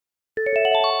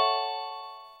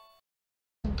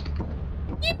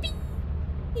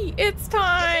It's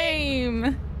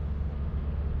time!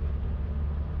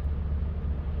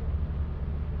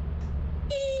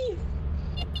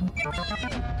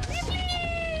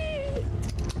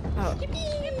 Oh.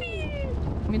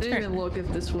 Let me turn. Look if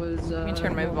this was. Let me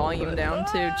turn my volume down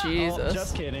too. Jesus. Oh,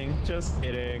 just kidding. Just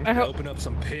kidding. I hope. Open up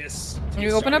some piss. Can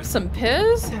you open up some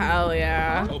piss? Hell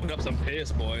yeah. Open up some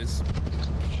piss, boys.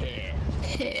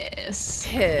 Piss.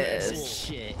 Piss.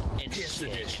 Shit. Piss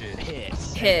and shit.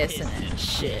 Piss and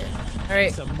shit. All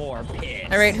right. Some more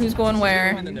piss. All right. Who's going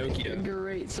where? In the Nokia.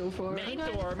 Great so far. Main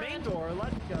door.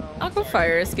 Let's go. I'll go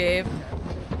fire escape.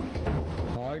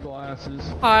 Hi, glasses.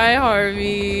 Hi,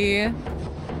 Harvey.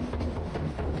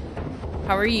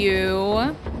 How are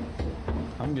you?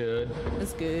 I'm good.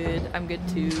 That's good. I'm good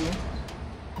too.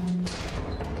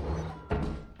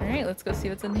 All right. Let's go see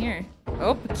what's in here.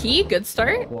 Oh, key. Good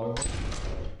start. Oh,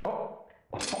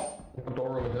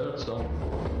 door over here, so.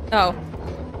 Oh.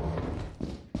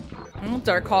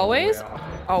 Dark hallways.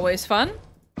 Always fun.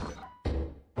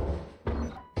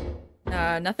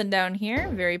 Nothing down here.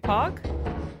 Very pog.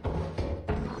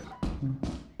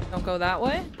 Don't go that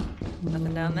way.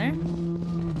 Nothing down there.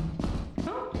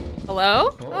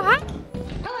 Hello? Oh, hi.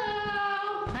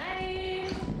 Hello! Hi!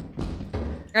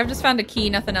 I've just found a key,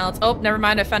 nothing else. Oh, never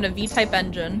mind. I found a V-type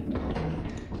engine.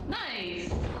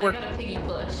 Nice! We're- I got a piggy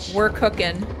bush. We're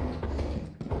cooking.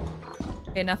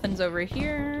 Okay, nothing's over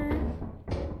here.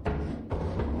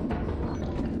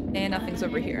 And nothing's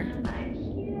over here.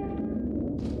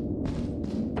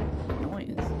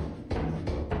 Noise.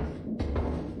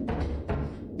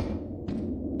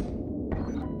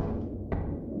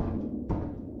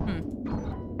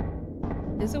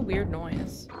 It's a weird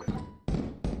noise.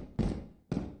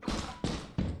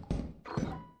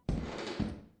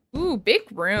 Ooh, big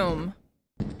room.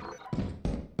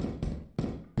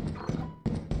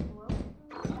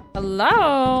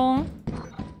 Hello?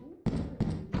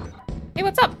 Hey,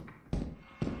 what's up?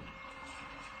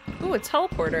 Ooh, a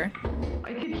teleporter.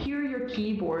 I could hear your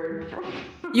keyboard.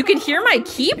 You can hear my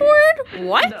keyboard?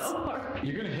 What? No.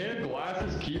 You can hear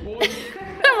glasses keyboard?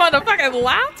 I'm on a fucking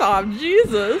laptop,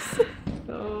 Jesus.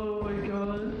 Oh my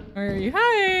god. Where are you?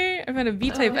 Hi! I found a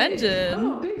V-type Hey. engine.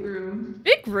 Oh, big room.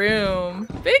 Big room.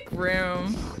 Big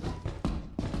room.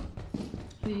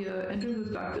 The entrance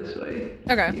is back this way.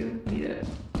 Okay. You need it.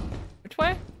 Which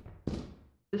way?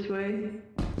 This way.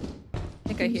 I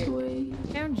think I This hear. way.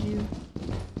 Found you.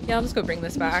 Yeah, I'll just go bring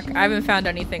this back. I haven't found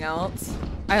anything else.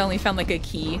 I only found like a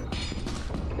key.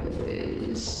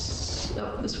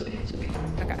 Oh, this way. Sorry.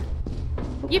 Okay.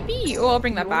 Yippee! Oh, I'll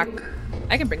bring that back.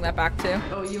 I can bring that back too.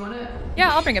 Oh, you want it?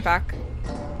 Yeah, I'll bring it back.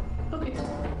 Okay.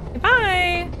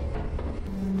 Bye!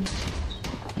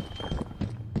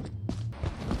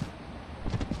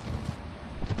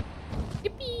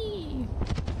 Yippee!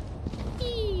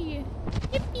 Yippee!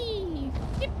 Yippee!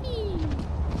 Yippee!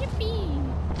 Yippee!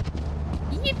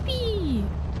 Yippee!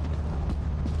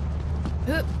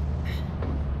 Hup.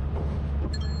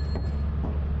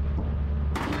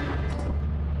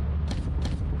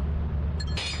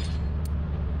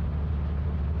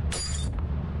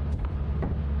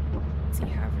 See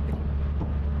how everybody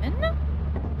in?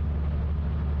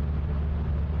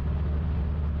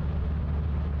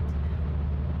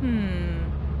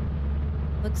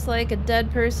 Looks like a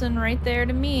dead person right there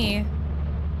to me.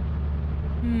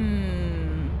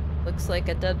 Looks like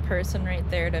a dead person right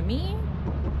there to me.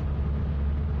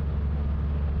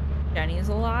 Jenny's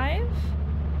alive.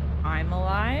 I'm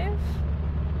alive.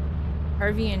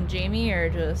 Harvey and Jamie are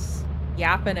just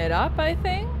yapping it up, I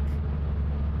think.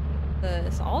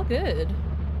 It's all good.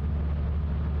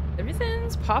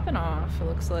 Everything's popping off, it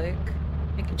looks like.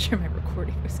 Making sure my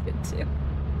recording was good too.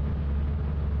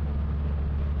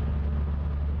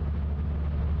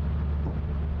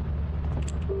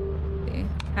 Okay.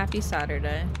 Happy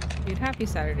Saturday. Dude, happy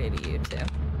Saturday to you too.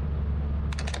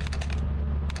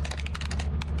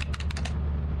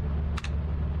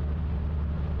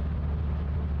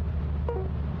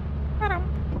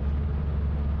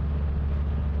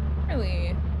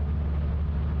 Really?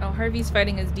 Oh, Harvey's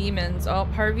fighting his demons. Oh,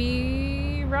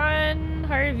 Harvey, run!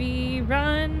 Harvey,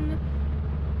 run!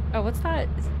 Oh, what's that?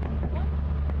 Is it E1?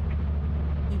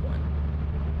 E1.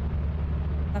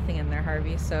 Nothing in there,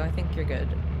 Harvey, so I think you're good.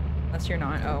 Unless you're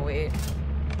not. Oh, wait.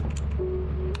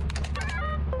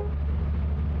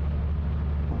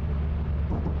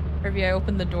 Harvey, I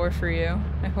opened the door for you.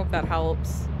 I hope that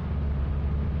helps.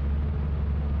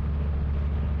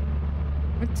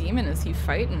 What demon is he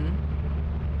fighting?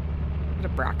 Is it a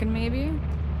Bracken, maybe?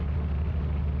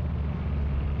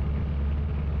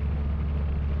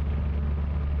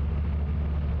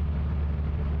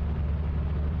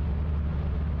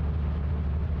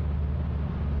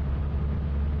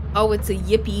 Oh, it's a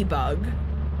yippee bug.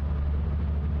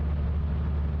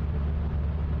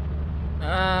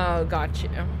 Oh, got you.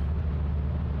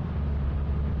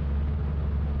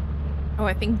 Oh,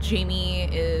 I think Jamie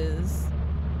is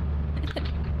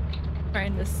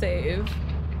trying to save.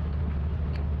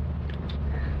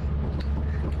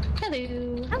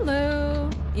 Hello. Hello.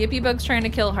 Yippee bug's trying to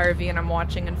kill Harvey, and I'm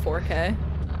watching in 4K.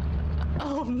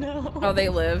 Oh no. Oh, they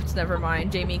lived. Never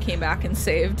mind. Jamie came back and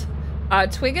saved.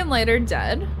 Twig and Light are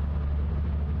dead.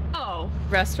 Oh.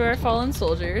 Rest of our fallen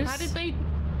soldiers. How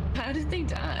did they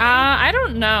die? I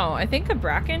don't know. I think a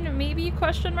bracken, maybe,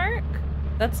 question mark?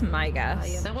 That's my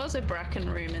guess. Yeah, there was a bracken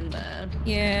room in there.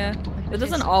 Yeah. It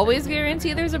doesn't always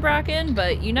guarantee there's a bracken,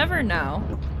 but you never know.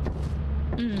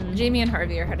 Jamie and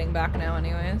Harvey are heading back now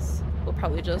anyways. We'll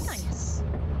probably just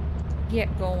get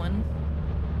going.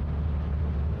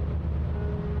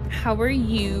 How are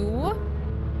you?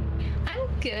 I'm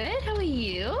good. How are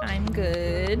you? I'm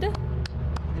good.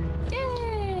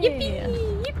 Yay!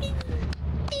 Yippee!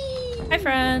 Yippee! Hi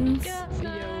friends. Girls'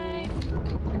 night.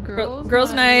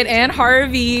 Girls' night and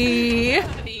Harvey.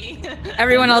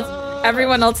 Everyone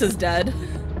else is dead.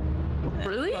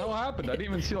 Really? What happened? I didn't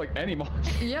even see like any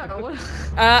monsters. Yeah, what?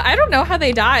 I don't know how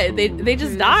they died. They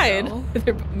just died.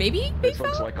 Maybe they This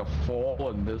looks fell? like a fall,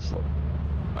 and this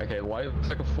okay, Light looks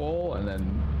like a fall, and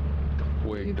then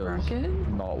Twig does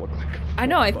Bracken? not look like a fall. I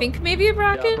know, I but- think maybe a Yeah,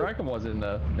 bracken? Bracken was in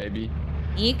the maybe.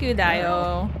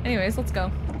 Ikudayo. Anyways, let's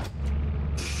go.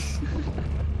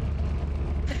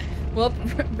 Well,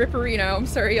 Ripperino, I'm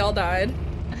sorry y'all died.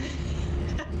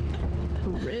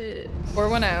 Rip. Pour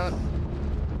one out.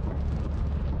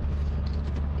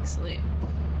 Excellent.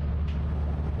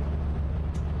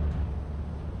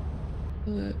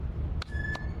 I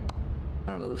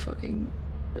don't know the fucking.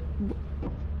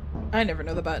 I never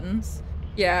know the buttons.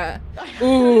 Yeah.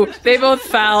 Ooh, they both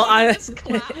fell.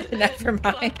 Never mind.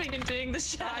 Clapping and doing the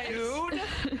shadows.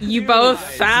 You both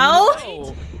fell?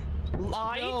 No.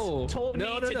 Light No. told me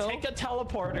No. to take a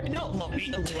teleporter. No,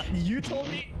 you told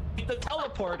me the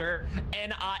teleporter,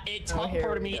 and it Oh, here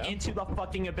teleported we me go. into the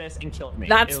fucking abyss and killed me.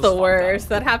 That's It was the fucked up. worst.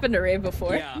 That happened to Ray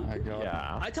before. Yeah. My God.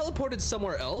 Yeah. I teleported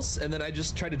somewhere else, and then I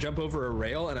just tried to jump over a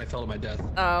rail, and I fell to my death.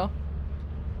 Oh.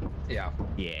 Yeah.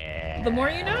 Yeah. The more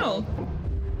you know.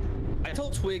 I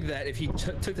told Twig that if he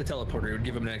took the teleporter, it would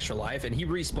give him an extra life, and he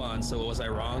respawned, so was I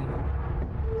wrong?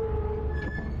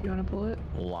 You wanna pull it?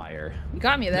 Liar. You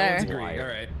got me No there. one's agreeing.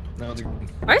 Alright. No one's agreeing.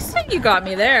 I said you got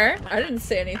me there. I didn't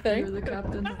say You're anything. the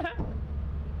captain.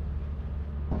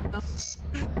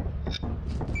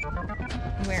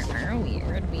 Where are we?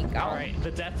 Where'd we go? Alright,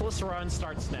 the deathless run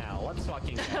starts now. Let's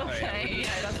fucking go. Okay.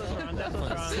 Yeah, deathless run,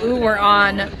 deathless run. Ooh, we're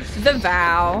on the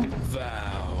vow.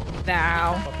 Vow.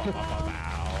 Vow.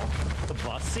 Wow. The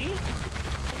bussy?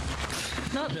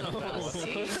 Not the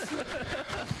bussy.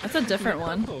 That's a different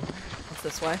one. What's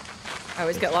this way? I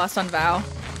always get lost on vow.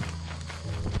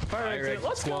 Alright,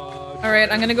 let's go.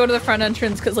 Alright, I'm gonna go to the front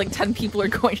entrance because like 10 people are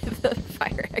going to the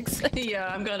fire exit. Yeah,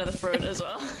 I'm going to the front as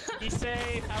well. Be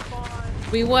safe, have fun.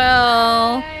 We will.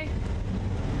 Bye.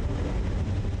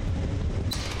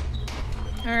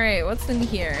 Alright, what's in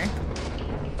here?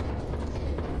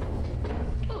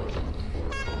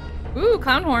 Ooh,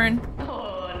 clown horn.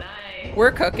 Oh, nice.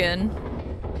 We're cooking.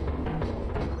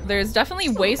 There's definitely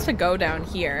ways to go down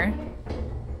here.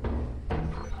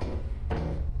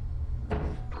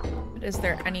 But is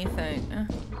there anything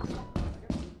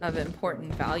of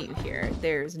important value here?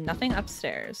 There's nothing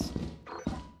upstairs.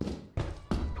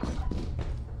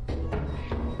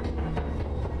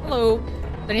 Hello.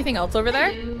 Is anything else over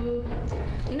there?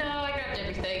 No, I grabbed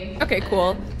everything. Okay,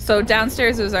 cool. So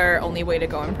downstairs is our only way to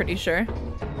go, I'm pretty sure.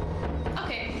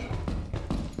 Okay.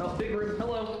 Oh, big room.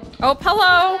 Hello. Oh,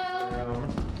 hello! Um,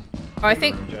 Oh, I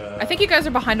think you guys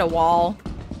are behind a wall.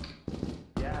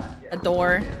 yeah. A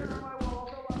door.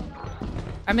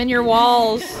 I'm in your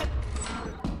walls.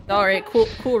 Alright,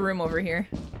 cool room over here.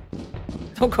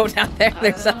 Don't go down there,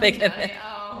 there's nothing in it.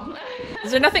 Oh.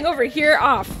 Is there nothing over here?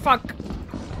 Oh, fuck.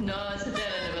 No, it's a dead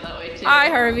end over that way too. Hi,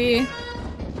 Harvey.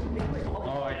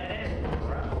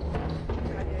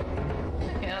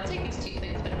 Okay, I'll take these two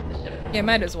things back to the ship. Yeah,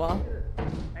 might as well.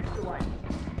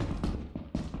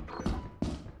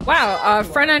 Wow,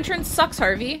 front entrance sucks,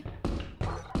 Harvey.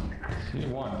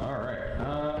 C1. All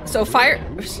right. So fire-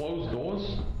 Close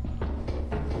doors.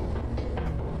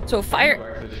 So fire-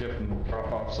 Back to the ship and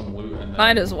drop off some loot and then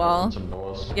Might as well. open some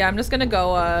doors. Yeah, I'm just gonna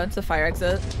go to the fire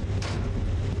exit.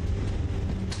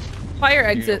 Fire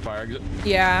You need a exit. fire exit.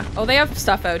 Yeah. Oh, they have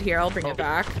stuff out here. I'll bring it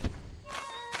back.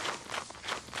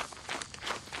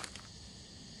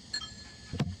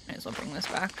 Might as well bring this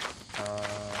back.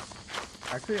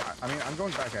 Actually, I mean, I'm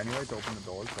going back anyway to open the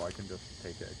door, so I can just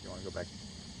take it if you want to go back.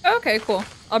 Okay, cool.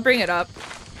 I'll bring it up.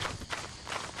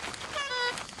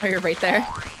 Oh, you're right there.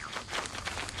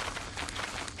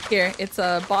 Here, it's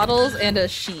bottles and a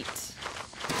sheet.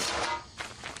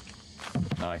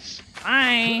 Nice.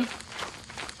 Bye.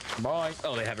 Bye.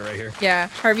 Oh, they have it right here. Yeah,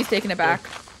 Harvey's taking it back.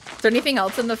 Is there anything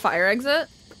else in the fire exit?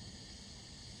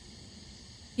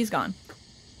 He's gone.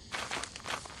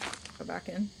 Go back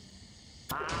in.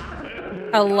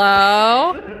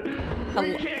 Hello? We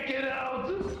can't get out.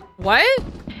 What?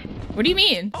 What do you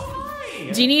mean?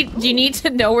 Do you need to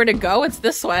know where to go? It's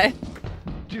this way.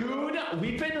 Dude,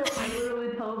 we've been. I literally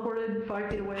teleported 5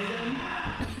 feet away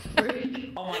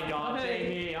again. Oh my god,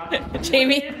 Jamie.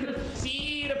 Jamie.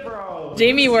 Seed, bro.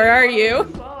 Jamie, where are you?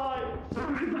 He's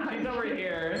over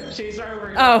here. She's over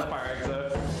here. Oh. The fire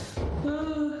exit.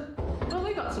 Well,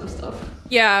 we got some stuff.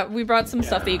 Yeah, we brought some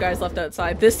stuff that you guys left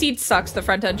outside. This seat sucks. The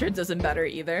front entrance isn't better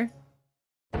either.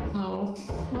 Oh.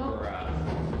 Well,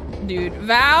 Dude,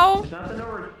 Vow? There's nothing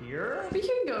over here? we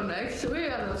can go next. We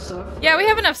got enough stuff. Yeah, we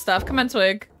have enough stuff. Come on,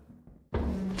 Twig. Oh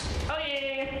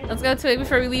yeah. Let's go, Twig,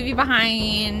 before we leave you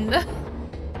behind.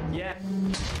 Yeah.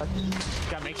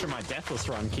 Gotta make sure my deathless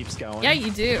run keeps going. Yeah, you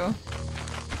do.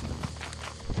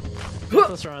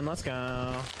 Deathless run, let's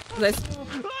go.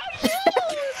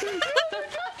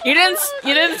 You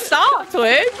didn't stop,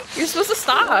 Twig. You're supposed to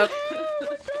stop.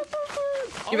 Oh,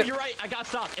 you're right. I got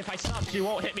stopped. If I stop, she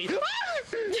won't hit me. You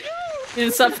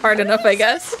didn't stop hard enough, I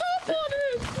guess.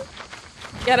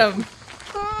 Get him.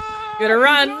 You better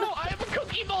run. No, I have a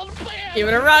cookie mold plan. You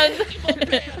better run.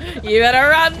 You better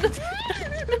run.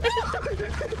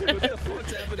 What the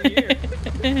fuck's happening here?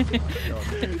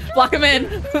 Block him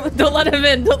in. Don't let him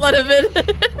in. Don't let him in.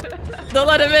 Don't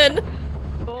let him in.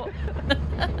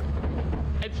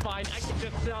 It's fine. I can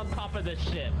just sit on top of the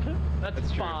ship.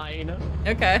 That's fine.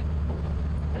 Okay.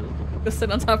 Go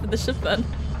sit on top of the ship then.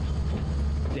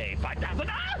 Day 5,000.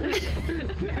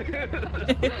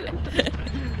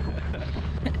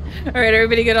 Alright,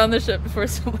 everybody get on the ship before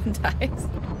someone dies.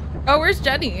 Oh, where's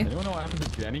Jenny? Anyone know what happened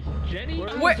to Jenny? Jenny?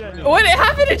 What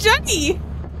happened to Jenny?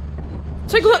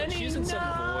 Take look. She's in some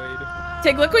void.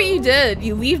 Take look what you did.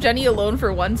 You leave Jenny alone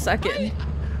for 1 second.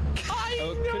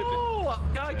 I know.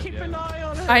 Gotta keep an eye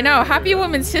on her. I know. Happy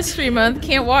Women's History Month.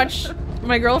 Can't watch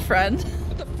my girlfriend.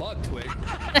 What the fuck, Twig?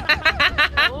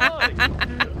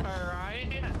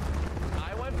 Alright.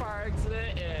 I went fire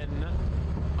exit and.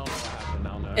 Oh, what happened?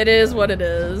 I don't know. It is what it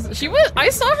is. She was. I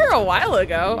saw her a while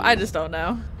ago. I just don't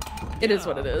know. It is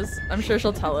what it is. I'm sure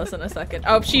she'll tell us in a second.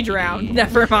 Oh, she drowned.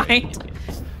 Never mind.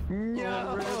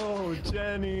 No,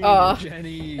 Jenny. Oh,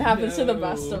 Jenny. it happens to the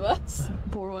best of us.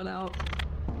 Pour one out.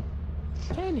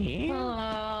 Jenny. Oh,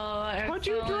 I How'd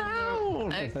you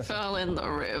drown? I fell in the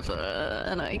river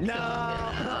and I couldn't get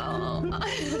out.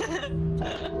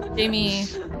 Jamie,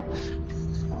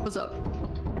 What's up?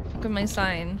 look at my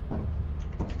sign.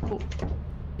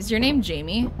 Is your name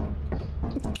Jamie?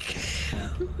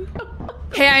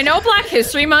 Hey, I know Black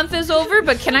History Month is over,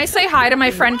 but can I say hi to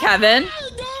my friend Kevin?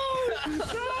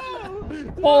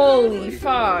 Holy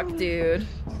fuck, dude.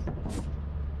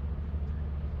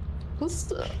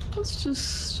 Let's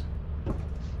just.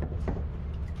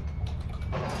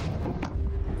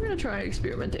 We're gonna try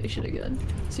experimentation again.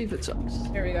 See if it sucks.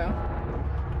 Here we go.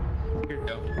 Here we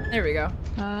go. There we go.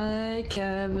 Hi,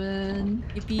 Kevin.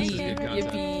 Yippee,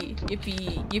 yippee,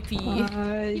 yippee, yippee.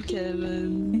 Hi,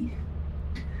 Kevin.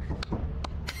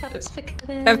 Kevin,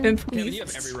 Kevin, you please.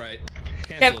 have every right.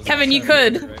 Kevin, you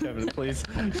could. Kevin, please.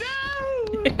 No!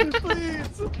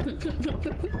 Please!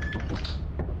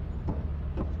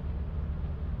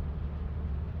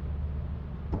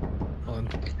 Hold on.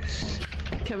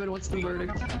 Kevin, what's the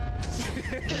verdict?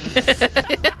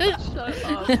 Shut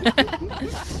up.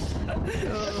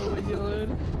 Oh my god.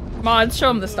 Mods, show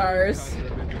him the stars.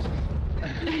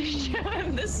 Show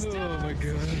him the Oh my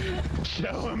god.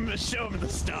 Show him the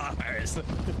stars.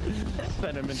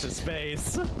 Send him into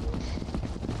space.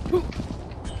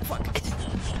 Fuck.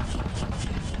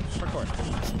 Record.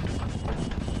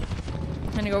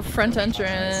 I'm gonna go front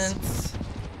entrance.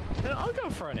 I'll go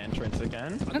for an entrance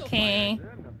again. Okay.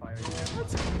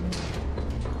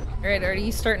 Alright, are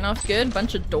you starting off good?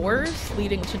 Bunch of doors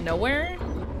leading to nowhere.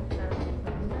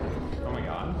 Oh my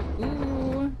god.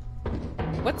 Ooh.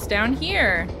 What's down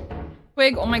here?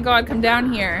 Twig, oh my god, come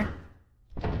down here.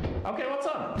 Okay, what's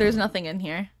up? There's nothing in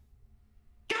here.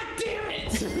 God damn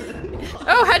it!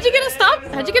 Oh, how'd you get a stop?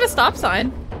 How'd you get a stop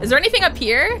sign? Is there anything up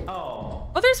here? Oh.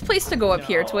 Oh, there's place to go up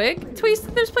here, No. Twig.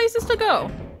 There's places to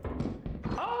go.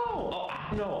 Oh,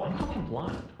 no, I'm fucking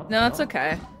blind. What No, the it's hell?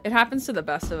 okay. It happens to the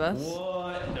best of us.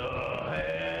 What the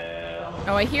hell?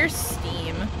 Oh, I hear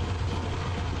steam.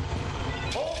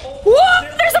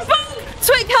 Whoa! There's a bug!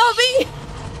 Twig, help me!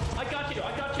 I got you.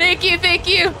 Thank you, thank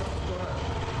you.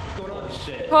 What's going on?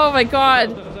 Shit. Oh my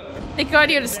god. Thank god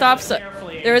you had to stop. So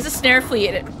there was a snare flea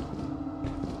and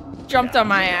it jumped on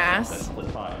my ass.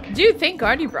 Dude, thank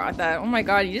god you brought that. Oh my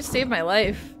god, you just saved my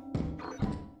life.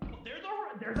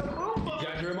 There's a boom bug.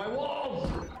 Guys are in my walls.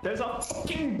 There's a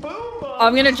fucking boom bug.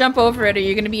 I'm gonna jump over it. Are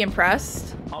you gonna be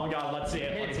impressed? Oh my god, let's see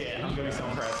it. Let's see it. I'm gonna be so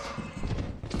impressed.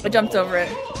 I jumped over it.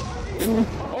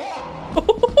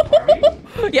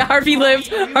 Yeah, Harvey lived.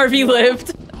 Harvey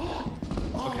lived.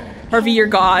 Harvey, you're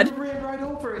God. You ran right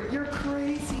over it. You're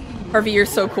crazy. Harvey, you're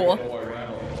so cool.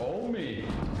 Oh me.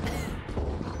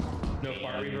 No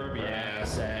fire reverb. Yeah,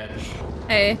 sad.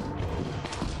 Hey.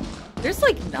 There's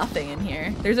like nothing in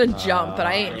here. There's a jump, but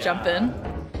I ain't yeah. jumping.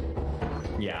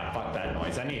 Yeah, fuck that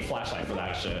noise. I need a flashlight for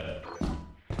that shit.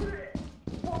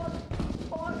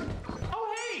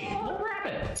 Oh hey, little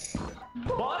rabbit.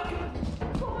 Bug.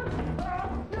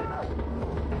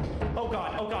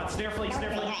 Oh god, snare flea.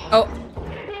 Oh.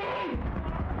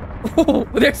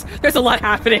 Ooh, there's a lot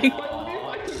happening.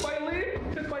 I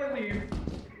took my leave.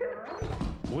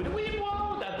 Would we?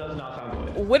 Whoa, that does not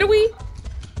sound good. What do we?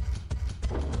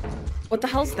 What the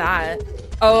hell's that?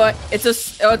 Oh, it's a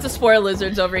spore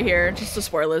lizard's over here. Just a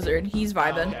spore lizard. He's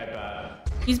vibing. Okay, bad.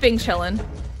 He's being chillin'.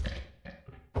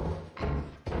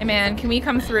 Hey man, can we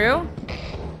come through?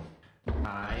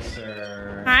 Hi,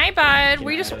 sir. Hi, bud. Can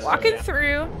We're I just just- walking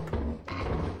through.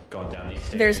 Going down these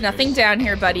stairs. There's nothing down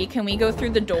here, buddy. Can we go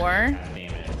through the door? God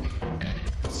damn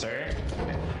it. Sir?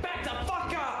 Back the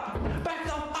fuck up! Back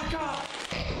the fuck up!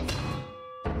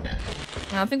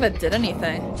 I don't think that did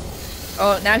anything.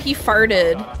 Oh, now he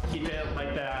farted. Keep it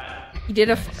like that. He did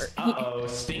a fart. Uh-oh,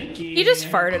 stinky. He just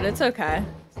farted. It's okay.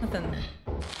 It's nothing.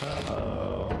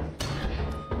 Uh-oh.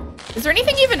 Is there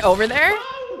anything even over there?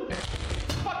 Oh!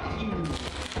 Fuck you!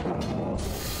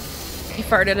 He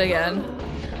farted again.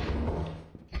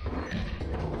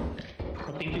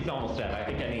 I think he's almost dead. I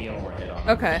think I need one more hit on him.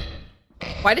 Okay.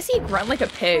 Why does he grunt like a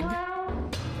pig?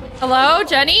 Hello,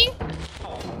 Jenny?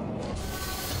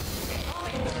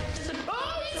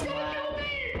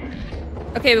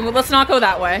 Okay, well, let's not go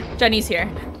that way. Jenny's here.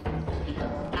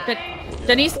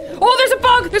 Jenny's. Oh, there's a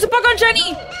bug! There's a bug on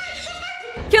Jenny!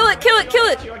 Kill it! Kill it! Kill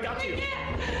it! I got you.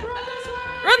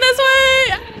 Run this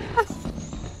way!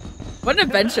 What an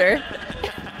adventure!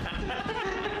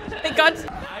 Thank God.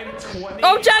 I'm 20.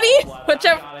 Oh, Jenny! Watch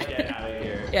out! Gotta get out of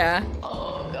here. Yeah.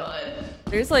 Oh god.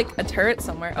 There's like a turret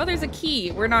somewhere. Oh, there's a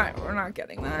key. We're not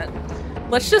getting that.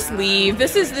 Let's just leave.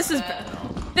 This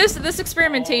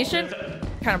experimentation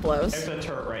kind of blows. There's a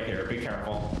turret right here. Be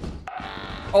careful.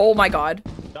 Oh my God.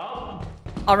 No.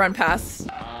 I'll run past.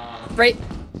 Right.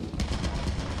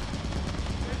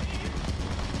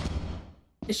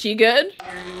 Is she good?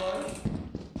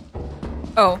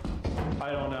 Oh.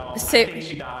 I don't know. Say- I think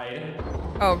she died.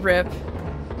 Oh, rip.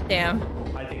 Damn.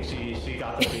 I think she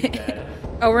got the big bed.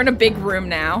 Oh, we're in a big room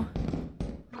now.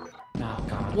 Oh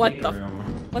god. What big the- room.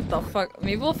 What the fuck?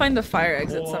 Maybe we'll find the fire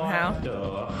exit somehow. What the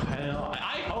hell?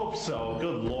 I hope so.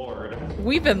 Good lord.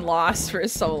 We've been lost for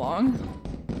so long.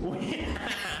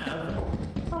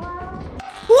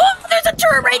 Look, there's a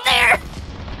turret right there!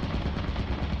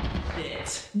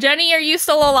 Shit. Jenny, are you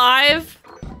still alive?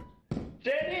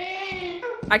 Jenny!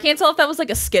 I can't tell if that was like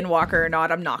a skinwalker or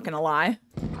not, I'm not gonna lie.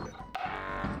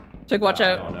 Twig, watch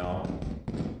I out. don't know.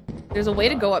 There's a way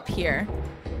to go up here.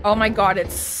 Oh my god,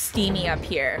 it's steamy up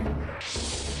here.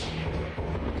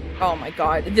 Oh my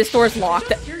god, this door's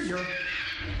locked.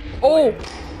 Oh,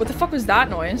 what the fuck was that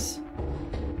noise?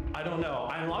 I don't know.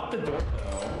 I unlocked the door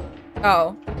though.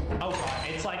 Oh, Oh god,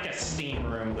 it's like a steam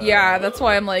room though. yeah, that's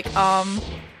why I'm like, I'm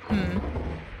gonna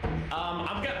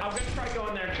try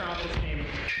going there and turn off the steam.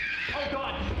 Oh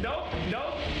god, nope,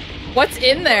 nope. What's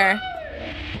in there?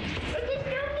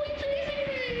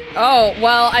 Oh,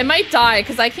 well, I might die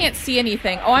because I can't see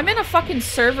anything. Oh, I'm in a fucking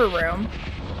server room.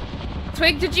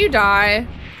 Twig, did you die?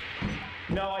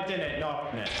 No, I didn't. No,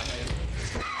 no.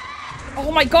 Oh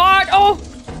my god! Oh!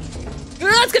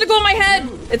 It's gonna go on my head!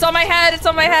 It's on my head! It's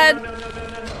on my head! No.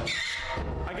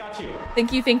 I got you.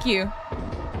 Thank you, thank you.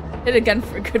 Hit again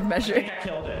for good I measure. think I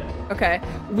killed it. Okay,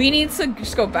 we need to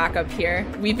just go back up here.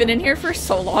 We've been in here for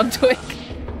so long, Twig.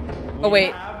 Oh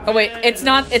wait, it's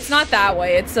not that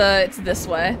way. It's this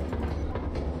way.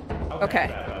 Okay.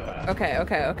 Bad.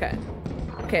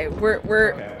 Okay,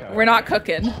 we're not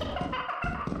cooking.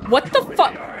 What the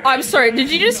fuck? I'm sorry,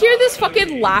 did you just hear this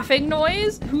fucking laughing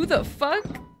noise? Who the fuck?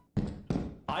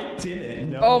 I didn't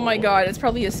know. Oh my god, it's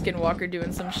probably a skinwalker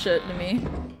doing some shit to me.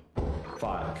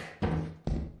 Fuck.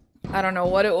 I don't know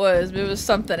what it was, but it was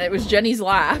something. It was Jenny's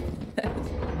laugh.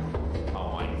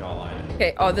 Oh my god.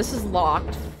 Okay, oh, this is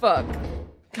locked. Fuck.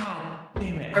 God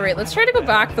damn it. All right, let's try to go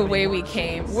back the way we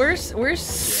came. We're so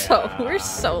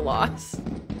lost.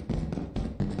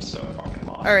 So fucking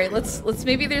lost. All right, let's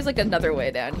maybe there's like another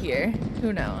way down here.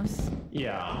 Who knows?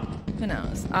 Yeah. Who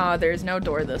knows? There's no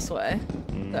door this way.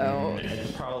 So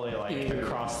It's probably like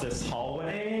across this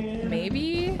hallway.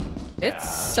 maybe it's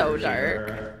so dark.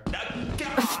 Sure.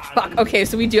 Fuck. Okay,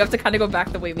 so we do have to kind of go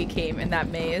back the way we came in that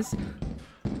maze,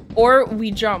 or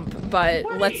we jump. But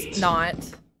let's Wait. not.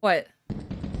 What?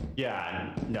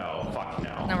 Yeah. No. Fuck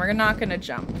no. No, we're not gonna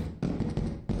jump.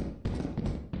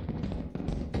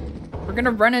 We're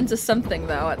gonna run into something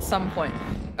though at some point.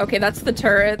 Okay, that's the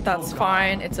turret. That's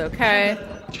fine. It's okay.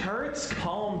 Turrets,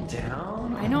 calm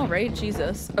down. I know, right?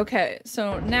 Jesus. Okay,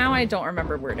 so now I don't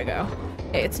remember where to go.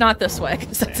 Okay, it's not this way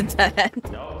because that's a dead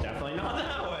end. No, definitely not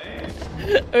that way.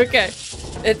 Okay.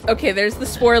 Okay, there's the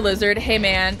spore lizard. Hey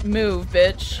man, move,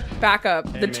 bitch. Back up.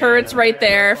 Hey, The man, turret's right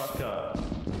there. fuck up.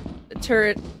 The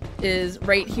turret is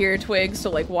right here, Twig, so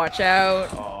like watch out.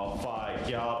 Oh fuck,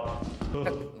 yup.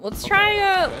 Let's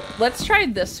try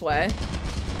this way.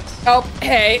 Oh,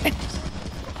 hey.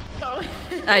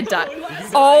 I died.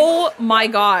 Oh my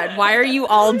god, why are you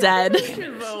all dead?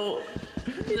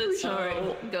 The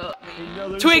turret got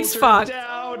me. Twig's fucked.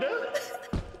 Down.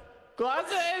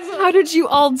 Glasses. How did you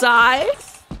all die?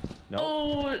 No.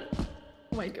 Oh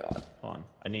my god. Hold on.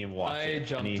 I need to watch I it.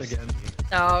 jumped need... again.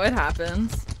 Oh, it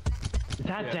happens. Is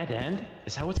that dead end?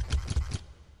 Is that what's...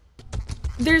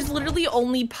 There's literally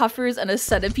only puffers and a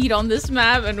centipede on this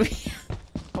map, and we...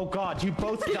 Oh god, you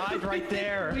both died right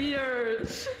there. We are.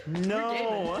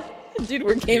 No. Dude,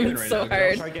 we're gaming right so now, I'll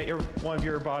hard. try to get one of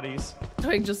your bodies.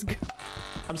 Twig, just go.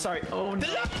 I'm sorry. Oh no.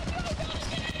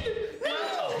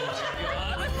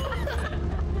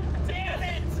 Damn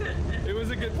it! It was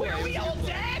a good play. Are we all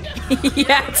dead?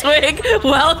 Yeah, Twig,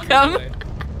 welcome.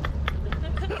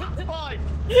 Fuck.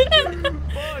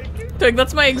 Twig,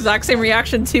 that's my exact same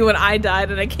reaction too when I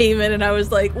died and I came in and I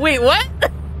was like, wait, what?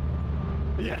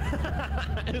 Yeah.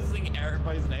 I was thinking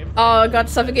everybody's name. Oh, got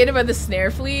suffocated by the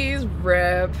snare fleas?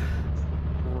 Rip.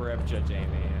 Rip Jamie.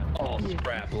 Oh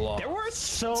crap! Law. There were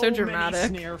so dramatic.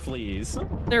 many snare fleas.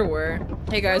 There were.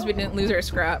 Hey guys, we didn't lose our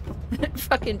scrap.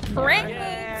 Fucking prank.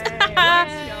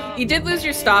 You did lose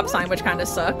your stop sign, which kind of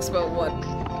sucks, but what?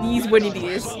 These what it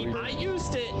is. I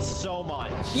used it so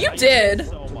much. You I used did. it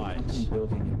so much.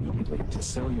 Building immediately to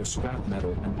sell your scrap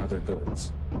metal and other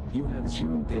goods. You have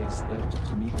 0 days left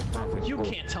to meet the profit You quota.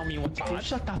 can't tell me what to do.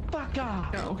 Shut the fuck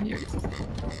up. Oh, here you go.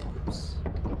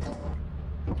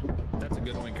 That's a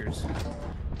good winkers.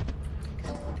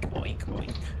 Oink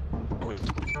oink. Oink,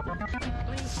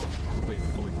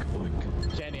 oink,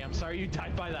 oink. Jenny, I'm sorry you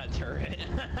died by that turret.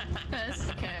 That's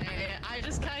okay. I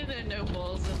just kind of no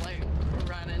balls and like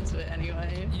ran into it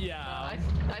anyway. Yeah.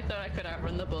 I thought I could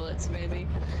outrun the bullets maybe.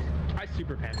 I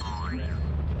super panicked.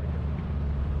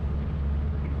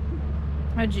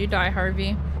 How'd you die,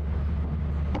 Harvey?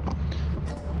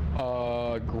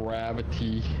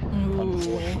 Gravity. Ooh.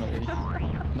 Unfortunately.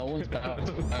 No one's got it.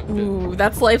 Ooh,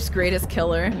 that's life's greatest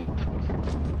killer.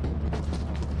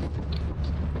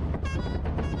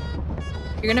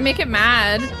 You're gonna make it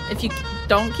mad. If you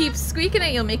don't keep squeaking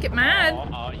it, you'll make it mad.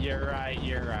 Oh, you're right,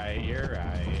 you're right, you're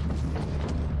right.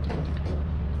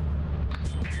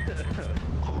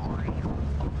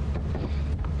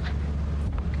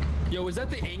 Yo, is that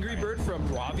the Angry Bird from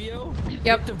Ravio?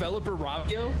 Yep. Developer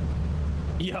Ravio?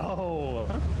 Yo.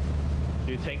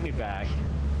 Dude, take me back.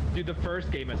 Dude, the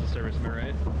first game as a service, am I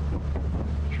right?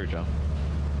 True, Joe.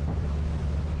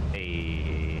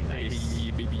 Hey, nice.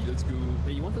 Hey, baby, let's go.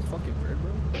 Hey, you want this fucking bird,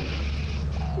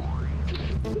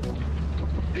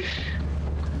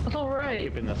 bro? Alright.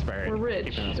 Keeping the spirit. We're rich.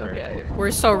 Keeping the spirit. Okay.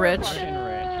 We're so rich. Fucking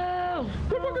rich.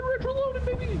 We're fucking rich, we're loaded,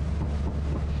 baby!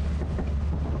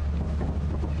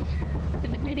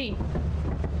 Midi.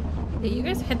 Hey, you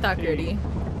guys hit that gritty.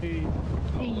 Hey.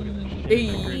 Oh, look at that shit. Hey.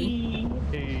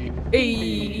 Hey.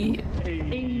 Hey. Hey.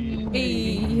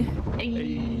 Hey.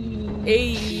 Hey. Hey.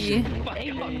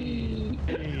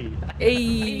 Hey.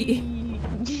 Hey.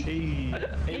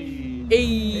 Hey.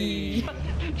 Hey.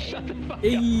 Shut the fuck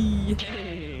Hey.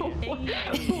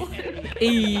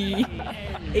 Hey.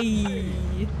 Hey.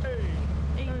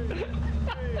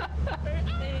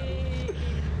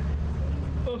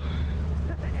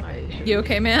 You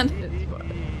okay, man?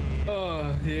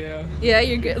 Oh, yeah. Yeah,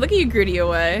 you're good. Look at you gritty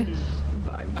away.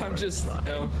 I'm just, you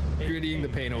know, grittying the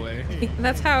pain away.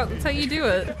 That's how you do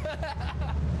it.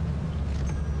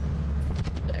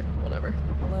 Okay, whatever.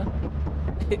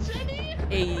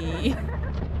 Hey.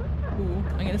 Ooh,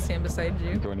 I'm gonna stand beside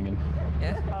you. Joining in.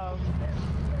 Yeah.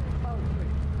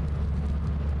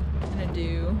 I'm gonna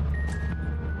do.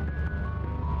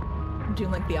 I'm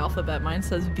doing like the alphabet. Mine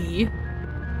says B.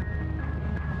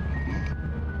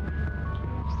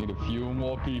 Just need a few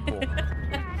more people.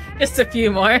 Just a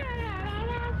few more,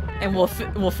 and we'll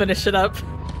finish it up.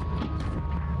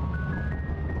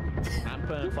 I'm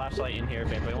putting a flashlight in here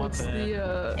if anybody wants What's it.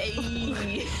 the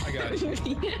Hey. I got it.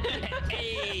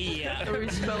 Hey! Are we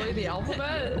spelling the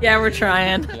alphabet? Yeah, we're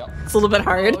trying. Yep. It's a little bit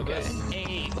hard. Okay.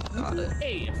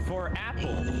 A for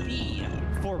apple. B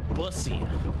for bussy.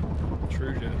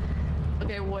 True, Jen.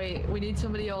 Okay, wait. We need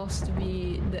somebody else to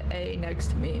be the A next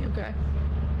to me, okay?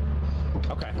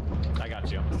 Okay, I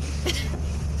got you.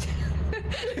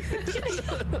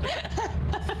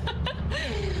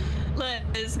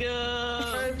 Let's go.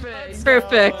 Perfect.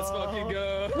 Perfect. Let's fucking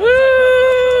go.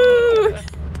 Woo!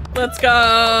 Let's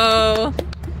go.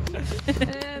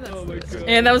 And that's Oh my this. God.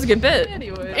 And that was a good bit.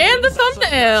 Anyway. And the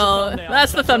thumbnail.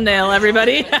 That's the thumbnail,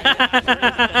 everybody.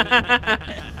 I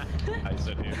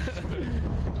said here.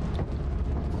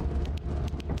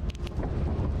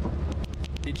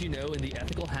 Did you know in the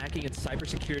ethical hacking and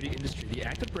cybersecurity industry, the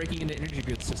act of breaking into energy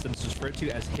grid systems is referred to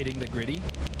as hitting the gritty?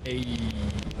 Hey.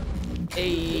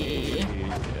 Hey.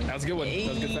 That was a good one. That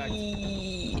was a good fact.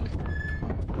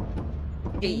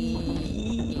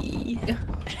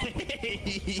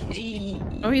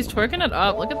 Oh, he's twerking it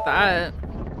up. Look at that.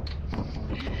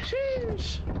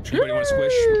 Anybody want to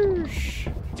squish?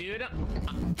 Dude,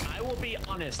 I will be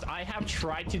honest. I have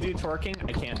tried to do twerking.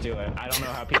 I can't do it. I don't know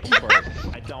how people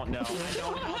twerk. I don't know. I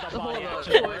don't know how the body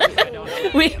actually works. I don't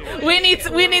know.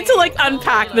 We need to like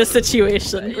unpack this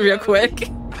situation real quick.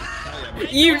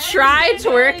 You tried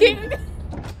twerking?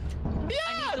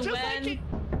 I need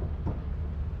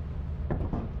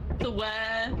the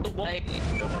when. The when. Like,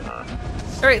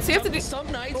 All right, so you have to do.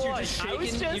 Some nights you're just I was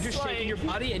shaking. You're just just shaking your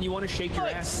body and you want to shake your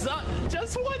Like, ass.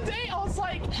 just one day, I was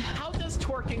like, how does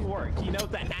twerking work? You know,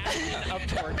 the act of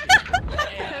twerking.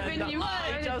 Kevin, And you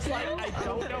I are- just like, I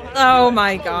don't know how to Oh do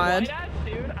my it. God.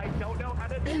 Dude, I don't know how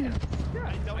to do it.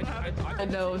 I don't know how to do I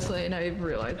know, Slane, I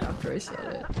realized after I said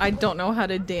it. I don't know how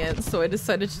to dance, so I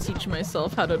decided to teach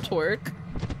myself how to twerk.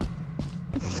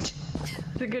 It's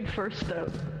a good first step.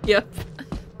 Yep.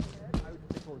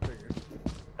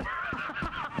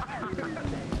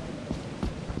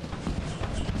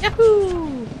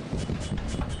 Yahoo!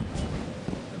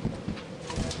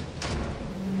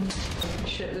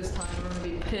 Shit, this time I'm gonna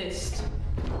be pissed.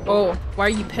 Oh, why are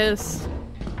you pissed?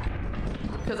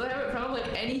 Because I haven't found, like,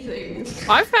 anything.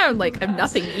 I found like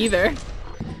nothing either.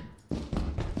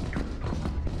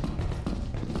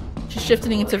 She's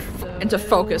shifting into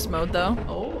focus mode though.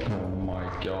 Oh, Oh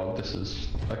my god, this is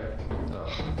like.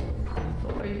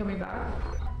 are you coming back?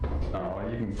 Oh,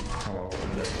 you can come over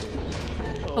this.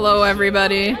 Hello,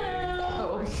 everybody.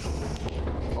 Oh.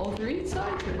 All three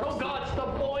sides? Oh god, it's the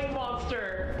boing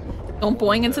monster! Don't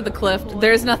boing into the cliff.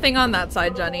 There's nothing on that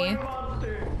side, Jenny.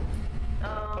 Monster!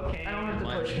 Okay. I don't have to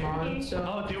push mod,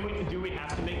 so. Oh, do we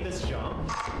have to make this jump?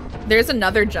 There's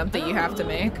another jump that you have to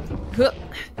make. Huh.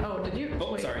 Oh, did you?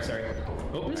 Oh, wait, sorry.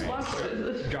 Oh, Whose flashlight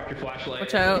is this? drop your flashlight.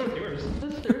 Watch out. Yours. Is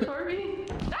this theirs, Harvey?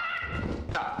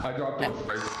 I dropped it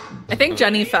first. I think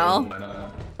Jenny fell.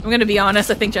 I'm gonna be honest,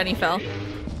 I think Jenny fell. I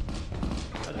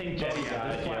think Jenny got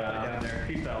it, yeah. Down there.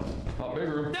 He fell. Oh, big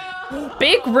room.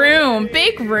 Big room,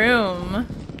 big room.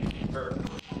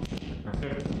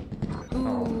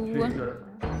 Ooh.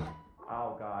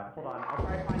 Oh god, hold on. I'll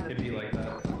try to find It'd be like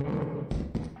that.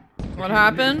 What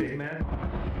happened?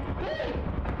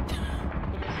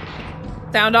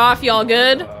 Sound off, y'all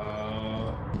good?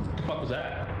 What the fuck was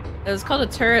that? It was called a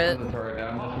turret. The turret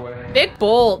down this way. Big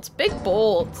bolt, big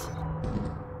bolt.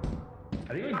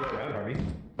 I think we can go around, Harvey.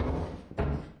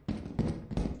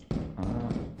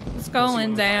 It's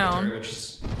going down. Which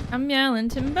is- I'm yelling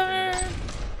timber.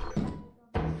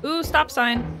 Ooh, stop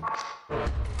sign.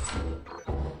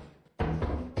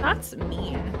 That's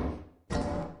mean.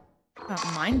 Not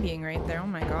mine being right there. Oh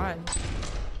my god.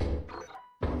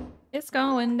 It's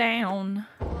going down.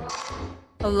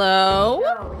 Hello?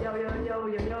 Yo, yo, yo, yo,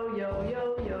 yo, yo,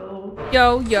 yo, yo.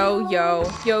 Yo, yo,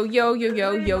 yo. Yo, yo, yo,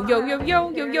 yo, yo, yo, yo, yo,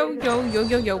 yo, yo, yo, yo,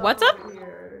 yo, yo. What's up?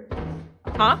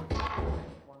 Huh?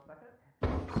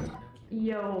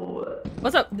 Yo.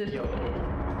 What's up? This yo.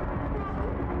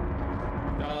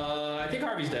 I think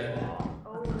Harvey's dead. I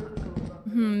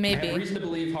have Maybe. reason to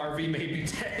believe Harvey may be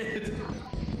dead.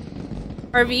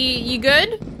 Harvey, you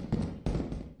good?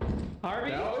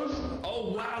 Harvey? Dallas?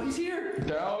 Oh wow, he's here.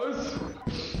 Dallas?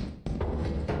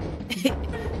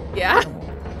 Yeah?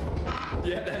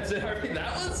 Yeah, that's it, Harvey.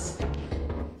 That was.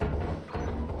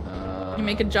 You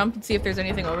make a jump and see if there's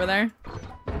anything over there.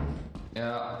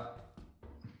 Yeah.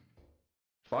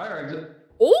 Fire exit.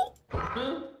 Oh!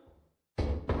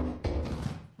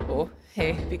 Oh,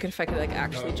 hey, it'd be good if I could like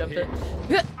actually jump it.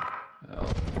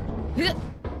 Oh.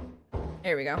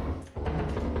 There we go.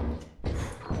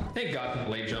 Thank God for the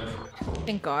late jump.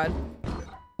 Thank God.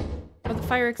 Oh, the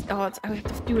fire I have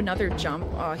to do another jump.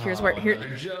 Oh, here's where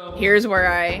here's where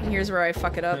I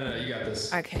fuck it up. No, you got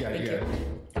this. Okay, thank you.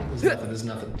 There's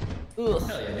nothing. Ugh.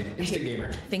 Hell yeah, dude. Instant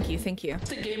gamer. Thank you.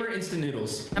 Instant gamer, instant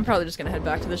noodles. I'm probably just gonna head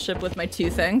back to the ship with my 2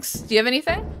 things. Do you have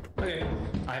anything? Okay.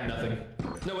 I have nothing.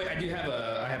 No, wait, I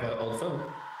have a old phone.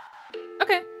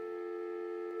 Okay.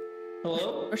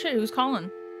 Hello? Oh shit, who's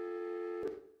calling?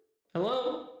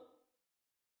 Hello?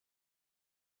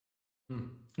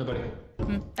 Nobody.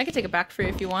 I can take it back for you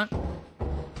if you want.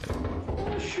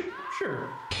 Sure.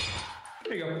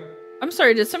 There you go. I'm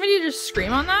sorry, did somebody just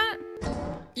scream on that?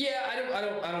 Yeah, I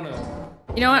don't know.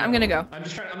 You know what? I'm gonna go. I'm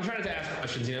trying to ask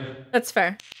questions, you know? That's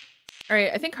fair.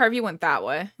 Alright, I think Harvey went that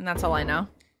way, and that's all I know.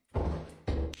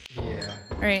 Yeah.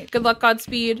 Alright, good luck,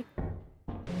 Godspeed.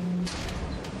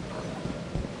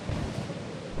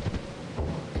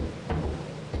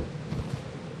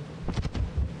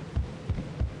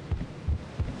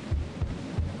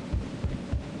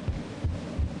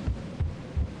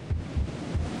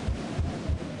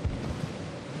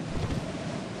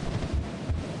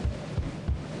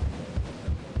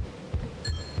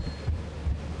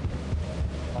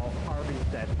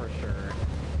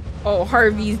 Oh,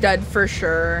 Harvey's dead for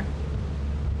sure.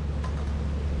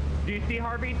 Do you see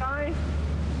Harvey die?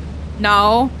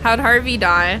 No. How'd Harvey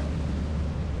die?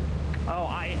 Oh,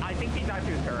 I think he died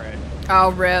through the turret.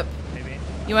 Oh, rip. Maybe.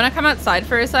 You wanna come outside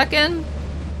for a second?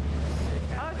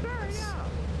 Sure, yeah.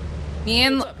 Me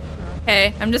and...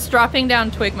 Hey, I'm just dropping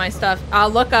down Twig my stuff.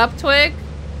 Look up, Twig.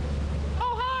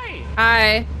 Oh, hi!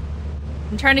 Hi.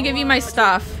 I'm trying to give you my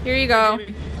stuff. Here you go.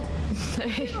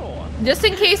 Just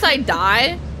in case I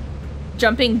die,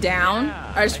 jumping down,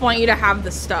 Yeah, I just want you to have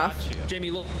the stuff. Jamie,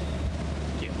 look.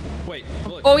 Wait,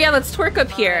 look. Oh yeah, let's twerk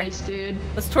up here. Nice, dude.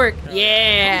 Let's twerk.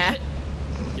 Yeah.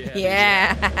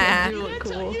 Yeah. You look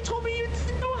cool. You told me you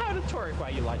didn't know how to twerk. Why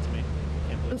you lied to me?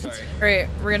 Can't believe it. Sorry. Alright,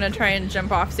 we're gonna try and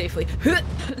jump off safely.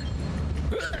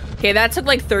 Okay, that took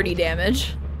like 30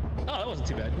 damage. Oh, that wasn't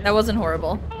too bad. That wasn't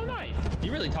horrible. Oh, nice.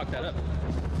 You really talked that up.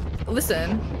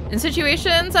 Listen, in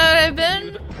situations that I've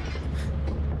been,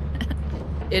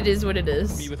 it is what it Me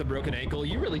is. with a broken ankle,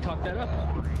 you really talked that up.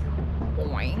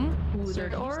 Boing. Ooh,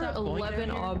 there are 11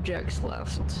 objects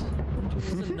left.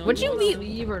 Would you leave?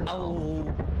 Leave or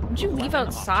no? Would you leave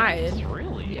outside?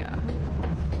 Really? Yeah.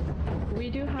 We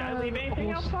do Did I have leave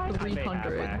anything almost outside? I may have by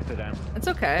 300. accident. It's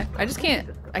okay.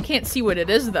 I can't see what it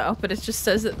is though, but it just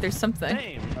says that there's something.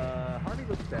 Same. Harvey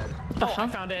looks dead. Oh, I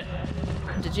found it.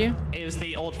 Did you? It was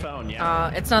the old phone, yeah.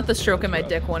 It's not the stroke in my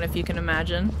dick one, if you can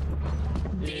imagine.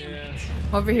 Yeah.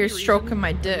 Over here, stroking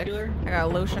my dick. I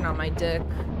got lotion on my dick.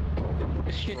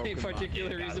 Any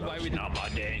particular reason why we didn't... Not my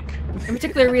dick. In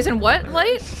particular reason, what?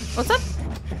 Light? What's up?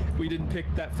 We didn't pick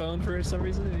that phone for some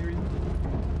reason? Any reason?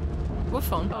 What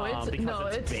phone? Oh, it's Because no,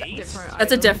 it's it's base? different.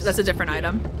 That's a different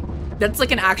item. That's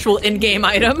like an actual in-game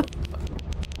item.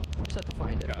 Just have to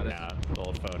find it. Got it. Yeah, the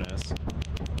old phone is.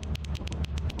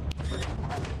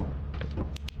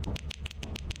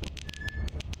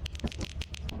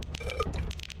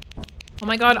 Oh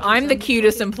my god, I'm the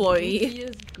cutest employee. He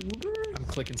is Goober? I'm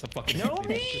clicking some fucking... No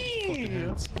fucking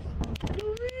hands.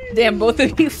 Damn, both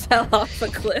of you fell off a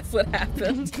cliff. What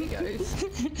happened? Guys.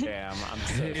 Damn, I'm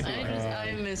so sorry.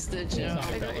 I missed the joke.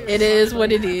 It is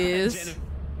what it is.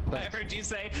 I heard you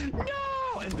say,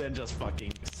 no! And then just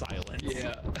fucking silence.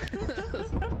 Yeah.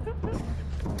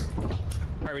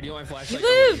 Harvey, do you want my flashlight? You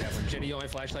Oh, live! yeah, Jenny, you want my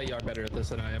flashlight? You are better at this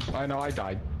than I am. I know, I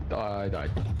died. I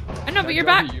died. I know, but That you're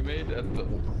jump back. You made at the...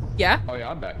 Yeah? Oh yeah,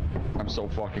 I'm back. I'm so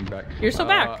fucking back. You're so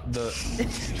back. The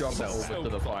jump over So to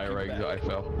the fire fucking exit, I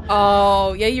fell.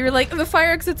 Oh, yeah, you were like, the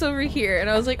fire exit's over here. And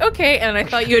I was like, okay. And I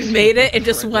thought you had made it and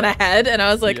just went ahead. And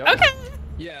I was like, Yep. okay.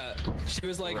 Yeah, she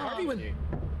was like, Harvey went...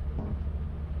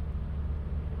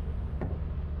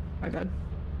 My bad.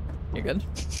 You're good.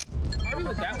 Harvey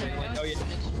went that way. Like, oh yeah.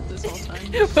 This whole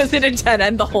time. Was it a dead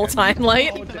end the whole time,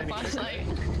 Light? My flashlight.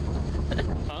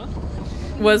 Huh?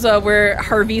 Was where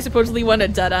Harvey supposedly went a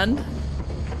dead end?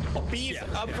 Bees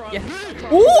up front. Yeah.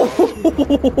 Ooh!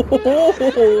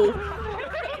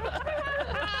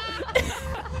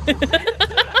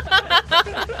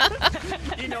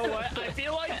 You know what? I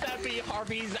feel like that'd be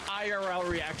Harvey's IRL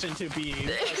reaction to bees.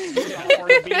 Or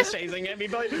the bees chasing him. He'd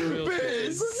be like,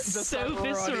 bees! Just So start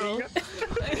visceral. running.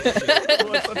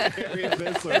 What's very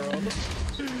visceral.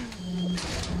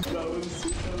 That was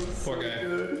Poor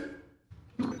guy.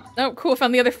 Oh, cool.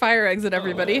 Found the other fire exit,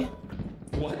 everybody.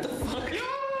 What the fuck?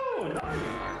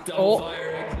 Double Oh.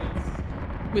 fire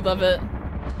exits. We love it.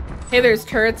 Hey, there's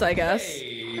turrets, I guess.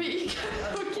 Hey.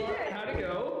 How'd it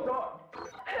go?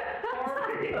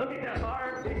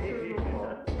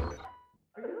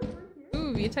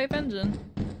 Ooh, V-type engine.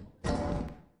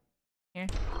 Here.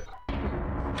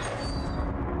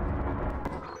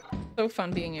 So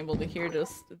fun being able to hear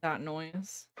just that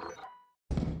noise.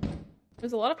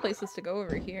 There's a lot of places to go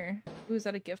over here. Ooh, is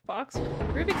that a gift box?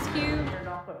 Rubik's Cube.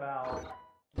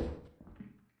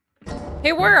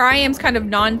 Hey, where I am's kind of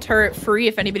non-turret free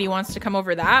if anybody wants to come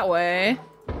over that way.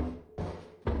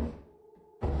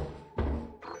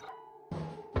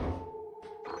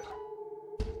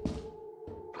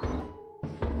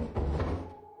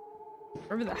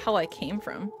 Wherever the hell I came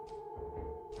from.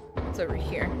 It's over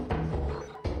here.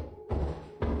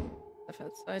 Stuff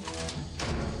outside.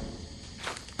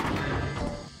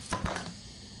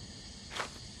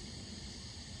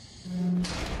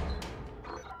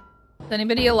 Is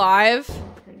anybody alive?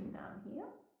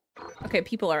 Okay,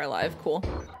 people are alive. Cool.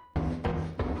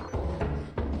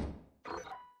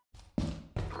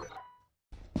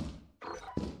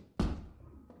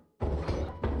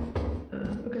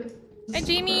 Okay. Hi,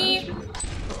 Jamie.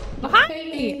 Oh,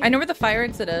 hi. I know where the fire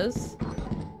exit is.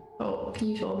 Oh, can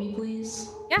you show me, please?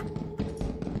 Yeah.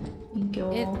 Thank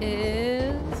you. It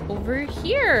is over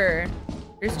here.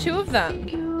 There's two of them.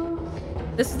 Thank you.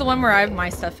 This is the one where I have my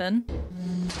stuff in.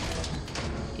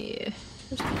 Yeah.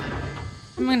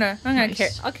 I'm gonna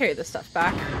Nice. I'll carry this stuff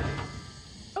back.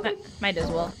 Okay. Might as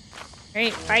well.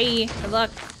 Great, bye. Good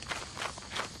luck.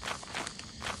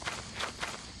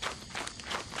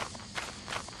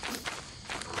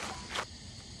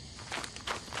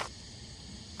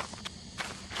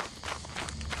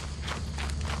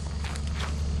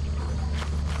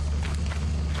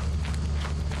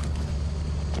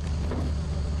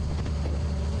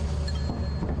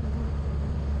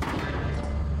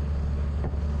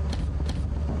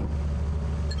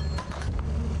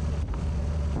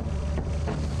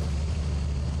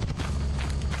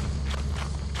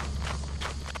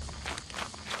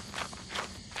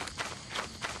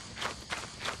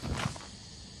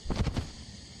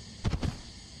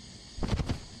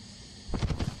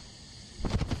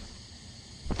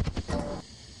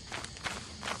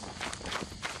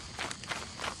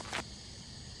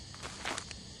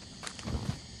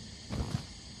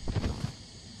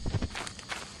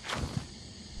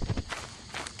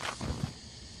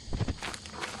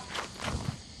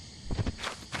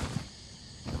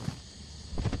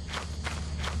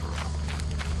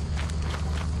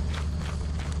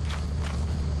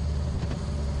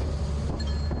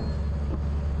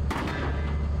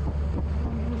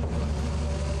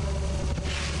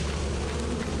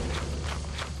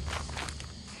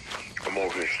 I'm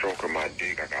over here stroking my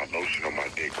dick. I got lotion on my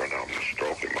dick right now. I'm just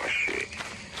stroking my shit.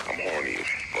 I'm horny as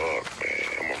fuck, man.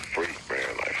 I'm a freak,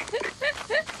 man. Like,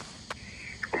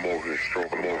 I'm over here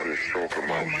stroking my dick.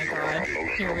 Oh my God.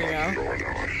 Here we go. Right now.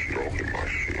 I'm stroking my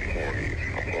shit.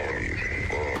 I'm horny as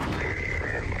fuck,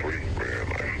 man. I'm a freak, man.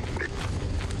 Like,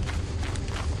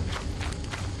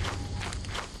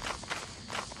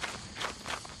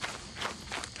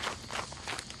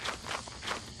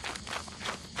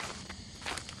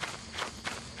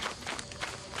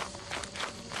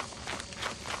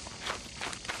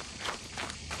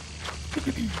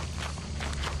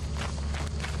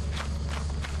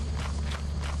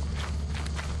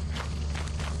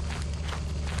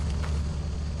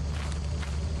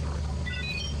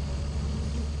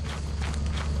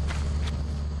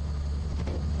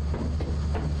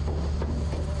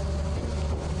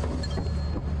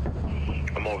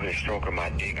 I'm over here stroking my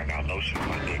dick. I got lotion on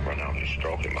my dick right now. I'm just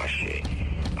stroking my shit.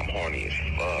 I'm horny as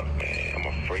fuck, man. I'm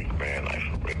a freak, man. Like,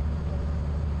 for real.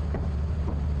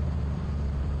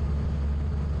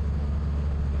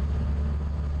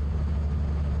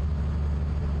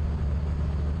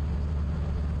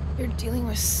 You're dealing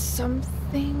with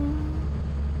something.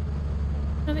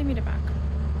 No, they made it back.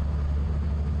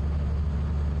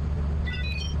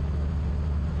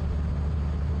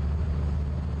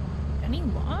 Any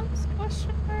logs?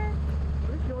 Question mark.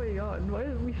 What's going on? Why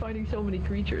are we finding so many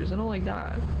creatures? I don't like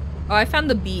that. Oh, I found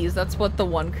the bees. That's what the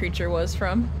one creature was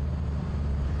from.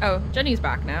 Oh, Jenny's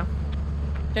back now.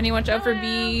 Jenny, watch out for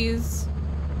bees.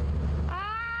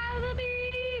 Ah, the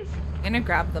bees! I'm gonna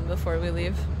grab them before we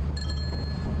leave.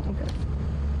 Okay.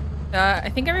 I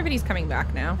think everybody's coming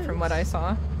back now, from what I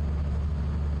saw.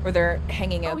 Or they're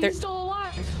hanging out. Oh, They're he's still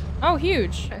alive. oh,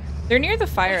 huge. Okay. They're near the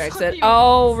fire I thought exit. you-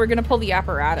 Oh, we're gonna pull the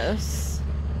apparatus.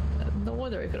 No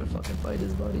wonder I couldn't fucking fight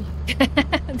his body.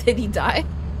 Did he die?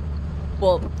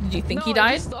 Well, did you think he I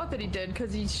died? just thought that he did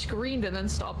because he screamed and then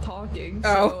stopped talking.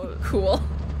 Oh, So cool.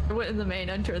 I went in the main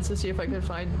entrance to see if I could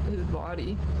find his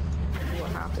body.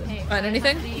 What happened? Hey, Find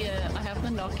anything? I have the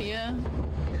Nokia.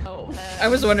 Oh, I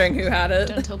was wondering who had it.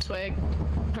 Don't tell Twig.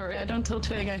 Alright, don't tell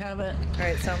Twig I have it.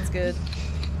 Alright, sounds good.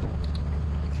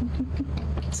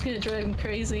 It's gonna drive him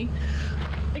crazy.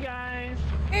 Hey guys.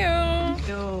 Ew.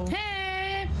 Yo.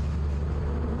 Hey!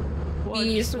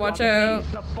 Bees, watch out.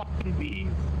 The fucking bees.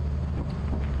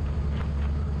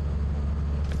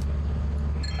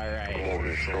 Alright. I'm over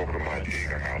here stroking my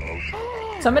dick. I got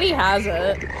lotion. Somebody has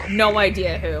it. No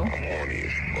idea who. I'm horny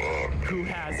as fuck. Who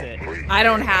has it? I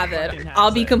don't have it. Fucking has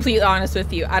I'll be it. completely honest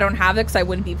with you. I don't have it because I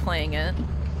wouldn't be playing it.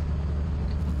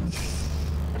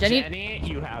 Jenny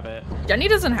you have it. Jenny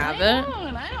doesn't have it.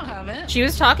 I don't have it. She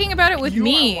was talking about it with You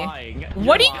me. are lying.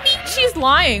 What do You're you mean lying. she's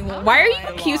lying? Why are you Lying.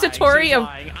 accusatory She's of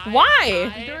lying.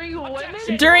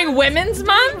 why? During Women's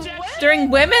Month?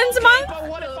 During Women's Month? But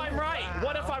what if I'm right?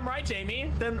 What if I'm right,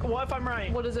 Jamie? Then what if I'm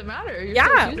right? What does it matter? You're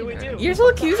Yeah. still accusing her. You're still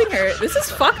accusing her. This is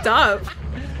fucked up.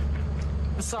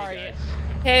 Sorry.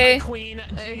 Hey, Queen,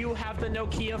 do you have the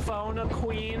Nokia phone,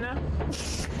 Queen?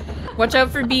 watch out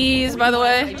for bees, by the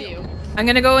I way. do. I'm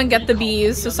gonna go and get the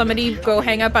bees, so somebody go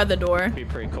hang out by the door. Be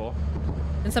pretty cool.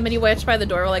 And somebody watch by the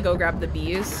door while I go grab the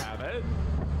bees. Have it?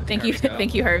 Thank you,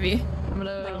 thank you, Harvey. I'm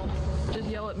gonna just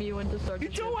yell at me when to start. You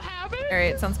don't have it?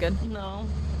 Alright, sounds good. No.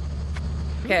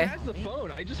 Okay. Who has the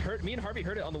phone? I just heard. Me and Harvey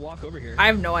heard it on the walk over here. I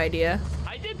have no idea.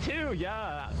 I did too,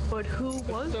 yeah. But who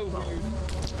was so phone? weird.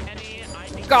 Penny, I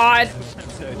think God. I'm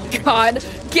so deep. God.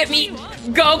 Get me.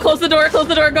 Go, close the door, go,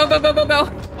 go, go, go, go,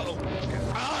 go.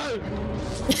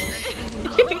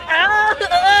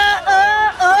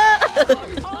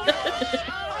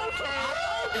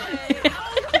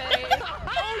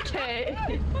 Okay.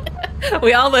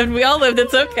 We all lived,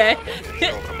 it's okay.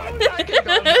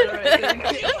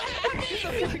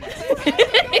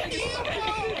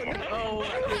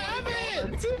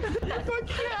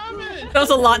 That was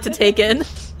a lot to take in.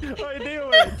 I knew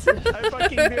it. I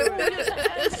fucking knew it.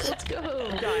 Let's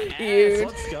go. Dude.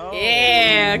 Let's go.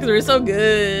 Yeah, because we're so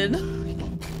good.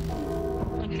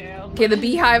 Okay, I'll Okay, the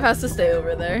beehive has to stay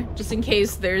over there, just in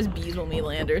case there's bees when we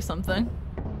land or something.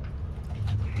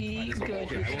 be good.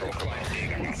 Turn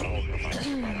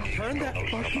that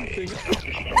fucking thing.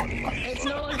 It's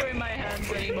no longer in my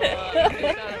hands anymore.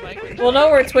 It's out of my control. We'll know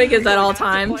where Twig is at all I have to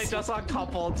play times. just a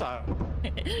couple times.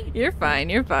 You're fine,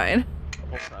 you're fine.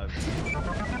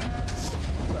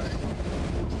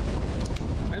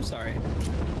 I'm sorry.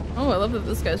 Oh, I love that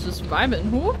this guy's just vibing.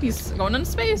 Whoop, he's going into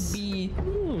space. B.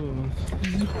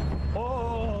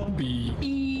 Oh. B.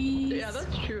 Yeah,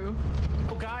 that's true.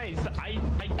 Oh, guys, I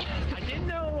didn't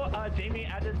know Jamie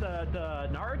added the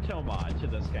Naruto mod to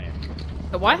this game.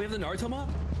 The We what? have the Naruto mod?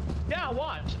 Yeah,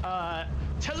 watch.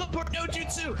 Teleport no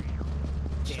jutsu.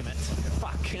 Damn it.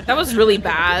 Fuck. That was really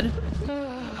bad.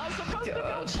 I was supposed to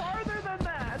go farther than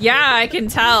that. Yeah, I can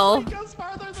tell. It goes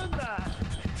farther than that.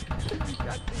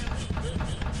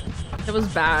 It was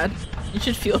bad. You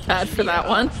should feel bad for that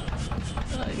one.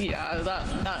 Yeah,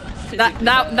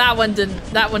 That one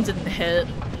didn't hit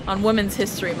on Women's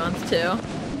History Month too.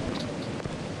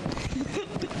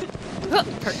 Oh,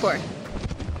 parkour.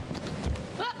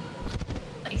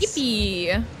 Nice.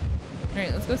 Yippee! All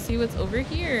right, let's go see what's over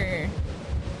here.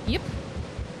 Yep.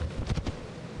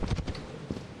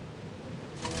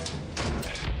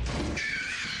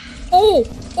 Oh!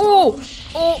 Oh!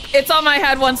 Oh! It's on my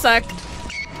head. 1 sec.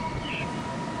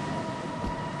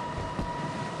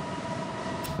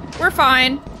 We're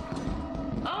fine.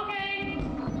 Okay.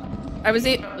 I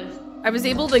was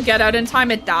able to get out in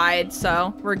time. It died,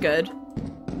 so we're good.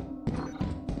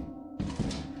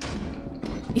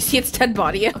 You see its dead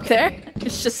body out there?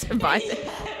 It's just surviving.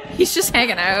 He's just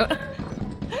hanging out.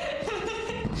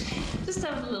 Just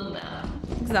have a little nap.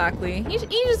 Exactly. He's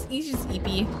just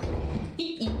eepy.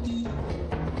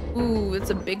 Ooh, it's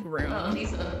a big room. Oh,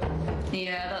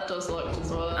 yeah, that does look as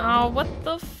well. Oh, what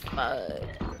the fuck?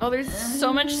 Oh, there's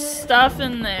so much stuff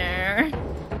in there.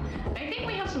 I think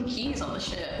we have some keys on the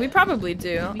ship. We probably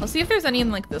do. I'll see if there's any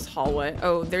in like this hallway.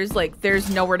 Oh, there's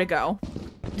nowhere to go.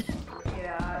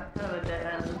 Yeah, kind of a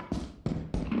dead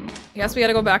end. I guess we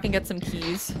gotta go back and get some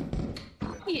keys.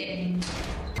 Yeah.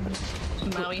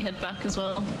 Maui head back as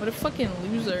well. What a fucking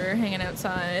loser hanging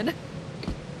outside.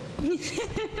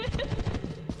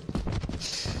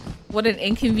 What an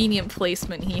inconvenient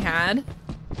placement he had.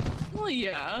 Well,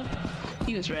 yeah.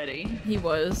 He was ready. He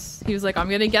was like, I'm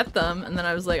gonna get them. And then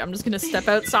I was like, I'm just gonna step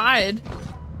outside.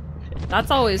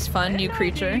 That's always fun, new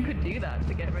creature. You could do that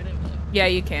to get rid of it. Yeah,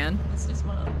 you can. It's just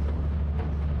one.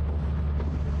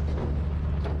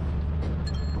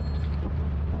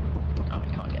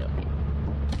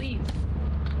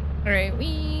 Alright,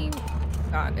 we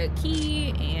got a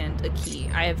key and a key.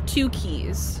 I have 2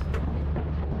 keys.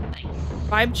 Nice.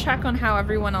 Vibe check on how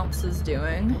everyone else is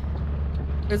doing.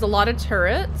 There's a lot of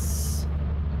turrets.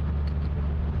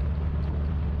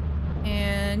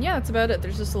 And yeah, that's about it.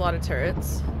 There's just a lot of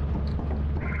turrets.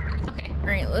 Okay.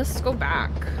 Alright, let's go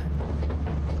back.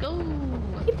 Go.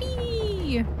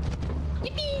 Yippee!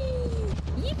 Yippee!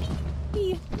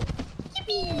 Yippee!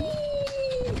 Yippee!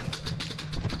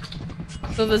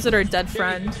 Go visit our dead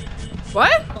friend.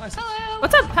 What? Hello.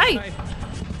 What's up? Hi!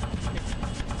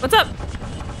 What's up?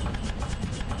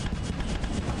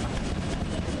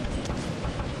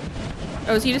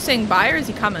 Oh, is he just saying bye or is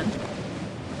he coming?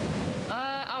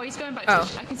 Oh, he's going back Oh.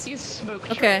 to I can see a smoke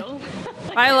Okay. trail.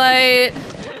 Bye, light!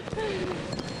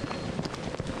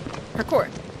 Parkour.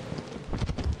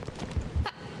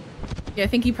 Yeah, I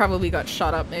think he probably got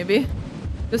shot up, maybe.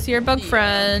 Go see our bug Yeah.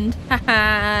 friend.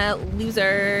 Haha,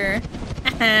 loser.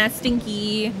 Haha,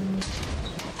 stinky.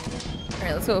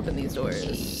 Alright, let's go open these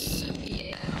doors.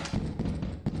 Yeah.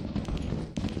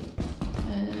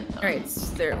 Alright,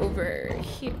 so they're over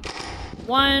here.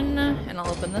 One, and I'll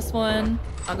open this one.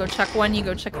 I'll go check one, you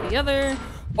go check the other.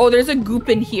 Oh, there's a goop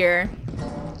in here.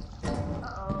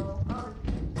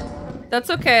 That's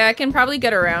okay, I can probably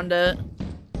get around it.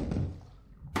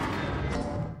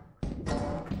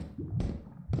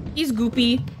 He's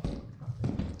goopy.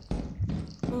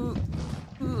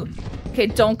 Okay,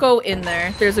 don't go in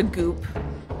there. There's a goop.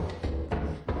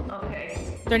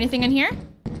 Okay. Is there anything in here?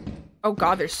 Oh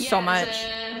god, there's so much.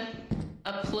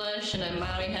 A plush and a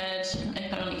Maui head. I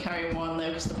can only carry one though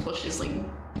because the plush is like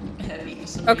heavy. For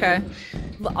some Okay.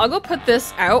 reason. I'll go put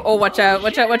this out. Oh, watch out,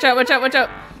 watch out, watch out, watch out, watch out.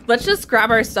 Let's just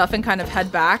grab our stuff and kind of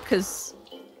head back because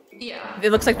Yeah.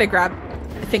 it looks like they grabbed,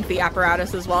 I think, the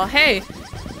apparatus as well. Hey,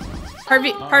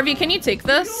 Harvey, can you take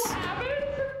this?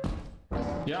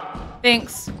 Yeah.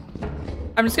 Thanks.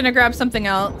 I'm just gonna grab something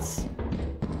else.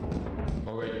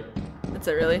 Oh wait. That's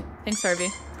it, really. Thanks, Harvey.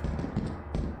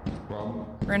 Well,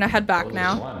 We're gonna head back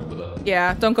now.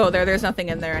 Yeah, don't go there. There's nothing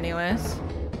in there anyways.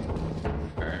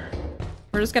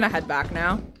 We're just gonna head back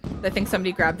now. I think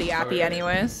somebody grabbed the appy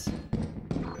anyways.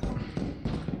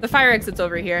 The fire exit's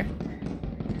over here.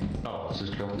 Oh, this is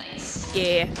cool. Nice.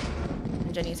 Yeah.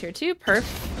 And Jenny's here too. Perf.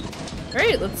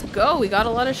 Alright, let's go. We got a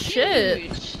lot of shit.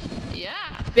 Huge. Yeah.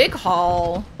 Big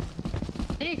haul.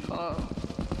 Big haul.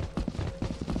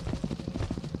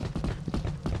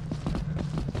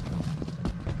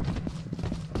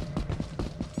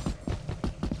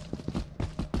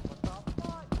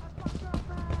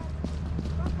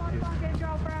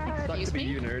 Sucks Excuse to be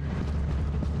me? you, nerd.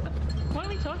 What are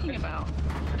we talking about?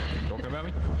 Talking about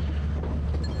me?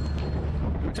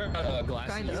 We're talking about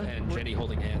glasses Kinda. and Jenny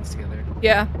holding hands together.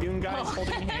 Yeah. You guys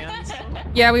holding hands.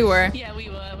 Yeah, we were. Yeah, we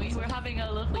were. We were having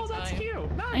a lovely Oh, that's time.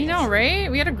 cute. Nice. I know, right?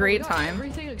 We had a We great got time.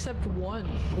 Everything except one.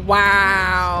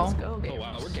 Wow. Let's go, Oh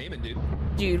wow, we're gaming, dude.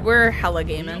 Dude, we're hella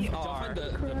gaming. Did y'all find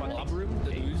the mob room?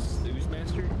 The ooze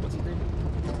master? What's his name?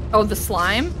 Oh, the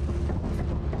slime?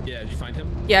 Yeah, did you find him?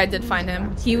 Yeah, I did find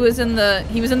him. He was in the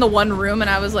one room and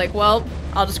I was like, well,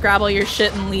 I'll just grab all your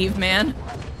shit and leave, man.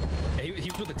 Yeah, he was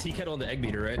with the tea kettle and the egg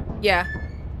beater, right? Yeah.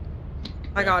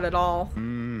 I got it all.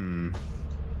 Mmm.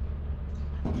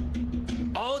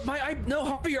 Oh, no,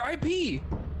 Harvey, your IP!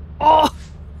 Oh,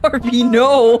 Harvey,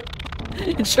 no.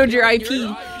 It showed your IP.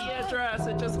 Your IP address,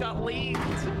 it just got leaked.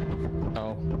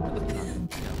 Oh.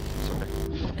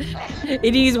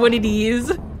 It is what it is.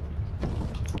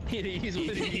 It is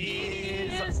what it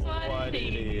is. That's what it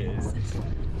is.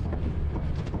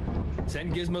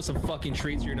 Send Gizmo some fucking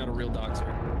treats or you're not a real doctor.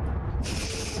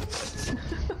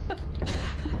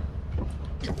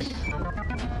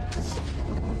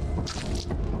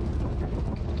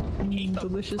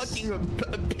 Delicious.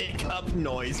 Fucking pickup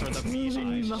noise for the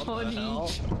PJ. What the Honey.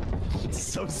 hell? It's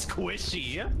so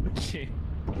squishy.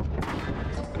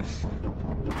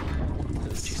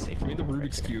 It's too safe for me, the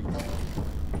Rubik's Cube.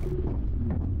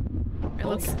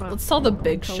 Alright, let's sell the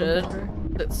big shit.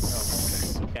 Teleporter.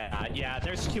 That's Yeah,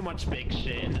 there's too much big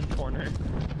shit in the corner.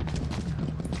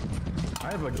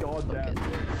 I have a goddamn.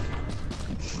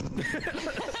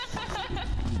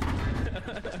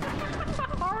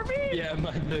 Yeah,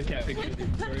 the cat picture.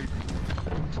 Sorry.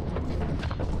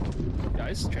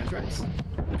 Guys, trans rights.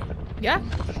 yeah.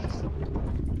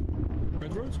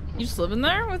 Trans rights? You just living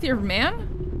there with your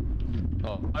man?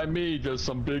 Oh, I me, just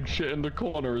some big shit in the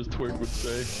corner, as Twig would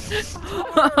say.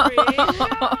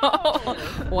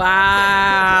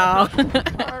 Wow.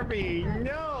 Harvey,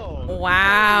 no!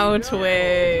 Wow, No.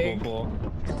 Twig. Cool.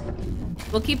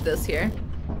 We'll keep this here.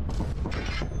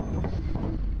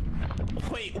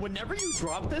 Wait, whenever you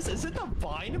drop this, is it the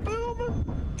vine boom?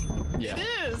 Yeah.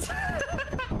 It is!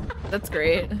 That's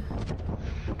great.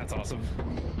 That's awesome.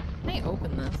 Can I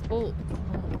open this? Oh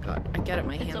my god. I get it,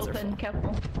 my hands are full.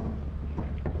 Careful.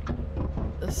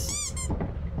 This.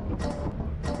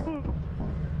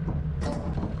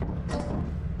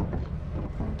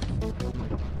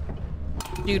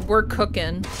 Dude, we're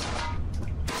cooking.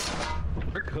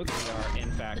 We're cooking. We are,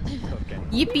 in fact, cooking.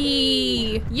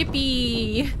 Yippee!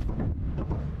 Yippee!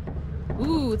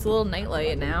 Ooh, it's a little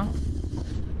nightlight now.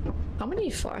 How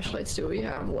many flashlights do we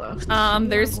have left?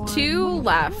 There's 2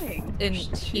 left in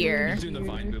here. He's doing the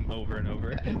vine boom over and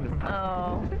over.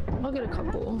 Oh, I'll get a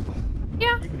couple.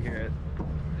 Yeah, You can hear it.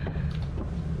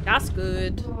 that's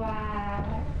good.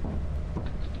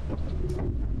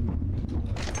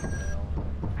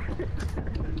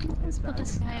 Let's put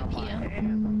this guy up here.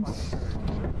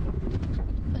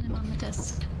 Put him on the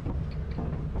desk.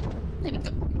 There we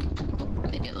go.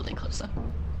 Maybe a little bit closer.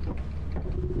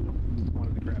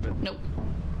 Wanted to grab it. Nope.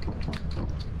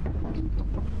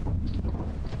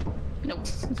 Nope.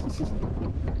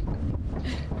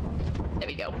 There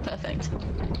we go. Perfect.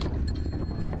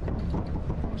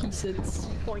 He sits.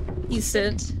 You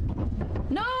sit.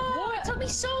 No! It took me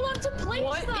so long to place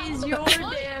What that. is your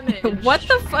damage? What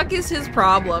the fuck is his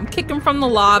problem? Kick him from the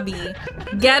lobby.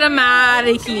 Get him out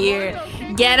of here.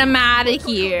 Get him out of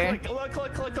here.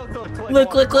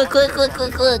 Look. Look, look, look, look, look,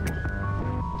 look, look.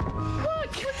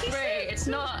 Ray, it's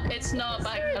not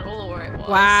back at all where it was.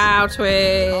 Wow,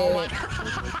 Twig.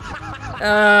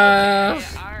 Alright.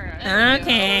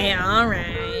 Okay,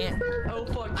 alright. Oh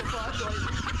fuck, the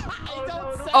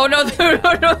flashlight. Oh no,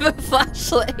 no, the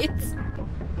flashlights.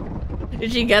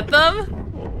 Did you get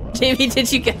them? Jamie,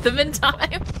 did you get them in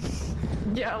time?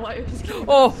 Yeah, like.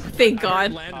 Oh, thank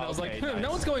God. Landed, I was like, Okay, nice.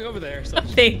 no one's going over there. So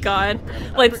Thank God.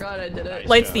 I Lights, forgot I did it.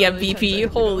 lights the I really MVP.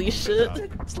 checked Holy shit.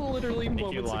 it's literally Thank you,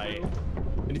 moments Light. ago.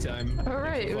 Anytime.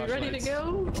 Alright, are we ready to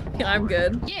Flashlights. go? I'm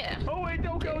good. Yeah. Oh wait,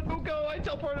 don't go! I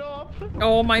teleported off.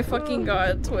 Oh my fucking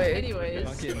God, Twig. Anyways.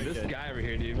 Fucking this guy over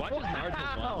here, dude. Watch his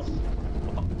Wow.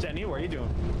 Naruto. Jenny, what are you doing?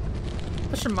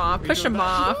 Push him off, push him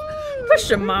off. Push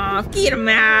him off. Get him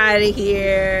out of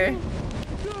here.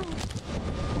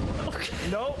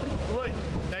 Nope. Look.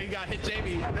 Now you got hit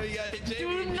Jamie. Now you got hit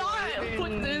Jamie. Do not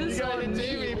put this You gotta on hit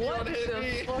Jamie me. if you What wanna hit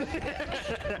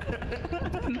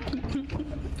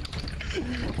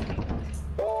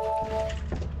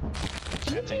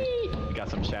me. You got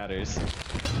some shatters.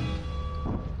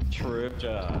 True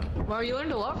job. Wow, you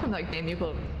learned a lot from that game you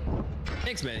played.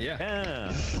 Thanks, man. Yeah.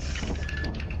 Yeah.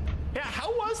 Yeah, how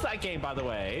was that game, by the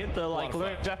way? The like of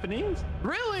learn fun. Japanese?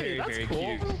 Really? Very, That's very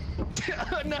cool.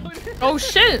 No, Oh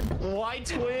shit. White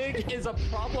Twig is a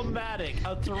problematic,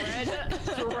 a thread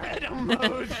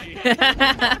emoji.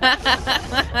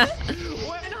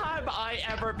 When have I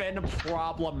ever been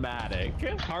problematic?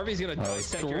 Harvey's gonna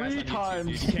dissect your ass on 3 YouTube, times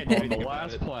dude. You can't do on the anything about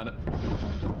last it. planet.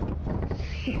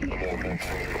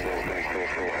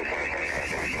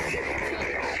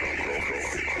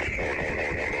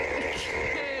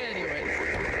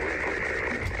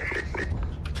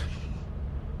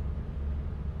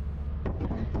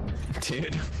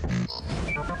 Dude.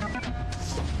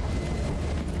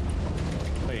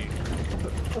 Wait.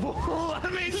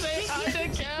 Let me say hi to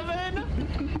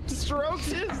Kevin! Strokes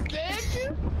his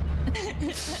dick!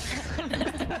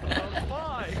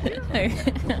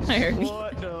 I heard you.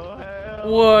 What the hell?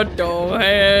 What the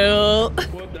hell?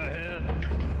 What the hell?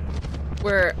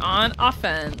 We're on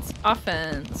offense.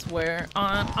 Offense. We're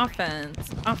on offense.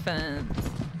 Offense.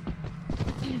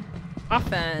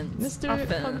 Offense. Mr.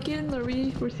 Offense. Pumpkin, are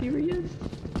we serious?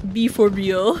 Be for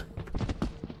real.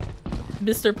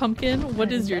 Mr. Pumpkin,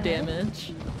 what is your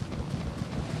damage?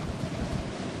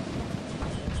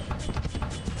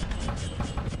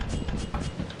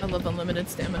 I love unlimited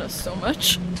stamina so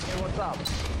much. Hey, what's up?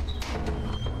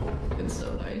 It's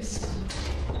so nice.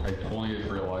 I only just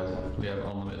realized we have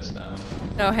unlimited stamina.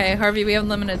 Oh hey, Harvey, we have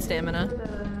unlimited stamina.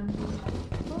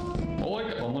 Oh,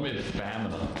 like unlimited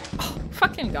stamina. Oh,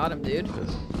 fucking got him, dude.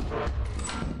 Because...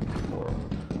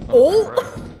 Oh!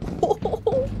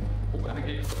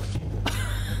 Okay.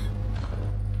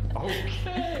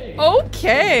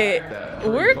 Okay. That.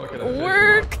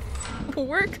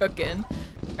 We're cooking.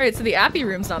 Alright, so the Appy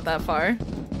room's not that far.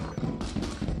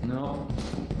 No.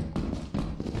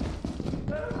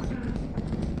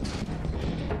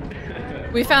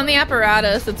 We found the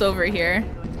apparatus, it's over here.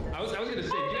 I was gonna say, did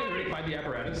you guys already find the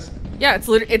apparatus? Yeah, it's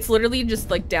literally just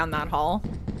like down that hall.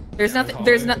 There's Down nothing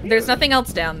the there's nothing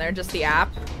else down there, just the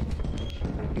app.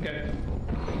 Okay.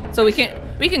 So we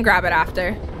can grab it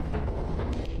after.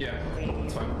 Yeah,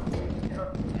 that's fine.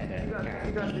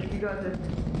 You got this.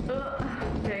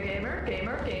 Okay,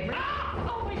 gamer.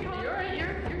 Oh my god.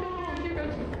 You're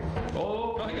good.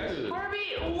 Oh, hey guys.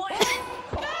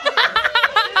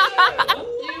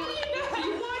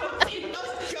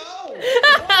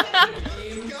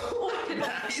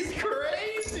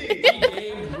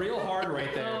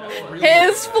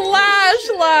 His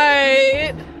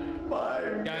flashlight!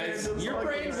 Guys, your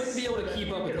brain wouldn't be able to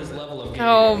keep up with this level of game.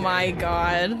 Oh my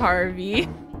god, Harvey.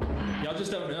 Y'all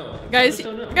just don't know. Guys,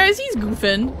 Y'all just don't know. guys, he's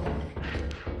goofing.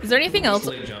 Is there anything else?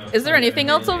 Is there anything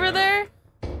else over there?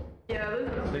 Yeah,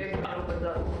 this is a big opened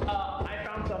up. I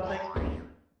found something.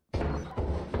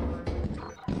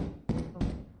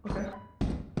 Okay.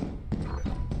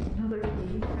 Another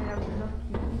key. I have enough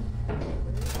keys.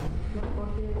 Look,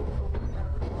 bucket, open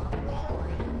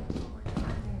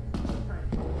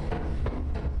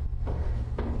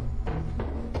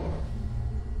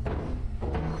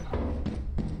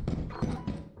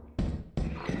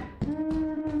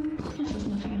This is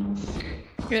nothing else.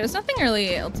 Okay, there's nothing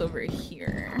really else over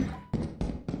here.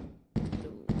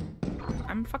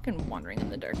 I'm fucking wandering in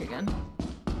the dark again.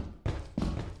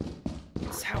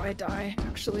 That's how I die,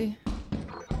 actually.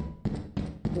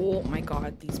 Oh my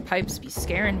god, these pipes be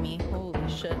scaring me. Holy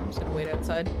shit, I'm just gonna wait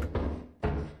outside.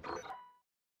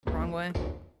 Wrong way.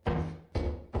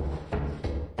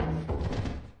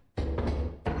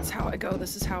 This is how I go,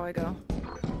 this is how I go.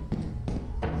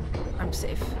 I'm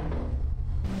safe.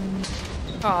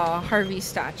 Aw, Harvey's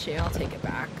statue, I'll take it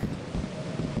back.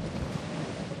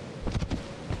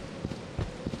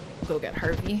 Go get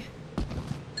Harvey.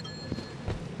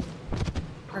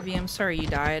 Harvey, I'm sorry you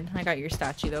died. I got your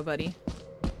statue though, buddy.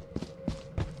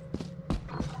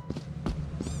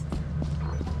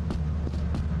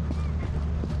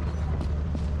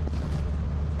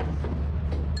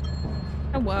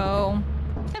 Hello.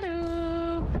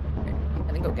 Hello. I'm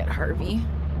gonna go get Harvey.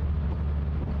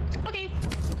 Okay.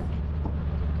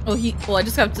 Well, well, I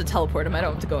just have to teleport him. I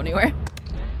don't have to go anywhere.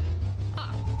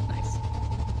 Ah, nice.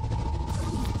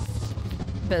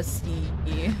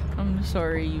 Bestie, I'm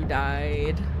sorry you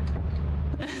died.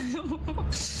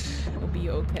 It'll be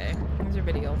okay. How's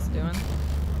everybody else doing?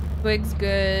 Twig's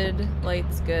good.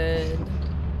 Light's good.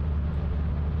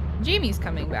 Jamie's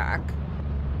coming back.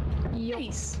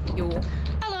 Nice. Yo.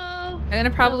 Hello. I'm gonna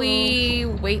probably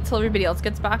wait till everybody else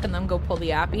gets back and then go pull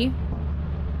the appy.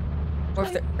 Or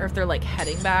if they're like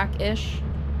heading back-ish.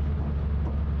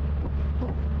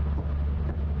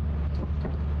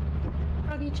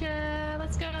 Froggy chair,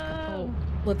 let's go. Oh,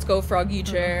 let's go, Froggy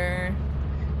chair.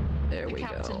 There we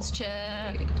Captain's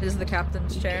chair. This is the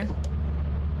captain's chair.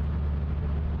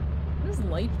 What is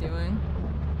Light doing?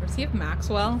 Does he have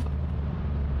Maxwell?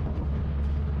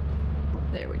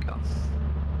 There we go.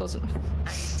 Close enough.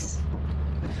 Nice.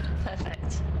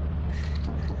 Perfect.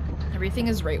 Everything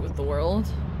is right with the world.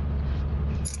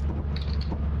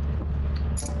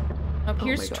 Up Oh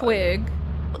here's my God. Twig.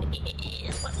 What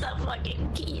the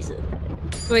fucking keys?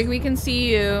 Twig, we can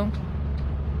see you.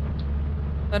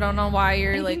 I don't know why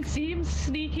you're I like. can see him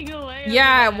sneaking away.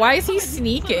 Yeah, why is he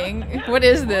sneaking? What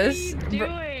is this? What are you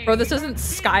doing? Bro, this isn't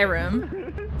Skyrim.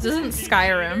 This isn't You're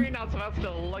Skyrim. not supposed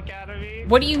to look at me.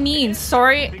 What do you mean?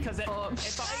 Sorry. Because if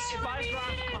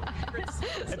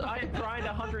I grind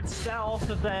 100 stealth,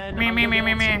 then Meh, meh, meh,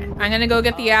 meh, meh. I'm gonna go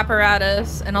get the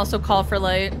apparatus and also call for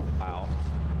Light. Wow.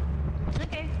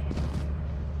 Okay.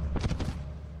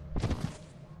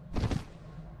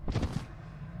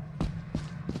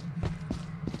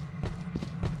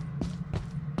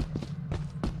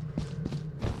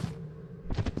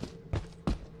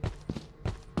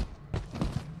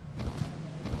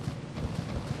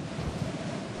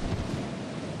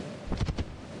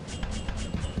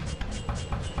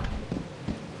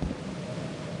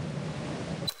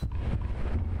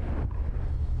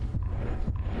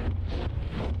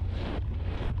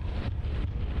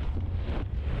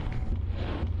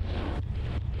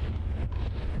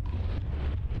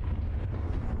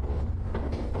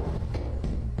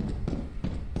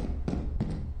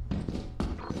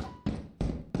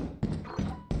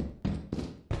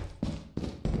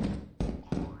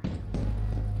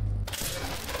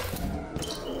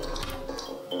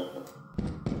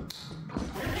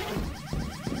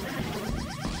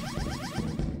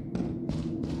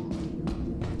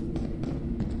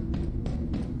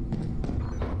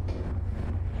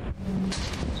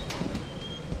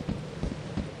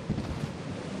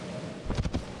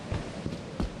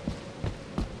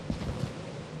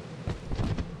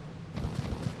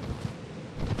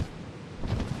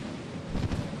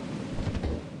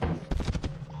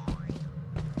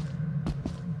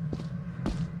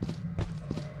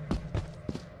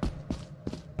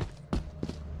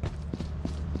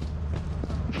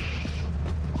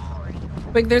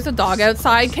 Like, there's a dog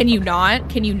outside. Can you not?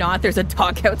 Can you not? There's a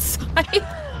dog outside.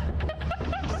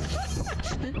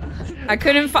 I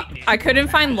couldn't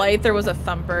find Light. There was a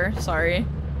thumper. Sorry.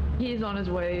 He's on his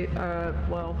way.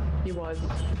 Well, he was.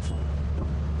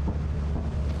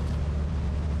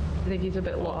 I think he's a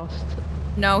bit lost.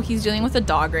 No, he's dealing with a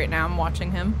dog right now. I'm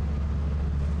watching him.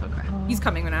 Okay. He's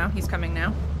coming now. He's coming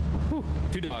now. Whew.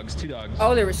 Two dogs.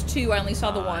 Oh, there was two. I only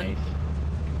saw the one.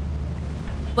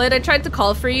 Blade, I tried to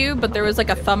call for you, but there was like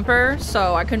a thumper,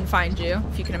 so I couldn't find you,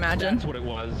 if you can imagine. That's what it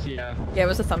was, yeah. Yeah, it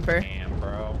was a thumper. Damn,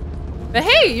 bro. But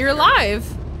hey, you're alive!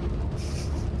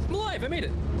 I'm alive, I made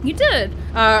it. You did!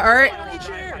 Alright.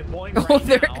 Oh,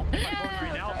 there.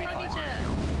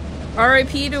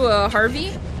 R.I.P. to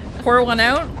Harvey. Pour one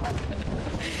out.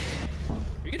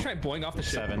 You can try boing off the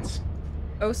ship. Sevens.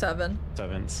 07.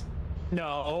 Sevens.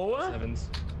 No. Sevens.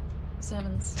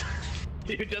 Sevens.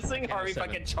 Dude, just seeing Harvey seven.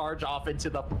 fucking charge off into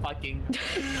the fucking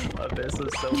abyss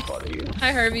is so funny.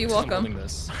 Hi, Harvey. Welcome.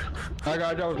 Hi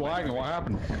guys, I was lagging. What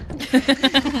happened?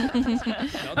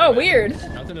 Oh, weird.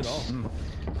 Nothing at all.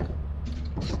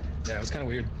 Yeah, it was kind of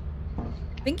weird.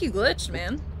 I think you glitched,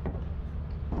 man.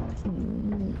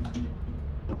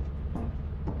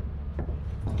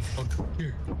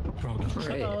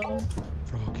 Right.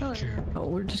 Oh,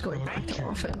 we're just going back to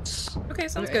offense. Okay,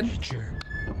 sounds good.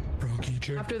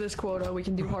 After this quota, we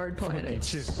can do hard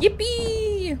planets.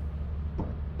 Yippee!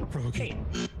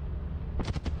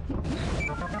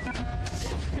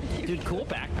 Dude, cool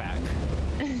backpack.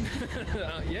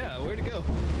 Yeah, where'd it go?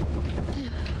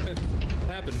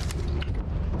 What happened?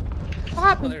 What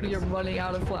happened? We are running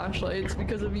out of flashlights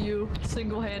because of you,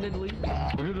 single-handedly.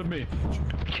 Look at me.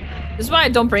 This is why I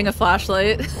don't bring a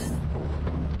flashlight.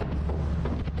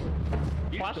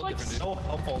 Flashlight's so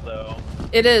helpful, though.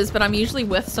 It is, but I'm usually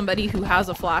with somebody who has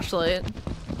a flashlight.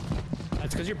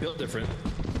 That's because you're built different.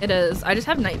 It is. I just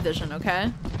have night vision,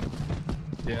 okay?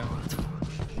 Yeah.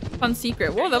 Fun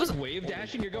secret. Whoa, that was. Wave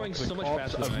dashing. You're going so much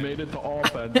faster than I I've am. made it to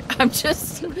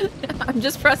offense. I'm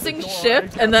just pressing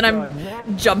shift and then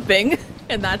I'm jumping,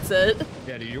 and that's it.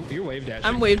 Yeah, dude, you're wave dashing.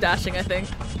 I'm wave dashing, I think.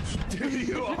 Dude,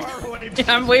 you are wave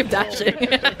Yeah, I'm wave dashing.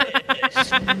 What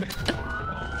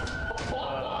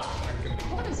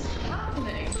is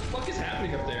happening? What the fuck is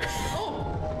happening up there?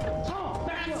 Oh,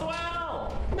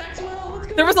 Maxwell! Maxwell, let's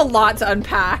go! There was a lot to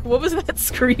unpack. What was that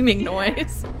screaming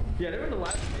noise? Yeah, there was a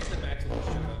lot of things that Maxwell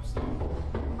showed up.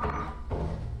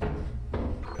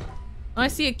 Oh, I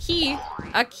see a key.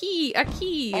 A key. A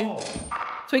key.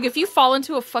 Twig, if you fall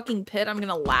into a fucking pit, I'm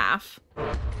gonna laugh. No,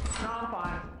 I'm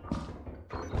fine.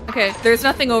 Okay, there's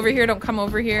nothing over here. Don't come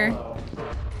over here.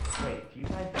 Wait, you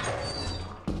guys...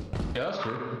 Yeah, that's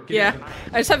true. Yeah,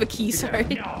 I just have a key, sorry.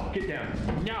 No, get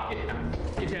down. No, get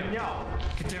down. No,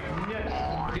 get down. No.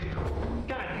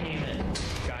 God damn it.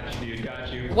 Got you, dude.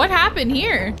 Got you. What happened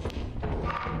here?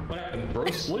 What happened?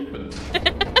 Bro's sleeping.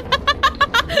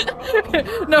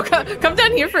 No, come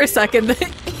down here for a second.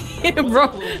 Bro,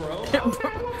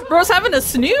 bro's having a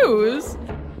snooze.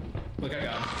 Look, I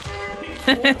got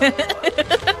him.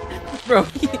 Bro,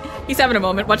 he's having a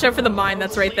moment. Watch out for the mine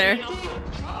that's right there.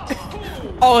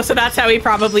 Oh, so that's how he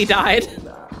probably died.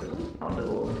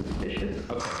 Okay,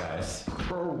 guys.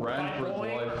 Bro ran for his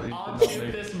life. He did I'll not shoot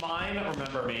make- this mine,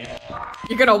 remember me.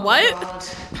 You're gonna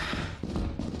what?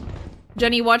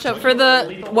 Jenny, watch out for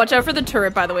the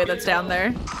turret, by the way, that's down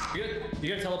there. You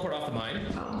gotta teleport off the mine.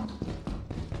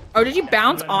 Oh, did you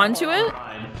bounce onto it?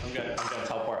 I'm gonna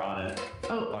teleport on it.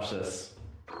 Oh. Watch this.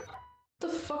 What the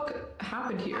fuck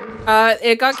happened here?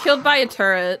 It got killed by a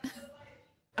turret.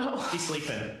 Oh. He's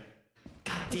sleeping.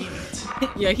 God damn it.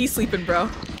 Yeah, he's sleeping, bro.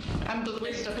 I'm the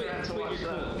least of around to watch that.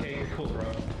 Okay, you're cool, bro.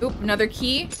 Oop, another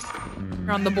key.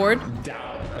 We're on the board.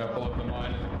 Down. Yeah, pull up the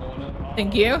mine. Pulling it.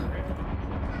 Thank you.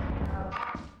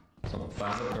 Some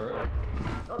fast turret.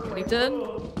 He did.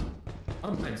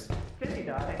 Oh, nice. Did he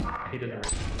die? He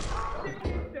didn't.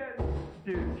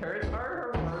 Dude, turrets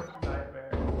are her worst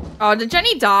nightmare. Oh, did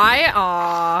Jenny die?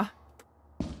 Aw.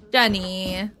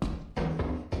 Jenny.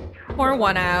 Pour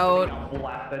one out.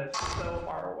 Laugh, that's so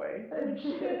far away.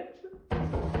 Shit.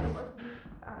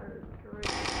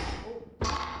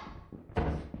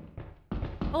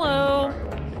 Hello.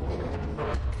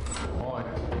 Why?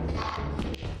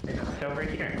 It's over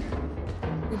here.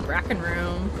 Ooh, Bracken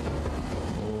room.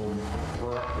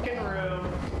 Bracken room.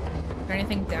 Is there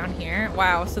anything down here?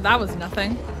 Wow, so that was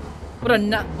nothing. What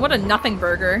a nothing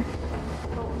burger.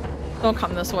 Don't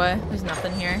come this way. There's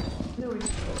nothing here.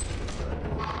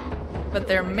 But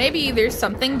there's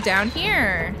something down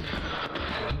here.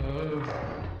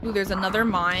 Ooh, there's another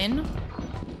mine.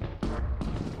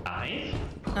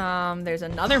 Mine? There's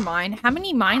another mine. How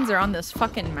many mines are on this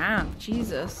fucking map?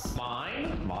 Jesus.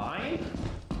 Mine? Mine?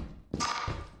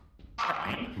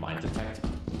 Mine detected.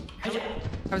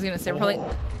 I was gonna say, we're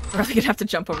probably gonna have to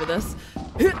jump over this.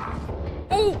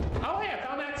 Oh! Oh, hey, I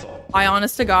found Axel. I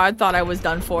honest to God thought I was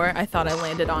done for. I thought I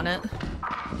landed on it.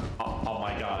 Oh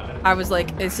my god. I was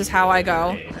like, this is how I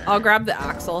go. I'll grab the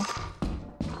axle.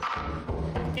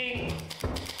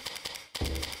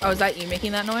 Oh, is that you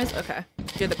making that noise? Okay.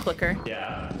 You're the clicker.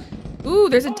 Yeah. Ooh,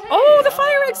 there's a- Oh, the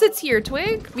fire exit's here,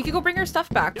 Twig! We could go bring our stuff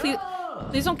back.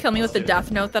 Please don't kill me with the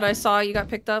death note that I saw you got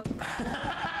picked up.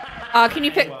 Can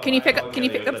you pick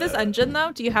up this engine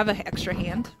though? Do you have an extra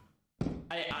hand?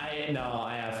 No,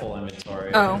 I have full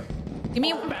inventory. Oh. Give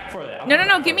me- Back for that.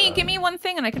 No, give me one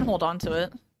thing and I can hold on to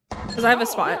it. Cause I have a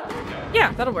spot.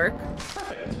 Yeah, that'll work.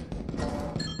 Perfect.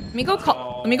 Let me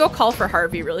go call for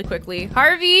Harvey really quickly.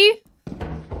 Harvey!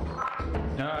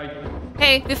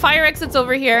 Hey, the fire exit's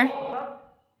over here.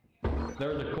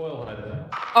 There's a coil head.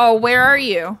 Oh, where are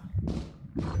you?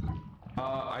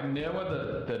 I'm near where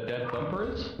the dead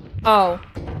bumper is. Oh.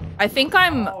 I think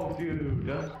I'm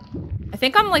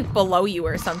like below you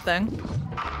or something.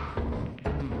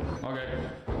 Okay.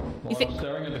 Well, I'm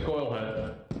staring at the coil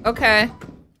head. Okay.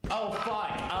 Oh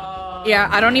fuck. Yeah,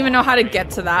 I don't even know how to get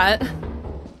to that.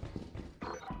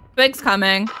 Twig's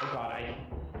coming. Oh god,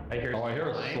 I hear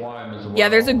a slime as well. Yeah,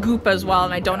 there's a goop as well,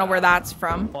 and I don't know where that's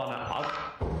from. Hold on,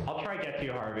 I'll try to get to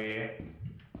you, Harvey.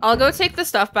 I'll go take the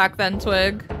stuff back then,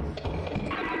 Twig.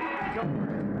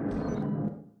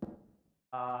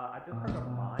 I just heard a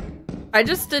mine. I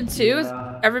just did too. Is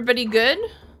everybody good?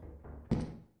 I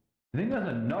think there's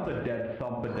another dead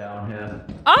thumper down here.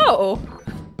 Oh!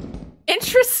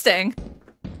 Interesting.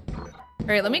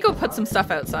 Alright, let me go put some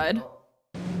stuff outside.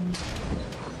 Let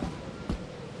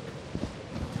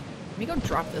me go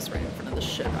drop this right in front of the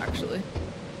ship, actually.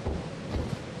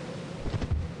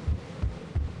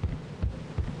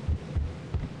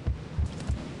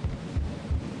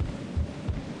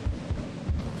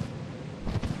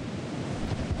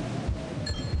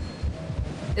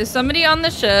 Is somebody on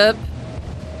the ship?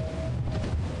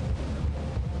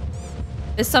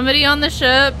 Is somebody on the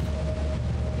ship?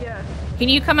 Yes. Can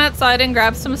you come outside and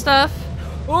grab some stuff?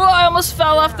 Oh, I almost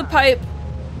fell off the pipe.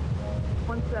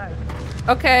 1 sec.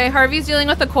 Okay, Harvey's dealing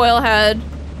with a coil head.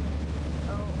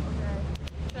 Oh, okay.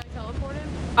 Should I teleport him?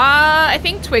 I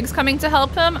think Twig's coming to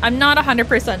help him. I'm not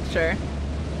 100% sure.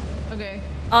 Okay.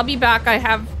 I'll be back. I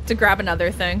have to grab another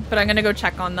thing, but I'm gonna go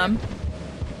check on them.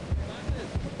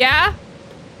 Yeah?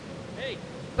 Hey.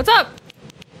 What's up?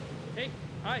 Hey.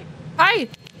 Hi. Hi.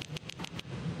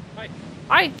 Hi.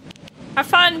 Hi. Have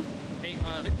fun. Hey,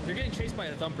 they're getting chased by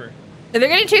a thumper. They're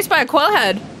getting chased by a coil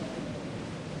head.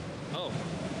 Oh.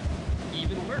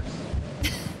 Even worse.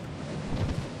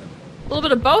 A little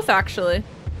bit of both, actually.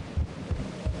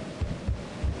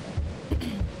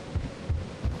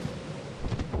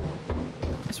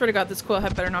 I swear to God, this coil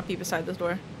head better not be beside this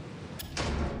door.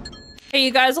 Hey,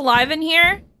 you guys alive in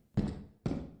here?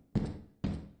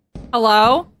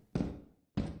 Hello?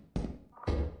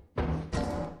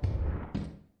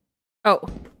 Oh.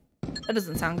 That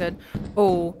doesn't sound good.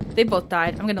 Oh, they both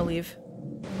died. I'm gonna leave.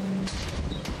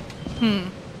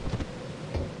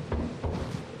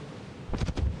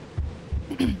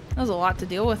 That was a lot to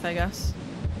deal with, I guess.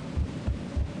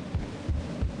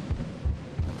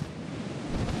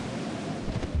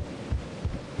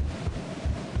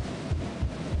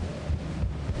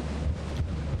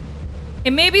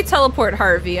 It may be teleport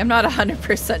Harvey. I'm not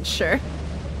 100% sure.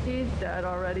 He's dead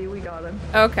already. We got him.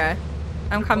 Okay.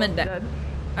 I'm coming down. Dead.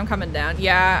 I'm coming down.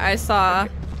 Yeah, I saw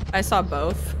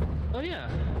both. Oh yeah.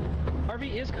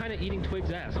 Harvey is kind of eating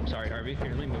Twig's ass. I'm sorry, Harvey. Here,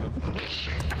 let me move him.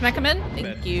 Can I come in?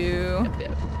 Thank you.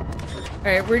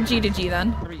 Alright, we're G to G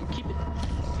then. Harvey, keep it.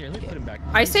 Here, let me put him back.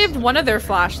 I saved one of their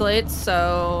flashlights,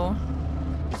 so...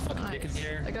 Fucking dick in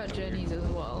here. I got Jenny's as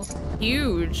well.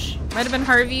 Huge. Might have been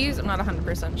Harvey's. I'm not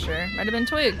 100% sure. Might have been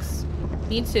Twig's.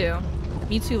 Me too.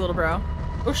 Me too, little bro.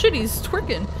 Oh shit, he's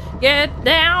twerking. Get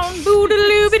down,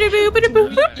 boo-da-loo,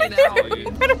 boo-da-boo,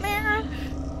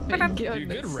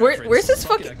 Where's his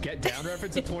fucking get down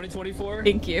reference in 2024?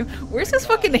 Thank you. Where's his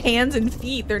fucking hands and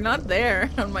feet? They're not there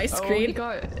on my Oh, he screen.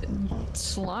 got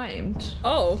slimed.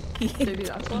 Oh, Maybe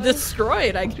that's why.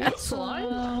 destroyed, I guess.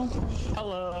 Slime?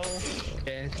 Hello.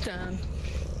 It's done.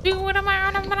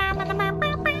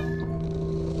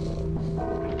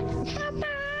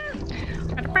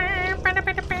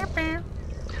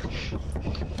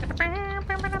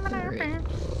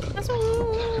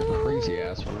 Crazy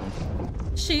ass room.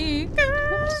 She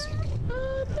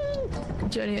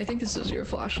Jenny, I think this is your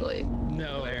flashlight.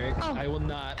 No, Eric. Oh. I will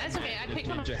not. That's okay, I picked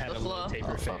one up Ninja had the a floor.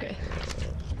 taper fan. Okay.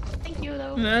 Thank you,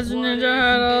 though. Imagine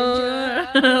Ninja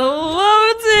had a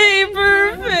low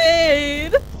taper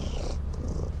fade.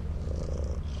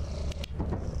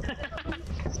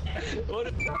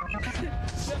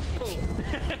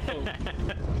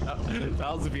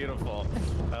 That was beautiful.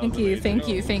 Thank you, thank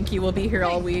you, thank you. We'll be here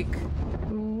all week.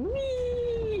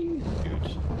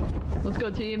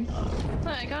 team.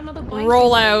 I got another bike.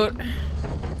 Roll out.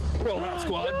 Roll out,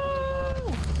 squad.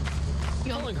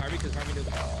 Calling Harvey because Harvey knows.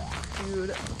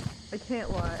 Dude, I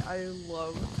can't lie. I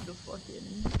love the fucking.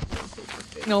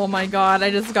 Oh my god, I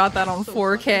just got that on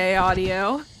 4K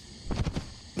audio.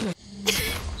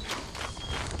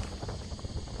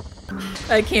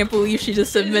 I can't believe she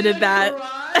just submitted that.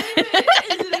 It's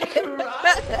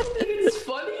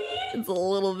funny. It's a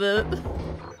little bit.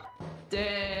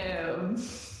 Damn.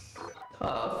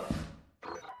 Tough.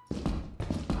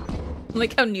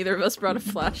 Like how neither of us brought a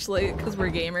flashlight because we're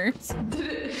gamers.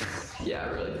 Did it? Yeah,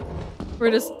 really.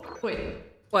 We're just. Wait.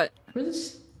 What? Where's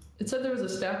this? It said there was a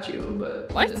statue,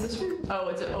 but what? Is this room? Oh,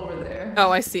 it's over there.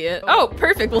 Oh, I see it. Oh,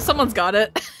 perfect. Well, someone's got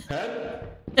it.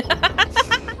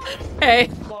 Hey.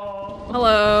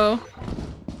 Hello.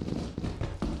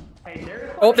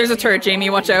 Oh, there's a turret, Jamie.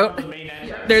 Watch out.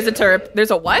 There's a turret.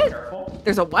 There's a what?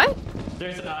 There's a what?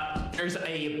 There's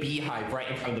a beehive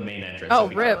right in front of the main entrance. Oh,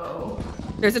 rip.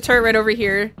 There's a turret right over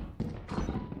here.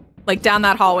 Like down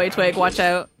that hallway, Twig. Watch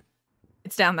out.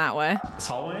 It's down that way. This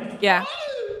hallway? Yeah.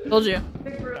 Told you.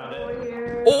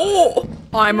 Oh!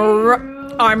 I'm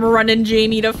running,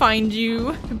 Jamie, to find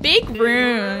you. Big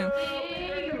room.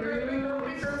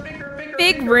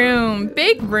 Big room.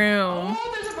 Big room.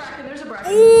 There's a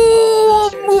bracken. Ooh,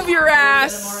 move your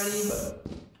ass.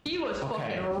 He was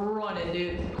fucking running,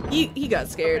 dude. He got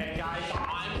scared. Okay, guys,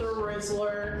 I'm the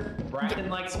Rizzler. Bracken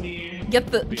likes me.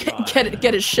 Get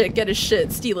his shit. Get his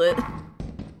shit. Steal it.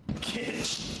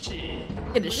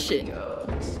 Get his shit.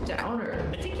 Downer.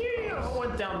 I think he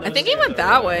went down. I think he went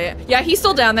that way. Yeah, he's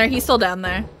still down there. He's still down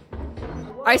there.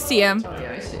 I see him.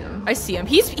 Yeah, I see him. I see him.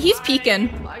 He's peeking.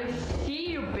 I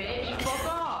see you, bitch. Fuck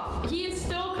off. He is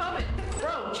still coming.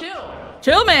 Bro, chill.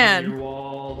 Chill, man. Who's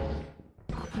over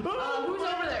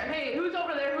there? Hey, who's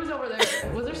over there? Who's over there?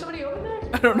 Was there somebody over there?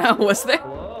 I don't know. Was there?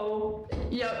 Hello?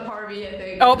 Yep, Harvey, I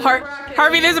think. Oh,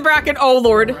 Harvey, there's a bracken. Oh,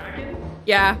 Lord.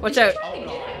 Yeah, watch out.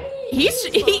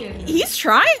 He's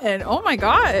trying. Oh my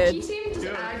god. He seems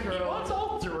aggro. He wants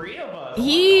all three of us.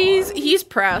 He's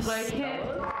pressed. But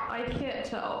I can't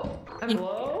tell.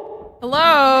 Hello?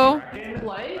 Hello.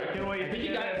 Light? I think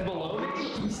you guys below me?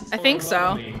 I think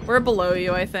so. We're below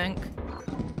you, I think.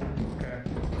 Okay.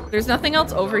 There's nothing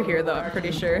else over here though, I'm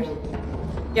pretty sure.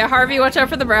 Yeah, Harvey, watch out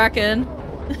for the bracken.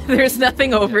 There's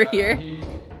nothing over here.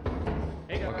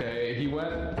 Okay, he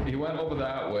went over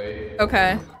that way.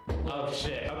 Okay. Oh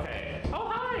shit, okay. Oh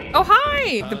hi! Oh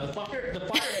hi! The fire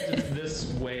exit is this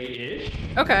way-ish.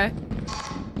 Okay.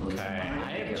 Okay,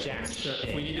 I have jack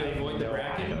shit. We need to avoid the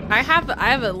bracken. I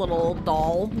have a little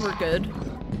doll. We're good.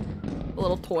 A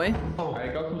little toy. Oh, I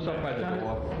got some stuff by the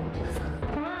door.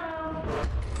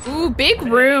 Ooh, big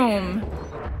room.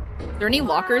 Are there any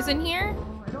lockers in here?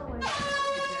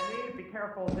 Be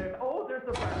careful. There's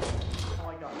the bracken. Oh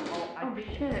my god. Oh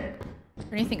Shit. Is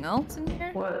there anything else in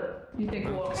here? What? You think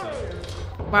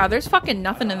Wow, there's fucking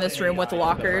nothing in this room with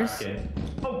lockers.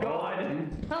 Oh god.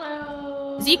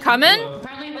 Hello. Is he coming?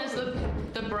 Apparently there's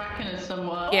the bracken is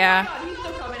somewhere. Yeah. Oh my god, he's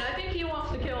still coming. I think he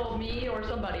wants to kill me or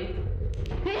somebody.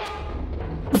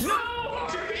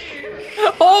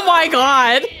 Oh my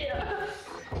god. It's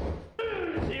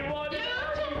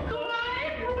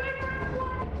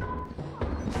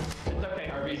okay,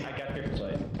 Harvey. I got your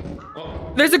play.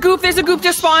 Oh. There's a goop. There's a goop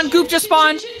just spawned. Goop just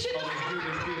spawned.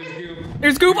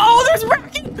 There's goop. Oh, there's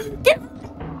bracken. No, give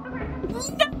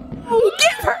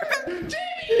her back.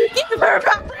 Give her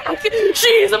back.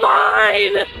 She's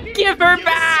mine. Give her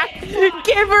back.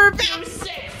 Give her back.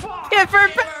 Give her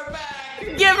back.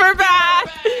 Give her back.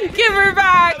 Give her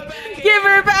back. Give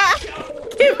her back.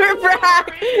 Give her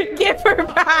back. Give her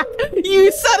back.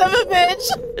 You son of a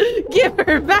bitch. Give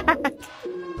her back.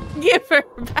 Give her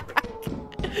back.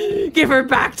 Give her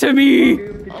back to me.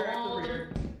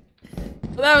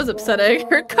 That was upsetting.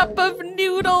 Her cup of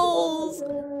noodles.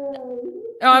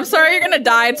 Oh, I'm sorry you're gonna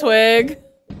die, Twig.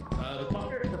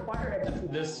 The fire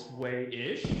exit this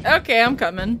way-ish. Okay, I'm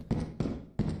coming.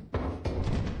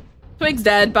 Twig's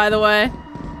dead, by the way.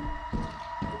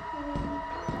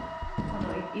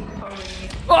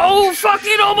 Oh, fuck,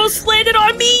 it almost landed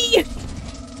on me!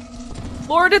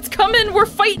 Lord, it's coming! We're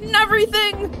fighting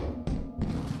everything!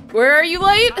 Where are you,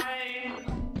 Light? Hi.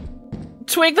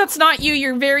 Twig, that's not you.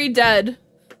 You're very dead.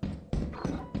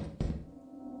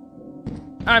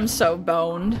 I'm so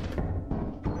boned.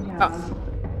 Yeah.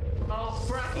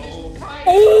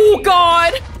 Oh,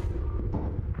 God!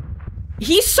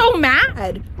 He's so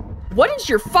mad! What is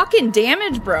your fucking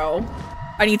damage, bro?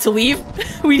 I need to leave.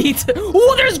 We need to-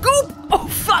 Oh, there's goop! Oh,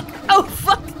 fuck! Oh,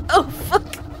 fuck! Oh,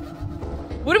 fuck!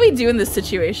 What do we do in this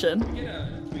situation?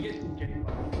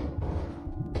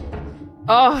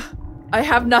 Oh, I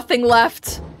have nothing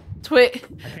left. Twig.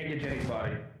 I can't get Jenny's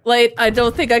body. Light, I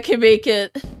don't think I can make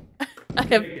it. I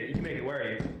have. You can make it. Where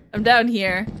are you? I'm down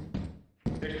here.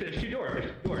 There's two doors.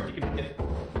 There's 2 doors. You can make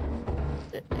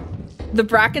it. The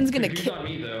Bracken's gonna It's kill. on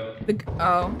me though.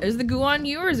 Oh, is the goo on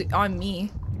you or is it on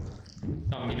me?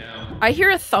 It's on me now. I hear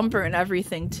a thumper and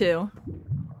everything too.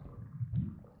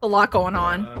 A lot going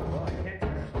on. Well, I can't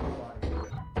turn off the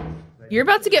body. You're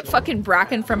about to get fucking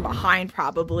Bracken from behind,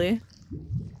 probably.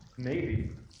 Maybe.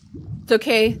 It's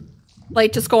okay.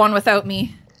 Light, just go on without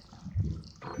me.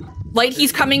 Light,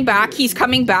 he's coming back. He's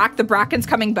coming back. The Bracken's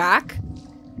coming back.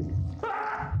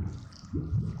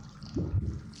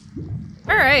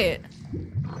 Alright.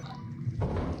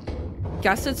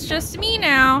 Guess it's just me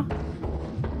now.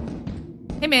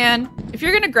 Hey man, if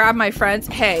you're gonna grab my friends,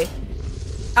 hey.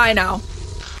 I know.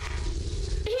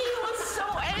 He was so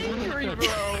angry,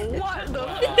 bro. What the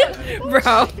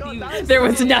fuck? Bro, there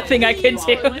was nothing I could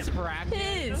do.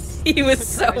 Practice. He was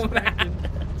so mad.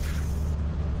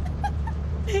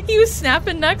 He was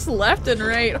snapping necks left and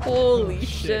right. Holy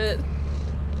shit.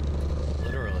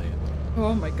 Literally.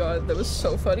 Oh my god, that was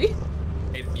so funny.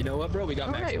 Hey, you know what, bro? We got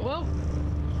Alright, Maxwell. well.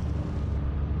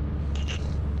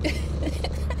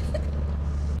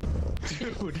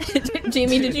 Dude.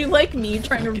 Jamie, did you like me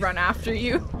trying to run after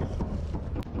you?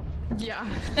 Yeah.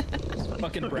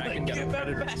 Fucking Bracken got a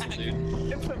predator dude.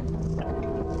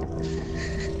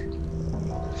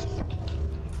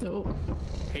 Oh.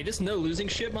 Hey, this no losing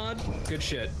shit mod? Good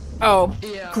shit. Oh,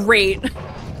 Yeah. great.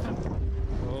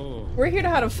 Oh. We're here to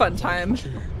have a fun time.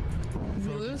 We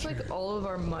lose like all of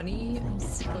our money and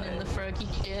the froggy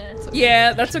chair. It's okay.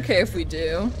 Yeah, that's okay if we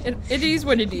do. It is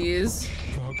what it is.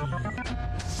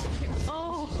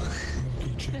 Oh,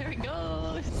 there it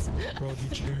goes.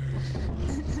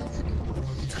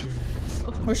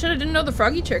 Or should I didn't know the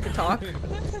froggy chair could talk.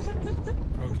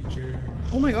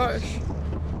 Oh my gosh.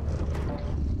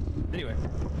 Anyway.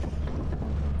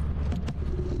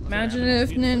 Imagine if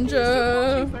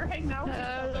Ninja They're hanging out.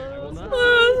 I will not.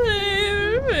 was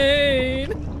here made.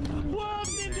 What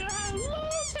did you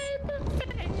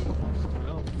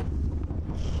Well,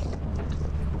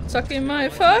 Stuck in my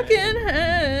fucking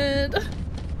head.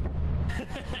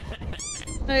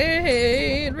 I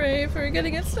hate Ray for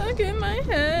getting it stuck in my Things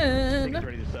head.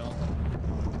 ready to sell.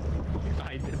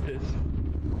 I did this.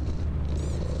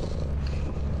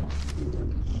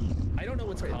 I don't know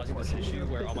what's causing this issue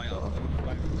where all my audio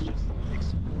is just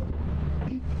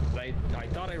exploding. But I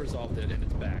thought I resolved it and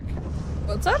it's back.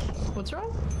 What's up? What's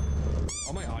wrong?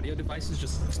 All my audio devices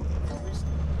just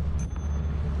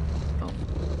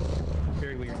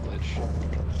very weird glitch.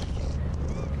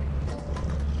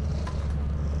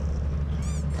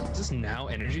 Is this now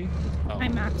energy? Oh. Hi,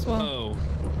 Maxwell. Oh.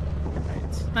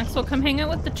 Right. Maxwell, come hang out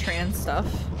with the trans stuff.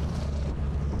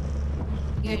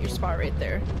 You got your spot right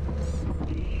there.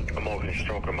 I'm over here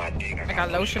stroking my dick. I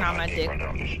got lotion on my dick. Right now,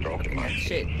 I'm just stroking my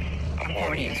Shit. I'm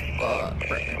horny as fuck,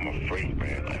 man. I'm a freak,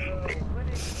 man. Like, for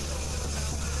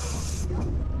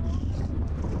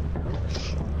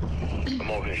real. I'm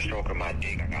over here stroking my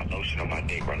dick. I got lotion on my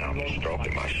dick right now. I'm just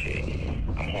stroking my shit.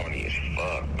 I'm horny as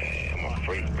fuck, man. I'm a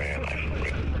freak, man. Like,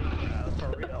 for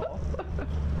real. For real.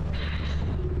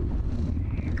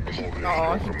 I'm over here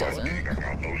Aw, he stroking my doesn't. dick. I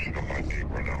got lotion on my dick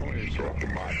right now. I'm just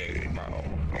stroking my shit, bro. I'm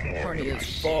Horny horny as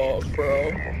as fuck, fuck,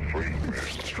 bro. man. I'm a freak, man.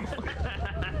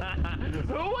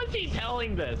 Who was he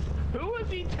telling this? Who was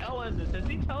he telling this? Is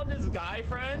he telling his guy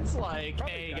friends? Like,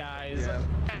 hey guys,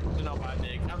 I'm on my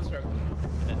dick. I'm stroking.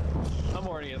 I'm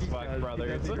horny as fuck, brother.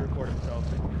 record himself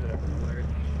and use it everywhere.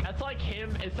 That's like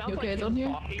him. It sounds You okay like down him here?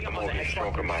 talking I'm on over the here Xbox.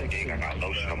 stroking my dick. I got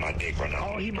lotion on my dick right now.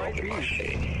 Oh, I'm he just might stroking my be.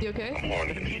 shit. You I'm okay?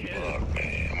 horny as fuck,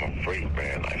 man. I'm a freak,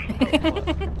 man. Like,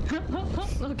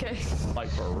 Okay. Like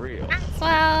for real.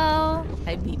 Maxwell.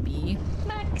 Hi, BB.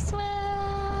 Maxwell.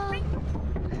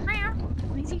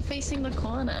 Why is he facing the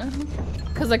corner?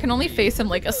 Because I can only face him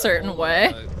like a certain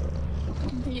way.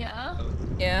 Yeah.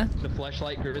 Yeah. The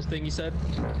flashlight Grimace thing you said?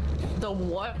 The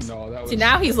what? No, that was. See,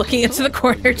 now he's looking into the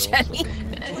corner, Jenny.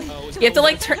 You have to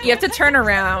like you have to turn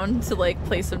around to like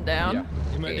place him down. Yeah.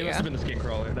 It There you must go. have been the skin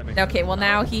crawler. That makes Okay, well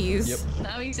now he's. Yep.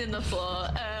 Now he's in the floor.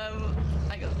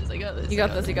 I got this. I got this. You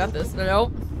got this. You got this.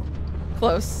 Nope.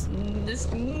 Close. This.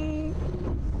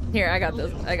 Here, I got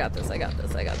this. I got this. I got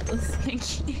this. I got this.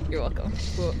 Thank you. You're welcome.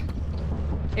 Cool.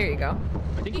 Here you go,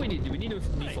 I think we need. Do we need new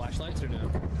flashlights or no?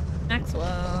 Maxwell.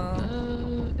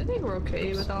 I think we're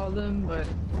okay with all of them, but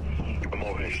I'm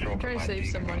over here stroking try to my save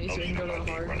dick. some I got money so we can lotion go on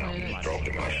to my the dick hard right now. I'm planet.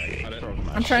 stroking my shit. Got it.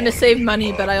 I'm trying to save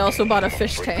money, but I also bought a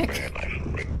fish Freak, tank. man.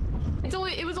 Like, for real.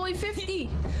 It was only 50.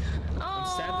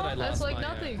 Oh, sad that I that's lost like my,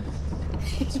 nothing.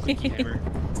 Squeaky hammer.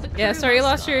 It's the Yeah, sorry you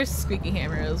lost your squeaky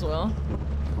hammer as well.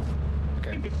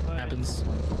 Okay, happens.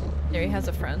 There, he has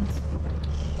a friend.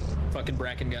 Fucking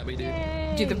Bracken got me, dude.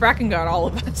 Dude, the Bracken got all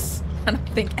of us. I don't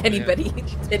think anybody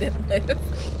didn't live.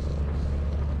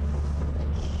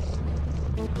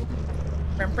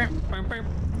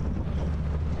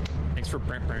 Thanks for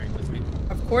brand with me.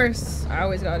 Of course, I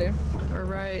always got to.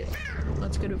 Alright,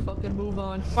 let's get a fucking move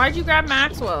on. Why'd you grab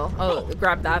Maxwell? Oh,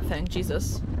 grab that thing.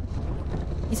 Jesus.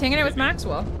 He's hanging out with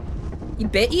Maxwell. He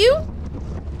bit you?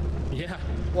 Yeah.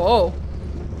 Whoa.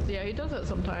 Yeah, he does that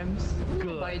sometimes.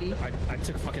 Bitey. I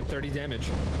took fucking 30 damage.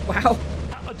 Wow.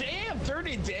 Oh, damn,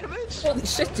 30 damage? Holy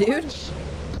shit, dude.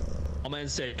 All man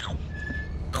say.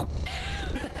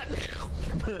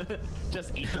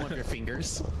 Just eat one of your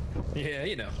fingers. Yeah,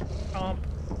 you know.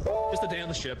 Just a day on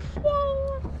the ship.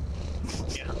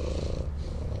 Yeah.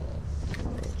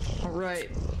 Alright.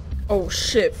 Oh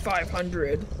shit,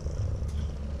 500.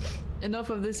 Enough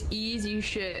of this easy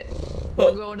shit.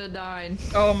 We're going to dine.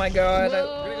 Oh my god.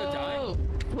 Whoa.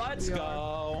 Let's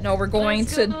go. No, we're going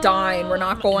to dine. We're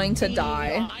not going to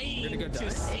die. We're gonna go die.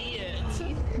 To see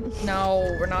it.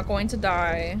 No, we're not going to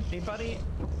die. Anybody?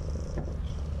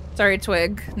 Sorry,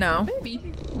 Twig. No.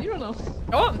 Maybe. You don't know.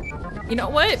 Oh, you know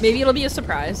what? Maybe it'll be a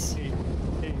surprise.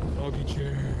 Doggy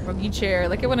chair. Ruggy chair.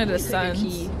 Look at one of the sons.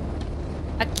 key.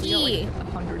 A key.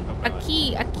 100. A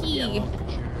key. A key.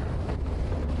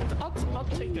 I'll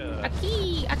take A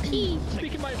key. A key.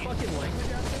 Speaking my fucking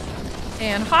language out there?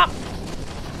 And hop.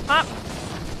 Hop.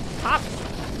 Hop.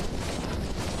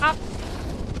 Hop.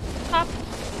 Hop.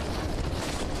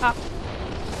 Hop.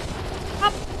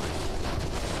 Hop.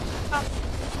 Hop.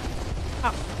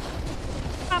 Hop.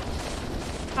 Hop.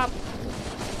 Hop.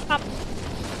 Hop.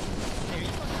 Hey, you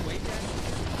fucking wait, Dad?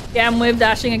 Yeah, I'm wave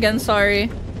dashing again, sorry.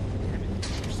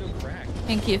 You're so cracked.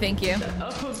 Thank you, thank you.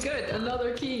 Oh, it's good.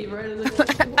 Another key right in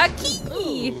the A key!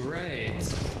 Oh, right.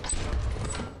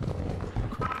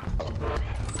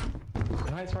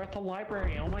 Guys, we're at the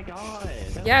library. Oh my god.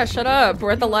 Yeah, shut up.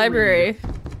 We're at the library.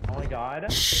 Oh my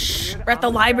god. Shh. We're at the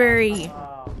library.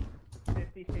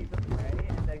 50 Shades of Grey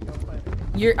and then go play.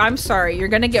 I'm sorry, you're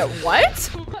gonna get what?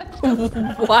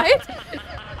 What?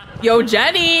 Yo,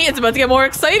 Jenny, it's about to get more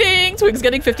exciting. Twig's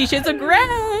getting 50 Shades of Grey.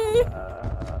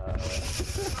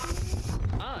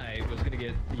 I was gonna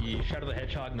get the Shadow the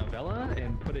Hedgehog novella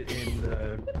and put it in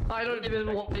the. I don't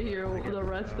even want to hear the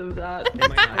rest of that. It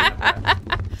might not have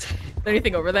that. Is there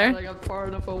anything over there? Like I'm far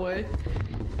enough away.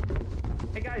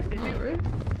 Hey guys, did you? Alright.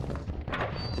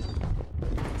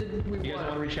 Did we You guys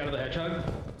want to reach Shadow the Hedgehog?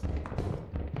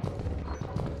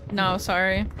 No,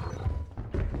 sorry.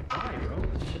 Why, bro?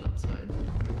 shit outside?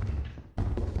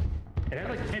 It has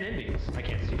like 10 endings. I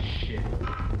can't see shit.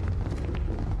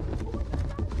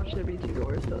 Should there be 2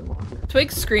 doors to unlock?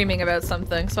 Twig's screaming about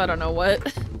something, so I don't know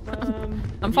what. I'm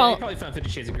You following. probably found 50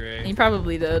 Shades of Grey. He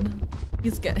probably did. He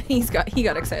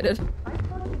got excited.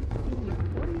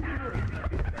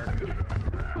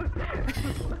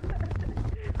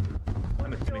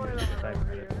 I'm assuming there's a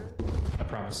cipher. I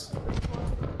promise.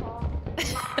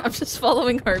 I'm just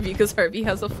following Harvey because Harvey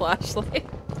has a flashlight.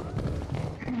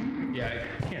 Yeah,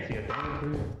 I can't see it.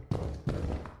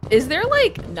 Is there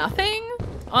like nothing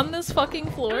on this fucking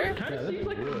floor? Kind of seems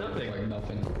like there's nothing. Like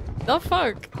nothing. The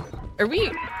fuck? Are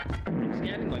we? I'm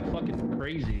scanning like fucking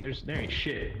crazy. There ain't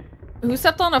shit. Who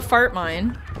stepped on a fart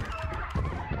mine? I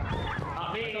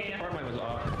thought the fart mine was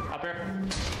off. Up here.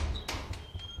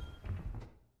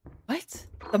 What?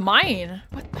 The mine?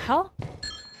 What the hell?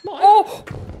 Oh!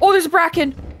 Oh, there's a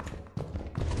bracken!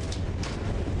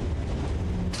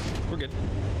 We're good.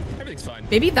 Everything's fine.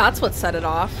 Maybe that's what set it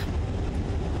off.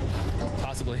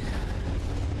 Possibly.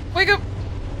 Wake up!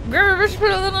 Grab a brush, put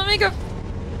a little makeup.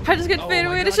 I just get fade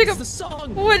away to shake up. The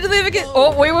song. Why'd you leave a kid?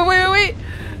 Oh, wait.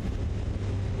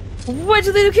 Why'd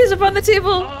you leave a kiss up on the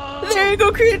table? There you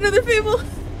go, create another fable.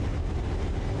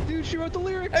 Dude, she wrote the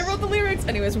lyrics. I wrote the lyrics.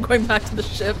 Anyways, I'm going back to the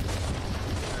ship.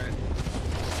 Alright.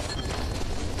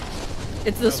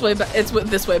 It's this way, it's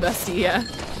this way, bestie, yeah.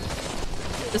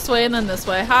 This way and then this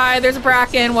way. Hi, there's a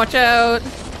bracken, watch out.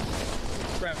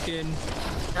 Bracken.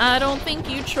 I don't think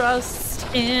you trust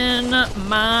in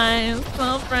my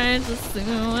self-righteous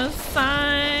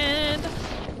suicide.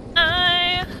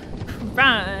 I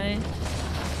cry.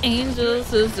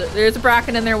 Angels is there's a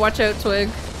bracken in there, watch out,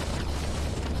 Twig.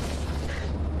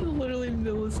 Literally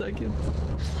milliseconds.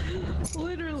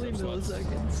 Literally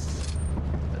milliseconds.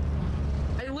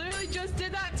 I literally just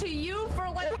did that to you for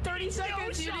like 30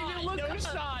 seconds. You didn't even look No up.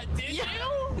 shot, did you?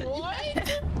 What?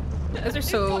 You guys are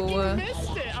so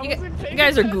Missed it. I you wasn't paying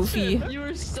guys are attention. goofy. You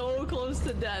were so close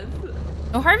to death.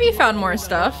 Oh, Harvey found more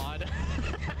stuff. God.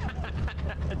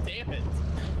 Damn it.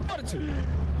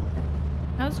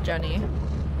 How's Jenny?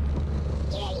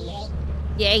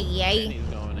 Yay, yay. Jenny's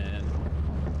going in.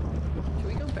 Can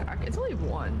we go back? It's only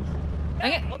 1.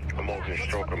 Okay. I'm over here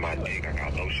stroking my dick. I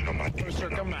got lotion on my dick.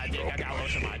 Stroking my dick. I got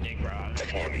lotion on my dick, bro.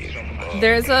 Horny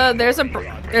as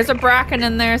fuck. There's a bracken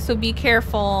in there, so be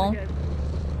careful.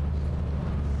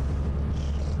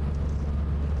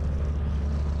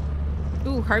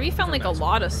 Ooh, Harvey found like a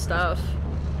lot of stuff.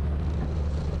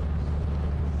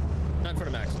 Not in front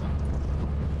of Maxwell.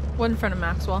 What in front of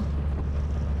Maxwell?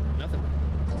 Nothing.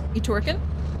 You twerking?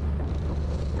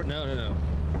 No.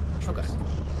 Okay.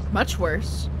 Much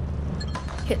worse.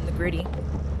 Hitting the gritty.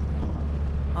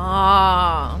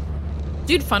 Ah.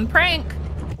 Dude, fun prank.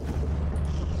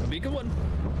 That'll be a good one.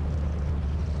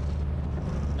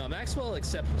 No, Maxwell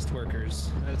accepts twerkers.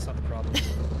 That's not the problem.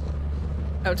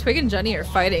 Oh, Twig and Jenny are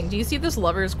fighting. Do you see this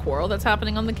lover's quarrel that's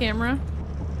happening on the camera?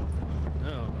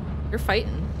 No. You're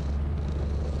fighting.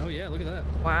 Oh yeah, look at that.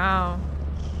 Wow.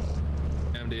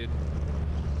 Damn, dude.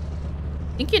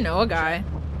 I think you know a guy.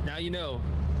 Now you know.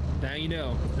 Now you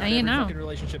know. Now Not you every know. fucking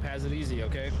relationship has it easy,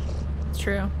 okay? It's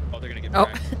true. Oh, they're gonna get Oh.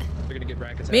 brack. They're gonna get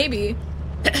brack attacked. Maybe.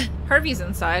 Harvey's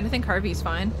inside. I think Harvey's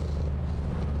fine.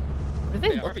 What are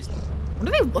they, Yeah, Harvey's. what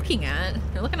are they looking at?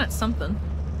 They're looking at something.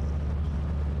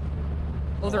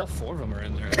 Oh, All 4 of them are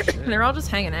in there. Oh, shit. they're all just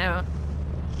hanging out.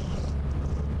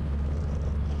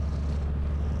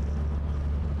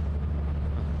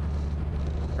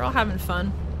 They're all having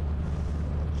fun.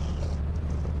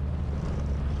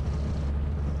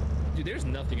 Dude, there's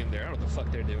nothing in there. I don't know what the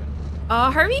fuck they're doing.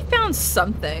 Harvey found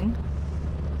something.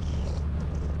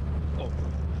 Oh.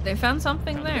 They found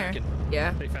something Found the there. bracken.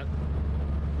 Yeah. They found.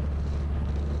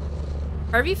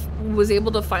 Harvey was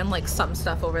able to find like some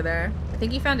stuff over there. I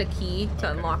think he found a key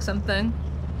to unlock something.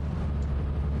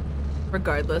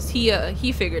 Regardless,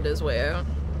 he figured his way out.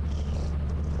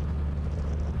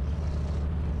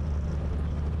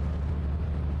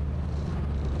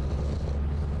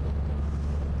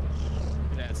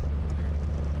 That's.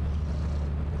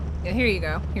 Yeah, here you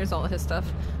go. Here's all of his stuff.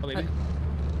 Oh, maybe.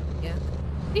 Yeah.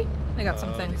 See? I got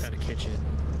some They things. found a kitchen.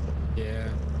 Yeah.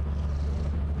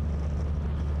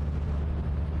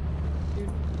 Dude,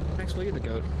 Maxwell, you're the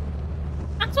goat.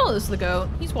 Maxwell is the goat.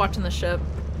 He's watching the ship.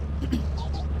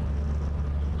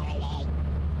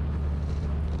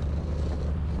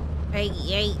 Hey,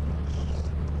 yay.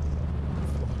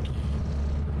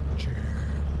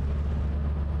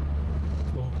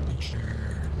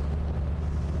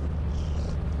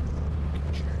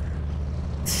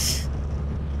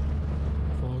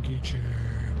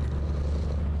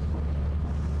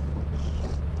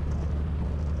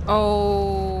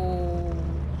 Oh,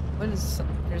 what is?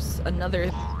 There's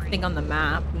another thing on the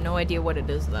map. No idea what it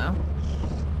is though.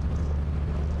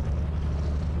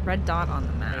 Red dot on the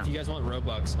And map. if you guys want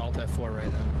Robux, Alt F4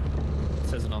 right now. It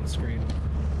says it on the screen.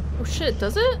 Oh shit,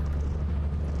 does it?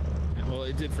 Yeah, well,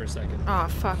 it did for a second. Oh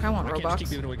fuck, I want I can't just keep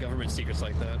Robux. giving away government secrets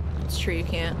like that. It's true, you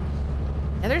can't.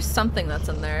 Yeah, there's something that's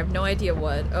in there. I have no idea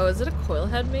what. Oh, is it a coil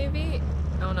head maybe?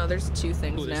 Oh no, there's 2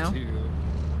 things Ooh, there's now.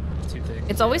 2 things.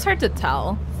 It's always hard to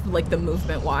tell, like the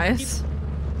movement wise.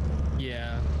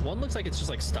 Yeah, one looks like it's just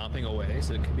like stomping away,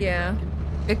 so it could be. Yeah.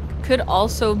 It could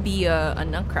also be a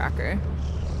nutcracker.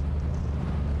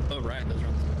 Oh right, those are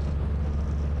on.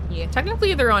 Yeah,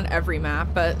 technically they're on every map,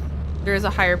 but there's a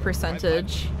higher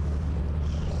percentage.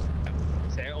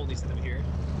 Say I only see them here.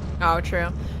 Oh, true.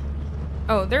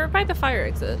 Oh, they're by the fire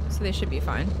exit, so they should be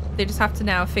fine. They just have to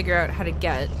now figure out how to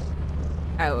get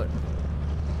out.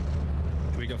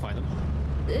 Can we go find them?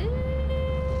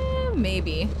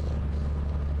 Maybe.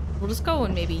 We'll just go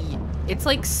and maybe... It's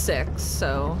like 6,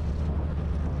 so...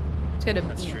 Just gotta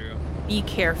That's true. be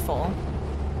careful.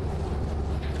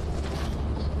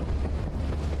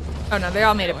 Oh no, they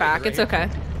all made it back. It's okay.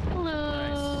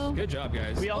 Hello. Nice. Good job,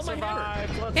 guys. We all Oh, my hammer.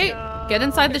 survived. Let's Hey, go. get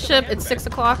inside the Get ship. the It's hammer 6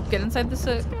 back. o'clock. Get inside the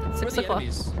ship. It's Where are 6 the o'clock.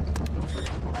 enemies?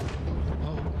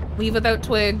 Oh. Leave without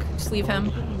Twig. Just leave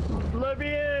him. Let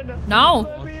me in. No.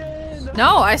 Let me in.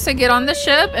 No, I said get on the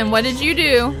ship, and what did you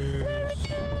do?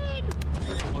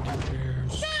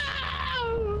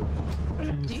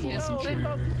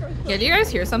 Yeah, do you guys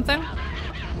hear something?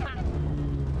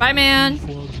 Bye, man.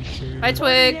 Bye,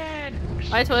 Twig.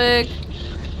 Bye, Twig.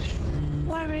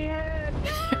 Let me in.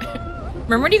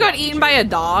 Remember when you got eaten by a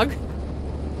dog?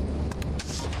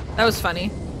 That was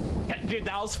funny. Yeah, dude,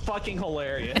 that was fucking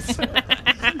hilarious.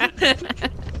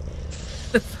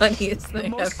 The funniest The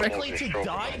thing most ever. likely to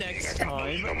die next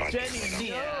time. Jenny,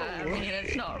 Yeah, I mean,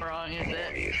 it's not wrong, is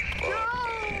it?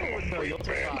 no! No, you'll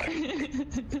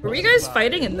survive. Were you guys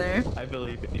fighting in there? I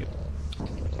believe in you.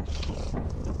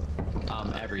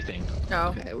 everything. Oh,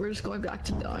 Okay, we're just going back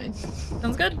to 9.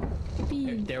 sounds good.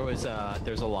 There was a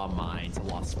lot of mines, a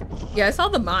lot of Yeah, I saw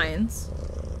the mines.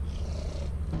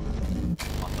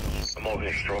 I'm over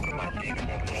here stroking my dick. I'm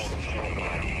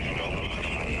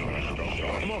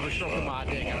over stroking my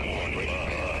dick.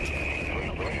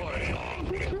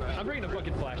 I'm bringing a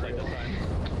fucking flashlight this time.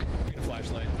 Bring a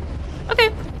flashlight. Okay.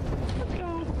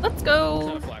 Let's go. It's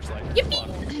not a flashlight.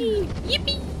 Yippee!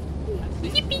 Yippee! Yippee!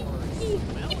 Yippee!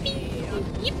 Yippee!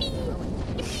 Yippee!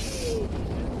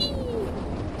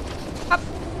 Hop!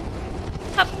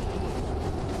 Hop!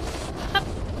 Hop!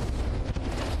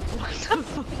 Hop!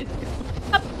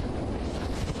 Hop!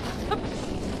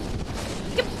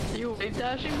 Yep. Are you wave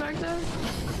dashing back there?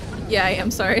 Yeah, I am,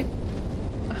 sorry.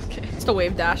 Okay. Just a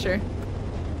wave dasher.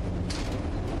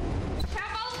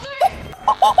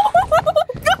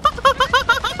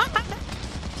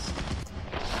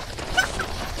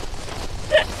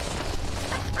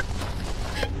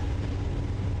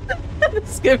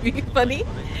 This is gonna be funny.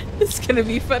 This is gonna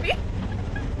be funny.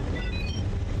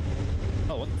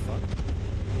 Oh, what the fuck?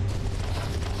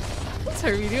 What's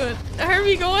Harvey doing?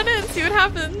 Harvey, go on in, see what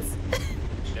happens.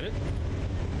 Get it?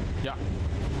 Yeah.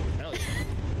 Hell yeah.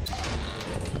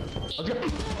 Okay.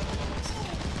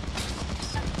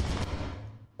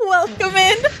 Welcome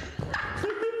in.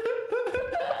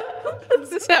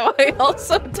 This is how I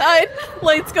also died.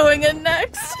 Light's going in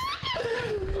next.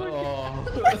 Oh.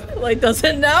 Light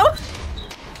doesn't know.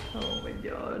 Oh my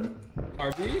god.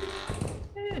 Harvey?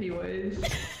 Anyways.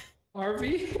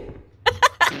 Harvey?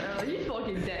 He's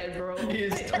fucking dead, bro. He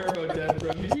is turbo dead,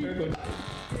 bro. He's turbo dead.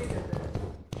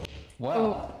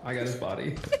 Wow. I got his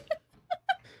body.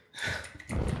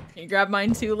 You grab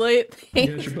mine too late.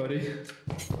 Yes, your buddy.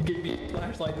 He gave me a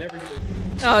flashlight and everything.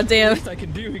 Oh damn. Best I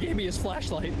can do, he gave me his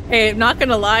flashlight. Hey, I'm not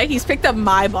gonna lie, he's picked up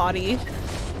my body.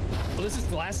 Well, this is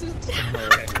glasses?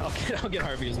 Okay, I'll get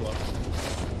Harvey as well.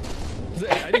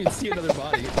 I didn't even see another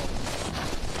body.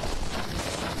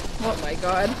 Oh my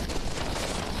god.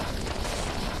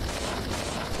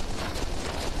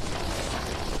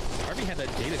 Harvey had that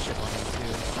data chip on him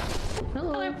too.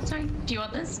 Hello. Sorry. Do you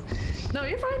want this? No,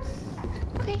 you're fine.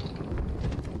 Okay.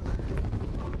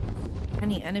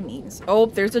 Any enemies? Oh,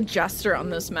 there's a jester on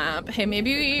this map. Hey,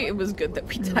 maybe it was good that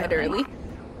we died early.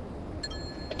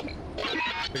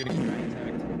 They're gonna keep trying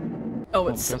attacked. Oh, Oh,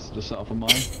 it's just the south of mine.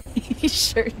 he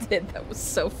sure did. That was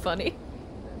so funny.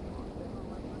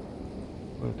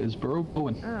 What is bro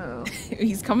going? Oh.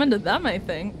 He's coming to them, I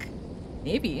think.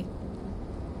 Maybe.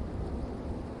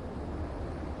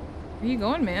 Where you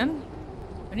going, man?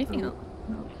 Anything else?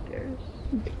 Upstairs.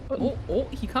 Oh,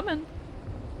 he coming.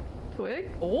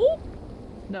 Twig? Oh,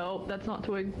 No, that's not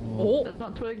Twig. oh, That's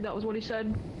not Twig. That was what he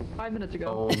said 5 minutes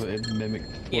ago. Oh, it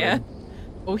mimicked. yeah.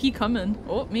 Oh, he coming.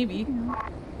 Oh, maybe.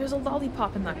 There's a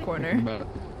lollipop in that corner. But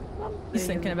He's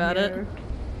thinking about it.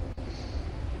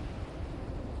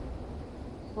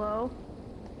 Hello?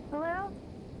 Hello?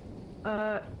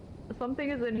 Something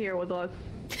is in here with us.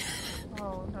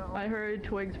 Oh no. I heard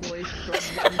Twig's voice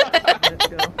from 5 minutes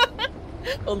ago.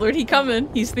 Oh lord, he coming.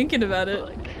 He's thinking about it.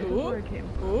 Ooh. Where it came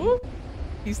from. Ooh.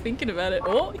 He's thinking about it.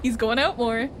 Oh, he's going out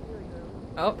more.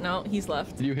 Oh, no, he's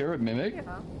left. did you hear it mimic?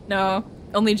 Yeah. No,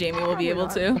 only Jamie will be able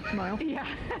to. Smile. Yeah.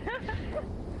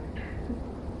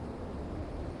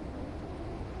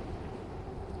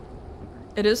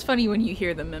 It is funny when you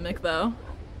hear the mimic, though.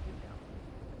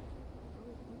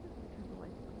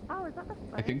 Oh, is that the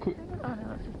I think we. Oh no,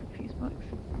 that's just a fuse box.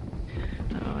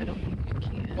 No, I don't think I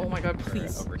can. Oh my god,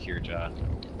 please. Over here, John.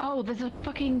 Oh, there's a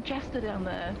fucking jester down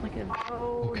there. Like a.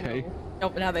 Oh Okay.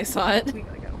 no. Oh, now they saw it. We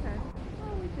gotta go. Okay.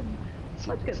 Oh, we can.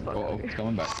 Let's get the fuck out Oh, of it's here.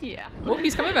 coming back. Yeah. Oh,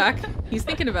 he's coming back. He's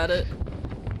thinking about it.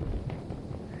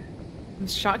 I'm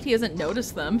shocked he hasn't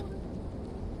noticed them.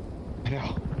 I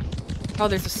know. Oh,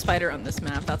 there's a spider on this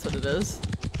map. That's what it is.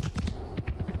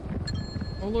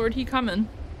 Oh lord, he coming.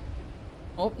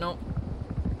 Oh, no.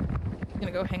 He's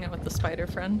gonna go hang out with the spider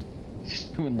friend. He's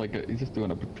doing like a. He's just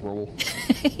doing a patrol.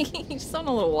 He's just on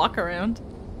a little walk around.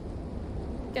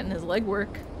 Getting his leg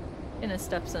work. Getting his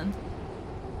steps in.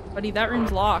 Buddy, that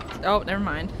room's locked. Oh, never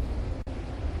mind.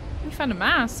 We found a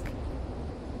mask.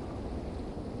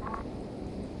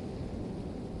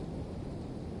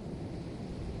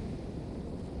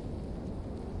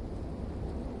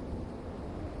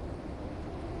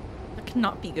 That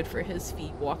cannot be good for his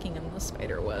feet, walking in the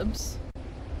spider webs.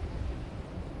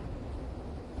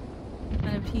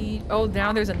 Centipede. Oh,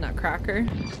 now there's a nutcracker.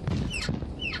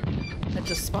 That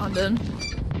just spawned in.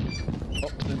 Oh,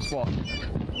 then swap.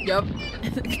 Yup.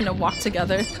 Gonna walk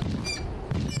together.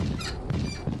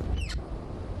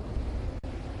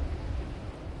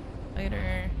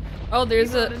 Spider. Oh,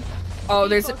 there's a. Oh, Keep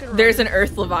there's fucking there's an running.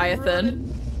 Earth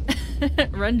Leviathan.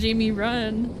 Run, Jamie,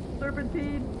 run.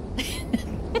 Serpentine.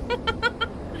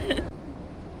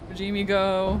 Jamie,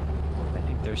 go. I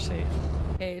think they're safe.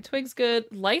 Okay, Twig's good.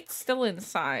 Light's still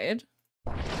inside.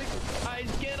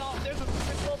 Guys, get off! There's a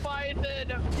Leviathan!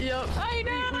 Yep. I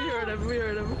know. We heard him. We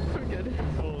heard him. We're good.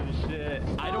 Holy shit.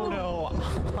 I don't know.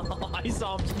 I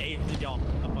saw him taped on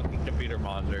a fucking computer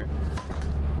monitor.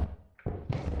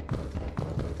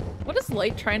 What is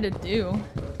Light trying to do?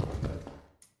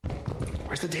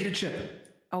 Where's the data chip?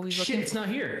 Oh, he's Shit, looking. it's not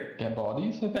here. Get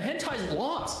bodies? The hentai's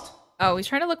lost. Oh, he's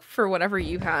trying to look for whatever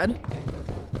you had.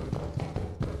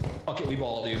 Okay, we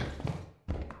ball, dude.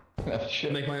 That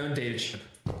shit. Make my own data chip.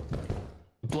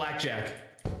 Blackjack.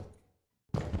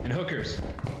 And hookers.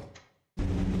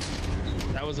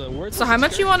 That was a word. So how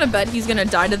much you want to bet he's gonna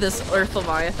die to this Earth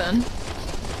Leviathan?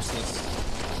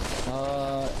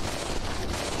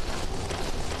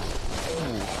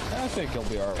 I think he'll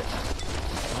be alright.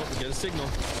 Oh, we get a signal.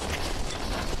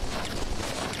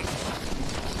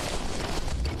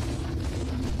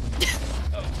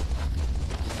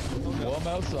 Well, I'm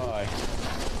outside.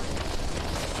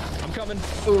 I'm coming.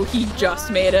 Oh, he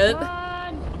just made it.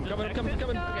 I'm coming.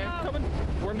 Okay, I'm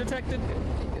coming. Worm detected.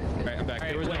 Alright, I'm back.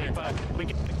 There was Wait, but we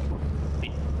can...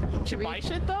 Did you buy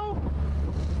shit though?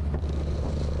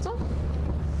 So?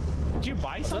 Did you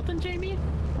buy something, Jamie?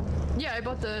 Yeah, I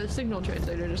bought the signal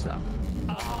translator just now.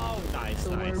 Oh, nice, The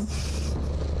worm. nice.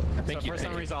 Thank So you. for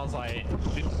some reason I was like,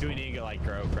 do we need to like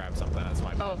grab something? That's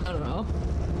my bad. Oh, I don't know.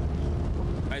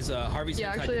 Guys, Harvey's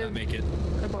Yeah, hentai actually, did not make it.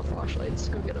 I bought flashlights.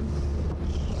 Go get them.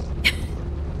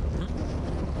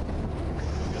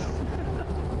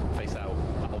 Face out.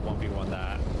 I'll 1v1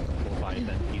 that.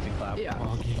 Leviathan, easy clap. Yeah.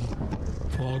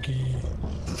 Foggy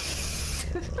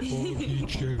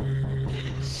chair.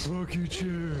 Froggy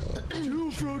chair.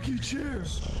 Two froggy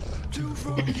chairs. Two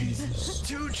froggies.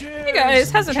 Two chairs. Hey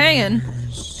guys, how's it hanging?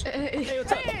 Hey,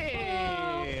 what's up?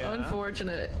 Hey!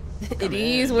 Unfortunate. It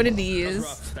is what it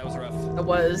is. That was rough. It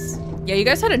was. Yeah, you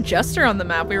guys had a jester on the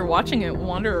map. We were watching it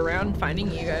wander around finding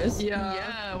you guys. Yeah.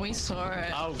 Yeah, we saw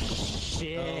it. Oh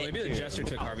shit. Oh, maybe the dude. jester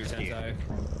took Harvey's hentai.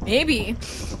 Maybe.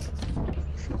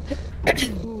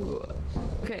 Ooh.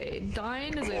 Okay,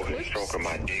 Dine is I'm a over here Eclipse. stroking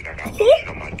my dick. I got lotion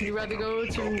on my dick. Would you rather go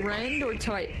to Rend or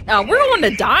Tight? We're going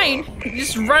to dine.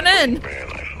 Just run in. Man,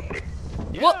 like,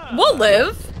 We'll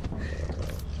live.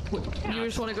 You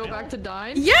just want to go back to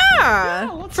Dine?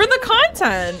 Yeah, for the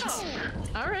content.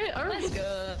 Alright, alright. Let's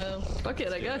go. Fuck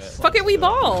it, I guess. Fuck it, we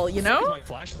ball, you know? My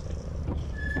flash.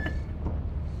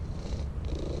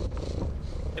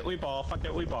 We ball. Fuck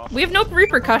it, we ball. We have no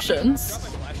repercussions. Drop my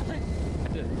flashlight. I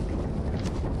did.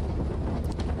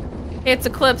 Hey, it's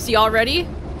Eclipse. Y'all ready?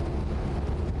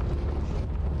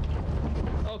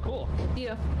 Oh, cool.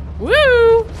 Yeah.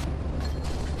 Woo!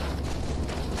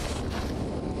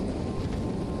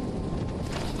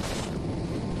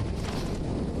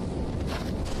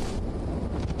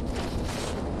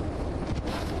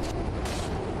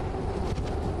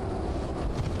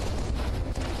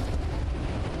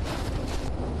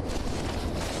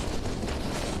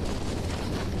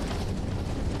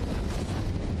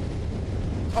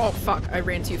 Oh fuck, I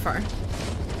ran too far.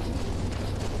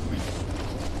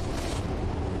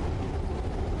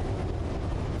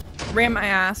 Ran my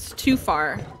ass too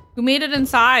far. Who made it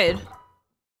inside?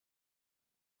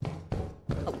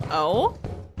 Hello?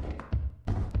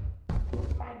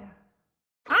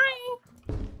 Hi.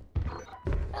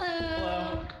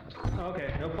 Hello.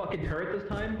 Okay, no fucking turret this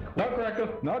time. Nutcracker!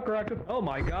 Nutcracker! Oh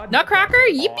my god. Nutcracker, Oh,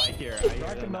 I yippee! hear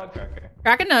the nutcracker.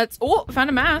 Cracking nuts. Oh, found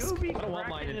a mask. I don't want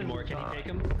mine anymore. Can you take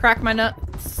him? Crack my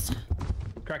nuts.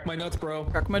 Crack my nuts, bro.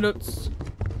 Crack my nuts.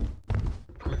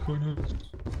 Crack my nuts.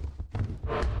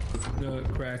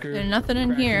 Nutcracker. There's nothing in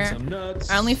Cracking here. Some nuts.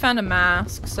 I only found a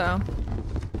mask, so.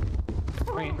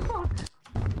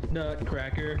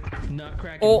 Nutcracker.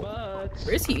 Nutcracker Oh, butts.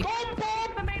 where is he?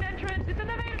 The main entrance. It's in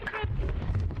the main entrance.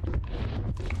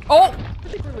 Oh! I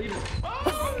think we're leaving.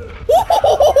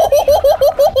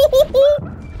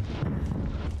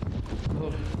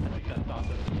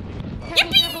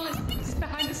 It's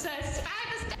behind the stairs.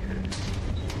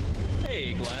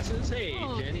 Hey, glasses. Hey,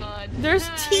 Oh Jenny. god. There's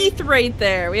teeth right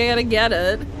there. We gotta get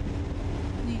it.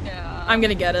 Yeah. I'm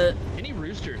gonna get it. Any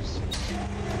roosters?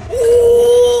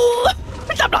 Ooh!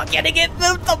 I'm not getting it.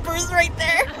 The thumpers right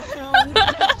there.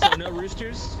 So no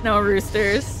roosters? No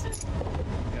roosters.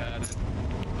 Got it.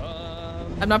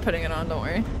 I'm not putting it on. Don't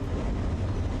worry.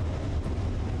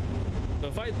 So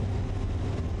if I...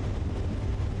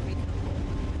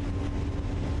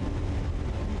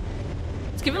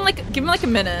 Just give him like a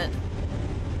minute.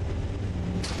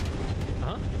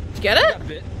 Huh? Did you get I it? got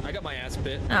bit. I I got my ass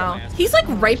bit. Oh, he's like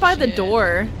right by the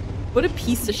door. What a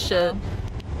piece of shit.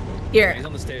 Here, He's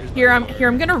on the stairs. here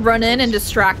I'm gonna run in and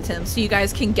distract him so you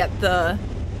guys can get the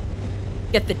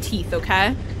teeth,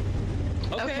 okay?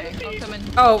 Okay, I'll come in.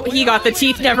 Oh, he got the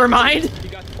teeth. Never mind. He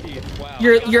got the teeth. Wow.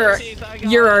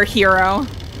 You're our hero.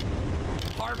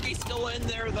 Harvey's still in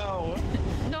there though.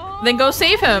 No. Then go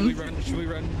save him. Should we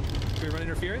run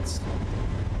interference?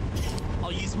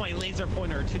 I'll use my laser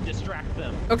pointer to distract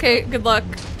them. Okay, good luck.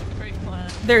 Great plan.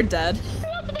 They're dead.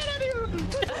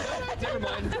 Never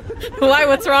mind. Why?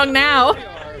 What's wrong now? They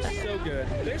are so good.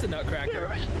 There's a nutcracker.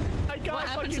 What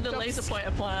happened to the laser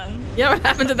pointer plan? Yeah, what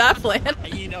happened to that plan?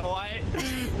 You know what?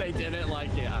 They didn't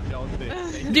like it. I don't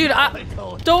think. Dude,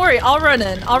 don't worry. I'll run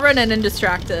in. I'll run in and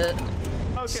distract it.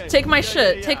 Okay. Take my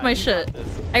shit. Take my shit.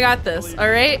 I got this. All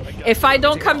right. If I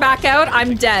don't come back out,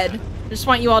 I'm dead. Just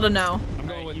want you all to know.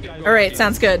 All right.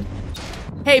 Sounds good.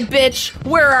 Hey, bitch.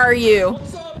 Where are you?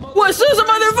 What's up,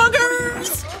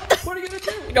 motherfuckers? What are you gonna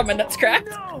do? I got my nuts cracked.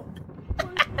 Hey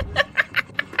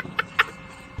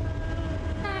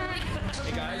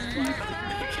guys.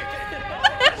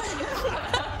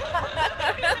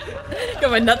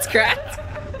 Got my nuts cracked. I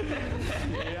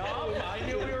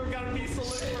knew we were gonna be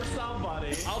saluting for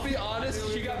somebody. I'll be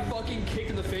honest, she got fucking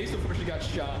kicked in the face before she got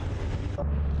shot.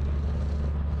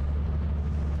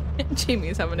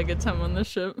 Jamie's having a good time on the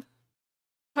ship.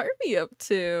 Harvey up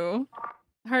to?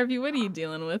 Harvey, what are you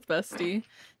dealing with, bestie?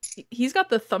 He's got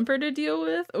the thumper to deal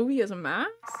with. Oh, he has a max?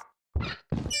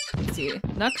 Let's see.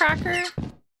 Nutcracker.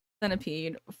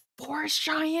 Centipede. Forest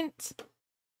giant.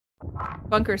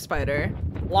 Bunker spider.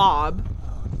 Blob.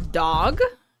 Dog.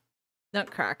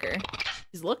 Nutcracker.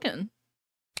 He's looking.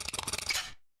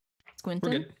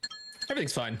 Squinting. We're good.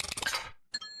 Everything's fine.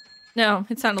 No,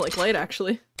 it sounded like light,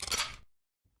 actually.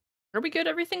 Are we good?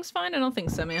 Everything's fine? I don't think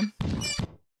so, man.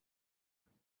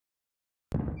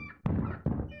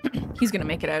 He's gonna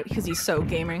make it out because he's so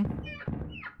gaming.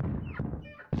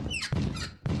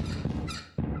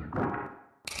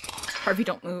 Harvey,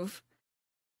 don't move.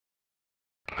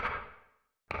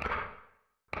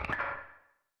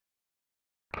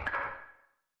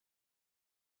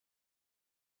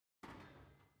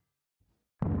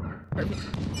 Harvey.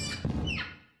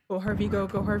 Go Harvey, go.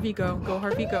 Go Harvey, go. Go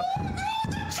Harvey, go.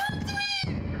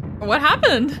 What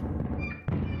happened?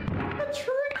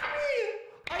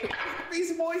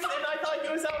 He's voicing. I thought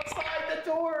he was outside the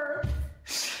door.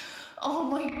 Oh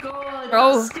my god.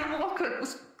 Oh. Skinwalker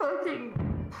was fucking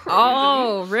crazy.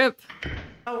 Oh, rip.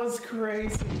 That was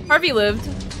crazy. Harvey lived.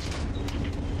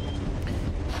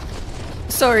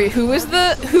 Sorry, who was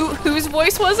whose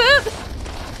voice was it?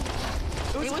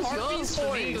 It was Harvey's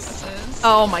voice.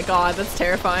 Oh my god, that's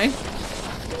terrifying.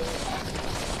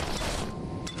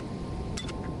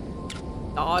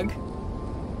 Dog.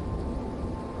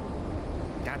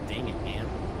 God dang it, man.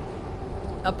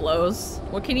 That blows.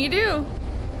 What can you do?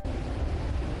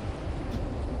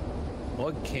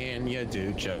 What can you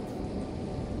do, Chuck?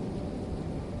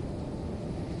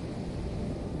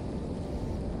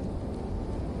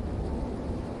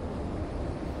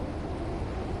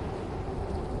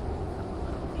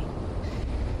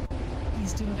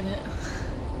 He's doing it.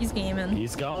 He's gaming.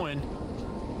 He's going.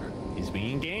 He's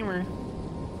being a gamer.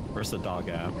 Where's the dog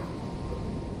at?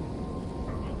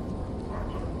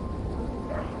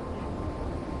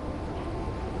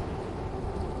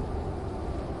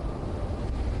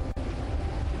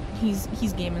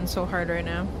 He's gaming so hard right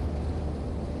now.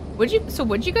 What'd you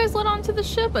guys let onto the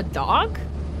ship? A dog?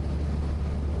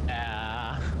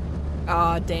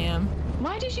 Aw, damn.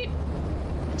 Why did you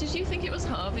think it was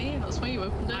Harvey? That's why you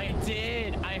opened it? I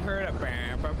did. I heard a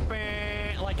bang, bang,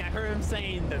 bang. Like, I heard him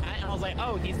saying that. And I was like,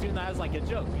 oh, he's doing that as like a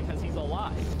joke because he's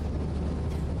alive.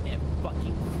 It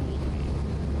fucking fooled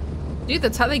me. Dude,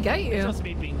 that's how they get you. It's just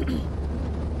me being...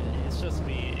 It's just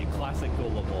me, classic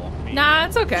gullible. Nah,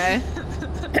 it's okay.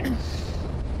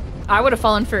 I would have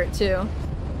fallen for it too.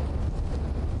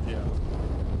 Yeah.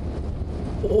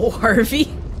 Oh,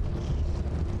 Harvey.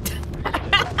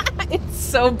 It's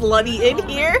so bloody in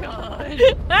here. God.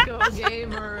 Go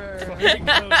gamer. How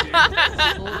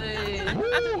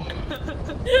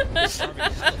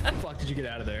the fuck did you get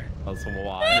out of there? That's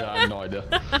wild. Yeah, I have no idea.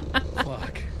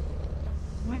 Fuck.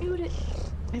 Why would it?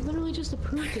 I literally just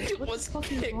approved it. What the fuck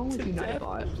is wrong with you,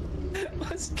 Nightbot?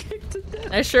 Was kicked to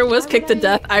death. I sure was kicked to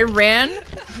death. I ran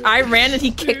and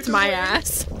he kicked my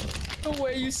ass. The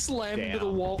way you slammed into the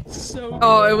wall, so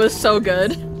Oh, it was so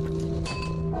good.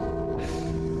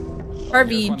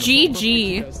 Harvey,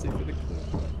 GG.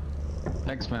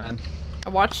 Thanks, man. I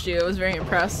watched you. I was very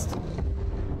impressed.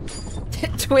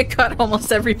 Twig got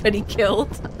almost everybody killed.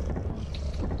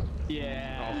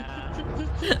 Yeah.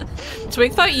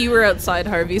 Twig thought you were outside,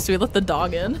 Harvey, so we let the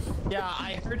dog in. Yeah,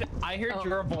 I heard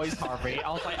your voice, Harvey. I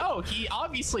was like, oh, he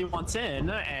obviously wants in,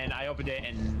 and I opened it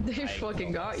and They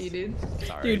fucking got you, dude.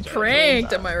 Sorry, Dude,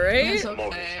 pranked, am I right? It's I'm over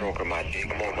okay. stroking my dick.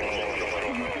 I'm over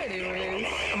Anyways.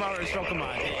 I'm already stroking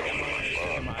my dick. I'm already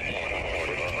stroking my dick.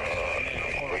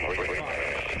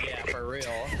 Yeah, for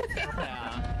real.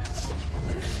 Yeah.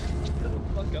 Shut the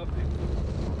fuck up, dude.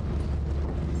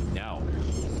 No.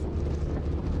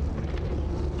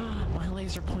 My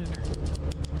laser pointer.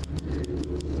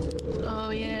 Oh,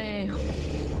 yay.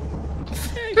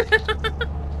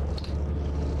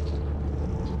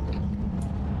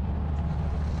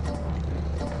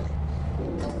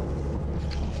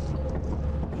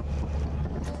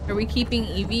 Are we keeping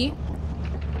Evie?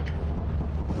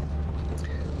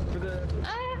 For the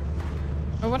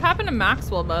Or what happened to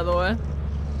Maxwell, by the way?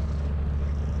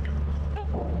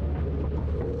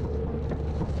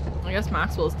 I guess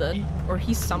Maxwell's dead. Or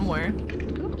he's somewhere.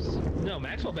 no,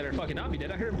 Maxwell better fucking not be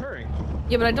dead. I heard him purring.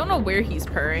 Yeah, but I don't know where he's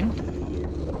purring.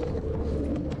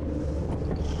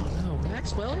 Oh,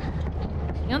 Maxwell?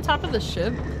 He on top of the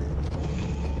ship?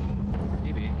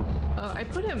 Maybe. I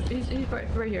put him. He's right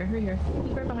here. Right here.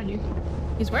 He's right behind you.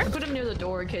 He's where? I put him near the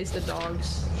door in case the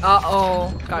dogs.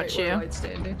 Uh-oh. Got right where you. Light's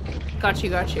standing. Got you,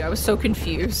 got you. I was so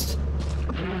confused.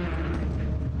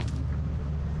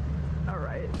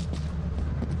 Alright.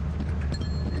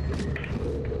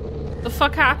 The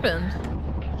fuck happened?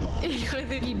 I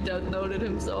think he noted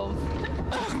himself.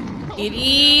 It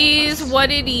is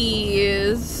what it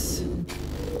is.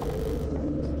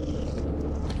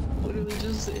 Literally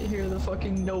just hear the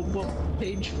fucking notebook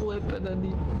page flip and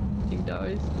then he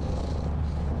dies.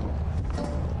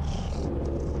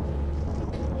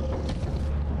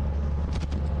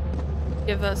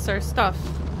 Give us our stuff.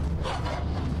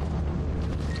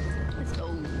 Let's go.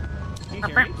 Can you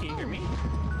hear me? Can you hear me?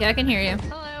 Yeah, I can hear you.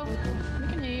 Hello. We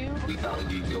can hear you.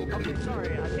 Okay,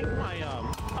 sorry. I think my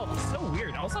oh, it's so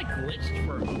weird. I was like glitched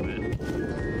for a moment.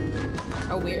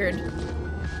 Oh, weird.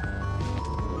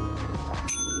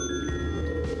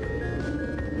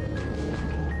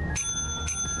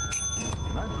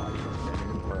 Can I find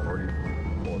any priority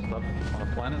for stuff on a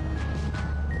planet?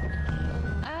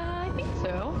 I think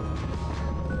so.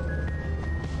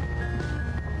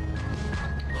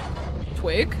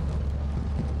 Twig?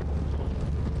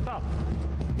 Oh,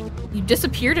 You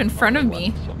disappeared in front of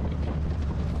me.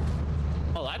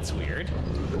 oh, that's weird.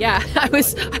 Yeah, I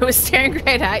was staring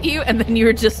right at you and then you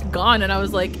were just gone and I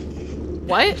was like,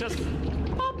 what? Just.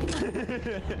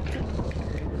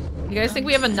 You guys think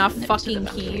we have enough fucking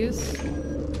keys?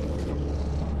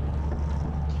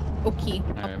 Okay.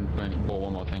 I'm going to pull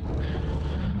one more thing.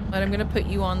 But I'm gonna put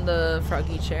you on the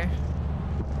froggy chair.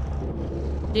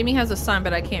 Jamie has a sign,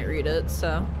 but I can't read it,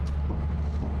 so.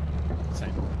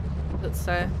 Same. Let's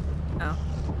say. Oh.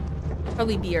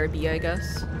 Probably BRB, I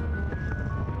guess.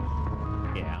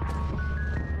 Yeah.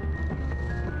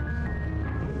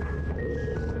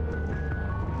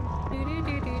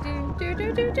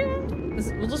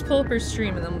 We'll just pull up her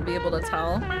stream and then we'll be able to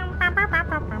tell.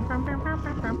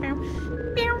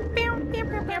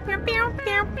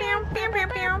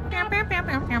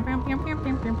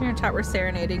 Chat, we're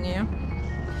serenading you.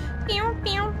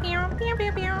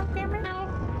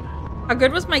 How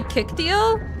good was my kick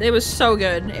deal? It was so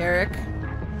good, Eric.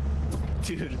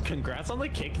 Dude, congrats on the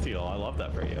kick deal. I love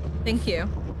that for you. Thank you.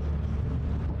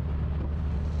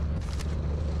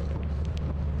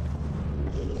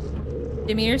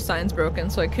 Jimmy, your sign's broken,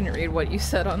 so I couldn't read what you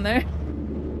said on there.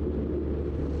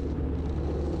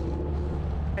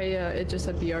 It just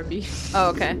said BRB. Oh,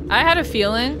 okay. I had a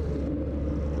feeling,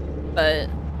 but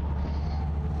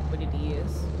what did he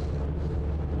use?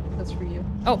 That's for you.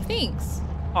 Oh, thanks,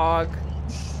 Hog.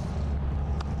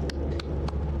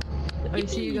 Oh, you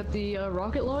see you got the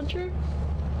rocket launcher?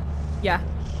 Yeah.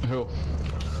 Who?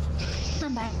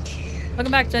 I'm back.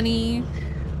 Welcome back, Jenny.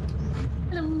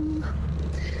 Hello.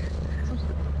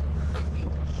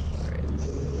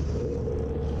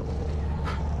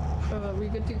 We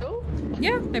good to go?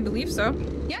 Yeah, I believe so.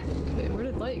 Yeah. Okay, where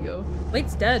did Light go?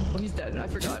 Light's dead. Oh, he's dead. I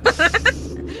forgot.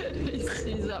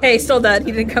 he's up. Hey, still dead.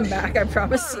 He didn't come back. I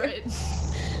promise you. Alright.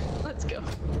 Let's go.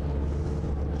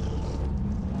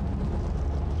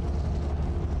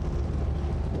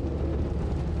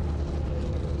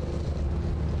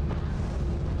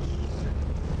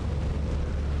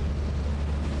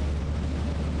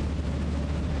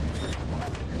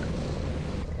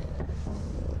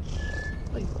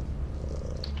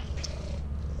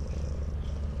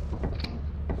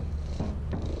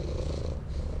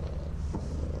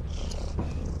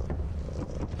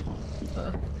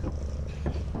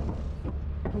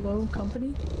 Hello,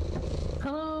 company?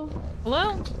 Hello?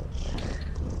 Hello?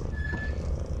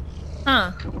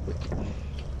 Huh.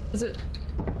 Is it?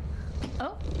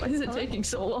 Oh, why is it taking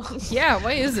so long? Yeah,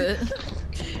 why is it?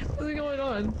 What's going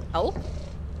on? Help?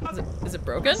 Is it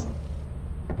broken?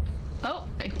 Oh,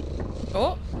 hey.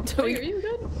 Oh, Twig, are Twig. you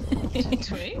good?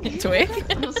 Twig? Twig?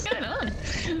 What's going on?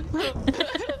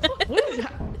 What is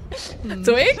that?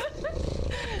 Twig?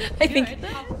 I think. Right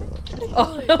there?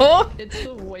 Oh, It's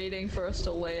still waiting for us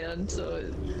to land, so I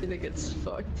think it's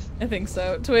fucked. I think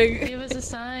so. Twig. Give us a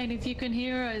sign if you can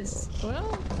hear us.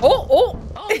 Well.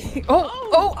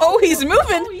 Oh, he's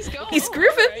moving. He's going. He's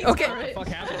grooving. Okay. All right. What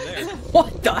the fuck happened there?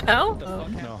 What the hell?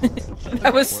 No.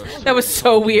 That was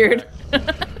so weird.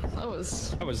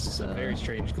 That was a very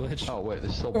strange glitch. Oh wait,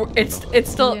 there's still. It's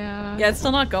still it's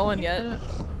still not going yet.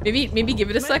 Maybe give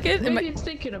it a second. Maybe it's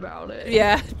thinking about it.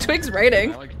 Yeah, Twig's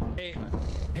writing.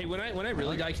 Hey, when I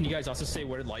really die, can you guys also say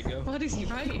where did light go? What is he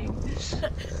writing?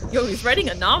 Yo, he's writing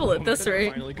a novel at this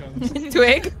rate. Finally comes.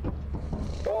 Twig.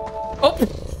 Oh.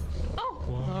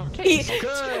 Okay.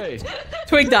 Okay.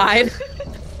 Twig died.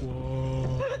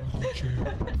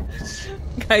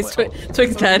 Guys,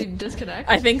 Twig's dead. Disconnect?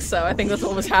 I think so. I think that's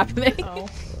what was happening. Oh.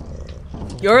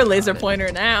 You're a laser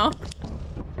pointer now.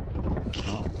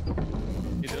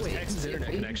 Those Texas internet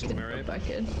connections, am I right? Back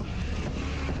in.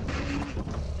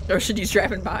 Or should you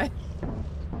driving by?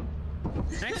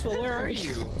 Maxwell, where are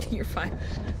you? You're fine.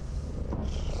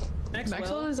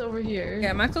 Maxwell is over here.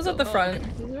 Yeah, Maxwell's at the front.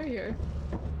 He's right here.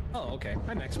 Oh, okay.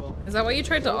 Hi, Maxwell. Is that why you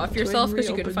tried to off yourself because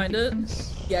you couldn't find it?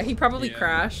 Yeah, he probably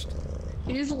crashed.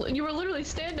 You were literally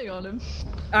standing on him.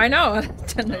 I know. I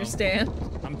didn't understand.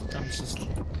 I'm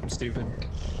stupid.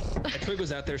 Twig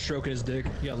was out there stroking his dick.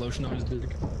 He got lotion on his dick.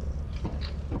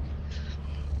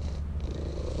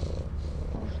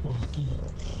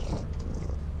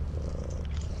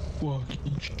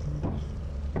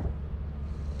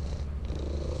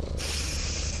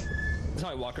 That's how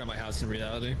I walk around my house in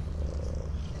reality.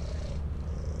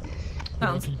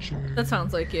 That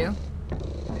sounds like you.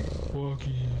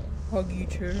 Huggy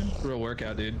chair. Real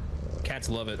workout, dude. Cats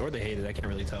love it, or they hate it. I can't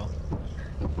really tell.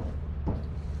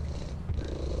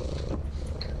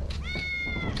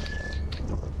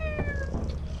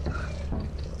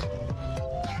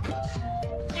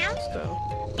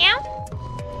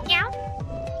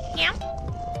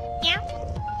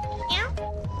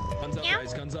 Guns up,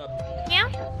 guys. Guns up.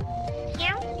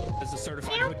 This is a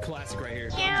certified hood classic right here.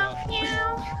 Guns up.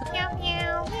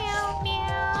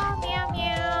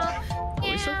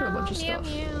 We still got a bunch of stuff.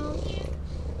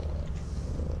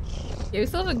 Yeah, we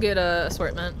still have a good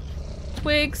assortment.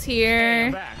 Twig's Hey, here.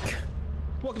 I'm back.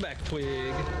 Welcome back,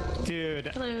 Twig. Dude,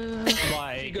 Hello.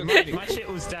 like, my shit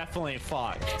was definitely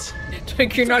fucked.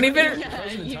 Twig, you're not even.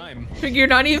 Frozen in time. Twig, you're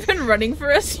not even running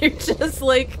for us. You're just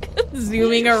like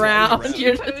zooming around.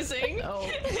 You're posing.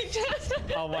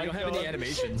 Oh my I don't have any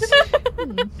animations.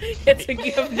 It's like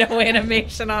you have no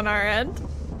animation on our end.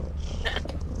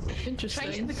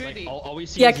 Interesting. The gritty. All we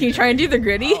see Yeah, is can you try and do the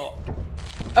gritty? Oh,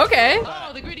 Okay.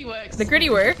 Oh, the gritty works. The gritty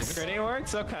works. gritty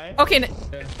works? Okay. Okay.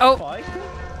 Oh, Fuck.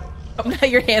 oh, now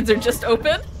your hands are just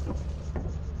open.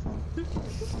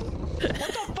 What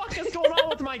the fuck is going on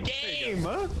with my game?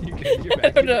 You're I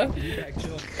back. don't know. You're back,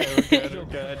 chill.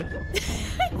 Good.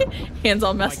 Hands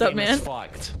all My messed up, game man. is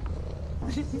fucked.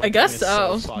 I guess Game is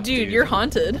so so. fucked, Dude, dude. you're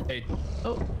haunted. Hey,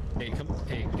 Oh. hey, come,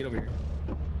 hey, get over here.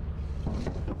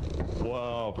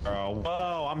 Whoa, bro.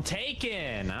 Whoa, I'm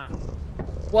taken. I'm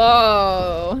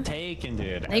Whoa. taken,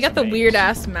 dude. Now you got the weird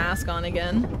ass mask on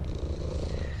again.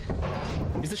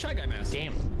 He's the Shy Guy mask.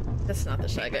 Damn. That's not the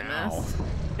Shy Guy Meow. mask.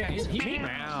 Yeah, he's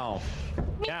Meow.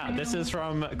 Yeah, this is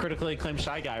from critically acclaimed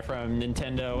Shy Guy from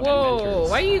Nintendo Whoa,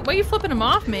 Adventures. why you flipping him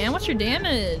off, man? What's your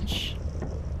damage?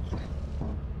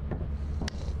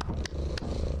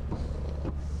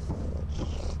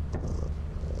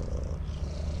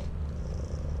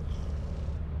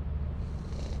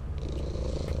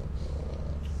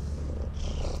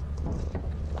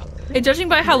 Hey, judging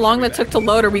by how long that took to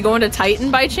load, are we going to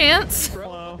Titan by chance?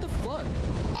 Hello.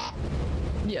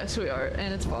 Yes, we are,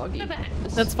 and it's foggy.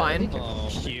 That's fine. Oh,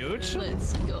 Huge.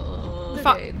 Let's go.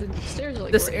 Fuck. Okay, the stairs are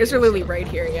like The right stairs here, are literally so right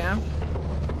here, yeah.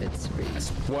 It's pretty.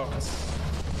 Whoa.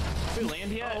 Did we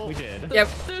land yet? We did. Yep.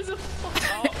 There's a.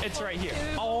 Oh, it's right here.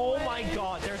 Oh my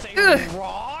god, there's a Ugh.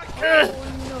 rock.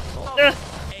 Ugh.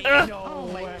 Ain't no Oh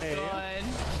my way. god.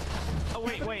 Oh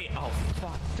wait, wait. Oh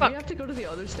fuck. Do we have to go to the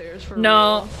other stairs for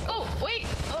No. real? Oh wait.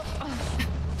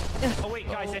 Oh wait,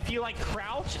 guys, if you like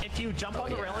crouch, if you jump on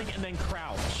the railing and then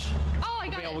crouch, Oh, I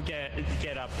you'll got be able it. to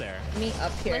get up there. Me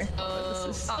up here. Oh,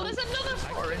 there's another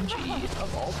RNG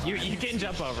of all You can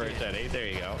jump over it, Teddy. There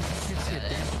you go.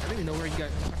 I don't even know where you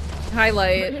got. Hi,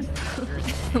 Light.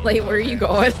 Light, where are you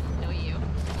going? No, you.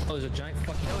 Oh, there's a giant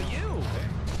fucking. No, you.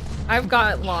 I've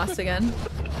got lost again.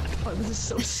 Oh, this is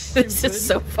so stupid. This is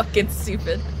so fucking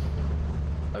stupid.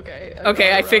 Okay.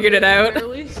 Okay, I figured it out.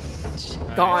 Barely.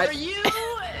 God. Are you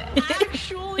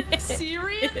actually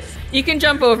serious? You can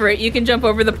jump over it. You can jump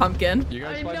over the pumpkin. You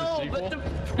guys I find know, the sequel? but the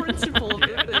principle of the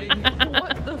thing.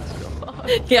 What the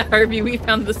fuck? Yeah, Harvey, we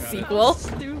found the sequel.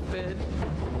 Stupid.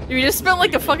 We just spent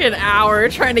like a fucking hour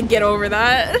trying to get over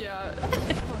that. Yeah.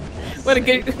 What a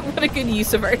good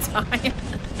use of our time.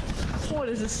 What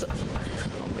is this? Oh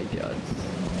my god.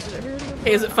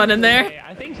 Hey, is it fun in there? Hey,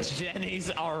 I think Jenny's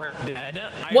already dead.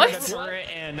 What? I remember it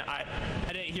and I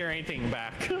didn't hear anything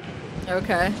back.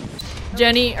 Okay.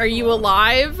 Jenny, are you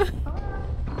alive?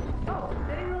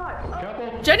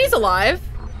 Jenny's alive.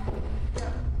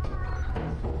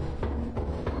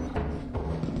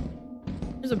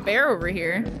 There's a bear over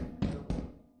here.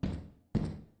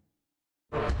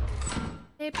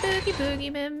 Hey, boogie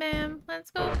boogie bam bam,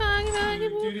 let's go boogie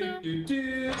boogie boo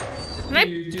boo. Can I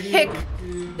pick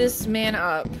this man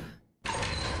up?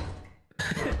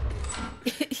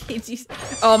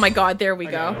 Oh my god, there we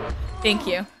go. Thank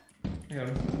you.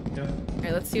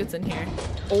 Alright, let's see what's in here.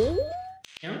 Oh!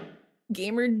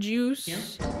 Gamer juice.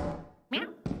 Meow.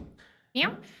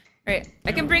 Meow. Alright,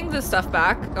 I can bring this stuff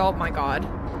back. Oh my god.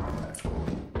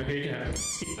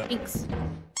 Thanks.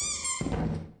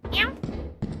 Meow.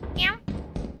 Meow.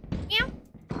 Meow.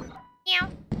 Meow.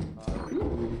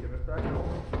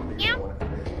 Meow.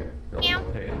 Meow.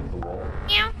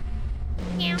 Meow.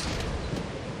 Meow.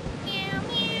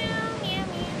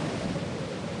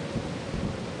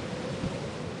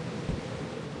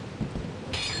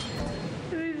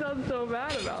 He sounds so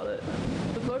mad about it.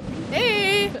 Look.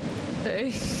 Hey!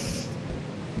 Hey.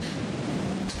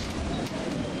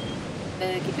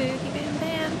 Boogie boogie boom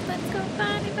bam, let's go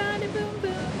body body boom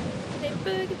boom. Hey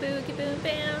boogie boogie boom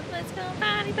bam, let's go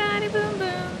body body boom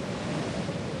boom.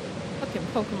 Fucking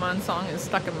Pokemon song is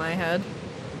stuck in my head.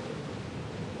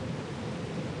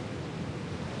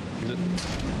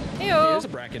 Heyo. There's a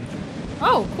bracken.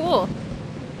 Oh, cool.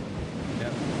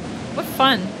 Yep. What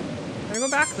fun. Better go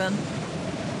back then.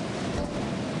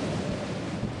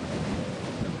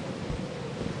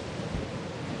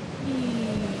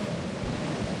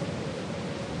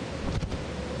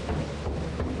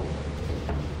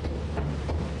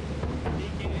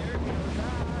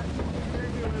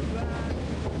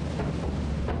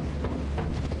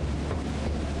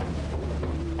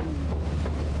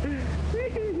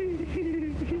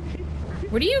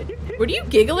 What are you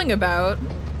giggling about?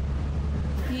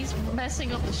 He's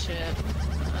messing up the ship,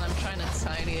 and I'm trying to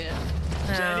tidy it.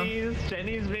 Oh.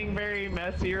 Jenny's being very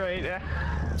messy right now.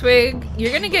 Twig,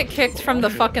 you're gonna get kicked from the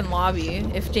fucking lobby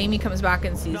if Jamie comes back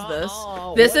and sees this.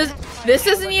 This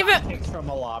isn't even From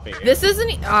a lobby. This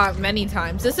isn't many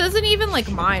times. This isn't even like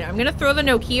mine. I'm gonna throw the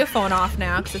Nokia phone off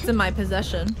now because it's in my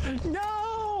possession.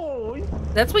 No!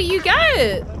 That's what you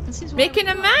get. Making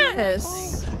a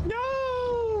mess. No!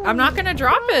 I'm not gonna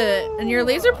drop it. And your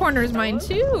laser pointer is mine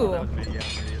too.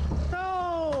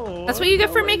 No! That's what you get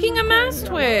for making a mess,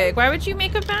 Twig. Why would you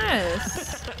make a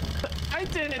mess? I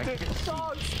did it.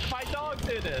 My dog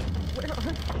did it.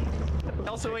 I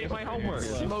also ate my homework.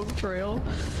 Smoke trail.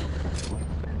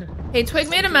 Hey, Twig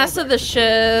made a mess of the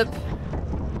ship.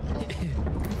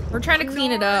 We're trying to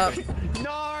clean it up.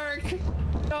 Narc!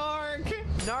 Narc!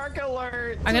 Narc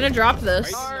alert! I'm gonna drop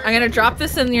this. I'm gonna drop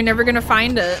this and you're never gonna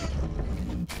find it.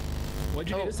 What'd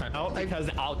you do this time? Oh, because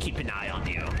I'll keep an eye on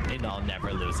you, and I'll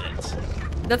never lose it.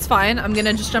 That's fine. I'm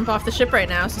gonna just jump off the ship right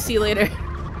now, so see you later.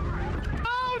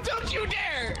 Oh, don't you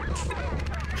dare!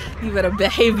 You better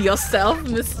behave yourself,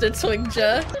 Mr.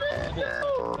 Twigja.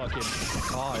 Fucking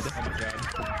god. Oh my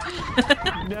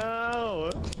god. No!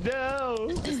 No!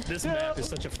 This map is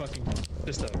such a fucking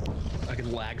just a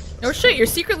fucking lag. Oh shit, you're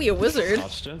secretly a wizard.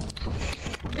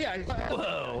 Yeah.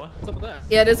 Whoa! What's up with that?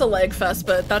 Yeah, it is a lag fest,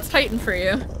 but that's Titan for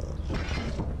you.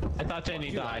 I thought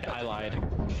Jenny died. I lied.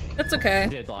 That's I okay.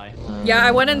 did lie. Yeah,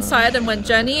 I went inside and went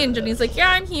Jenny, and Jenny's like,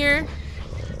 yeah, I'm here.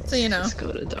 So you know. Just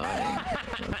go to die.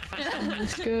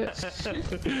 That's good.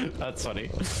 That's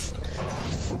funny.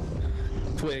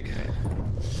 Twig. Hey,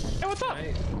 what's up?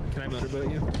 Can I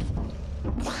motorboat you?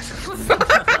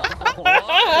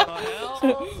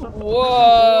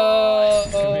 Whoa.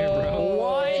 Come here, bro.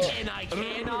 What? And I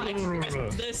cannot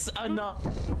express this enough.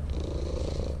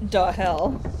 The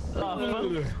hell.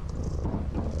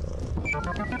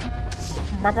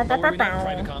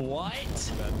 What?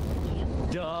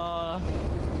 Duh.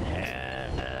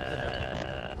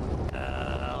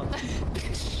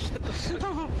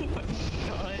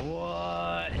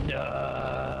 What the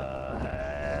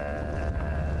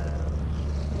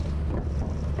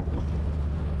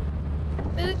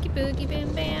boogie boom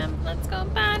bam. Let's go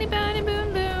body body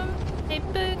boom boom. Hey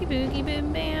boogie boogie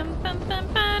boom bam. Bum bum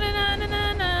ba da na na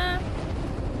na na.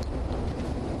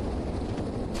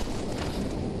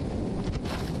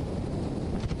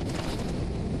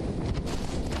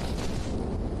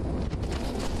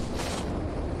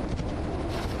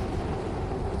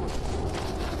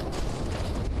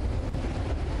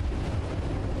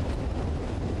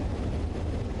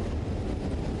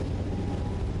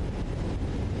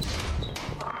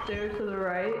 Stairs to the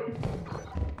right.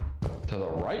 To the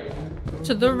right?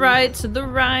 To the right, to the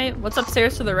right. What's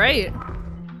upstairs to the right?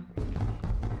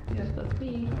 Yes, that's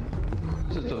me.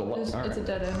 This is to the left. It's a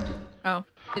dead end. Oh.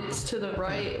 It's to the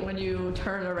right when you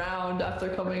turn around after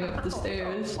coming up the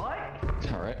stairs.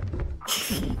 Alright.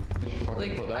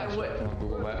 Like, I would.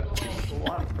 Google Maps.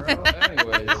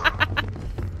 Anyways.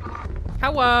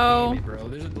 Hello. Hey, bro,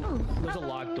 there's a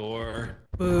locked door.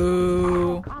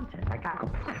 Boo.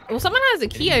 Well, someone has a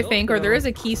key, I think, or there is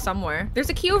a key somewhere. There's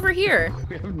a key over here.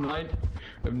 We have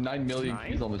 9 million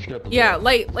keys on the ship. Yeah,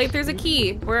 light, there's a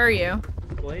key. Where are you?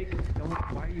 Blake,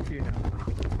 why are you here now?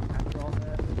 After all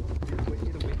that,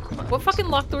 What fucking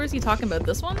locked door is he talking about?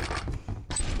 This one?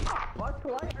 what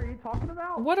light are you talking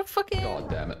about? What a fucking... God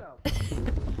damn it.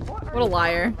 What a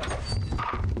liar.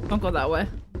 Don't go that way.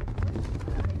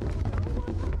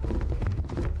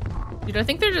 Dude, I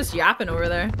think they're just yapping over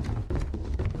there.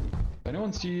 If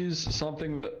anyone sees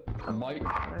something that might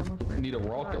need a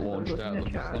rocket launch down,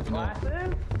 just let me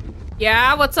know.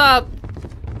 Yeah, what's up?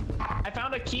 I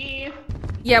found a key.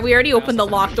 Yeah, we already opened the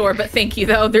locked door, but thank you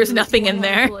though. There's nothing in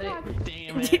there.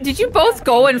 Damn it. Did you both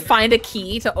go and find a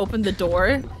key to open the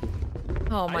door?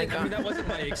 Oh my I god. mean, that wasn't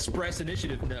my express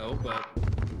initiative, no, but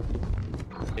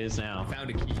It is now. I found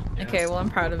a key. Yeah. Okay, well I'm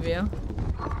proud of you.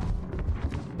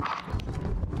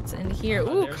 What's in here?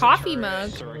 Ooh, There's a coffee turret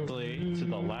mug. Directly to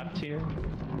the left here.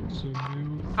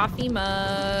 Coffee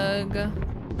mug.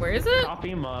 Where is it?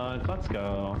 Coffee mug. Let's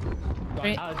go.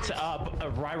 Right. It's up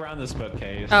right around this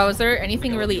bookcase. Oh, is there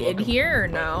anything really in here or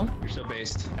no? You're so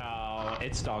based. Oh,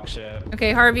 it's dog shit.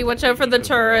 Okay, Harvey, watch out for the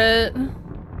turret.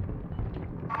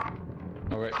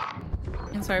 Alright.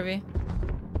 Thanks, Harvey.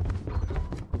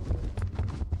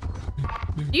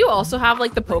 Do you also have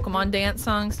like the Pokemon dance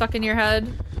song stuck in your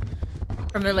head?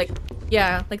 From their like,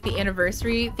 yeah, like the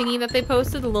anniversary thingy that they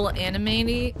posted, the little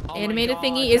animated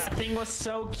thingy is. That thing was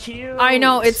so cute. I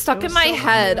know, it's stuck It in was my so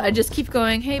head. cute. I just keep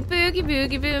going, hey boogie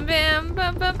boogie boom bam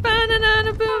bum bum ba na na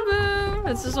na boom boom.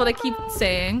 This is what I keep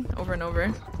saying over and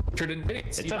over.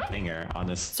 It's a banger on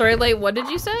this. Sorry, Light, what did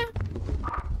you say?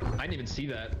 I didn't even see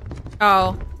that.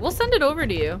 Oh, we'll send it over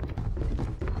to you.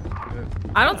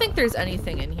 I don't think there's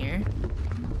anything in here.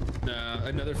 Nah,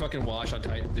 another fucking wash on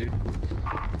Titan, dude.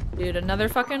 Dude, another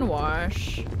fucking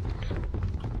wash.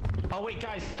 Oh wait,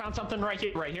 guys, found something right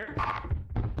here. Right here.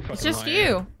 It's just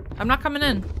you. I'm not coming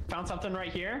in. Found something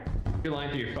right here. You're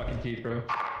lying through your fucking teeth, bro.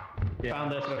 Yeah,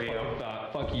 Found this for you.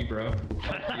 Fuck you, bro.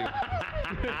 Fuck you.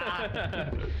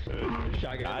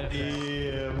 Shotgun.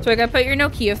 Damn. Twig, I put your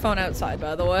Nokia phone outside,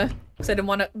 by the way, because I didn't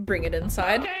want to bring it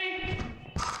inside. Okay.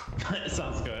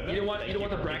 Sounds good. You don't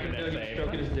want the bracket to know he's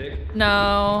stroking his dick?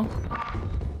 No.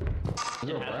 Is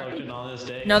there a bracket? Lotion on this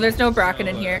day. No, there's no bracket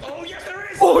in here. Oh yes,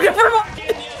 there is. Oh, never mind.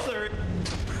 Yes, there is.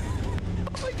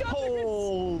 Oh my god.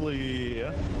 Holy.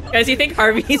 Guys, you think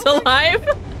Harvey's alive?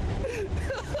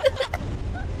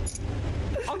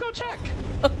 I'll go check.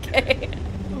 Okay.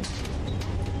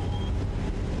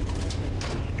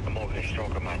 I'm over here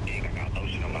stroking my dick. I got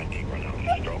lotion on my dick right now.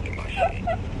 I'm stroking my shit.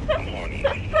 I'm horny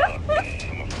as fuck, man.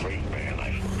 I'm a freak, man.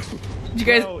 Like, Did you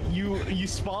guys? Bro, you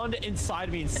spawned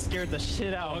inside me and scared the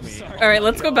shit out of me. sorry. All right,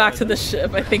 let's go back to the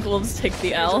ship. I think we'll just take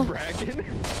the L. Bracket?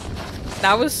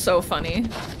 That was so funny.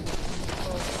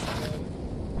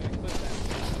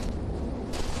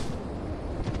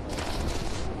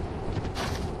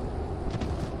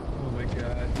 Oh my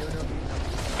god.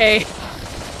 Hey.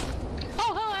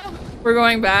 We're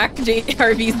going back.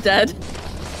 Harvey's dead.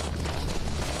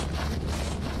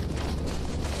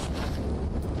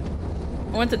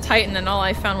 I went to Titan and all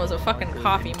I found was a fucking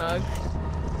coffee mug.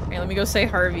 Okay, let me go say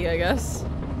Harvey, I guess.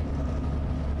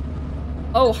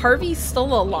 Oh, Harvey's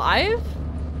still alive?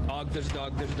 Dog, there's a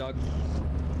dog, there's a dog.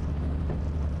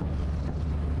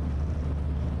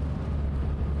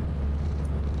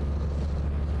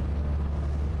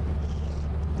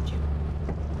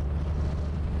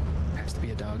 Has to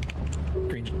be a dog.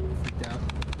 Green freaked out.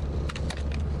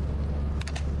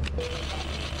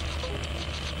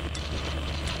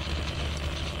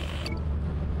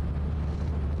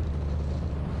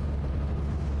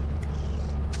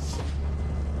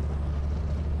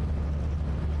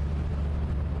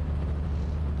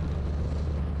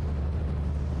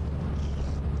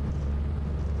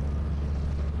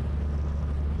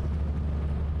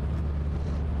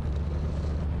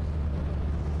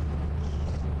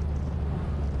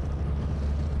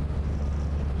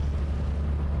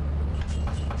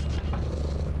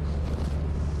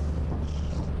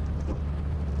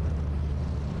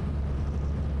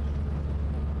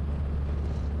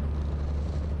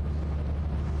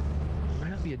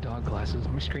 gotta be a dog glasses.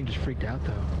 My screen just freaked out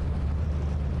though.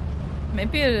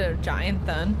 Maybe a giant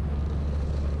then.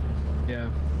 Yeah.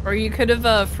 Or you could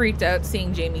have freaked out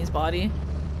seeing Jamie's body.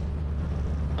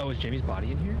 Oh, is Jamie's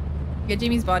body in here? Yeah,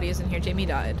 Jamie's body is in here. Jamie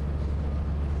died.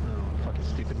 Oh, fucking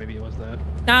stupid. Maybe it was that.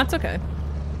 Nah, it's okay.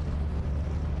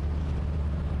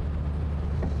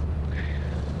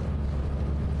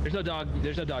 There's no dog.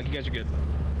 There's no dog. You guys are good.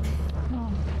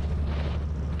 Oh.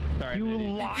 Alright. You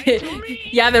lied to me!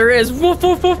 Yeah, there is. Woof,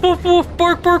 woof, woof, woof, woof.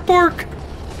 Bark, bark, bark.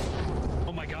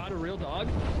 Oh my god, a real dog?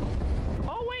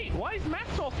 Oh wait, why is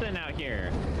Maxwell sitting out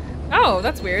here? Oh,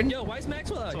 that's weird. Yo, why is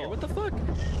Maxwell out here? What the fuck?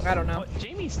 I don't know. Oh,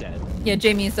 Jamie's dead. Yeah,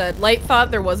 Jamie said Light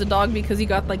thought there was a dog because he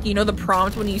got like, you know, the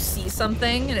prompt when you see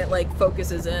something and it like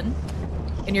focuses in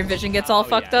and your vision gets all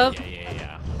fucked up.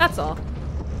 Yeah. That's all.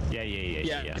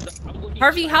 Yeah.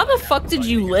 Harvey, how the fuck did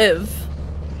you live?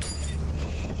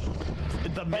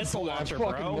 The missile launcher,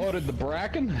 fucking bro. loaded the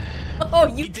Bracken. Oh,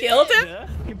 you killed him?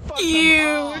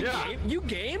 You You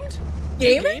gamed?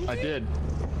 Gaming? I did.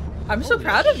 I'm so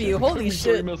proud of you. Holy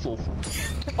shit. Missiles.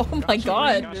 Oh my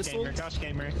god. Gosh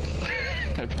gamer.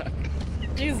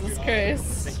 Jesus Christ.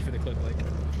 Thank you for the clip, like.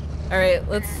 Alright,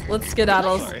 let's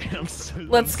skedaddle.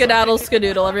 Let's skedaddle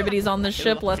skadoodle. Everybody's on the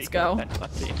ship, let's go.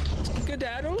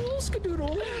 Skedaddle,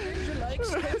 skadoodle. Ranger likes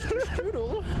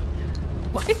strudel.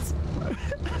 What?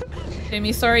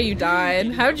 Jamie, sorry you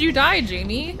died. How'd you die,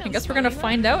 Jamie? I guess we're gonna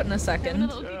find out in a second.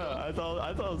 Yeah, I thought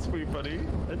it was pretty funny. I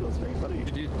thought it was pretty funny.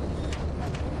 Dude.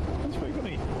 That's pretty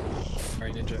funny.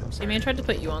 Sorry, Ninja. I'm sorry. Jamie, I tried to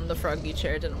put you on the froggy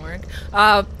chair, it didn't work.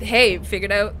 Hey,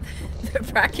 figured out the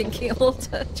Bracken killed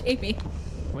Jamie.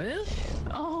 Well?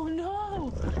 Oh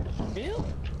no! Well?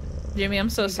 Jamie, I'm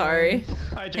so sorry.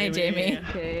 Hi, Hey, Jamie.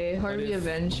 Okay, Harvey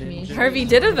avenged me. Harvey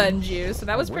did avenge you, so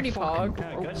that was pretty pog.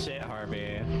 Yeah, good shit,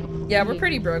 Harvey. Yeah, we're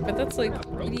pretty broke, but that's like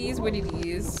itties,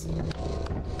 witties.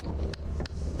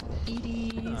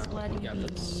 Edie's, waddies.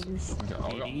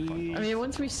 I mean,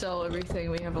 once we sell everything,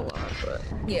 we have a lot, but...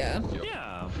 Yeah.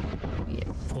 Yeah.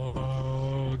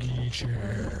 Froggy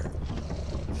chair.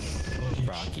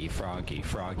 Froggy chair.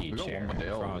 Froggy chair.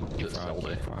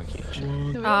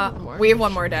 We have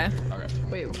one more day. Okay.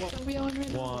 Wait, what are we on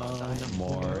right now? One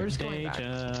more We're just going day.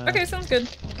 back. Okay, sounds good.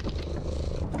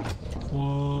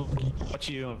 What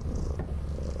you?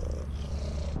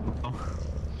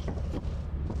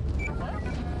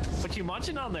 What you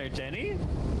munching on there, Jenny?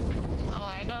 Oh,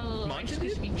 I got a little Munching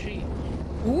Rice Krispie treat.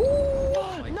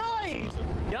 Ooh. Nice!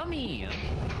 Yummy!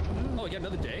 Oh, yeah,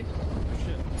 another day?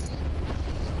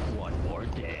 One more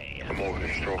day. I'm over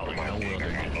here stroking my dick. I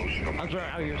got lotion on my I'm sorry,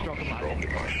 how you stroking my dick?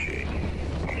 stroking my shit.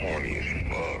 I'm horny as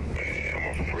fuck, man. I'm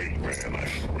a freak, man. Like,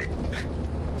 freak.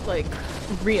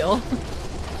 Like, real.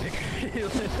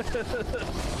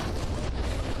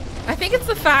 I think it's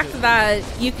the fact that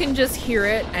you can just hear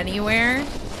it anywhere.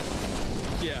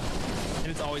 Yeah. And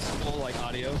it's always full, like,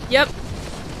 audio. Yep.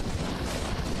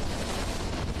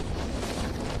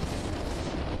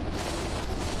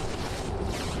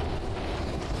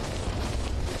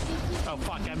 Oh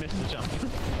fuck, I missed the jump.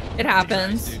 It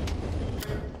happens.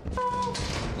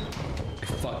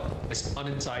 Fuck. I spawned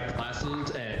inside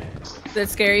classes and Did it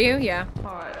scare you? Yeah.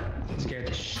 scared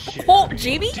the shit. Oh,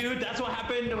 Jamie? Dude, that's what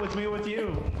happened with me with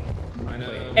you. I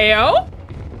know. Ayo?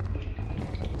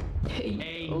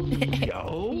 Hey,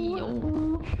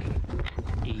 yo.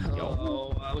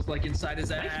 Oh, I was like inside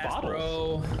his ass,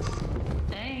 bottles. bro.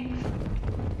 Thanks.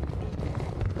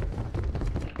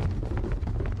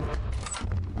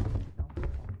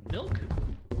 Milk?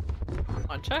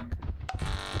 On check.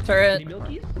 Turret. Any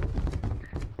milkies?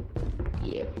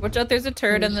 Yeah. Watch out, there's a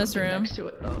turret in this room. Next to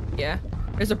it, though. Yeah.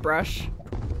 There's a brush.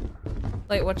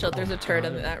 Like, watch out, there's a turret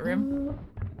in that room.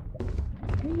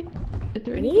 Is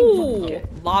there anything Ooh,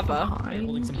 lava. I'm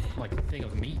holding some like thing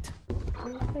of meat.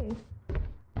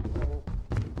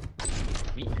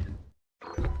 Meat man.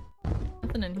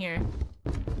 Nothing in here.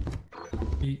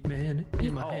 Meat man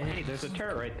in my Oh, hand. hey, there's a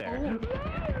turret right there.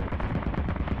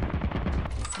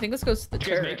 I think this goes to the You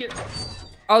guys turret. make it?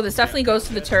 Oh, this definitely goes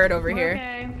to the turret over here.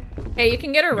 Okay. Hey, you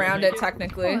can get around make it it?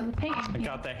 technically. I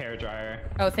got the hairdryer.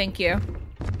 Oh, thank you.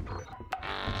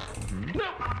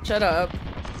 Shut up.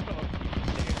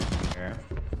 Here.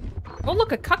 Oh,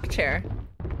 look, a cuck chair.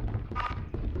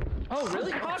 Oh,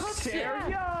 really? There,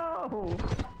 yo!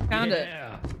 Found it.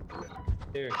 Yeah.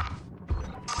 There.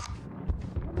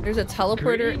 There's a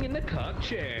teleporter. Greeting in the cock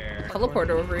chair.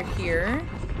 Teleporter over here.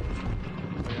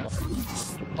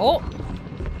 Oh,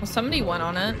 well, somebody went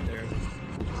on it. Right there.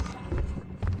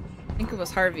 I think it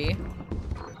was Harvey.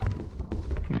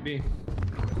 Maybe.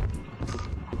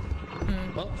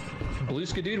 Well, blue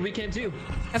skidoo, we can too.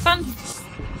 Have fun.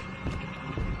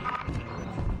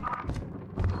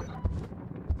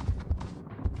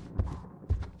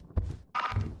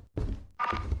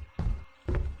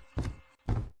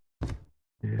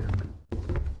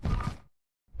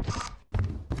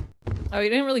 Oh, you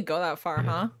didn't really go that far,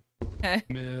 huh? Okay.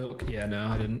 Milk. Yeah, no,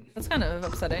 I didn't. That's kind of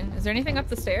upsetting. Is there anything up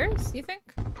the stairs, you think?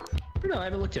 No, I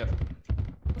haven't looked yet.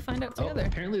 We'll find out Oh, together.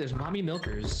 apparently there's mommy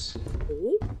milkers.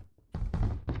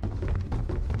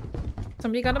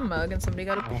 Somebody got a mug and somebody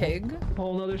got a pig.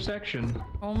 Whole nother section.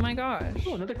 Oh my gosh.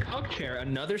 Oh, another cock chair,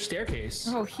 another staircase.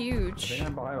 Oh, huge. I think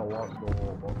I'm behind a locked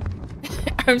door.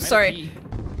 I'm sorry.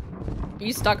 Are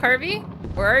you stuck, Harvey?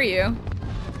 Where are you?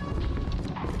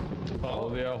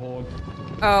 Follow the air horn.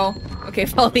 Oh, okay,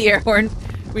 follow the air horn.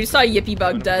 We saw a yippy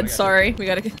bug dead, sorry. We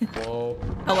gotta... Whoa.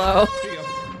 Hello. Here you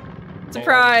go.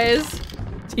 Surprise!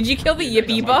 Did you kill the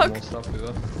yippy bug? More stuff with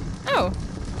it. Oh.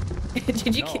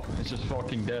 Did you No, kill... it's just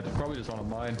fucking dead. Probably just on a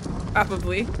mine.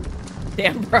 Probably.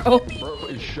 Damn, bro. Bro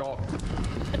is shocked.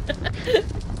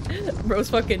 Bro's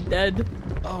fucking dead.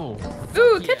 Oh.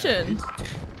 Ooh, yeah. kitchen.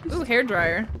 Ooh,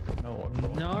 hairdryer. No,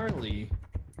 Gnarly.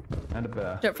 and a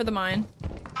bear. Jump for the mine.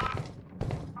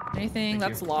 Anything Thank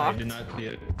that's you. locked. I did not see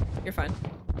it. You're fine.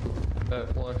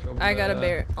 Flash over I got a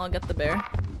there. bear. I'll get the bear.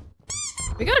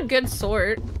 We got a good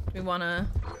sort. We wanna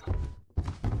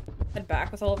head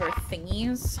back with all of our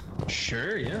thingies.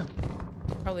 Sure, yeah.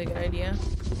 Probably a good idea.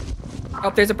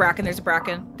 Oh, there's a bracken. There's a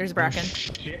bracken. There's a bracken.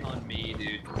 Shit on me,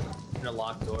 dude. In a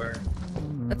locked door.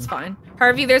 That's fine.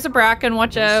 Harvey, there's a bracken.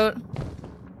 Watch out.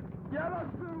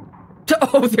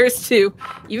 Oh, there's two.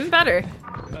 Even better.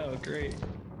 Oh, great.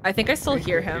 I think I still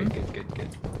hear him. Good.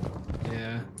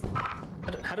 Yeah.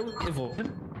 How do we avoid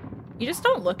him? You just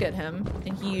don't look at him,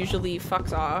 and he usually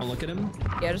fucks off. I'll look at him?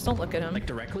 Yeah, just don't look at him. Like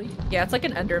directly? Yeah, it's like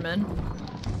an Enderman.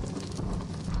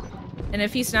 And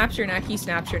if he snaps your neck, he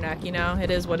snaps your neck, you know?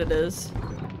 It is what it is.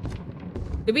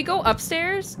 Did we go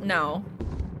upstairs? No.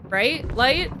 Right?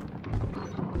 Light?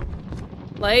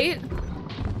 Light?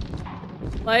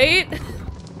 Light?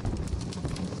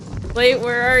 Light,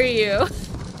 where are you?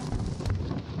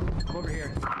 I'm over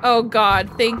here. Oh god,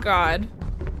 thank god.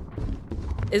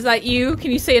 Is that you?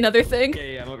 Can you say another thing?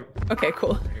 Yeah, I'm over. Okay,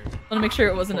 cool. I wanna make sure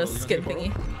it wasn't a skin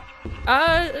thingy.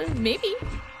 Maybe.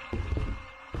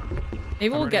 Maybe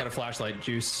we'll I'm get out of flashlight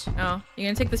juice. Oh, you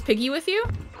gonna take this piggy with you?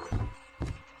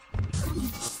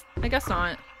 I guess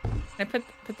not. Can I put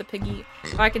the piggy?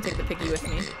 Oh, I can take the piggy with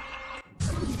me.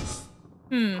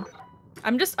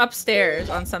 I'm just upstairs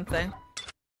on something.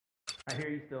 I hear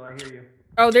you still, I hear you.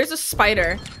 Oh, there's a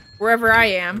spider wherever I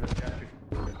am.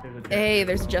 There's a Hey,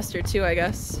 there's a jester too, I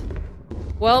guess.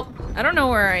 Well, I don't know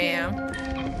where I am.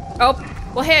 Oh,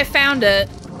 well, hey, I found it.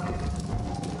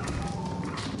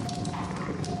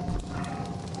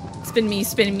 Spin me,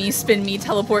 spin me, spin me,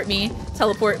 teleport me,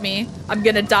 teleport me. I'm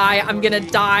gonna die, I'm gonna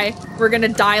die. We're gonna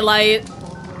die, Light.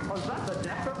 Was that the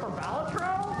jester from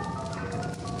Balatro?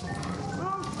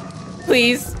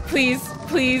 Please, please,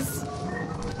 please.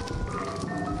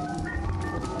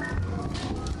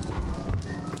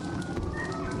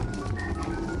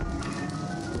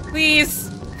 Please,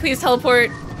 please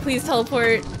teleport. Please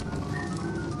teleport.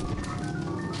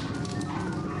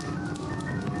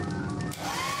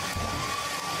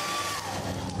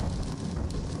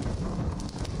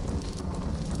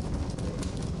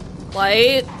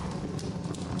 Light.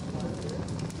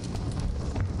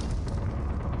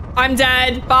 I'm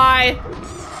dead. Bye.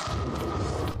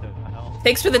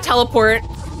 Thanks for the teleport.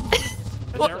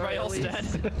 Everybody else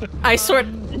dead. I sort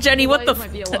Jenny, what the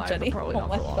Might be alive, Jenny? but probably not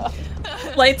for long.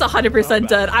 Light's 100%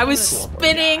 dead. I was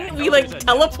spinning. We like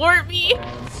teleport me.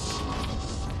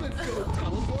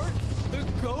 Teleport? The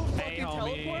go Hey, fucking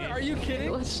homie. teleport? Are you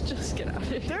kidding? Let's just get out of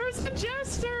here. There's a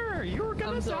jester! You were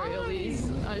gonna I'm sorry, die. Elise.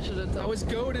 I should have I was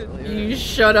goaded. You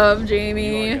shut up,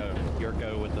 Jamie. You're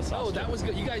go with the sauce. Oh, that was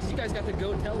good. You guys got to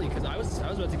go telly because I was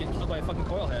about to get killed by a fucking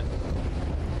coil head.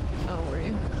 Oh, were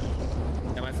you?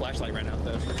 And my flashlight ran out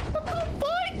though.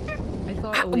 I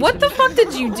thought Elise What the was fuck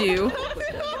did you do?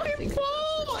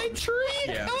 My tree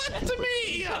Yeah. cut to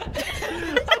me!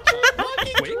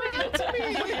 Wait. to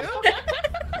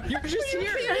me! You're just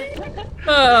here.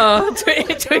 Oh,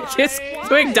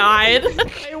 Twig died.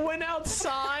 I went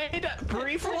outside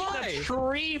briefly, the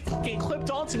tree fucking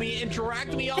clipped onto me and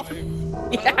dragged me off.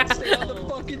 Yeah.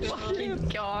 Oh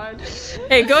god.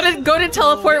 Hey, go to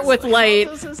teleport with Light.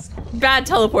 Bad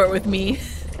teleport with me.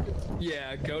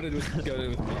 Yeah, goaded with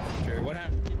me. Sure. What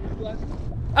happened?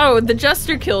 Oh, the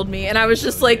jester killed me, and I was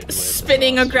just like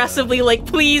spinning aggressively, like,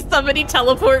 please somebody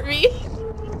teleport me.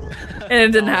 And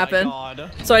it didn't happen.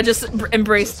 So I just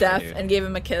embraced death and gave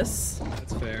him a kiss.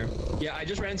 That's fair. Yeah, I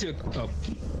just ran into a. Oh.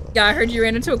 Yeah, I heard you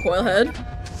ran into a coil head.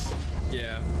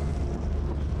 Yeah.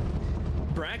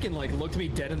 Bracken like looked me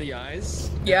dead in the eyes.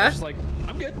 Yeah? I was just like,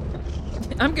 I'm good.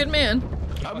 I'm good, man.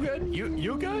 I'm good.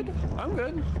 You good? I'm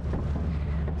good.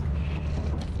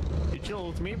 You chill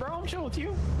with me, bro? I'm chill with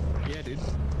you. Yeah, dude.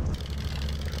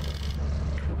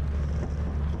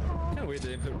 Kind of weird they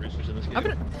didn't put roosters in this game.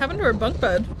 What happened to our bunk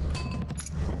bed?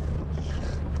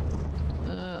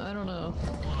 I don't know.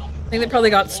 I think they probably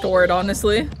got stored,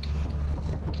 honestly.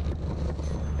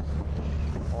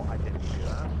 Oh, I didn't do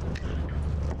that.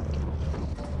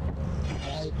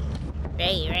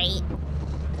 Right.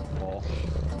 Oh.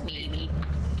 Maybe.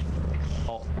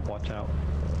 Oh, watch out.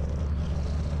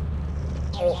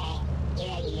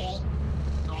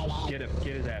 Get him.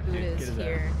 Get his ass, Food dude. Get is his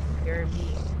here. ass. Your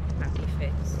meat. Happy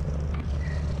fix.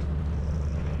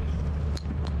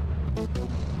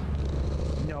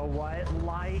 You know what,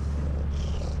 Light?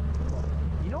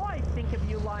 You know what I think of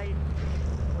you, Light?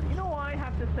 You know what I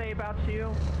have to say about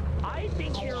you? I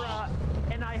think you're,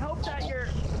 and I hope that you're,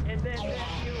 and then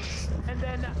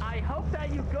I hope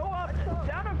that you go up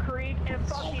down a creek and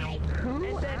fucking,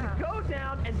 and then go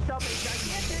down and summon a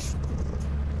gigantic.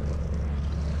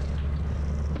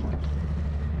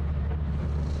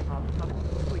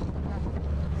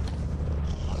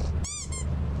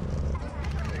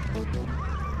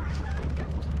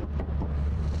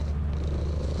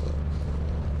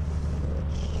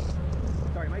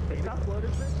 Sorry, my baby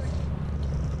exploded this thing?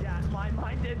 Yeah,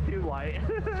 mine did too, Light.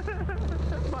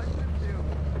 Mine did too.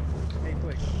 Hey,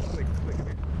 Twig, come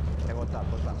here. Hey, what's up?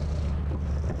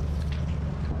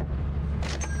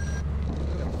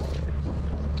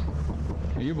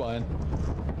 Are you buying?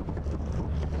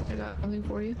 I got something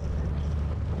for you. You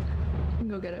can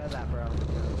go get it. That, bro.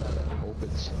 I hope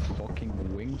it's fucking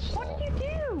Wingstop. What did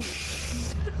you do?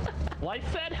 Well, I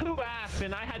said who asked,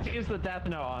 and I had to use the death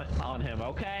note on him,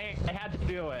 okay? I had to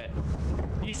do it.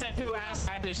 He said who asked,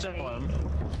 I had to show him.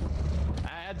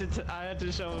 I had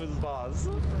to show him his boss.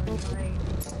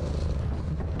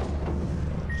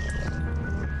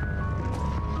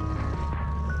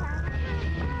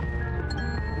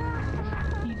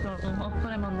 You got him. I'll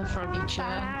put him on the froggy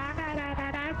chair.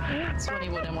 That's what he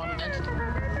would have wanted.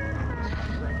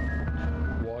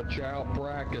 Watch out,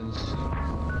 Brackens.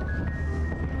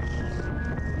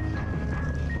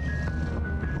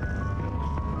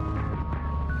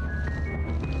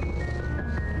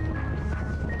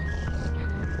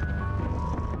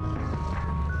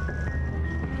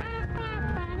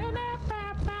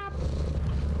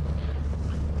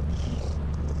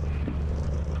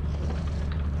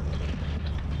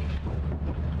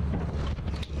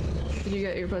 Did you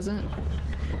get your present?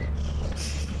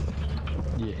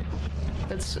 Yeah.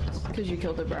 That's because you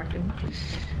killed a bracken.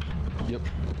 Yep.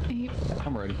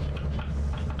 I'm ready.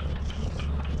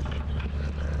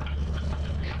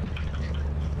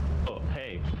 Oh,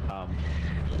 hey,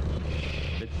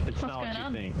 it's not what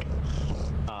you think.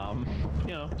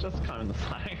 You know, just climbing the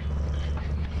flag.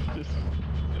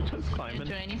 just climbing.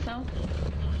 Enjoying yourself?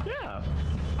 Yeah.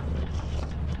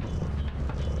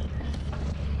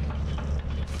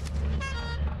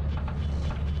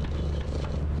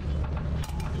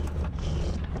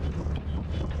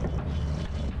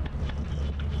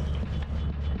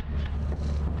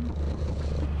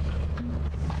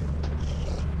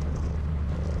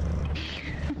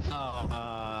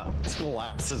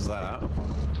 Collapses that.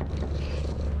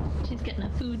 She's getting her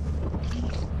food.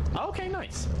 Okay,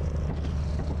 nice.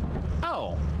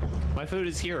 Oh, my food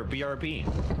is here, BRB.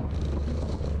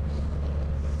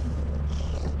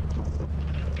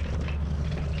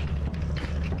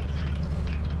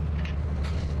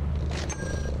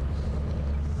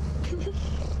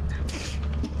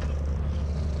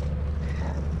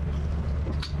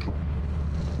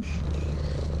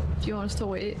 Do you want us to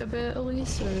wait a bit,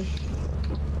 Elise, or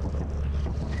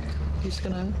just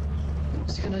gonna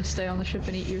stay on the ship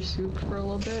and eat your soup for a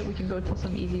little bit? We can go to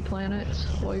some easy planets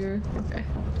while you're okay.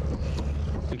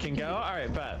 We can go?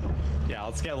 Alright, bet. Yeah,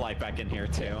 let's get light back in here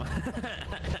too.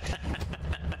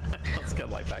 Let's get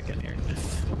light back in here.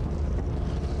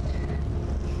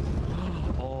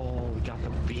 Oh, we got the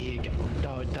big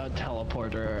the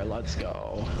teleporter. Let's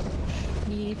go.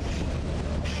 Yeet.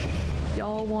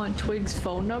 Y'all want Twig's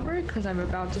phone number? Because I'm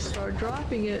about to start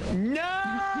dropping it. No!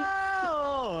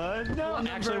 No, One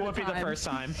actually, it number won't be at a the time. first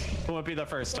time. It won't be the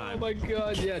first time. Oh my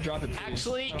god, yeah, drop it. Please.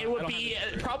 Actually, it would be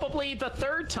probably the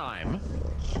third time.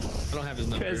 I don't have his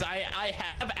number. Because I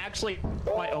have actually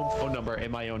my own phone number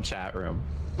in my own chat room.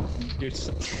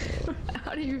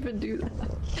 How do you even do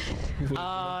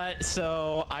that?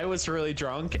 So I was really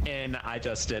drunk and I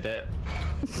just did it.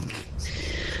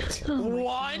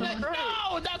 One?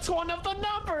 No, that's one of the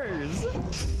numbers.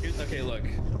 Okay, look.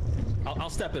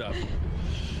 I'll step it up.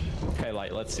 Okay,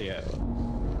 Light, let's see it.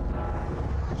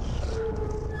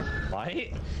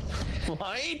 Light?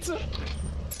 Light?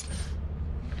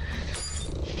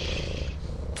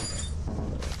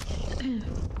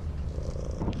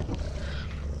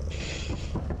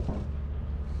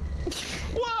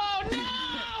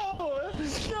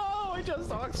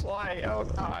 fuck's light? Oh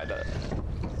god.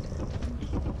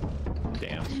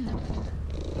 Damn.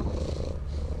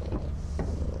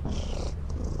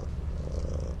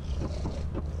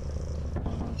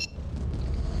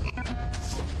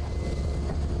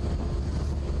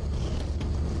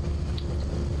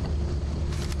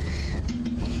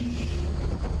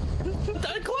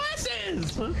 The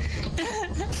glasses!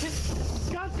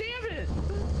 God damn it!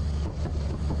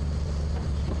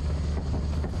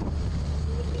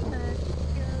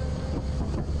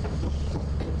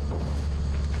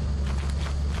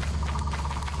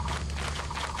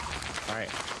 Alright.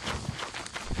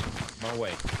 My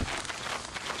way.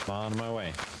 I'm on my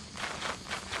way.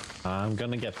 I'm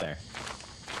gonna get there.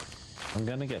 I'm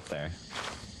gonna get there.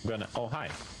 I'm gonna. Oh, hi.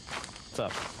 What's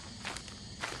up?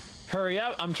 Hurry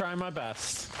up, I'm trying my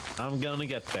best. I'm gonna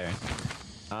get there.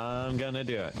 I'm gonna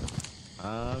do it.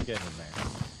 I'm getting there.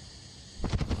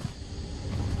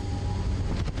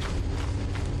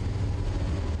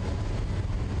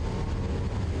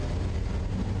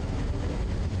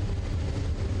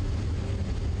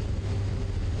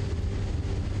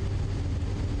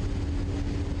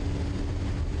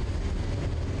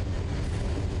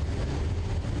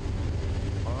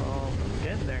 Oh, I'm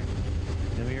getting there.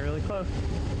 It's gonna be really close.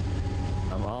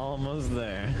 I'm almost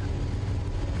there.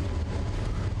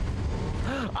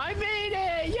 I made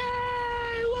it!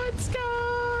 Yay! Let's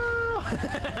go!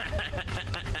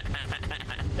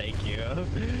 Thank you.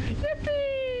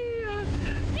 Yippee!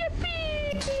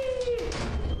 Yippee!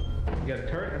 You got a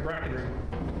turret and a bracket room.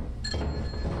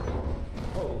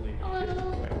 Holy shit.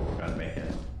 Gotta make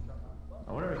it.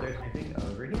 I wonder if there's anything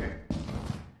over here.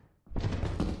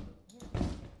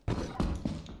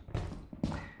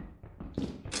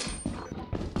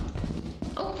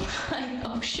 Oh, hi.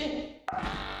 Oh shit.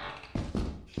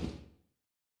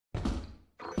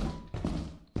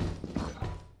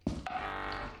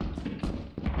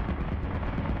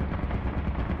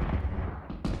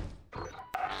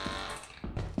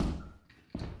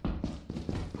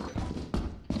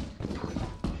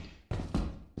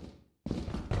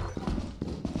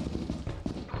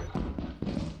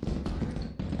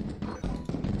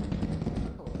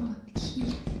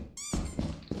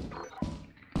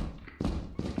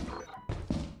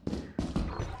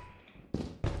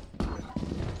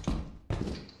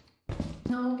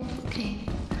 No, okay.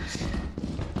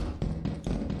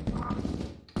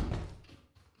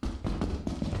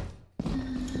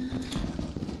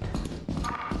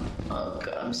 Oh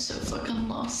god, I'm so fucking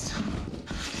lost.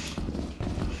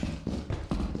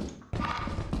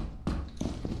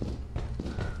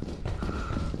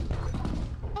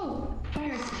 Oh,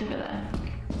 fire exit over there.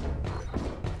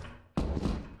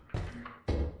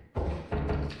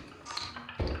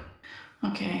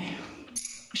 Okay.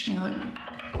 Wish me luck.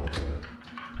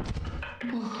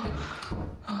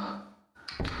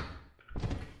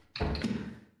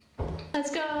 Let's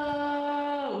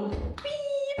go!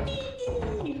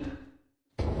 Whee!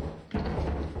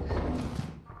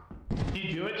 Did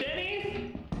you do it,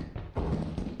 Jenny?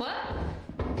 What?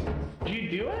 Did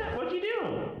you do it? What'd you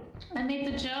do? I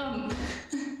made the jump.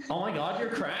 Oh my god, you're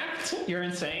cracked? You're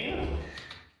insane?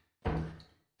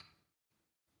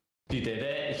 You did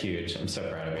it? Huge. I'm so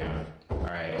proud of you.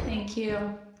 Alright. Thank you.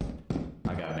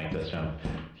 I gotta make this jump.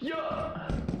 Yeah!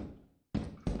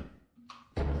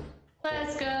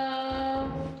 Let's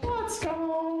go! Let's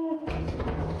go!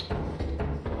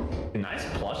 Nice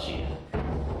plushie.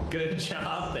 Good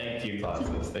job. Thank you,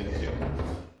 classes. Thank you.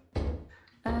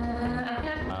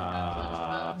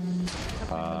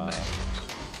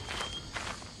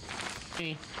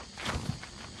 Me.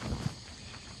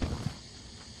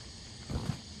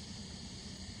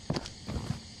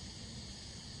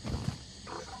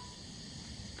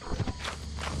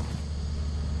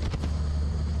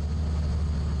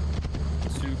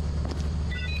 Soup.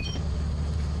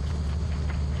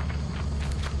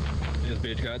 This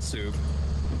bitch got soup.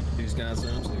 He's got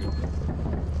some soup.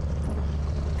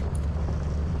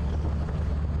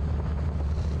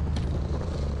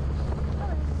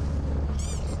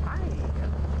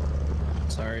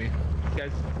 Sorry. You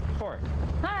guys, Four.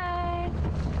 Hi!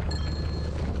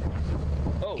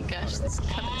 oh, my gosh, this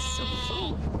cup is so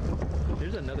full.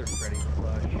 there's another Freddy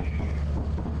flush.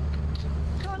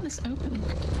 How on this open?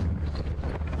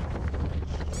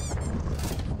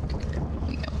 There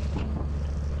we go.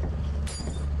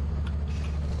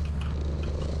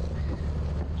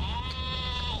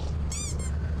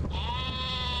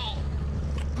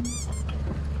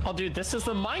 Oh, dude, this is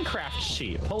the Minecraft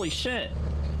sheep. Holy shit.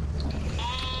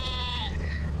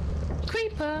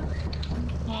 Creeper!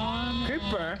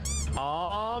 Creeper?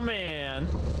 Oh man.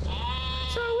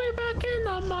 So we're back in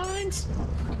the mines.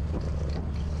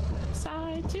 Side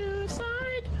Side to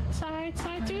side,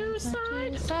 side to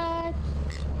side.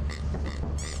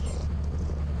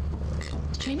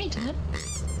 Is Jamie dead?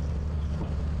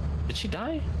 Did she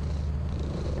die?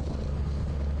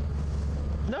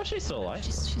 No, she's still alive.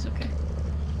 She's okay.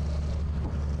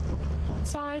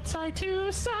 Side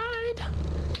to side.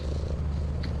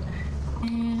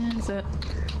 Is it?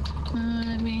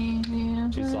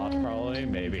 She's lost, probably,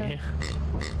 maybe.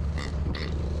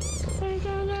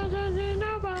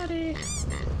 Nobody.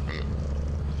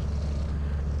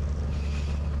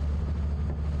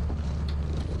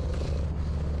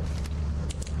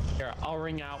 Here, I'll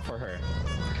ring out for her.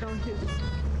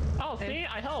 Oh, see,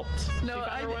 I helped. No, She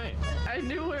found her way. I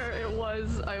knew where it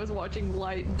was. I was watching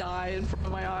light die in front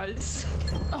of my eyes.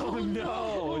 Oh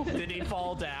no! Did he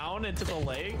fall down into the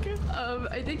lake?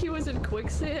 I think he was in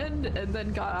quicksand and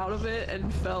then got out of it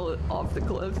and fell off the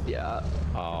cliff. Yeah.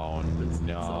 Oh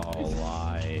no,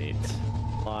 Light.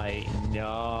 Light,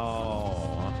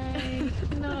 no.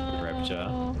 No.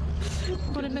 Ripja.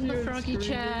 Put him in the froggy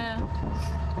chair.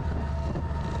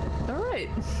 All right.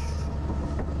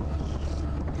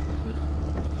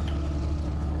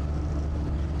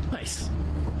 Nice.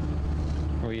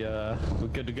 We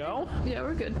good to go? Yeah,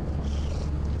 we're good.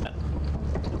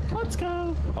 Let's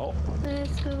go. Oh.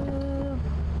 Let's go.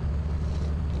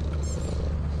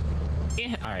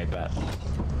 Yeah. All right, bet.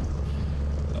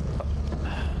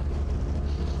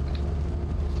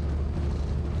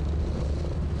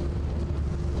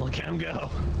 Look at him go.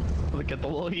 Look at the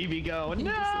little Eevee go. He's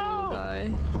No! just a little guy.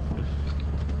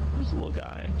 Just a little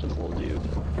guy. Just a little dude.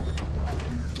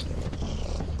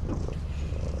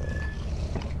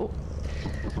 Oh.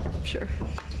 Sure.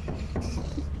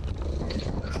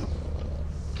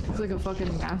 It's like a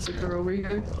fucking massacre over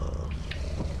here.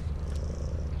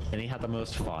 And he had the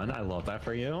most fun. I love that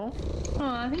for you.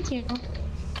 Aw, thank you.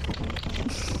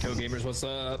 Yo, gamers, what's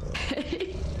up?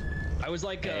 I was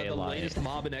like Hey, the Light. latest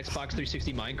mob in Xbox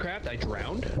 360 Minecraft. I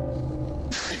drowned.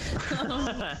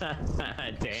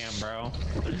 Damn, bro.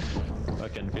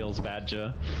 Fucking feels bad,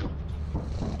 Joe.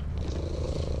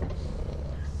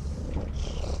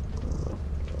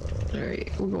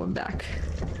 Alright, we're going back.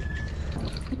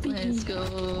 Let's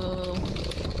go.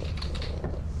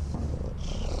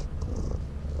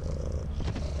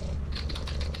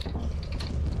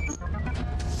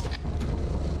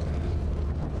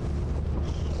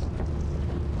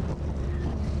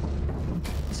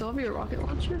 You still have your rocket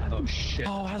launcher? Oh shit.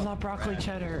 Oh, I love broccoli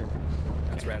cheddar.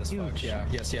 That's rad as fuck. Huge. Yeah.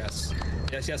 Yes, yes.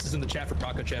 Yes, yes is in the chat for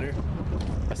Broco Cheddar.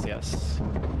 Yes, yes.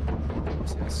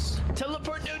 Yes, yes.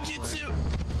 Teleport no jutsu.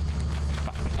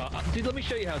 Dude, let me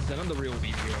show you how it's done. I'm the real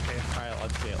weeb here, okay? All right,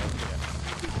 let's see it. Let's see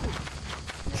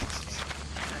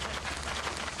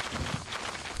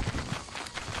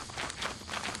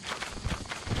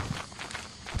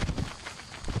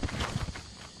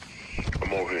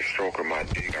I'm over here stroking my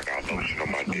dick. I got lotion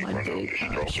on my dick right now. I'm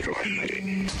just stroking my shit.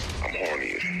 I'm horny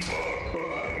as fuck.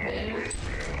 I'm a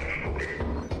freak,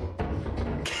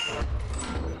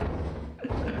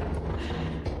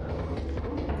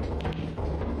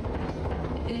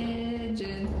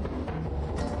 Engine.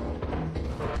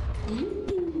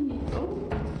 Oh,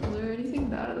 is there anything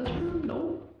bad in this room? No.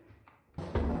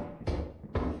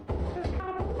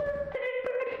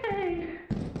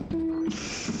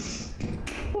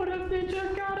 What if they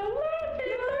just got a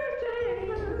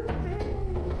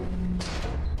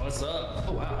What's up?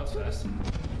 Oh wow, that's fast.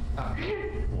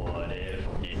 What if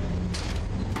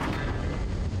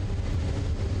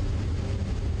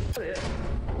it...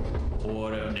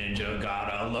 What if Ninja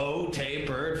got a low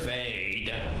tapered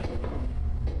fade?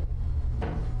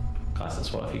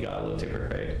 Class, what if he got a low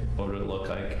tapered fade? What would it look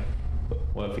like?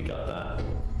 What if he got that?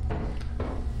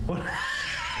 What?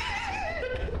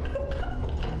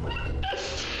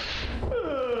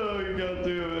 Oh, you gotta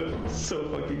do it. It's so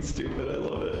fucking stupid. I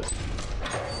love it.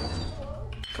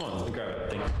 Come on, let me grab it.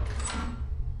 Thank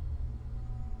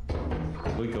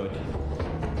you. We good.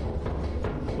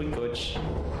 We good.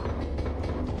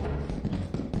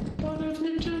 What if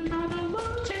Ninja got a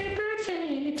low tapered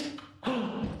fade?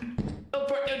 Oh,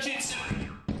 Bart, no jutsu.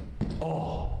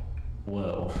 Oh,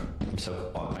 whoa. I'm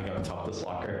so. Oh, I gotta top this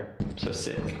locker. I'm so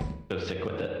sick. So sick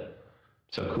with it.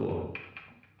 So cool.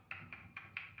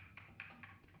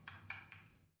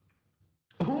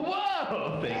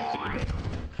 Whoa! Thanks, dude.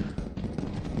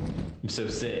 I'm so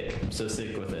sick. I'm so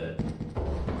sick with it.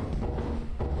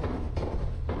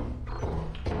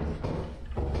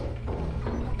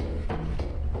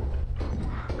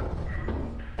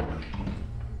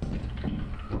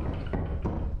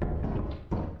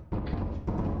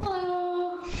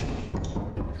 Hello.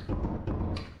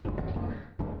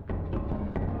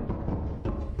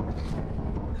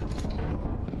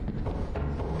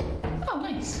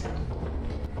 Nice.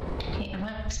 Okay, I'm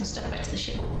gonna put some stuff back to the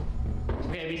ship.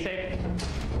 Okay, be safe.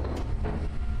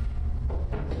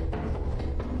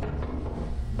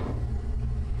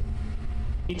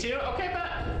 Me too? Okay,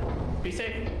 but be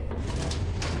safe.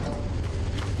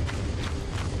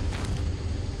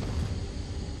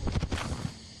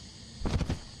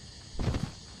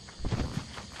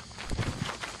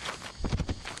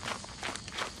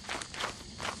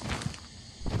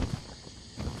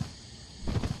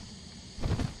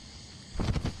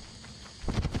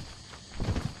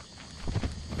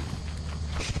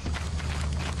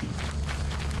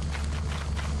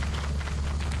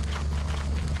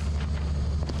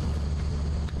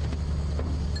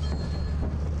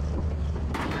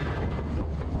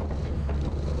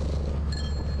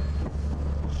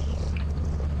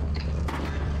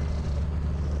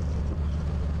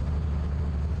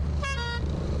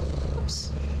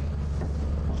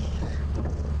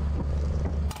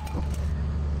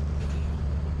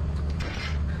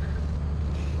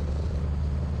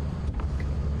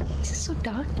 So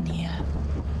dark in here.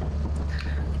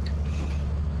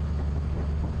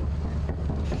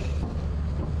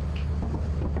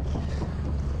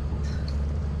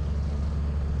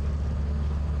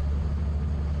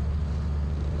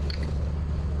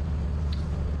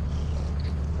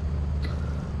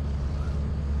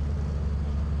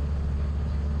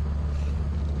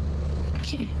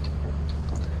 Okay.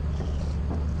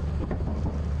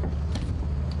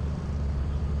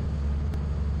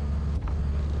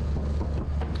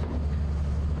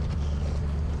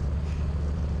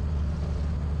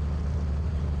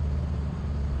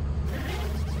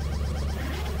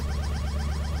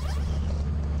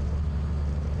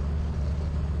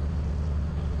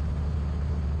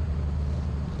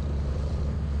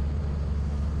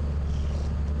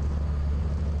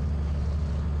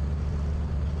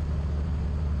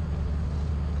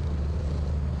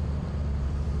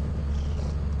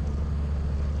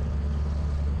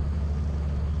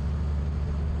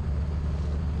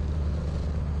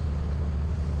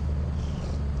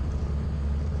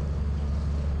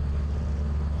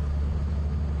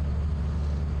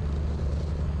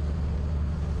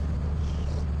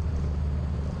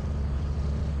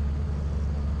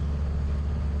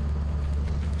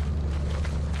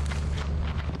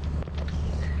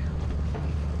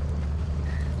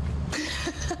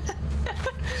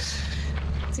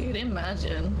 Dude,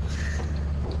 imagine.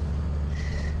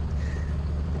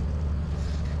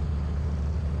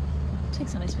 Take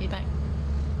some nice feedback.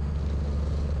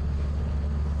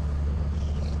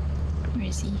 Where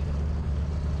is he?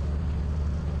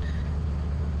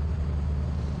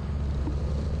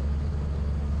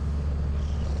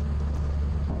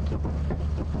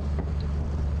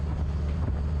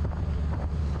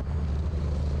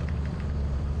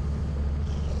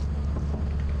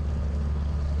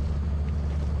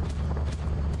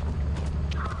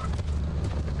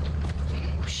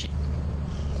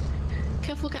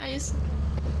 Careful, guys.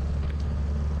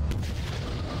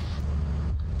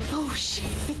 Oh shit.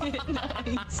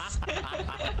 Nice.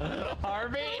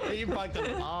 Harvey, you fucked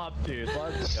him up, dude.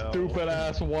 Let's go. Stupid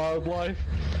ass wildlife.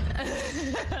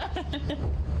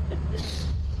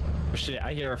 Oh, shit,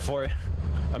 I hear a four.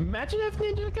 Imagine if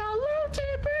Ninja got a little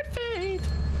tapered fade.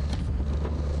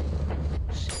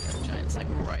 Shit, the giant's like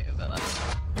right over there.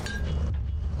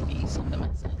 You send the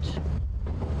message.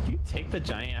 You take the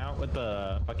giant out with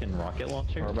the fucking rocket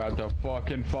launcher? We're about to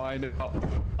fucking find it.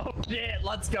 Oh shit,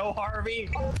 let's go, Harvey!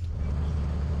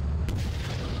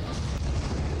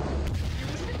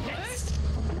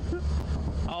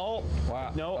 Oh,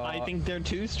 wow. No, I think they're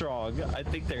too strong. I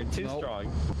think they're too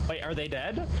strong. Wait, are they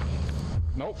dead?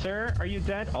 Nope. Sir, are you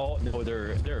dead? Oh, no,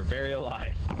 they're very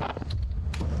alive.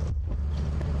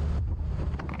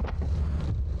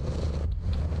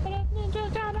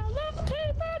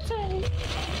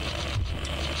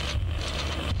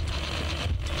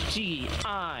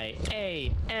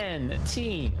 G-I-A-N-T.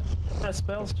 That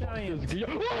spells giant.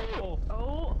 Oh,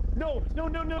 oh, no, no,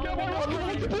 no, no, no, no.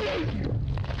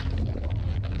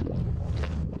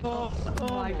 Oh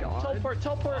my god. Teleport,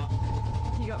 teleport.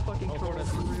 He got fucking trolled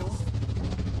for real.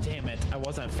 Damn it, I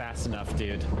wasn't fast enough,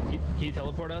 dude. Can you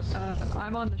teleport us?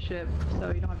 I'm on the ship,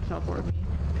 so you don't have to teleport me.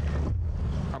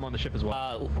 I'm on the ship as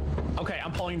well. Okay,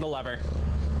 I'm pulling the lever.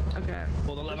 Okay.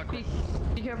 Pull the lever.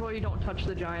 Be careful you don't touch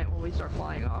the giant when we start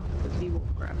flying off, because he will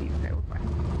grab you. Okay, we're fine.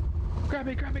 Grab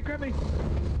me, grab me, grab me!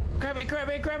 Grab me, grab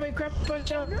me, grab me, grab me,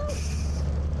 push out.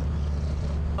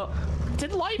 Oh,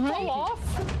 did light fall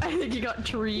off? I think he got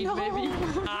treed, maybe.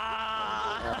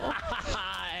 Ah!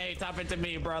 Hey, it's happened to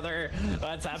me, brother.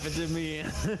 That's happened to me.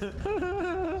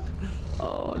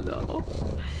 Oh no.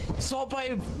 Assault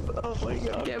by. Oh my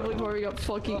god. I can't believe Harvey got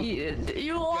fucking eaten.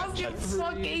 You lost your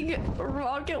fucking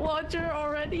rocket launcher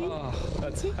already? Oh,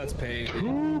 that's pain.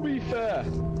 To be fair,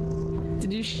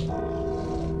 Did you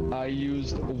I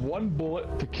used one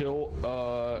bullet to kill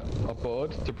a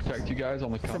bird to protect you guys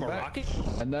on the comeback. From a rocket?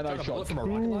 And then I Shot a shot bullet from a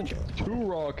rocket launcher? two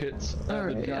rockets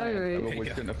at the giant, alright. which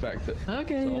didn't affect it.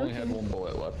 Okay, So I only okay. had one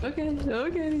bullet left. Okay,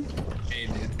 okay. Hey,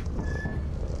 dude.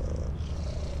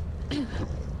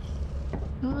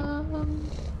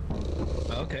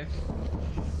 Okay.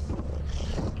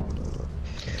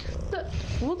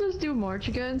 We'll just do March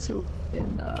again, so we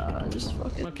can just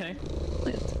fucking Okay.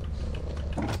 plant.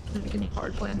 We can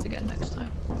hard plants again next time.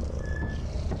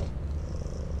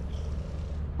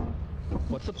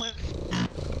 What's the plan?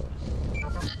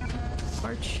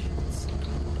 March.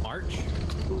 March?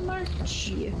 March.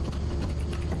 Yeah.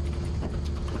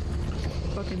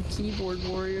 Fucking keyboard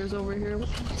warriors over here.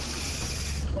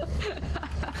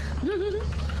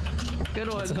 Good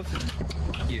one. What's up?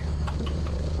 Yeah.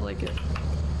 I like it.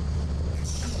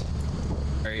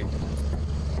 Alright.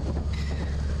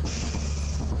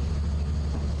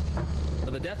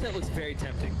 So the death net looks very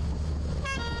tempting.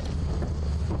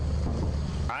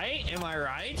 Right? Am I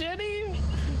right, Jenny?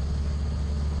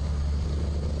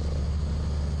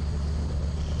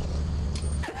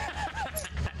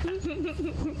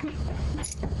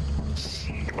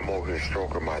 I'm over here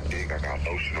stroking my dick. I got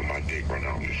lotion on my dick right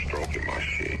now. I'm just stroking my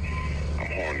shit. I'm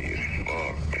horny as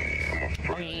fuck, man. I'm a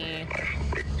freak, man. Like,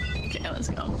 for real. Okay, let's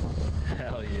go.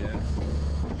 Hell yeah.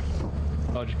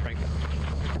 Oh, just prank it.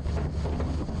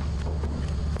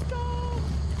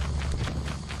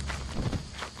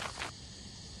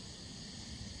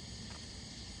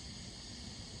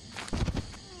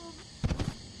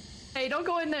 Hey, don't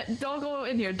go in there. Don't go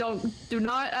in here. Do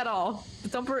not at all. The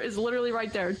dumper is literally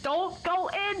right there. Don't go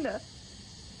in!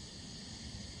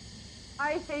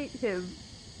 I hate him.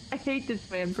 I hate this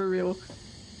man for real.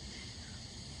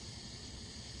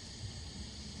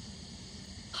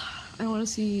 I want to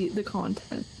see the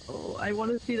content. Oh, I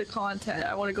want to see the content.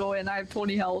 I want to go in. I have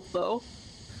 20 health though.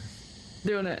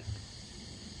 Doing it.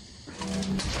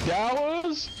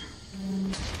 Doubters?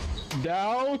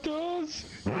 Doubters?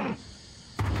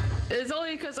 It's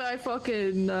only because I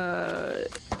fucking I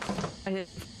hit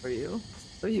for you.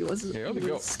 So he was, Here he we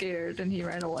go. was scared and he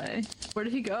ran away. Where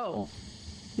did he go?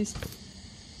 He's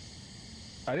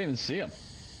I didn't even see him.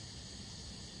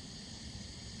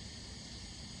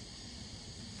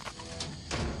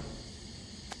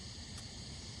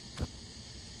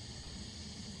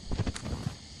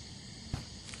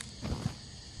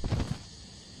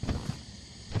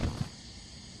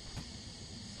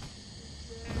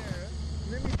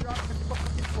 You made me drop my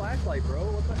fucking flashlight, bro.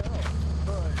 What the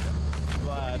hell?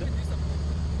 Blood.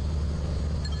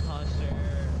 Posture.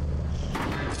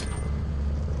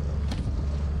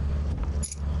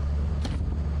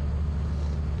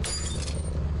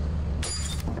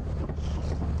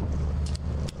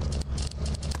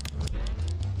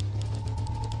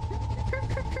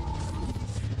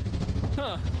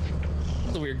 Huh.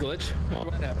 That's a weird glitch.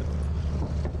 What happened?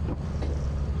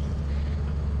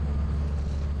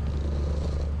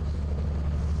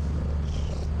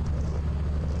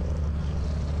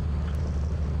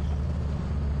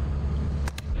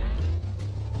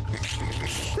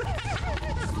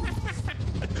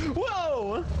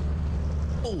 Whoa!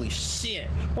 Holy shit!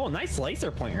 Oh, nice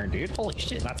laser pointer, dude. Holy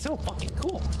shit, that's so fucking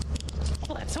cool.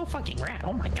 Oh, that's so fucking rad.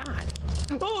 Oh my god.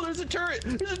 Oh, there's a turret!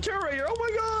 There's a turret right here! Oh my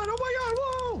god! Oh my god!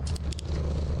 Whoa!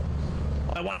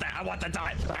 I want that! I want the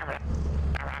dot!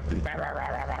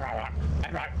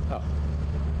 Oh.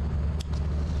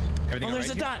 Everything Oh, there's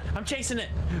alright a dot! I'm chasing it!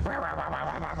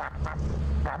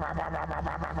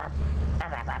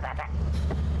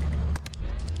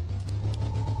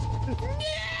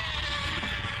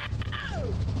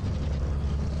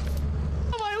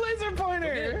 Oh, my laser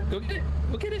pointer! Go get it.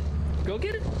 Go get it. Go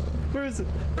get it. Where is it?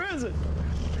 Where is it?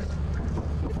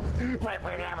 Come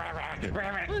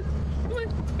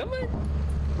on. Come on.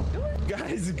 Come on.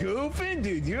 Guys, goofing?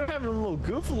 Dude, you're having a little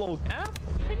goof, a little app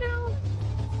right now?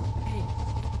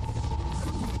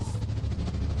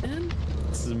 And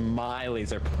this is my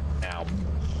laser now.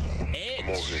 I'm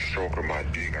over here stroking my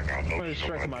dick. I got I'm lotion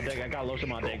stroking on my my dick. I got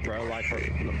lotion on my dick, bro. Stroking Like, my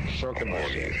shit. stroking I'm my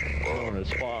horny shit. as fuck, On the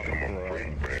spot, man. I'm a bro.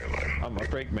 freak, man. Like, I'm a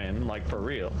freak, man. Like, for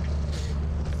real.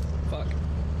 Fuck.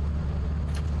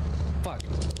 Fuck.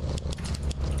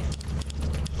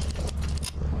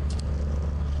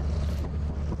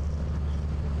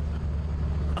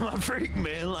 I'm a freak,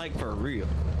 man. Like, for real.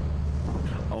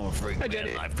 I'm a freak, man.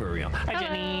 Jenny. Like, for real. Hi,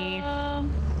 Jenny.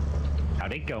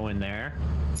 How'd it go in there?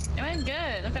 It went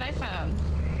good. Look what I found.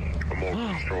 I'm I'm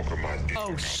over stroking my dick.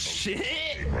 Oh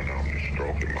shit! Right now, I'm just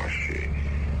stroking my shit.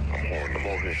 I'm horny. I'm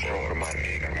over here stroking my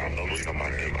dick. I got lotion on my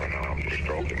dick right now. I'm just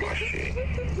stroking my shit.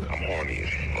 I'm horny as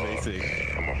fuck,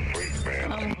 man. I'm a freak,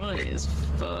 man. I'm horny as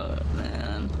fuck,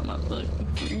 man. I'm a fucking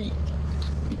freak.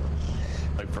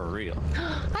 Like for real.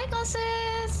 Hi,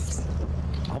 glasses!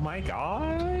 Oh my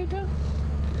god.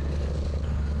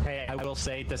 Hey, I will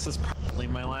say this is probably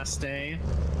my last day.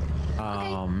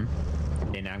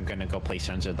 And I'm gonna go play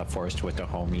Sons of the Forest with the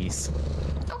homies.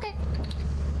 Okay.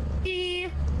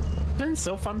 It's been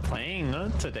so fun playing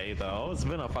today, though. It's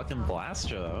been a fucking blast,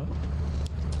 though.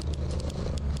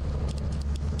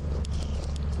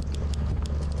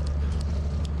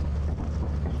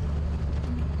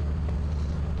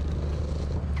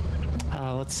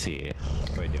 Let's see.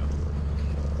 What do I do?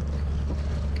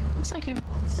 Looks like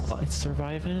It's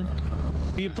surviving.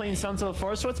 Are you playing Sons of the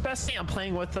Forest? What's best thing? I'm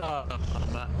playing with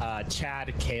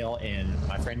Chad, Kale, and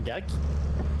my friend Doug.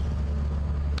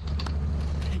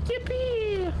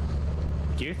 Yippee!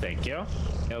 Thank you.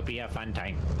 It'll be a fun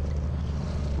time.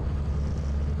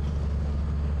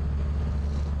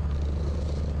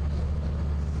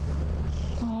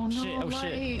 Oh no, Shit, oh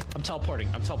light. shit. I'm teleporting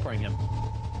him.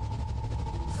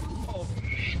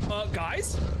 Oh,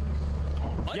 guys?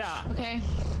 Clutch? Yeah. Okay.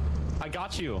 I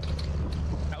got you.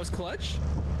 That was clutch?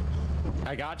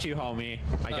 I got you, homie.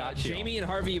 I got you. Jamie and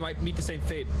Harvey might meet the same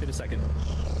fate in a second.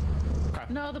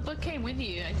 No, the book came with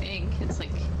you, I think. It's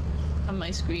like on my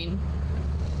screen.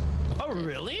 Oh,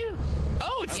 really?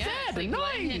 Oh, it's Yeah, dead. it's like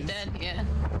blind hit dead, yeah.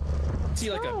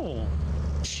 See like Oh.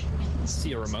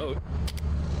 see a remote.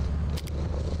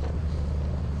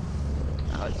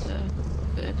 Oh, it's a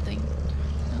bird thing.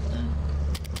 Not the...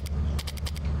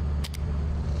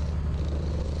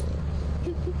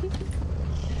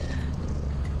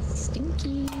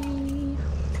 Stinky.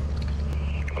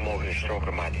 I'm over here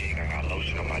stroking my dick. I got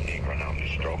lotion on my dick right now. I'm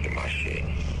just stroking my shit.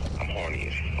 I'm horny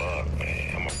as fuck,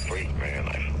 man. I'm a freak, man.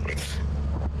 Like, for real.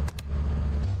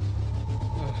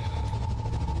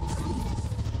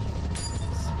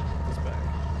 It's back.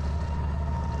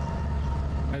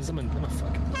 Guys, I'm a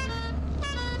fucking...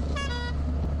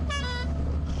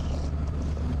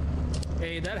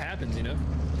 Hey, that happens, you know?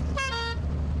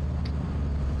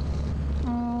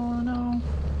 Oh no.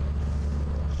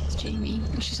 It's Jamie.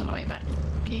 Oh, she's on the way back.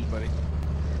 Okay. Buddy.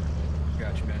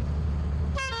 Got you, man.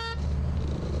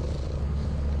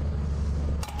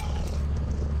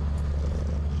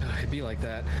 It'd be like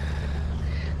that.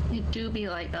 It do be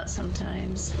like that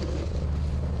sometimes.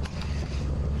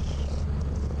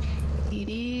 It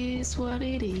is what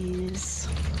it is.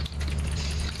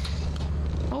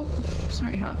 Oh,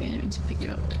 sorry, Harvey. I didn't mean to pick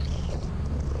you up.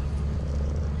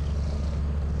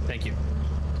 Thank you.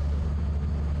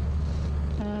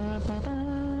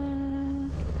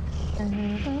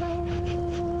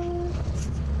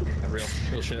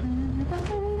 Real shit.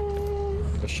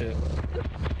 Real shit.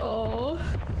 Oh.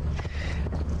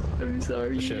 I'm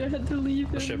sorry, shit. I had to leave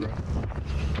him. Real shit, bro.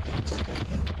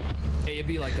 Hey, it'd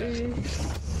be like that. Okay.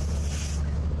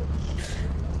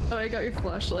 Oh, I got your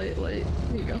flashlight, light.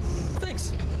 Here you go.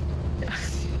 Thanks. Yeah.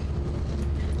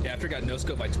 Yeah, after I got no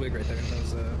scope by Twig right there. That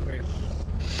was very.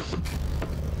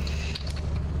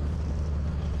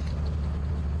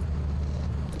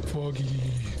 Foggy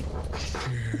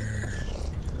chair.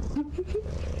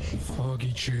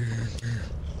 Foggy chair.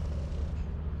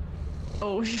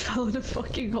 Oh, he fell in a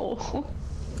fucking hole.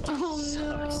 Oh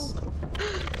no.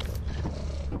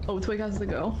 Oh, Twig has to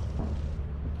go.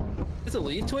 Is it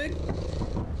leave, Twig?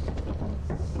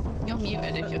 You're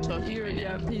muted if you're talking.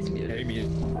 Yeah, he's muted. Yeah, you're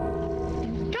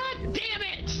muted. God damn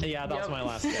it! Yeah, that was my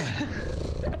last day.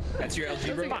 That's your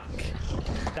LG, bro? Fuck.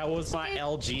 That was my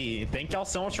LG. Thank y'all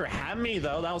so much for having me,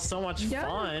 though. That was so much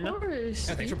fun. Of course.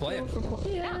 Yeah, thanks for playing.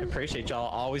 Yeah, I appreciate y'all.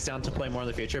 Always down to play more in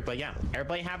the future. But yeah,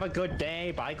 everybody have a good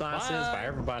day. Bye, glasses. Bye,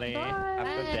 everybody. Bye. Have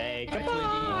a good day. Bye.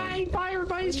 Goodbye. Bye,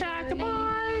 everybody's chat.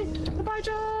 Goodbye. Goodbye,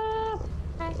 Joe.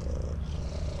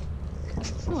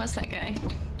 Who was that guy?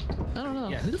 I don't know.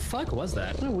 Yeah, who the fuck was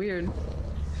that? Kind of weird.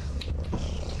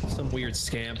 Some weird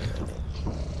scamp.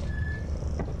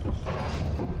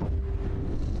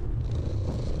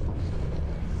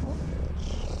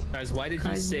 Guys, why did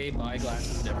he say bye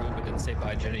glasses to everyone but didn't say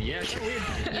bye Jenny? Yeah, it's weird.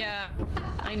 Yeah,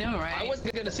 I know, right? I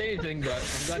wasn't gonna say anything, but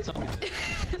I'm glad somebody did.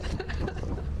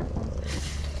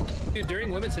 Dude,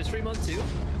 during Women's History Month too?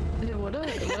 Yeah, what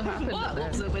happened? What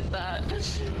was it with that?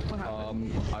 What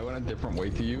happened? I went a different way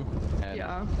to you, and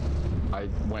Yeah. I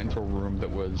went into a room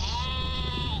that was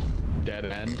dead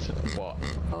end, but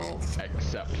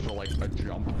except for like a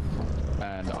jump.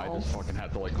 And I just fucking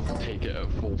had to like take it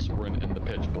at full sprint in the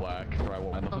pitch black. So I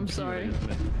went I'm sorry.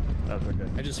 That's okay.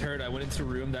 I just heard I went into a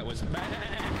room that was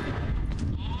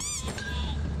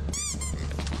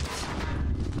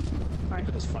Alright.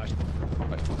 Put this flash.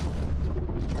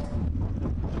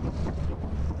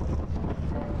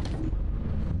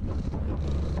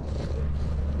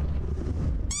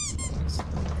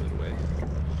 Good way.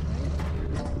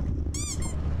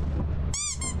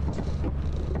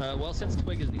 Well, since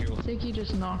Twig isn't here, I think he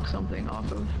just knocked something off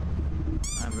of.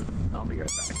 I'll be right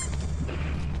back.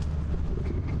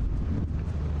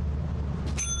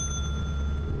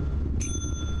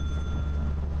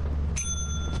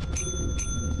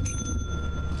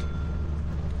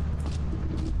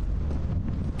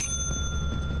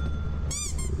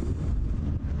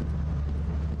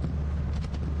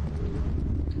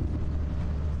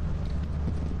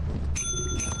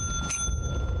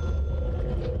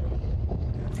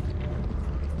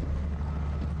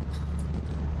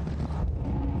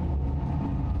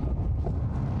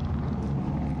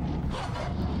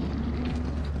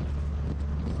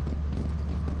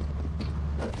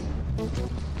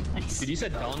 Dude, you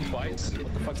said Dawn twice?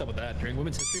 What the fuck's up with that? During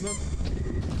Women's History Month?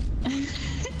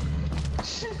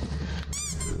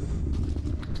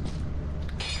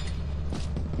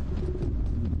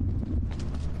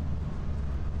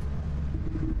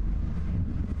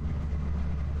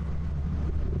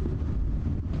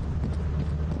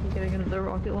 You getting another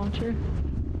rocket launcher?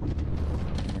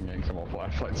 I'm getting some more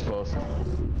flashlights first.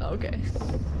 Okay.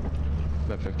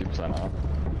 They're 50% off.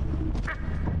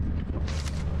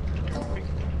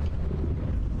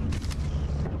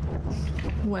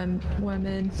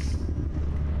 Women.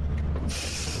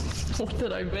 What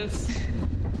did I miss?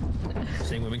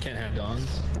 Saying women can't have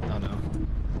dawns? Oh no.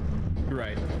 You're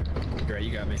right. You're right,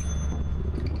 you got me.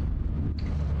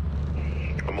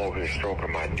 I'm over here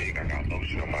stroking my dick. I got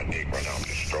lotion on my dick right now. I'm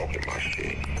just stroking my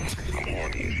shit. I'm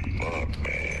horny as fuck,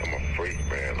 man. I'm a freak,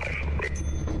 man. Like, for real.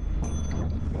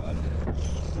 God.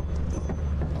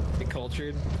 Get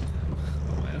cultured.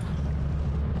 Oh, man.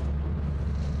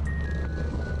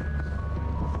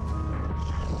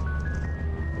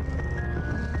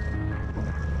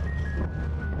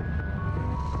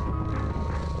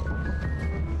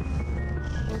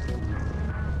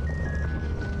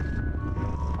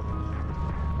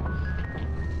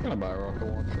 I'm gonna buy a rocket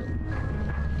launcher.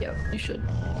 Yep, you should.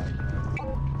 Let's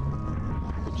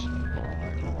buy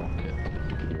rocket launcher.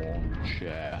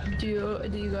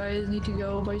 Do you guys need to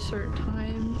go by certain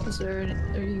time?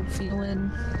 Are you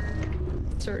feeling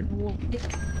certain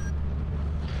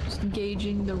just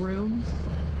engaging the room?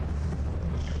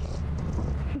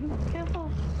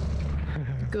 Careful.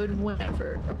 Good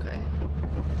whenever. Okay.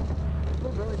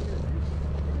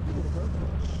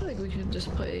 I think we can just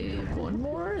play one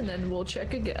more and then we'll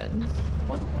check again.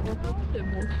 One more round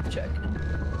and we'll keep checking.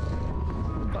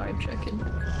 Vibe checking.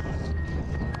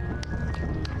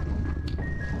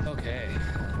 Okay.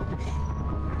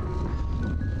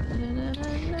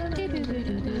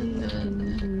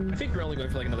 I think we're only going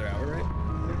for like another hour, right?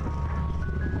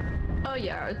 Oh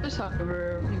yeah, just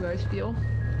however you guys feel.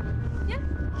 Yeah.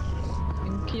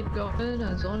 You can keep going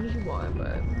as long as you want, but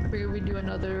I figure we do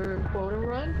another quota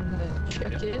run and then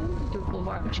check in, do a full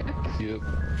vibe check. Yep.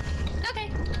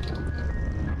 Okay.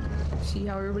 See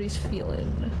how everybody's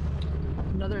feeling.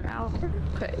 Another hour?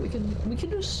 Okay, we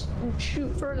can just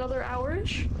shoot for another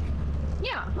hour-ish.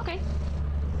 Yeah, okay.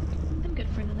 I'm good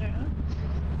for another hour.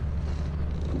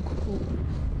 Cool.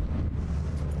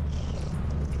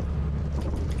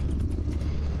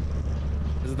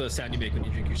 This is the sound you make when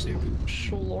you drink your soup.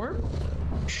 Shalorm?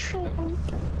 Shalorm.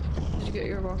 Did you get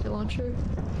your rocket launcher?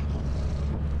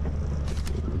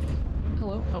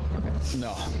 Hello? Oh, okay.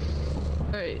 No.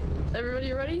 Alright,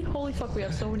 everybody ready? Holy fuck, we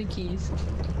have so many keys.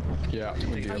 Yeah,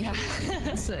 we do. Yeah.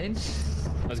 Insane.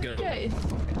 Let's go. Okay,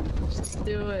 let's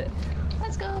do it.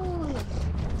 Let's go.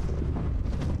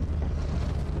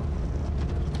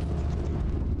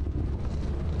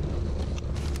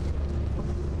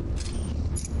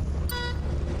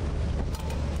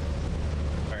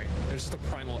 Alright, there's just a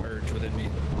primal urge within me.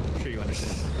 I'm sure you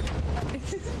understand.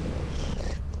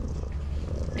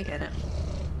 I get it.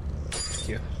 Thank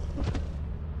you.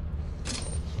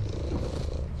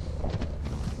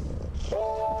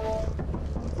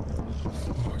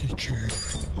 Fucking chair.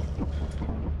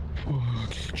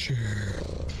 Fucking chair.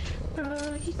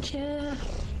 Rocket chair.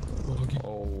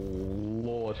 Oh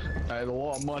lord. I had a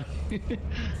lot of money.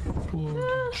 Fucking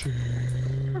chair.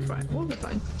 We're fine, we'll be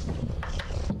fine.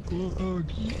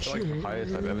 It's like the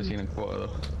highest I've ever seen in quota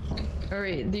though.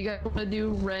 Alright, do you guys want to do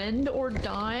Rend or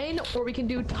Dine, or we can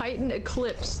do Titan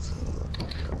Eclipse?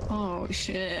 Oh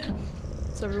shit.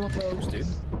 So everyone knows, dude.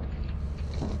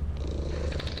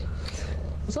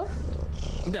 What's up?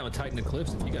 I'm down with Titan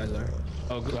Eclipse if you guys are.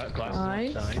 Oh, glass.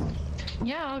 Dine.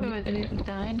 Yeah, I'll go with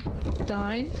Dine.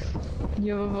 Dine.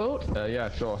 You have a vote? Yeah,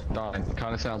 sure. Dine.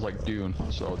 Kind of sounds like Dune,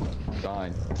 so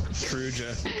Dine. True,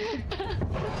 Jeff.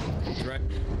 Right.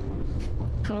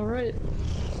 Alright.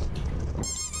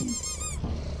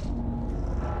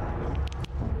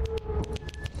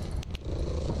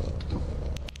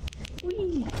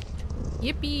 Whee!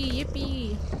 Yippee,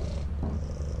 yippee.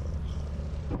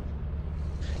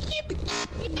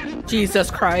 Jesus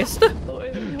Christ. Oh,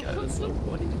 God, that's so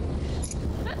funny.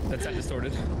 That sound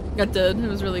distorted. It did. It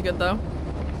was really good though.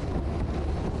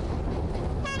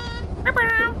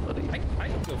 I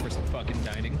can go for some fucking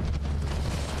dining.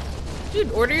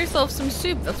 Dude, order yourself some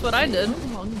soup. That's what I did. I'm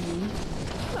hungry.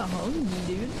 I'm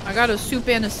hungry, dude. I got a soup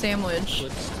and a sandwich.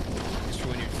 Just for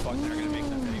when you're fucking are gonna make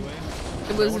them anyway.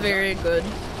 It was very good.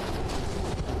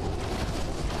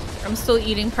 I'm still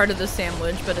eating part of the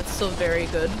sandwich, but it's still very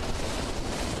good.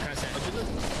 What kind of sandwich is it?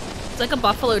 It's like a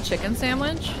buffalo chicken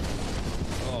sandwich.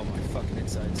 Oh my fucking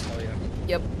insides. Hell yeah.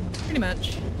 Yep, pretty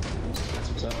much. That's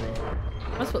what's up, bro.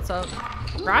 That's what's up.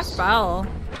 Brass bell.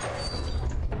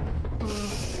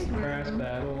 Brass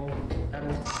battle.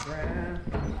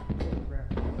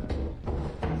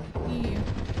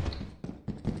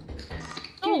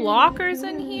 No lockers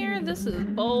in here? This is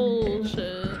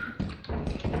bullshit.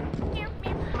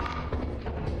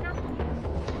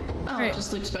 Oh, Right. it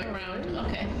just loops back around.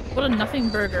 Okay. What a nothing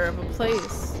burger of a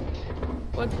place.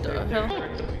 What the hell?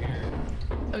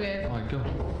 Okay. Oh my god.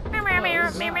 What was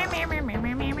that?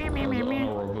 There's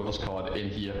a reverse card in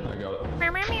here. I got it.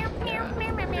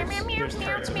 There's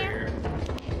turrets over here.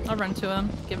 I'll run to him,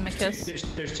 give him a kiss.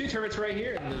 There's two turrets right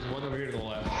here, and there's one over here to the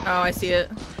left. Oh, I see it.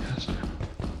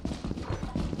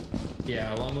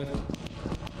 Yeah, along with.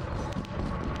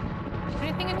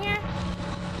 Anything in here?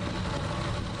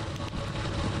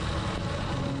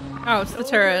 Oh, it's the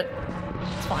turret.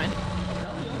 It's fine.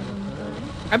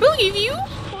 I believe you!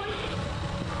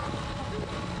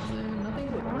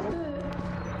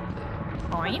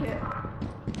 Fine.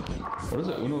 What does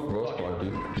the Uno reverse card do?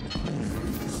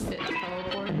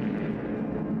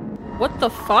 What the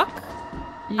fuck?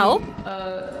 Help?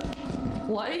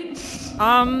 Light?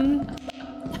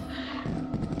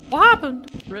 What happened?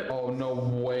 Oh no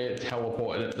way, it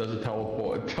teleported. It does a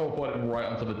teleport. It teleported right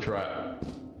onto the trap.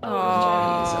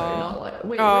 Oh.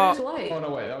 Wait, Oh. where's Light? Oh no,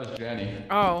 wait, that was Jenny.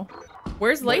 Oh.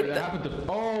 Where's Light Wait, that then? happened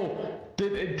to. Oh!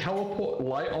 Did it teleport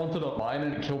Light onto the mine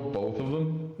and it killed both of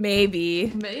them?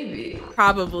 Maybe. Maybe.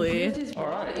 Probably.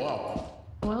 Alright, wow.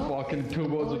 Well, Fucking two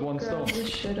birds with one stone. this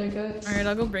shit, I guess. Alright,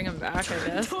 I'll go bring him back, I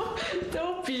guess.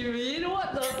 Don't be mean.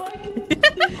 What the fuck?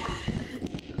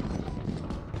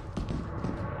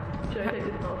 Should I take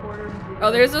this teleporter?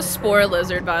 Oh, there's a spore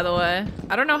lizard, by the way.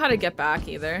 I don't know how to get back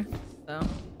either, so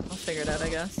I'll figure it out, I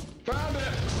guess. Found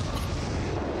it!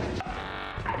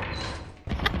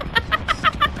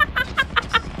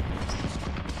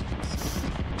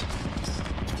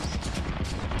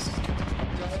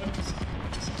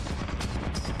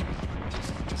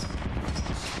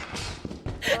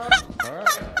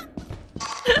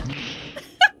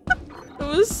 It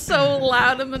was so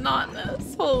loud and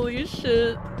monotonous. Holy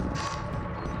shit.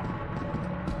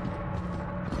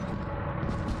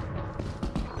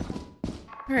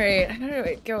 Alright, how do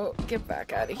I get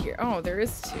back out of here? Oh, there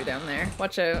is two down there.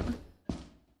 Watch out.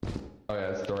 Oh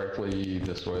yeah, it's directly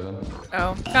this way then.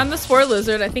 Oh, found the spore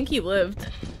lizard. I think he lived.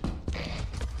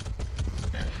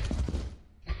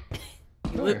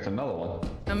 Oh, it's another one.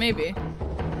 Oh, maybe.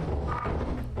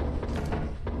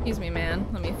 Excuse me, man.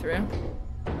 Let me through.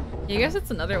 Yeah, I guess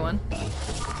it's another one.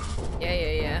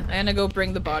 Yeah. I'm gonna go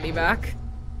bring the body back.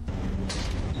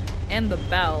 And the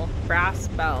bell. Brass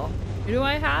bell. Who do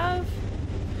I have?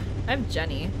 I have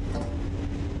Jenny.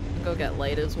 I'll go get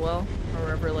Light as well. Or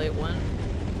wherever Light went.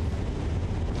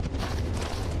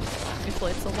 If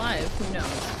Light's alive, who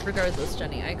knows? Regardless,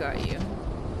 Jenny, I got you.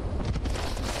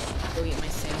 Go eat my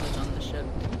sandwich on the ship.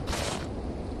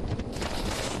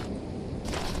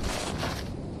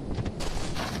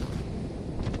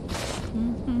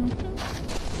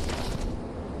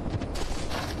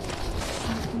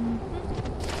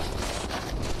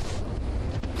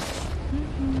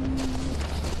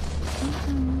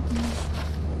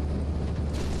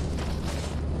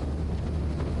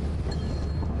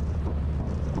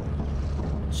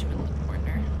 Put you in the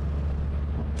corner.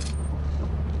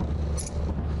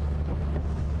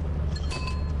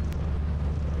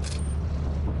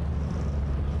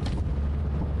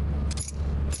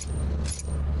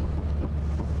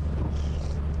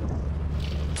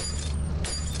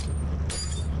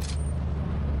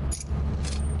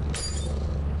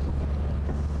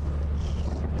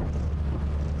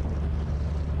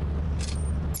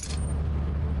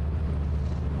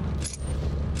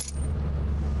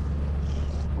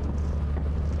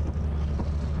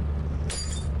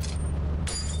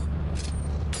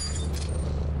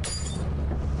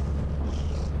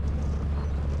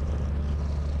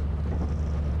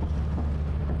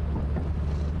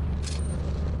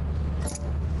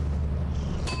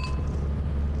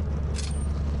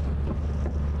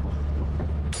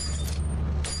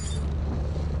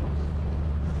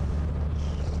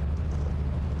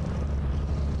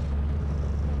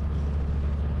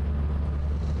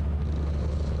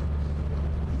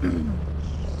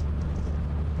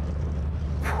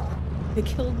 They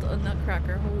killed a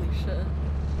nutcracker, holy shit.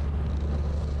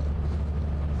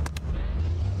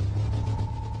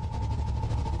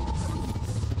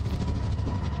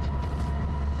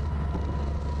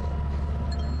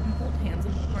 Hold hands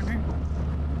in the corner.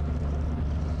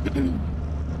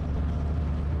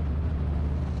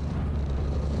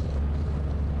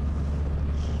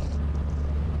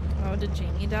 Oh, did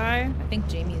Jamie die? I think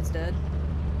Jamie is dead.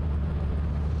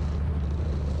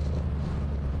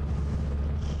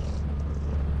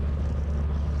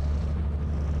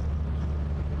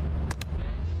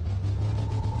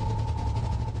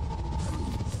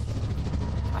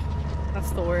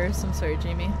 That's the worst. I'm sorry,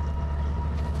 Jamie.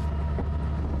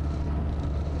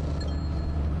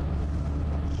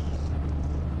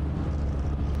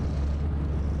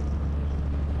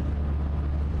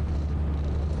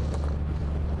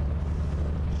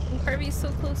 Harvey's so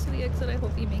close to the exit. I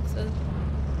hope he makes it.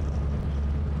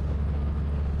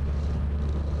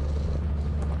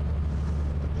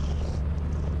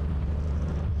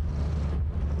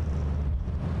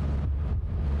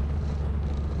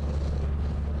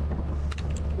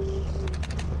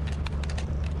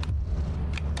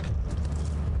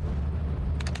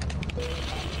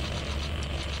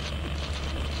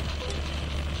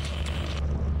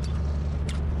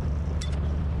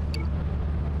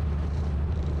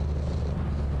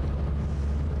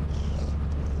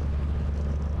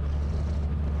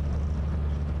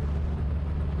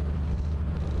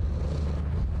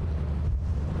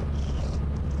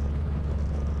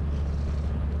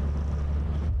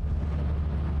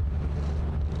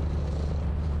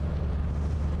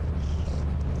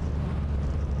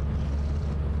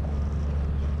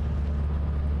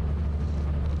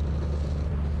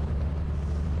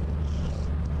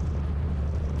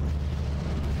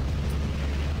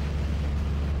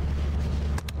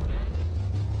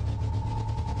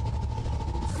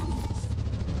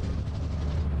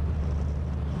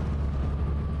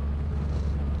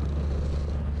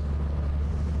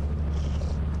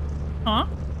 Huh?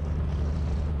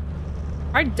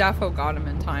 I defo got him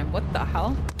in time. What the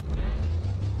hell?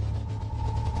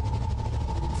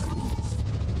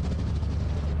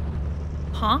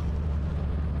 Huh?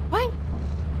 What?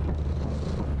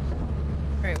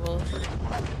 Alright, well...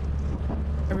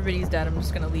 everybody's dead. I'm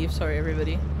just gonna leave. Sorry,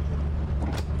 everybody.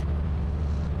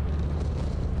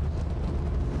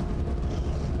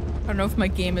 I don't know if my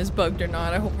game is bugged or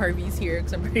not. I hope Harvey's here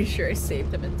because I'm pretty sure I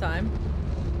saved him in time.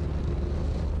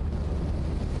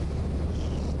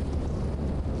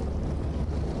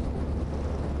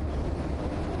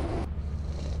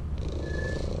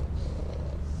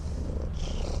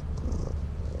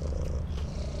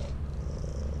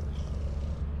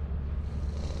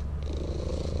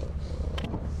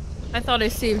 I thought I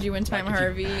saved you in time,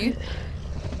 Harvey.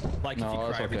 Like no,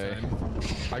 that's okay.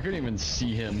 I couldn't even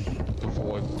see him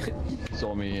before he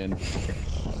saw me in.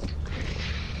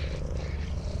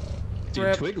 Dude,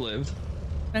 Rip. Twig lived.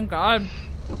 Thank God.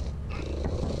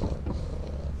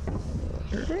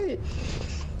 Great.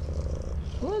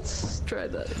 Let's try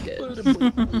that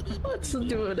again. Let's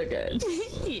do it again.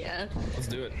 Yeah. Let's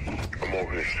do it. I'm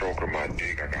over here stroking my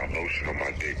dick. I got lotion on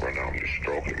my dick right now. I'm just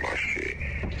stroking my shit.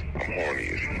 I'm horny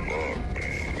as fuck, man.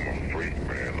 I'm a freak,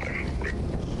 man. Like, freak.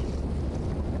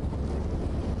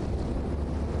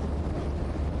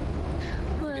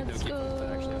 Let's go.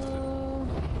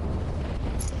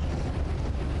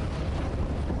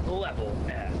 Level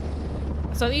F.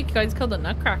 I saw that you guys killed a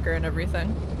nutcracker and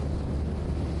everything.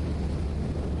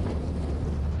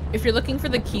 If you're looking for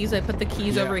the keys, I put the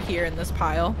keys over here in this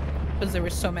pile. Because there were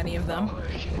so many of them. I'm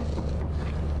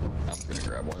gonna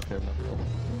grab one of him.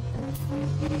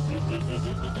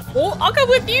 Oh, I'll go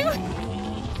with you!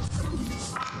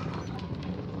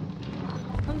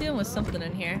 I'm dealing with something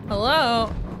in here.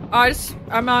 Hello? Oh,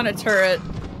 I'm on a turret.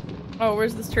 Oh,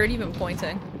 where's this turret even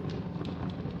pointing?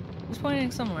 He's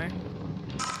pointing somewhere.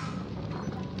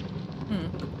 I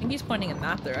think he's pointing in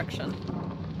that direction.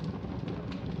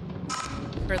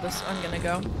 Furthest I'm gonna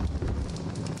go.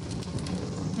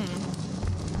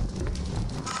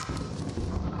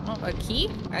 Oh, a key?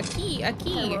 A key, a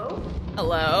key. Hello?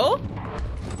 Hello?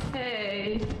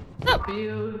 Hey. Oh.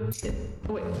 You...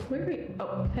 Wait.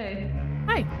 Oh, hey.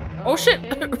 Hi. Oh shit!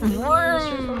 Hey,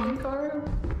 Vroom. car?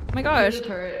 Oh my gosh. There's a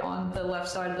turret on the left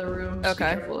side of the room. Just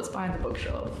Okay. Be careful, it's behind the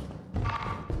bookshelf.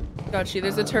 Got you.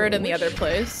 There's a turret in the other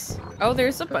place. Oh,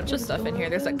 there's a bunch of stuff in here.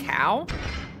 There's a cow.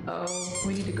 Oh,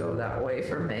 we need to go that way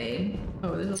for main.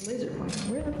 Oh, there's a laser pointer.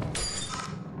 Where the...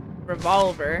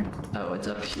 Revolver. Oh, it's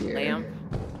up here. Lamp.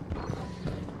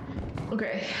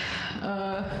 Okay.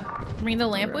 Bring the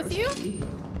lamp with you?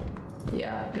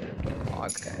 Yeah, good.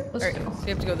 Okay. Let's Alright, go. so you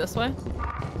have to go this way?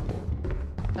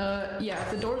 Yeah,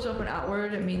 if the doors open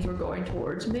outward, it means we're going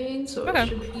towards main, so Okay. it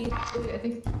should be, I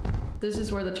think this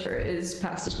is where the turret is,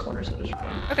 past this corner, so just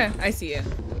run. Okay, I see you.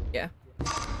 Yeah.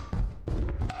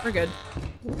 We're good.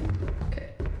 Okay.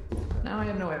 Now I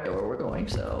have no idea where we're going,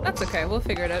 so... That's okay, we'll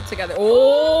figure it out together.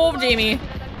 Oh, Jamie!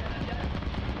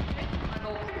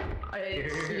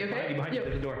 You okay? Behind you,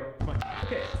 there's a door. Come on.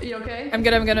 Okay, you okay? I'm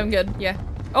good, yeah.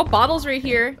 Oh, bottles right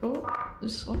here. Oh,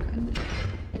 there's all kind of...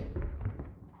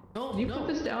 No, Can you put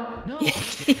this down? No.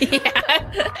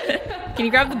 Can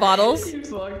you grab the bottles? You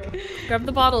fuck. Grab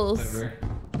the bottles.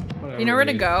 Whatever. You know where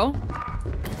to go?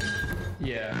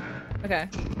 Yeah. Okay.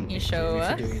 Can you show We're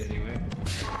us? doing it anyway.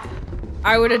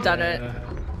 I would have done it.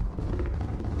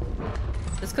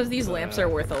 Just because these lamps are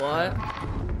worth a lot.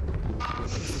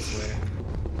 This way.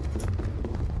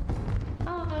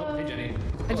 Oh, hey Jenny.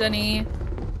 Hi, Jenny.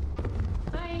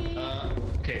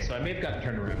 Okay, so I may have gotten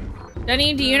turned around.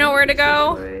 Jenny, do you know where to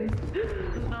go?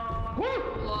 No,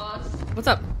 lost. What's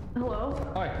up? Hello?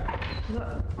 Hi.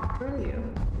 Where are you?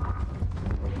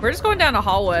 We're just going down a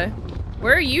hallway.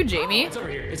 Where are you, Jamie? It's over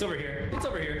here. It's over here. It's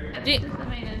over here. This is the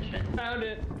main entrance. Found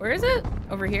it. Where is it?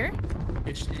 Over here?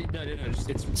 It's no.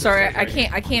 It's Sorry, right here.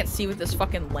 I can't see with this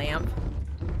fucking lamp.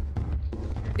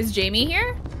 Is Jamie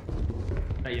here?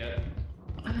 Not yet.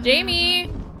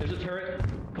 Jamie! There's a turret.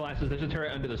 Glasses. There's a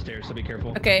turret under the stairs, so be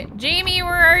careful. Okay, Jamie,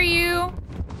 where are you?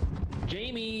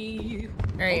 Jamie.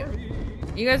 Alright.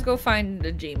 You guys go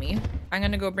find Jamie. I'm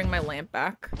gonna go bring my lamp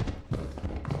back.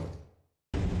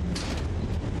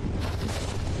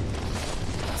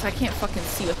 So I can't fucking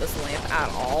see with this lamp at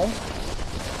all.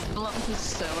 The lamp is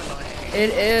so annoying.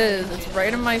 It is. It's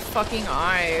right in my fucking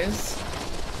eyes.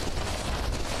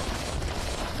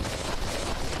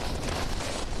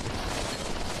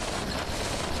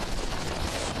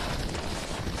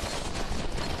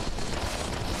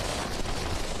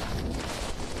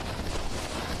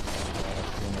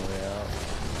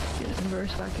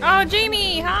 Oh,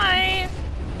 Jamie! Hi!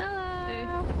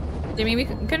 Hello. Jamie, we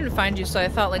couldn't find you, so I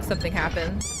thought like something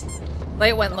happened.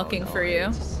 Light went looking for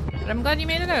you. But I'm glad you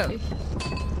made it out.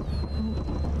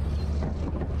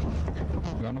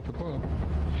 Gone up the coil.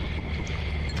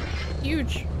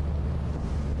 Huge.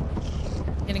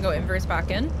 Gonna go inverse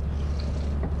back in?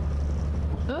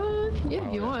 Yeah,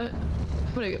 if you want.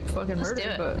 I'm gonna get fucking Let's murdered, do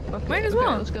it. but fuck Might it. as Okay,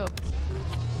 well. let's go.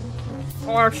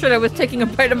 Oh shit, I was taking a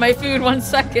bite of my food, 1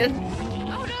 second.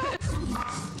 Oh no!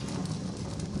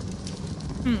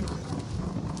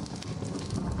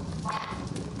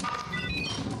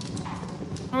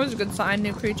 That was a good sign,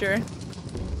 new creature.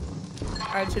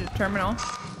 Add to the terminal.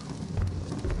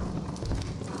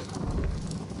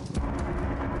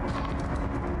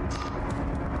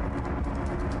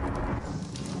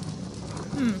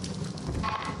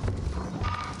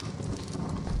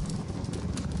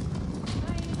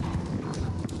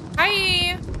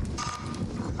 Hi!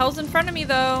 Hell's in front of me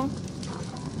though.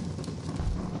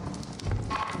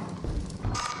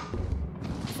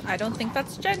 I don't think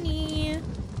that's Jenny.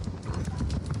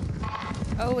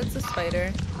 Oh, it's a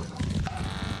spider.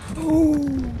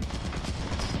 Ooh.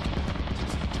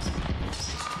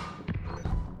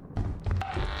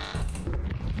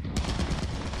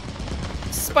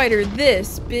 Spider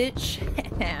this, bitch.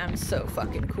 I'm so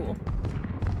fucking cool.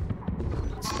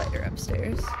 Spider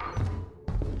upstairs.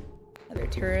 Other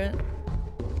turret.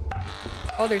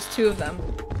 Oh, there's 2 of them.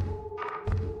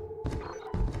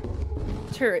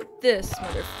 Turret this,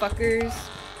 motherfuckers.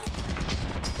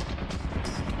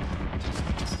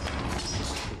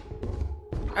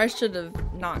 I should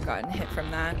have not gotten hit from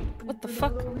that. What the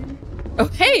fuck? Oh,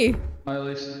 hey! Hi,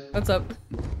 Elise. What's up?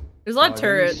 There's a lot of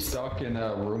turrets. Jamie's stuck in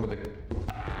a room with a...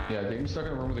 Yeah, Jamie's stuck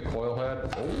in a room with a coil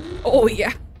head. Oh. Oh,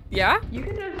 yeah. Yeah? You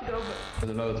can just go,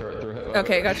 There's another turret through it.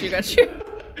 Okay, got you, got you.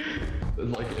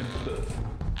 Like, into the...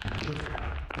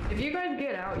 if you guys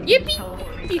get out, you Yippee! can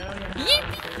teleport me.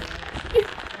 Yippee!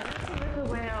 There's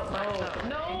a way out. Oh,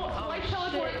 no! Like,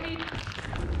 teleport me!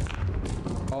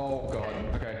 Oh, God.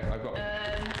 Okay, I've got...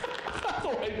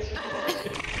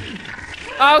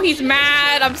 Oh, he's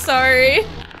mad. I'm sorry.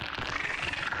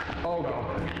 Oh,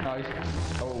 God. Nice.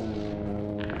 Oh...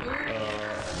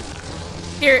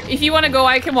 Here, if you want to go,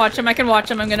 I can watch him. I can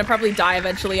watch him. I'm gonna probably die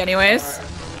eventually anyways.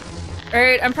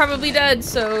 Alright, I'm probably dead,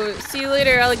 so see you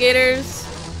later, alligators.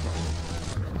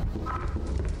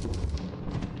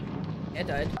 I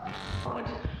died.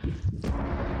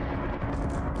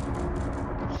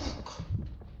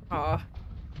 Aw.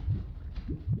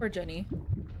 Poor Jenny.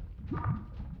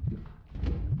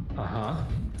 Uh-huh.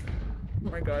 Oh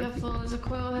my god. Careful, there's a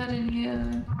coil head in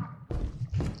here.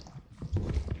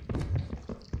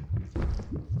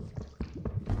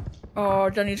 Oh,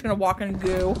 Jenny's gonna walk in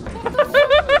goo.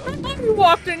 You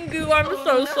walked in goo, I'm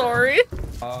so sorry.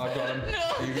 I got him.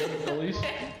 Are you good, Elise?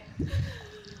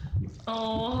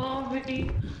 Oh,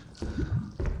 Harvey.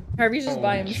 Harvey's just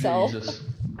by himself. Jesus.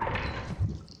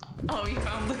 Oh, you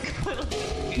found the coil.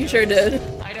 You sure did.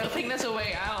 I don't think there's a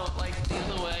way out, like the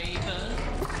other way either.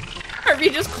 Harvey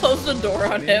just closed the door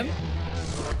on him.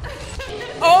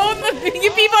 Oh, the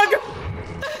yippee bug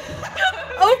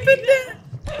opened it.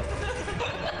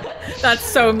 That's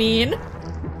so mean.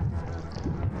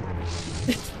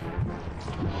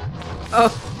 Oh.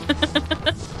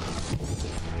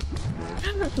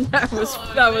 that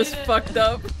was fucked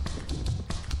up.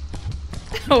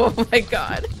 Oh my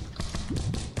god.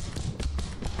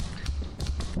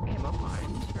 I'm up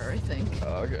behind her, I think.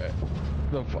 Okay.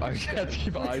 I had to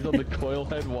keep eyes on the coil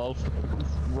head whilst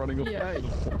running away. Yeah.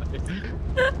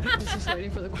 I was just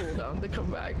waiting for the cooldown to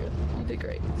come back. You did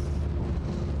great.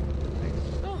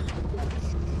 Oh.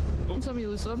 Win some, you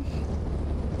lose some.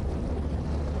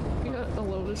 You got a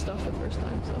load of stuff the first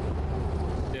time, so.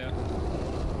 Yeah.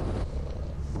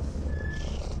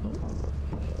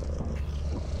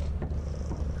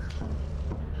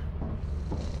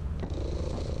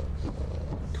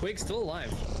 Twig's still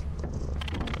alive.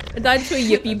 I died to a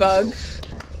yippee bug.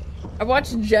 I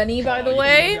watched Jenny, by the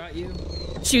way.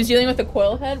 She was dealing with a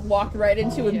coil head, walked right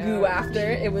into a goo after.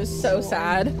 It was so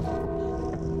sad.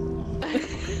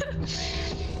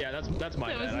 Yeah, that's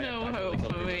my bad. There was no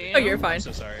hope for me. Oh, you're fine. I'm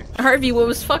so sorry. Harvey, what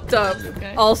was fucked up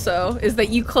Okay. also is that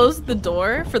you closed the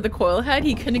door for the coil head.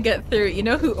 He couldn't get through. You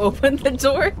know who opened the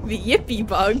door? The yippee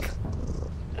bug.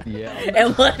 Yeah.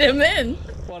 And let him in.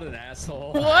 What an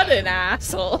asshole. What an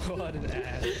asshole. What an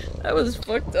ass. That was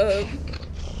fucked up.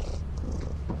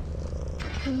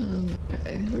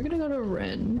 Okay, we're gonna go to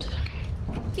Rend.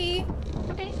 Okay.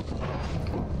 Okay.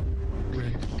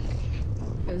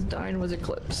 Because Dine was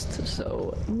eclipsed,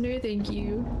 so no thank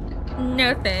you.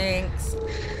 No thanks.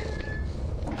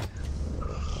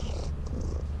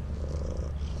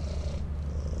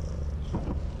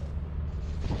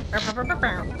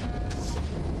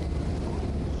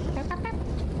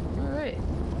 Alright.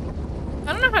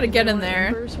 I don't know how to get in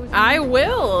there. I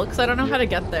will, because I don't know how to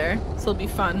get there. So it'll be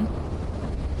fun.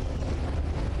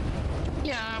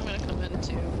 Yeah, I'm gonna come in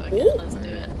too. Okay, Ooh. let's do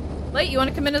it. Light, you want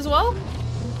to come in as well?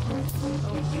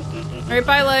 Alright,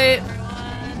 bye, Light.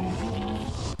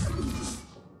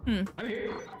 I'm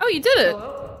here. Oh, you did it.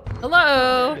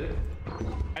 Hello.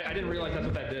 I didn't realize that's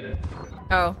what that did.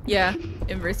 Oh, yeah.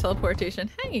 Inverse teleportation.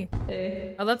 Hey.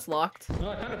 Hey. Oh, that's locked. Well,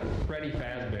 I kind of Freddy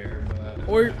Fazbear, but...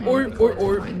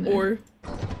 Or.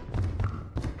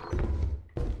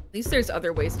 At least there's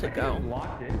other ways to go.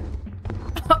 Locked it.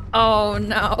 Oh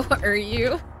no, are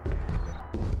you?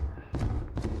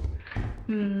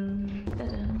 Dead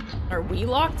end. Are we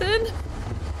locked in?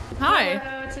 Hi.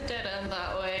 Oh, it's a dead end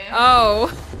that way.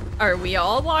 Oh. Are we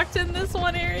all locked in this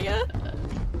one area?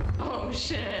 Oh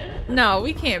shit. No,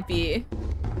 we can't be.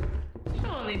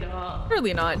 Surely not.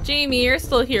 Surely not. Jamie, you're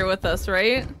still here with us,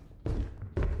 right?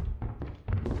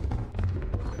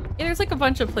 Yeah, there's like a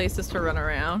bunch of places to run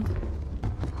around.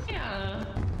 Yeah.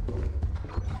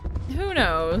 Who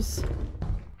knows?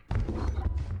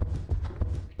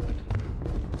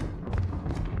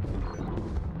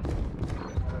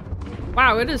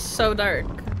 Wow, it is so dark.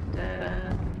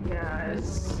 Yeah,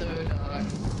 it's so dark.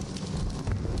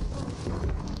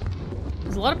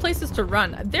 There's a lot of places to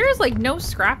run. There's like no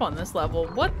scrap on this level.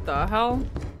 What the hell?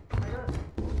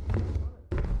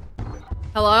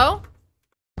 Hello?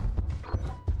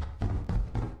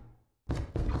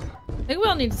 I think we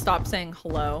all need to stop saying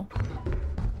hello.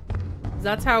 'Cause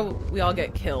that's how we all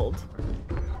get killed.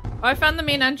 Oh, I found the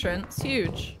main entrance.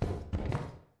 Huge.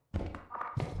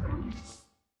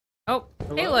 Oh,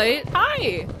 hey Light.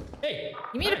 Hi! Hey!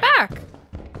 You made it back!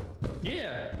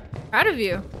 Yeah! Proud of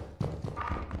you.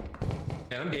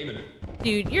 Yeah, I'm gaming.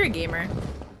 Dude, you're a gamer.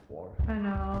 I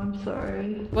know, I'm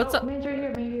sorry. What's up? Man's right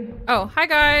here, maybe. Oh, hi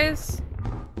guys.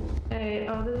 Hey,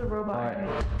 oh, there's a robot.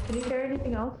 Alright. Can you carry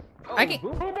anything else? I can.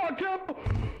 Robot jump!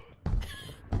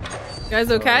 You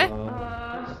guys okay?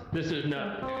 This is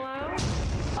not...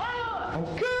 Hello?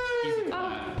 Easy.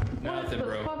 Oh, Nothing, what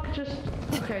bro. the fuck just...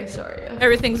 Okay, sorry.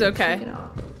 Everything's okay.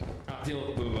 I'll deal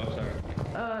with Boo, I'm sorry.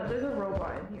 There's a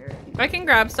robot in here. I can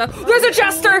grab stuff. There's a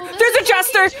jester! There's a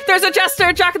jester! There's a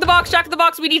jester! Jack in the box! Jack in the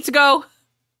box! We need to go!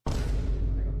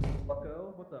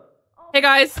 What's up? Hey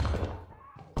guys!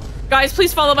 Guys,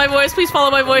 please follow my voice. Please follow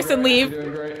my voice and leave. You're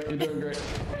doing great. You're doing great.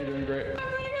 You're doing great.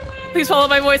 Please follow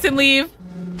my voice and leave.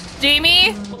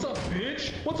 Jamie? What's up,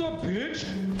 bitch? What's up, bitch?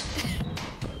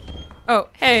 Oh,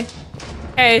 hey.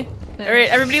 Hey. Alright,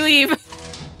 everybody leave.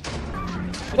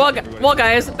 Well,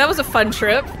 guys, that was a fun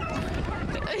trip.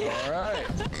 Alright.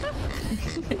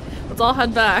 Let's all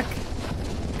head back.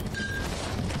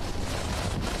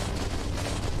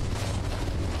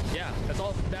 Yeah, let's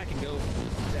all back and go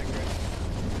back there.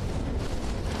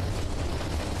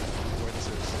 Where this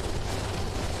is.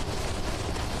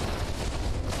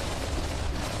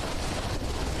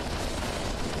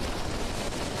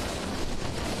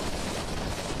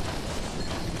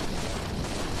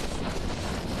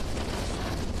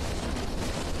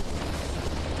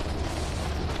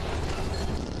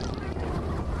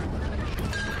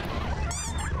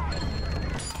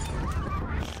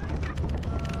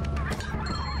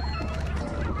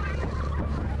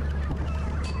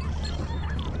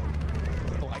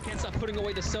 Putting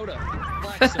away the soda.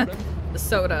 Black soda. The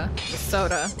soda. The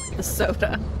soda. The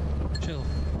soda. Chill.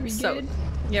 We So, good?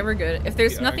 yeah, we're good. If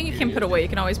there's We nothing are you can put good. away, you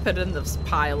can always put it in this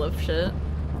pile of shit.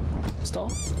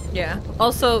 Stall? Yeah.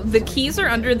 Also, the keys are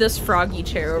under this froggy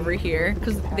chair over here,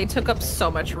 because they took up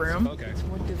so much room. Okay. It's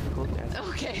more difficult as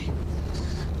Okay.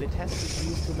 the test is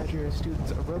used to measure a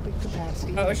student's aerobic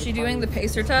capacity. Oh, is she doing the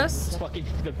pacer test? Fucking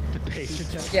the pacer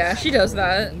test. Yeah, she does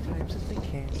that. Many times as they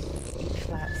can, each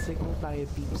flat signaled by a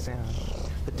beep sound.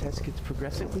 The test gets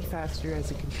progressively faster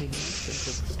as it continues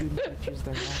until the student reaches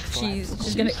their max.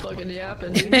 She's gonna fucking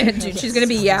yapping. Dude, she's gonna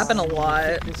be yapping a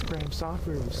lot. This gram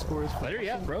software with scores for Let her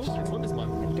yap, bro. It's Women's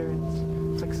Month.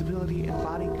 endurance, flexibility, and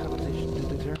body composition to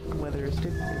determine whether a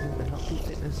student is in the healthy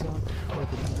fitness zone or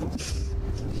the needs.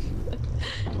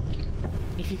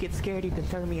 If you get scared, you can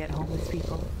throw me at homeless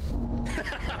people.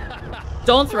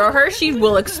 Don't throw her, she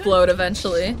will explode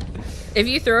eventually. If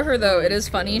you throw her though, it is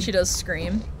funny, she does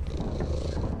scream.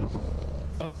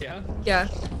 Oh, yeah? Yeah,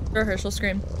 throw her, she'll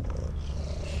scream.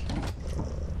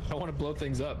 I want to blow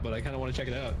things up, but I kind of want to check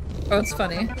it out. Oh, it's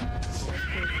funny.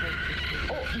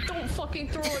 Oh, don't fucking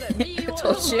throw it at me. Told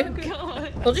Oh you. my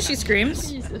God. Told you she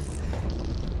screams. Jesus.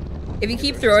 If you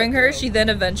keep throwing her, she then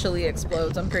eventually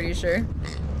explodes, I'm pretty sure.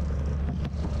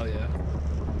 Oh, yeah.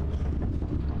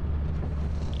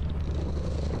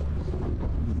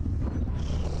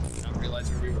 I don't realize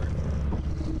where we were.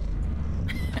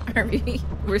 Harvey,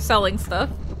 we're selling stuff.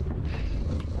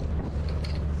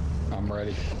 I'm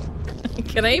ready.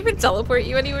 Can I even teleport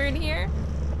you anywhere in here?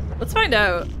 Let's find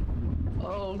out.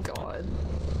 Oh God.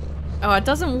 Oh, it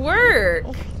doesn't work.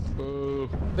 Boo.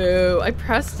 Boo, I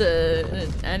pressed it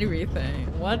and everything.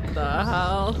 What the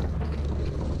hell?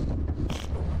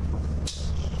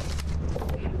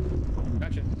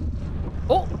 Gotcha.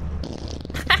 Oh!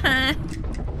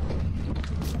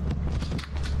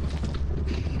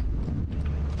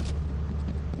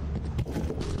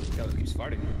 God, it keeps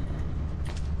farting.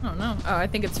 I don't know. Oh, I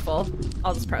think it's full.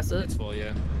 I'll just press it. It's full,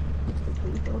 yeah.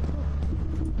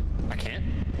 I can't?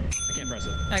 I can't press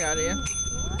it. I got you.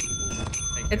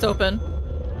 Thank It's you. open.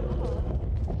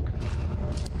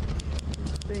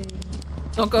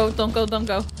 Don't go, don't go, don't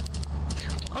go.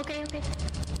 Okay, okay.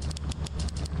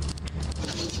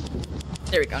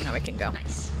 There we go, now I can go.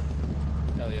 Nice.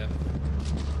 Hell yeah.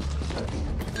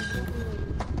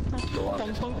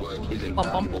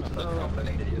 Bump, bump.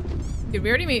 Dude, we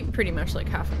already made pretty much like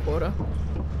half a quota.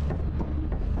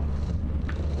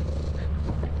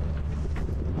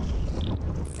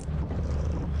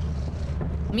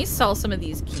 Let me sell some of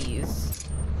these keys.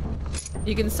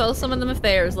 You can sell some of them if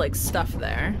there's like stuff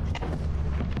there.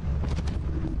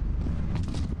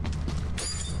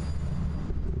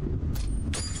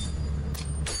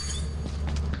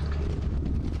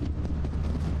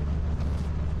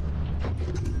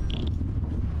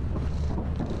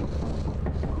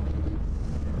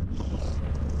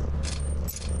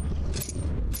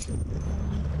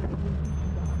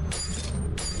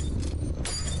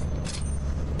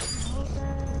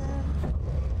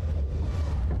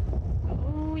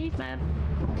 Oh, you man.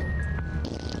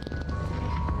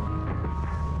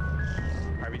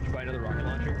 Harvey, did you buy another rocket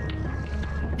launcher?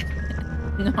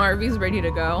 And Harvey's ready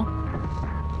to go.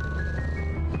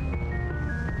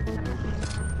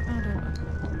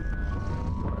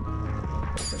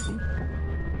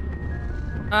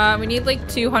 We need like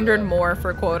 200 more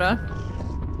for quota.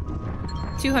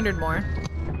 200 more.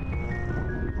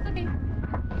 Okay.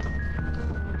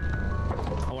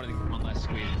 I want to do one last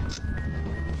squeeze.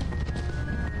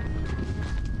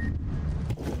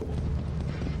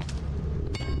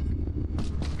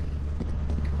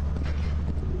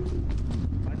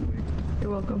 You're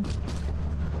welcome.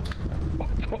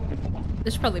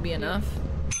 This should probably be enough.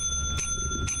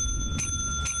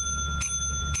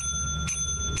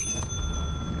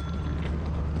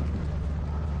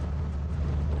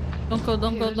 Don't go,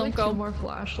 don't Hey, go, there's don't like go. 2 more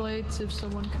flashlights. If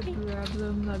someone could grab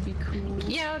them, that'd be cool.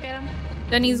 Yeah, I'll get him.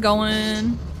 Denny's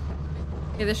going.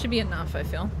 Yeah, this should be enough, I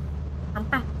feel.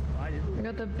 I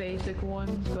got the basic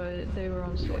ones, but they were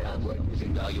on sale. Is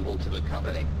invaluable to the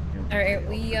company. Alright,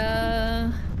 we've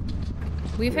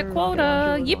hit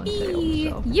quota.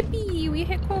 Yippee! Yippee! We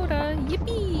hit quota.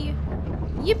 Yippee!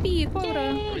 Yippee! Quota.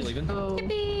 Are we leaving? Oh.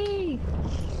 Yippee!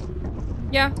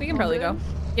 Yeah, we can probably go.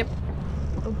 Yep.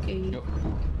 Okay. Yep.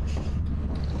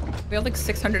 We have like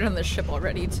 600 on this ship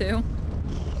already, too.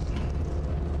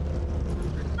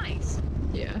 Nice.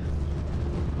 Yeah.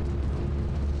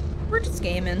 We're just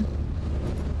gaming.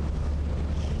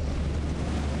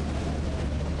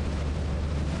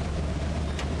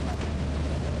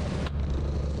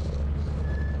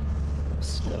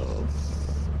 So.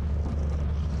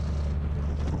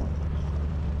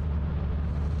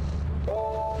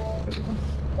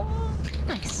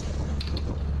 Nice.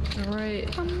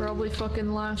 Alright, probably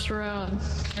fucking last round.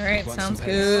 Alright, Want sounds some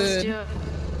good. Yeah.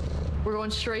 We're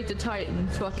going straight to Titan.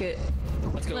 Fuck it.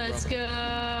 Let's go, Let's bro.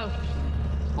 go.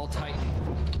 All Titan.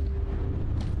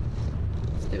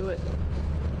 Let's do it.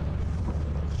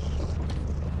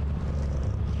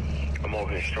 I'm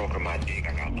over here stroking my dick.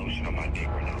 I got lotion on my dick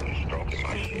right now. I'm stroking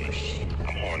my shit.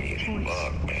 I'm horny as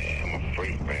fuck, man. I'm a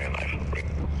freak, man. Like a freak.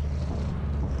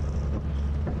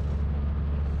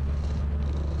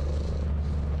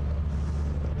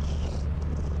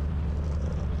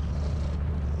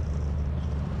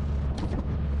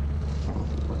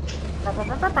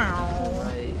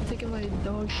 Alright, taking my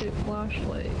dog shit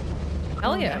flashlight.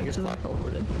 Hell yeah. It's not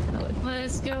teleported.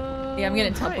 Let's go. Yeah, I'm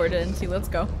getting teleported into. Let's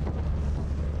go.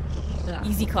 Yeah.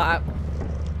 Easy clap.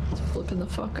 It's flipping the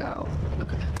fuck out.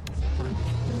 Okay.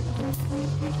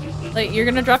 Like, you're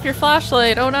gonna drop your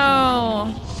flashlight. Oh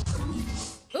no.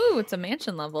 Ooh, it's a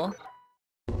mansion level.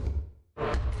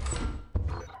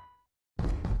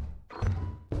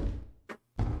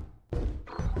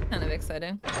 Kind of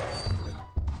exciting.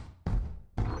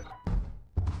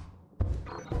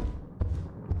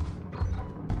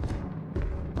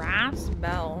 Brass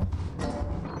bell.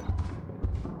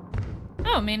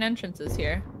 Oh, main entrance is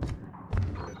here.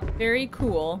 Very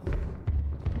cool.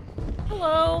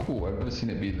 Hello. Cool. I've never seen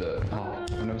it be the. Oh,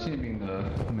 I've never seen it being the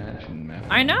mansion map.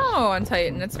 I know on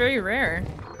Titan. It's very rare.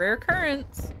 Rare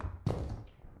occurrence.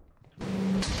 See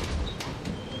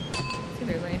if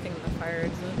there's anything in the fire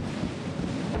exit.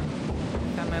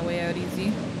 Found my way out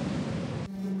easy.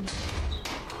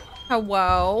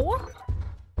 Hello?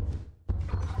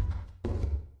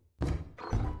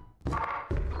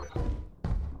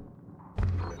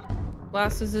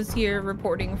 Glasses is here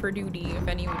reporting for duty if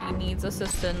anybody needs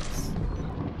assistance.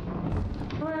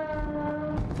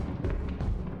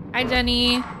 Hi,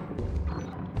 Jenny.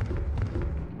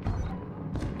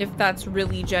 If that's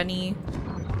really Jenny.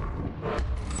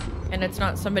 And it's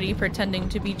not somebody pretending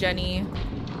to be Jenny.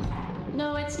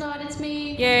 No, it's not. It's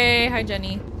me. Yay. Hi,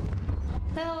 Jenny.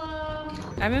 Hello.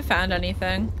 I haven't found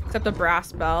anything except a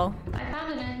brass bell. I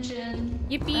found an engine.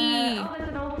 Yippee. Oh, there's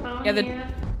an old phone Yeah, here.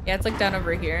 yeah, it's like down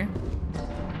over here.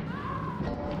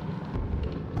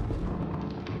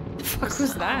 The fuck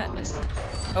was that?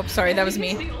 Oh, sorry, that was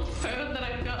me. The old phone that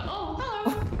I've got. Oh,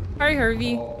 hello. Hi,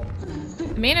 Harvey.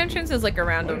 The main entrance is like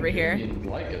around over here.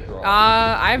 Like it, bro.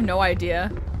 I have no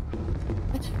idea.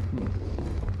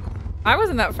 I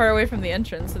wasn't that far away from the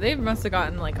entrance, so they must have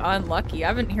gotten like unlucky. I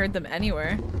haven't heard them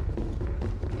anywhere.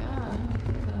 Yeah.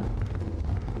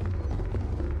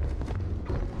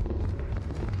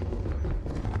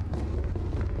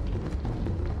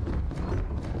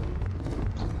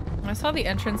 I saw the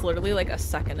entrance literally like a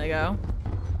second ago.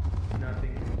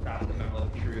 Nothing can stop the metal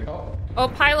of truth. Oh,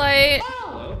 pilot!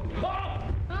 Hello?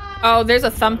 Oh, there's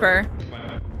a thumper.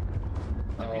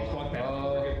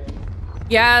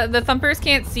 Yeah, the thumpers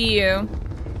can't see you.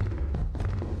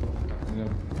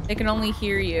 They can only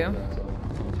hear you.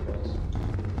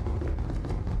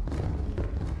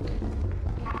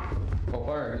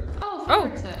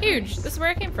 Oh, huge! This is where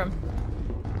I came from.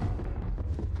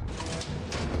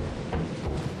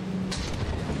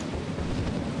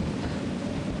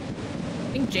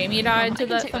 I think Jamie died to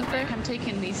that thumper. I'm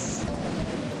taking these.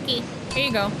 Okay, here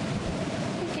you go.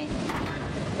 Okay.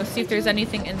 Let's see if there's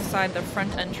anything inside the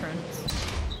front entrance.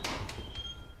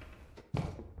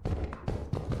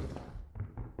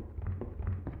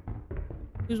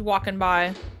 Who's walking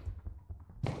by?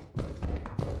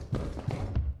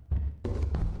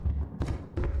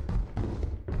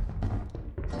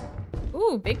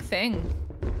 Ooh, big thing.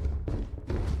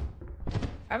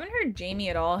 I haven't heard Jamie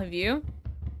at all, have you?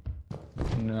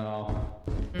 No.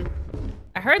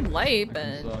 I heard light,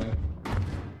 but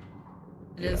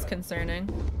it is concerning.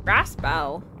 Brass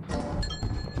bell.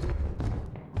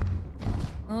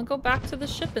 I'll go back to the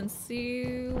ship and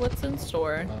see what's in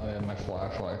store. Oh yeah, my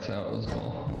flashlight's out as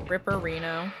well.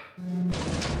 Ripperino.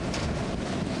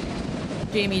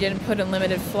 Jamie didn't put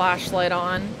unlimited flashlight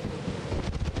on.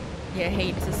 You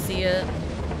hate to see it.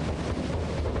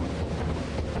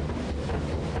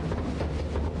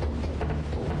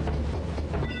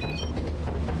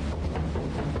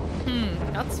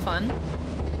 That's fun.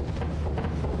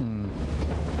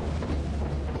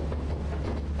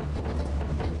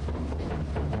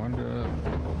 I wonder.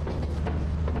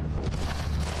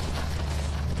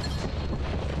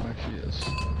 Where she is.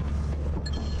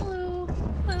 Hello.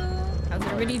 How's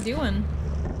everybody doing?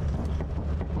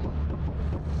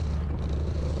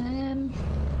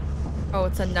 Oh,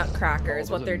 it's a nutcracker is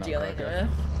what they're dealing with.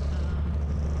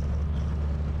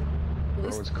 I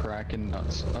was cracking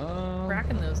nuts.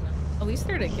 Cracking those nuts. At least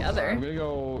they're together. I'm gonna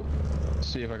go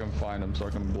see if I can find them so I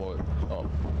can blow it up.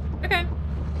 Okay.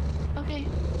 Okay.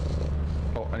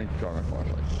 Oh, I need to draw my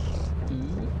flashlight.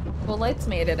 Well, Light's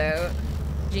made it out.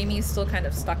 Jamie's still kind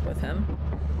of stuck with him.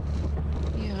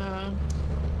 Yeah.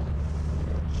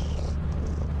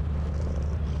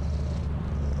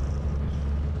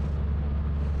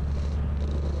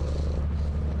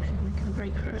 We can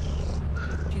break her.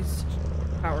 She's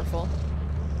powerful.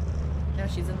 Now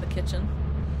she's in the kitchen.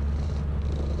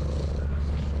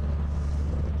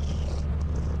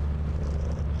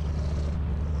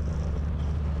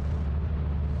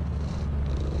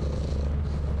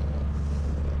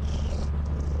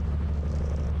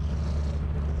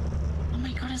 Oh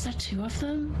my god, is there 2 of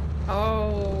them?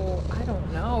 Oh, I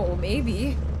don't know.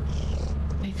 Maybe.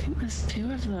 I think there's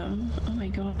 2 of them. Oh my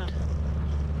god.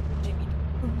 Jamie,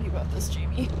 don't worry about this,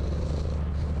 Jamie.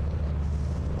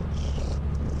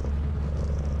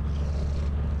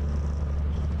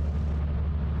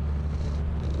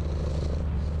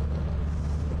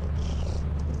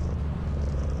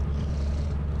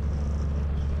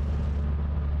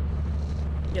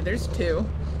 Yeah, there's 2.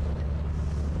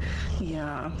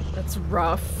 Yeah. That's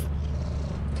rough.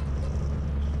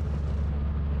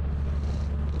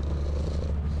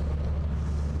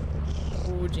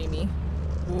 Ooh, Jamie.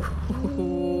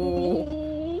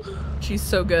 Ooh. She's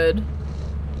so good.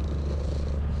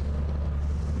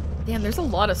 Damn, there's a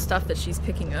lot of stuff that she's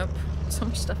picking up. So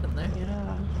much stuff in there.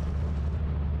 Yeah.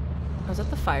 Oh, is that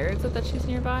the fire exit that she's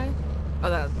nearby?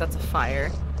 Oh, that's a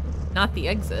fire. Not the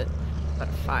exit, but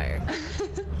a fire.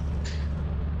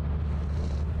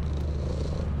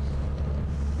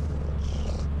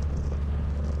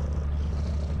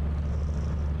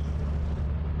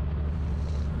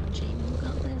 Jamie, you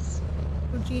got this.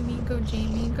 Go, Jamie, go,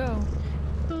 Jamie, go.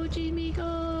 Go, Jamie,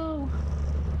 go.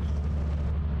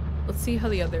 Let's see how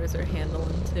the others are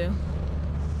handling too.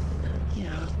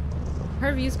 Yeah.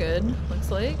 Harvey's good, looks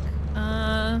like.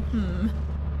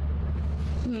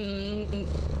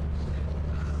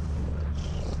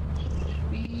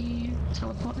 We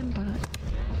teleport him back.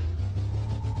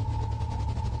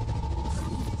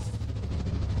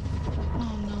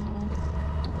 Oh no.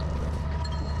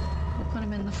 We'll put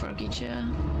him in the froggy chair.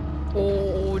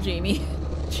 Oh, Jamie.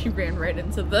 She ran right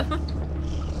into them.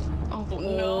 Oh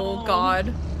no. Oh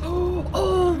god.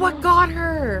 Oh, what got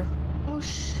her? Oh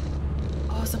sh.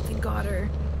 Oh, something got her.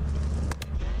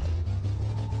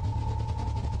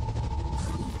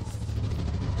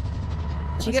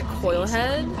 Did you get coil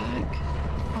head?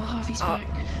 Oh, Harvey's back.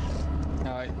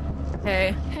 Hi.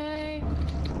 Hey. Hey.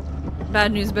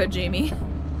 Bad news about Jamie.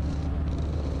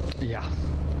 Yeah.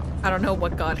 I don't know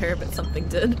what got her, but something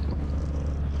did.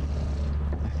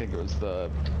 I think it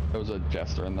was a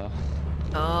jester in there.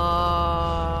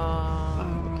 Oh.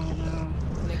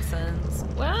 No. Makes sense.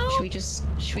 Well.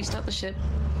 Should we start the ship?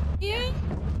 Yeah.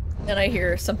 And I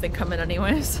hear something coming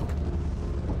anyways.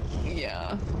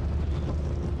 Yeah.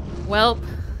 Well,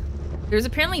 there's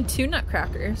apparently 2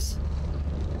 nutcrackers.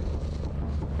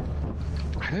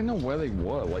 I didn't know where they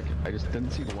were. Like, I just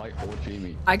didn't see Light or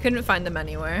Jamie. I couldn't find them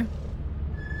anywhere.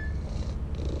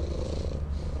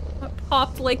 It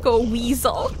popped like a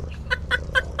weasel.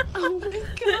 Oh my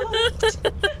god.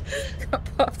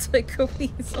 Got popped like a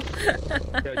weasel.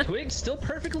 Yeah, Twig's still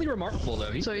perfectly remarkable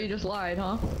though. So you just lied,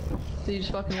 huh? So you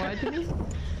just fucking lied to me?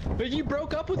 But you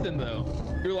broke up with him though.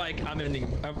 You're like, I'm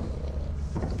ending.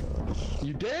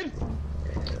 You did?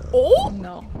 Oh?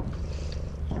 No.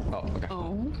 Oh, okay.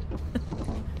 Oh.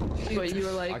 But you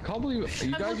were like, I can't believe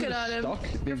you guys looking were at him. stuck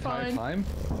the You're entire fine. time.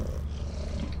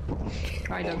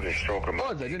 Kind of.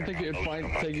 I didn't think it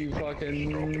would take you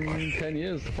fucking 10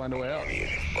 years to find a way out.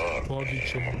 Foggy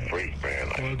chair.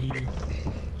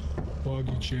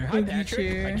 Foggy chair. Hi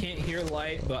Patrick. I can't hear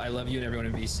Light, but I love you and everyone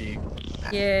in VC.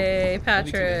 Yay,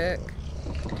 Patrick.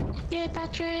 Yeah,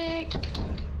 Patrick.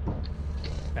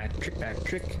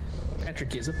 Patrick.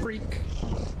 Patrick is a freak.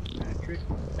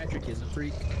 Patrick is a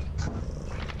freak.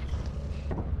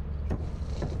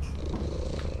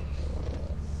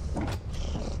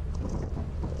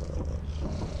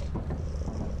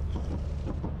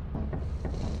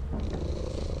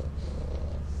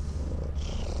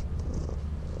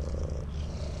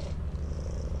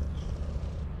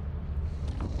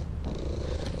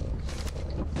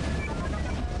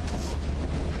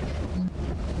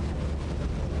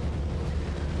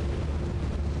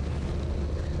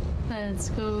 Let's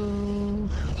go.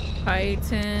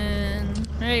 Fighting.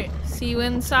 Alright, see you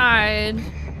inside.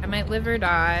 I might live or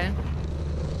die.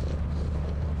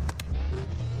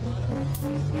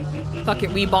 Fuck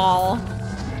it, we ball.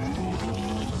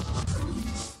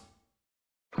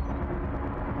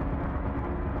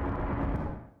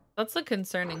 That's a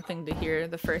concerning thing to hear.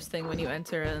 The first thing when you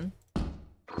enter in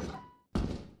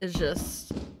is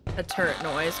just a turret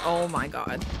noise. Oh my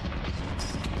god.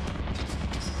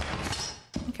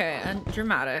 Okay, and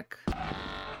dramatic.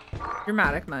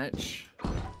 Dramatic much.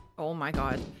 Oh my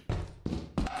god.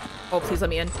 Oh, please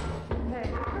let me in. Hey,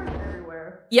 there's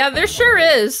everywhere. Yeah, there sure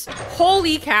is.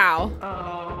 Holy cow.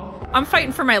 Oh. I'm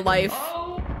fighting for my life.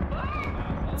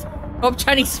 Oh,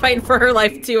 Jenny's fighting for her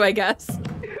life too, I guess.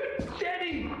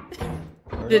 Jenny!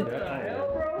 Did...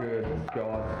 Good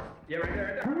god. Yeah, right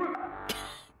there.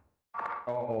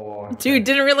 Oh. Dude,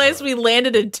 didn't realize we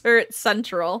landed in turret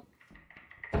central.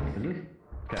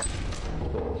 Okay.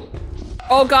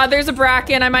 Oh god, there's a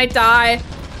bracken. I might die.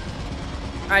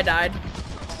 I died.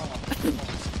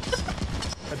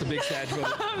 That's a big sad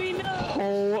moment.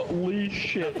 Holy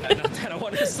shit. I don't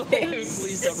want to slow it.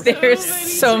 Please don't. There's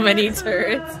so many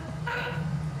turrets.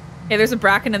 Hey, there's a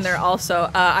bracken in there also.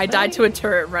 I died to a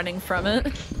turret running from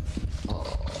it.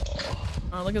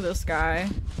 Oh, look at this guy.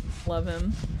 Love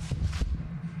him.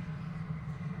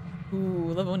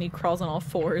 Ooh, love when he crawls on all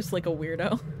fours like a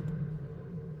weirdo.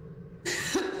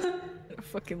 A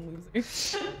fucking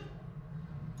loser.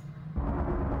 I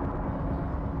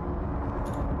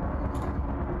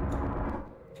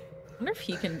wonder if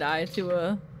he can die to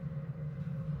a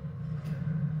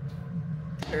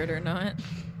turret or not.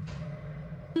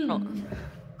 Oh.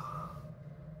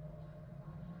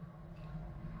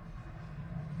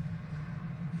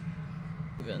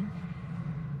 Even.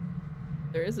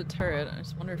 There is a turret. I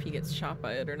just wonder if he gets shot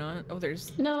by it or not. Oh,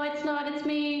 there's. No, it's not. It's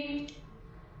me.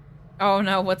 Oh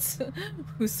no! What's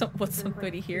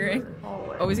somebody hearing?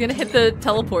 Oh, he's gonna hit the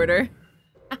teleporter.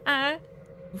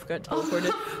 We've got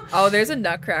teleported. Oh, there's a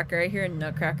nutcracker. I hear a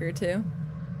nutcracker too.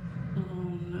 Oh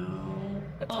no!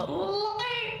 Oh,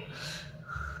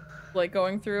 like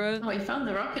going through it. Oh, he found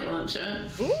the rocket launcher.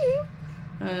 Ooh.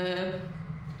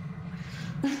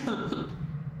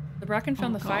 The bracken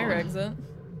found the fire exit.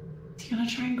 Is he gonna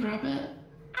try and grab it?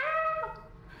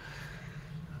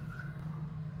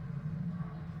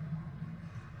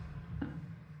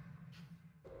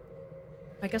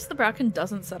 I guess the bracken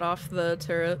doesn't set off the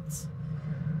turrets.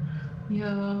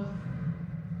 Yeah.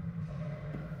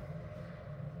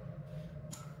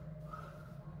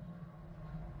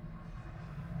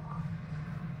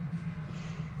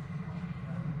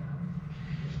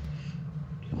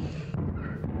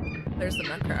 There's the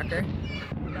nutcracker.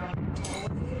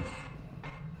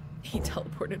 He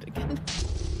teleported again.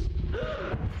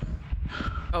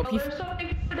 Oh, there's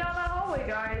something down that hallway,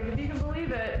 guys, if you can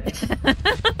believe it.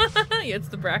 Yeah, it's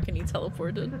the bracken he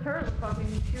teleported. The turret was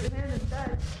fucking shooting him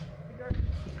instead.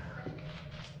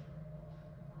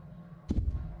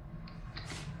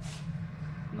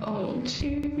 Oh,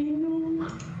 Jimmy, no. I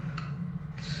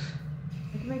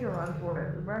can make a run for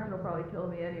it. The bracken will probably kill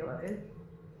me anyways.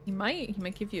 He might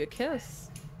give you a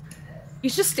kiss.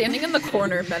 He's just standing in the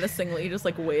corner menacingly, just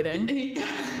like waiting.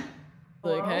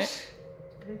 Like, hey. I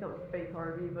think that was fake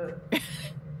Harvey, but...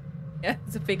 Yeah,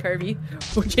 it's a fake Harvey.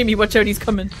 Oh, Jamie, watch out, he's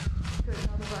coming. Good,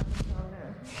 now the bracken's down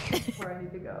there. Where I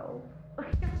need to go. I'm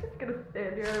just gonna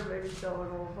stand here and maybe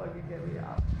someone will fucking get me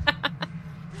out.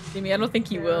 Jamie, I don't think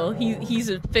he will. He's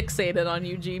fixated on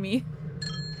you, Jamie.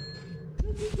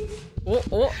 Oh,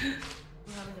 oh. I'm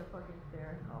having a fucking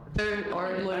stare.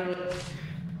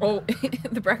 Oh,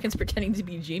 the bracken's pretending to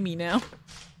be Jamie now.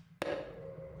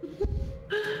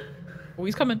 Oh,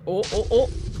 he's coming. Oh, oh, oh.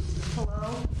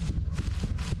 Hello?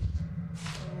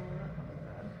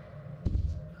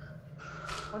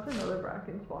 Watch another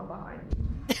bracken spawn behind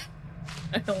me.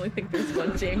 I only think there's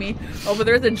one Jamie. Oh, but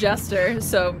there's a jester,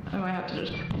 so... Oh, I have to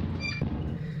just...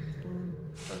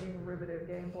 Fucking riveted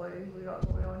gameplay we got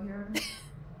going on here.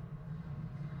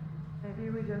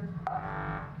 Maybe we just...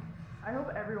 I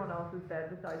hope everyone else is dead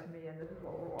besides me and this is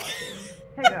what we're watching.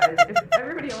 Hey guys, if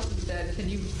everybody else is dead, can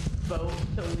you vote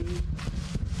to leave?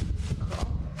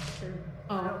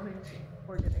 I don't think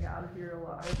we're getting out of here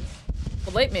alive.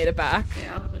 The light made it back.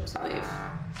 Yeah, I'll just leave.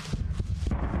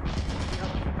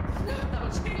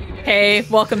 Hey,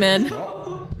 welcome in.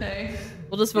 Hey.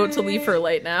 We'll just vote to leave for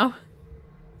light now.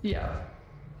 Yeah.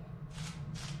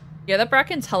 Yeah, that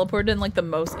bracken teleported in like the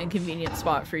most inconvenient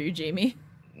spot for you, Jamie.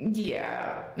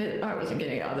 Yeah, I wasn't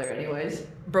getting out of there anyways.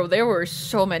 Bro, there were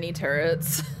so many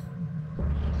turrets.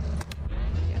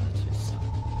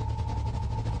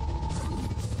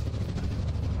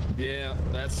 Yeah,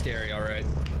 that's scary, alright.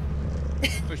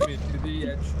 Push me to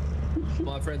the edge.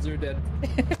 My friends are dead.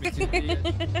 Push me to the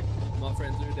edge. My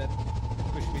friends are dead.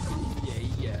 Push me to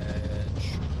the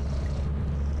edge.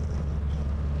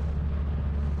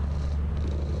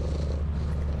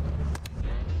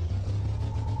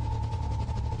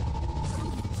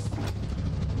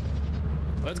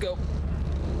 Let's go.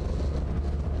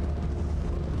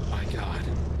 My god.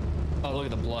 Oh, look at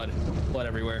the blood. Blood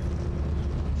everywhere.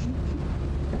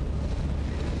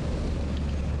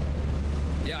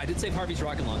 Yeah, I did save Harvey's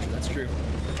rocket launcher, that's true.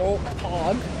 Oh,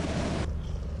 hog.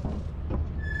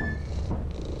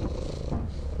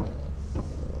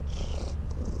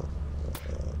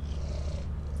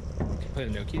 Play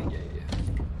the Nokia? Yeah.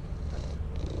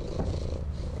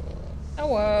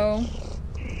 Hello.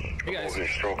 Hey guys. I'm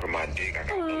stroking my dick. I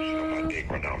got lotion on my dick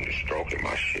right now. I'm just stroking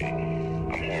my shit.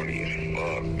 I'm horny as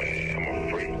fuck, man. I'm a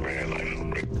freak, man. Like, for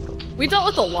real. We dealt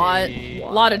with a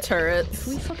lot of turrets.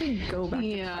 If we fucking go back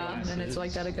and then it's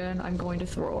like that again, I'm going to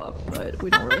throw up, but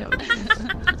we don't really have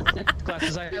a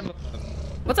Classes, I have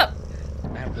What's up?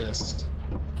 I have this.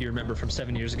 You remember from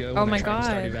 7 years ago Oh when my I tried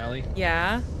god. Stardew Valley?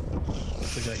 Yeah.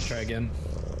 Would you like to try again?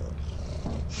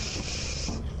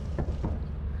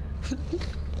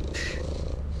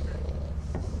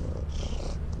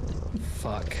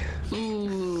 Fuck.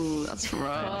 Ooh, that's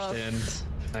rough.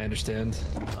 I understand.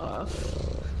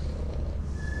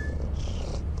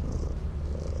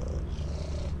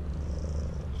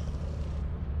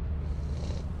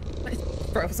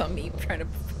 Froze on me trying to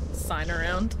sign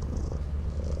around.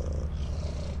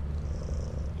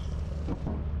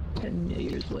 10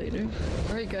 years later.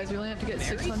 Alright guys, we only have to get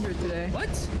 600 today. What?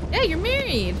 Yeah, you're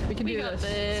married. We can do this.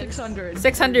 600.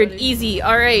 600, Everybody. easy.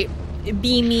 All right,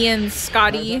 be me and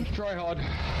Scotty. Try hard.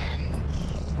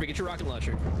 Get your rocket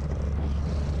launcher.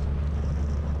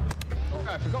 Oh,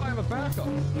 I forgot I have a backup.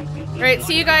 All right,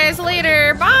 see you guys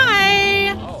later.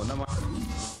 Bye. Oh, no.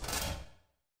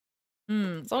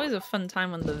 It's always a fun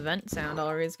time when the vent sound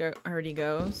already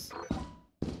goes.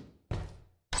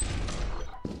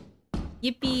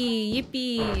 Yippee,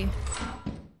 yippee.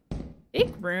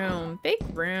 Big room, big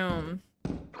room.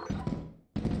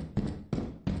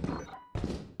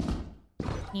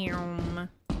 Yum,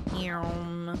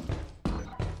 yum,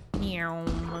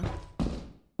 yum,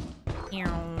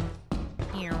 yum,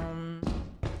 yum.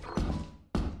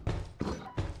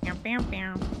 Bam,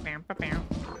 bam, bam, bam, bam.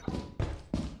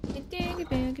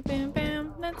 Boogie bam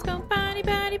bam, let's go body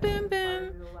body boom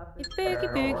boom. Boogie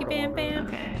boogie bam bam,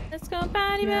 let's go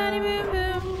body body boom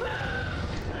boom.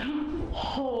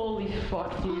 Holy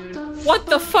fuck, dude. What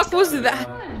the fuck was that?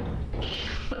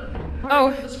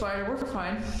 Oh, The spider, we're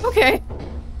fine. okay.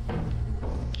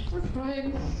 We're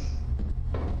fine.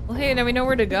 Well, hey, now we know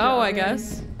where to go, I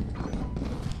guess.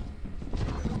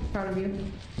 Proud of you.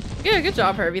 Yeah, good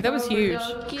job, Harvey. That was huge.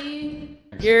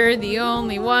 You're the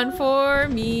only one for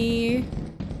me.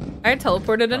 I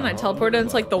teleported in. I teleported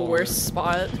into like the worst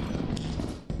spot.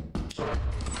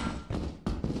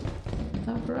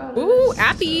 Ooh,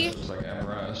 Appy. It's like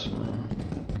apparatus.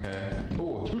 Okay.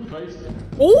 Oh, toothpaste.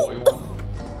 Ooh.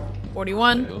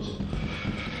 41.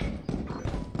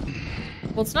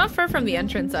 Well, it's not far from the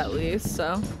entrance at least,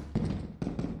 so.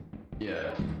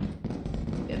 Yeah.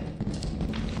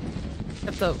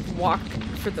 Have to walk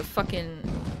for the fucking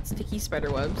sticky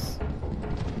spider webs.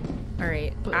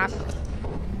 Alright,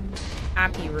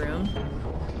 Appy room.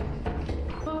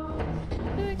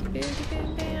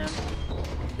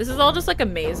 This is all just like a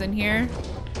maze in here.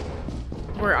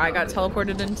 Where I got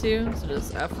teleported into, so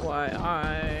just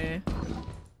FYI.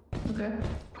 Okay.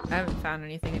 I haven't found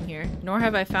anything in here, nor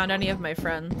have I found any of my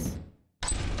friends.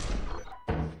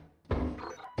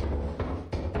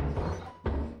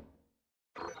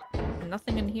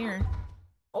 Nothing in here.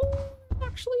 Oh,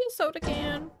 actually a soda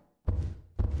can.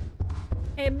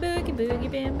 Hey, boogie boogie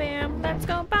bam bam, let's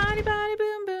go body body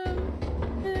boom boom.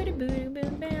 Booty booty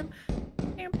boom bam.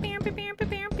 Bam bam bam bam bam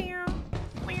bam bam.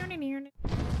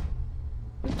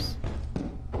 Oops.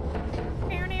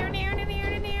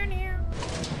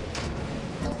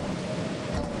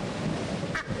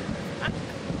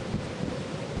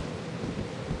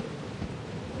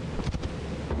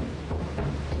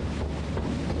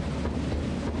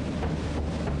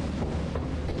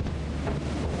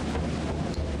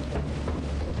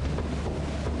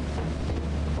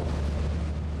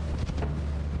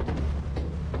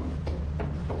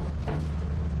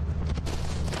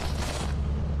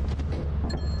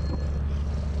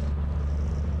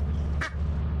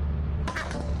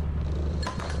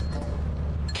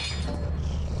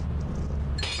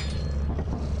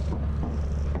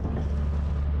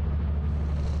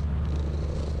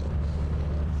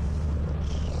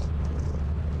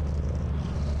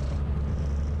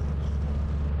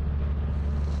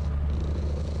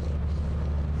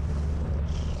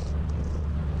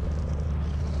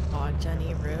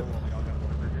 Jenny, rip.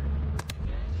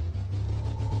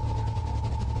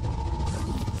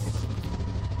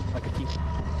 Like a keep.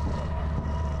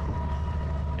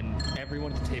 And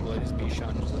everyone at the table is me,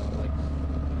 Sean, just like,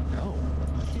 no,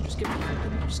 dude, just give it to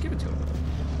him. Just give it to him.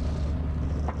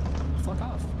 Fuck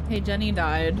off. Hey, Jenny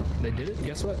died. They did it.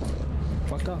 Guess what?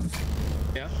 Fucked off.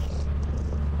 Yeah.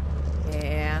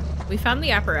 Yeah. We found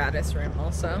the apparatus room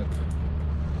also.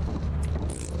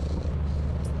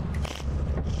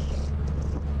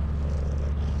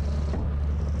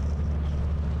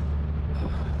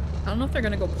 I don't know if they're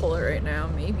gonna go pull it right now.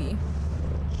 Maybe.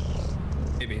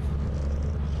 Maybe.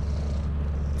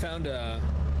 Found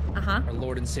Uh-huh. our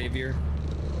Lord and Savior.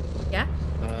 Yeah?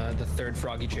 The third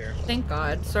froggy chair. Thank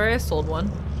God. Sorry I sold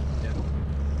one. Yeah.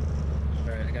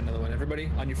 Alright, I got another one. Everybody,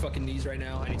 on your fucking knees right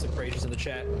now. I need some praises in the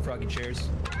chat. Froggy chairs.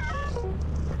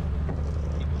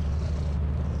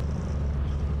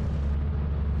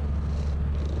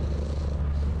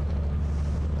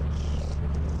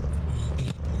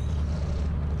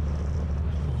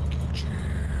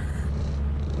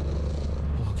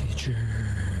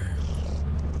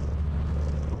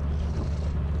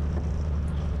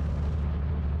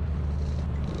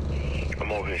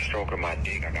 I'm over here stroking my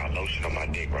dick. I got lotion on my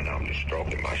dick right now. I'm just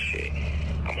stroking my shit.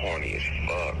 I'm horny as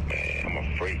fuck, man. I'm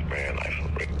a freak, man. Like, for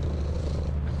real.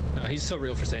 No, he's so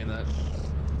real for saying that.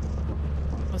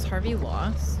 Was Harvey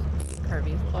lost?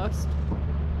 Harvey's lost.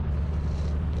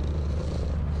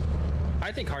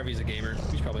 I think Harvey's a gamer.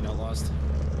 He's probably not lost.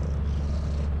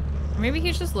 Or maybe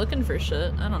he's just looking for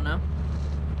shit. I don't know.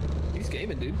 He's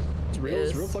gaming, dude. It's real.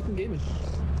 It's real fucking gaming.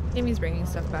 Jamie's bringing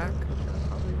stuff back.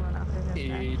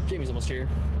 Hey, Jamie's almost here.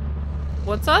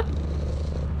 What's up?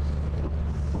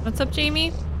 What's up,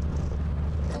 Jamie?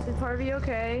 Is Harvey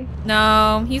okay?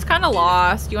 No, he's kind of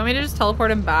lost. Do you want me to just teleport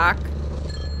him back?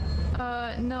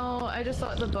 No, I just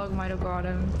thought the bug might have got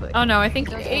him. But Oh no, I think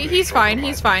he's fine.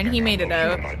 He's fine. He made it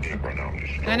out.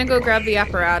 I'm gonna go grab the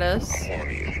apparatus.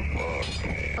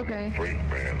 Okay.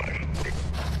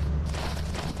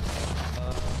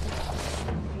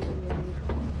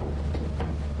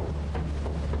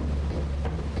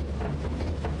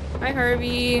 Hi,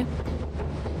 Harvey.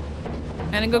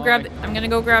 I'm gonna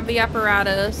go grab the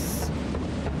apparatus.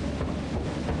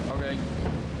 Okay.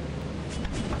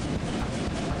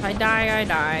 If I die, I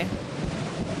die.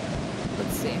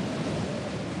 Let's see.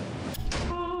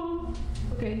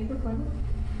 Okay, we're fine.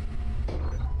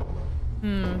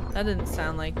 That didn't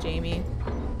sound like Jamie.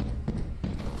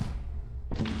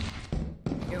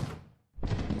 Ew.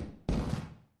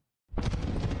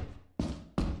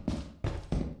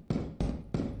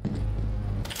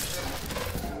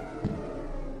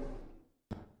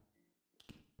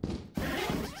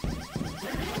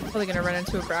 Probably gonna run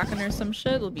into a bracken or some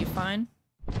shit. It'll be fine.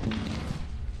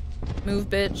 Move,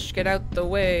 bitch. Get out the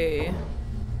way.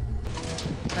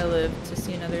 I live to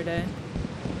see another day.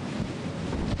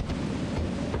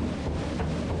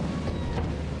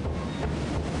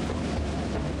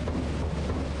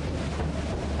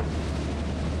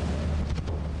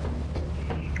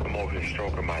 I'm over here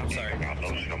stroking my dick. I got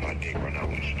lotion on my dick right now.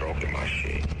 I'm just stroking my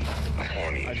shit. I'm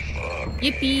horny as fuck.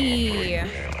 Yippee!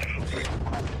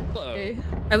 Hello.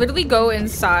 I literally go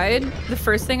inside. The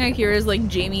first thing I hear is like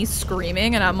Jamie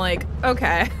screaming, and I'm like,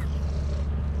 okay.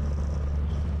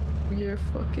 You're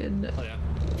fucking Oh, yeah.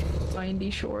 90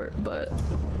 short, but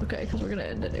okay, because we're gonna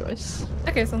end anyways.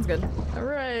 Okay, sounds good.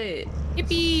 Alright.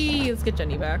 Yippee! Let's get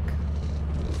Jenny back.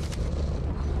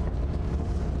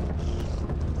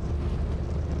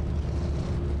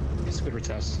 It's a good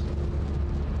retest.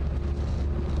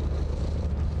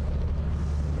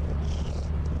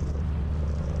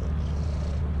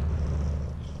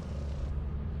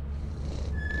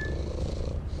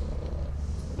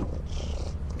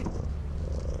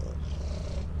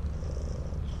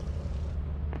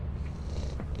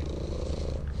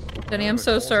 Jenny, I'm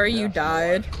so sorry you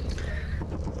died.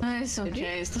 It's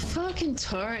okay. It's the fucking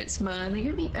turrets, man. They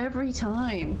get me every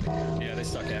time. Yeah, they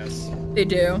suck ass. They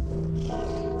do.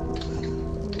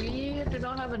 We did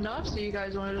not have enough, so you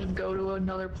guys want to just go to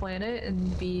another planet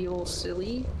and be a little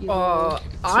silly? Oh,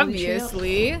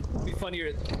 obviously. It'd be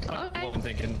funnier. What I'm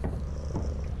thinking.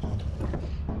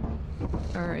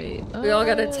 Alright. We all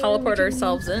gotta teleport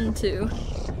ourselves in, too.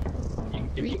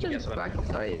 We can just back to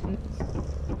Titan.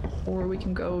 Or we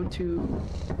can go to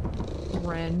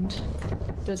Rend.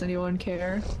 Does anyone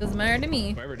care? Doesn't matter to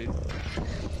me. Whatever, dude.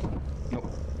 Nope.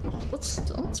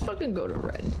 Let's fucking go to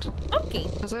Rend. Okay.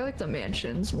 Because I like the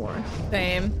mansions more.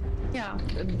 Same. Yeah.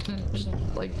 Just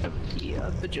like a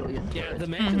bajillion. Yeah, the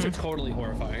mansions are totally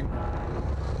horrifying.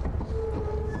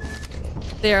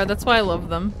 They are. That's why I love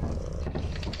them.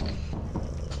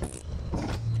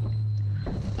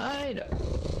 I know.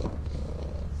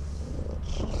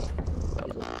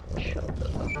 Shut the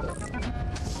fuck up.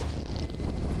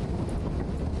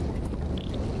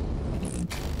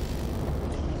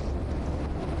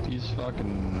 These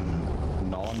fucking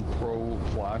non-pro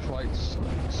flashlights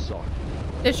suck.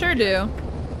 They sure do.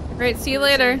 Great, see you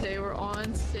later. They were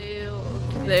on sale.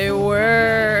 They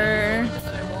were.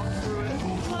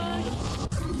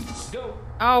 Go.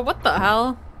 Oh, what the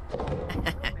hell?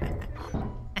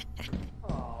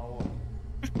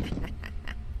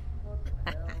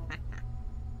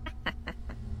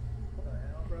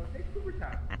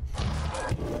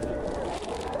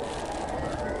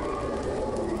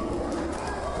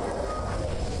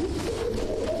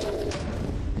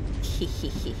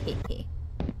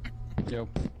 Yo.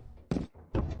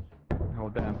 Oh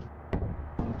damn.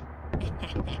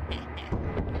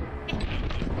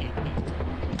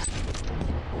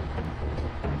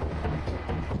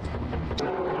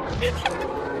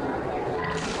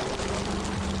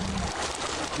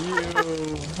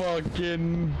 You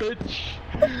fucking bitch.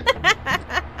 I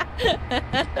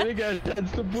think I had a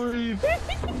chance to breathe.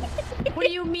 What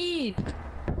do you mean?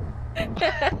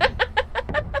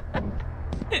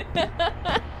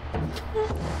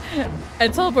 I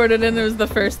teleported in, it was the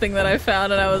first thing that I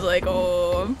found, and I was like,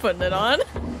 oh, I'm putting it on.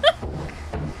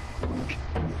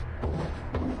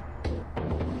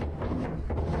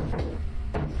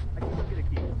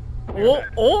 Oh,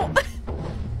 oh!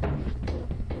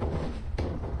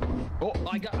 Oh,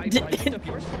 I picked up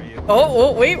yours for you.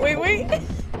 Oh, wait.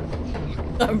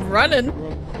 I'm running.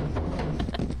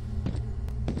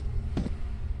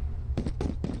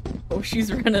 Oh,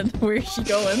 she's running. Where is she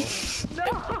going?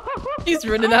 No! She's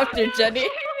running after Jenny.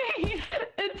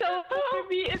 It teleported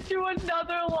me into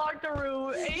another locked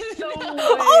room. Ain't no way.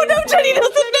 Oh no, Jenny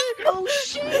doesn't know! Oh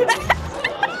shit!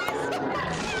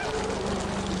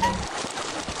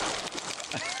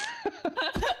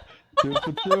 Two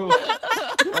for two.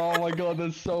 Oh my god,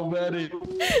 there's so many.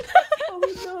 Oh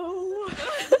no.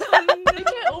 They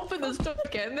can't open this door,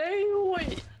 can they?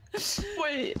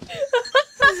 Wait.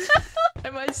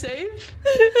 Am I safe?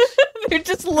 They're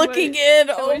just looking in.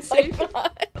 Oh my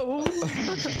god. Oh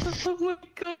my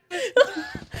god.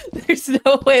 There's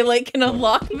no way Light can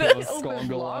unlock this. Open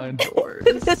line. doors.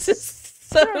 This is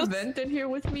so. Is there a vent in here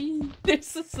with me?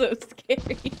 This is so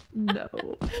scary. No.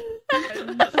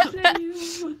 I'm not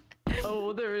safe.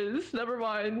 Oh, there is. Never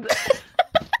mind.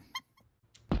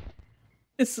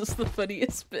 This is the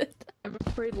funniest bit. I'm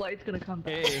afraid Light's gonna come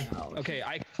back. Hey, now. okay,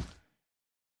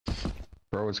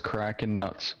 Bro is cracking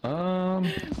nuts. Oh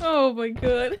my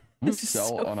god. This is Sell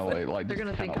so on a funny. way, like They're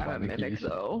gonna think cannot I'm a find the mimic keys.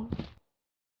 though.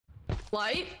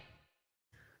 Light?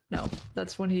 No,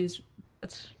 that's when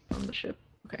that's from the ship.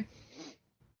 Okay.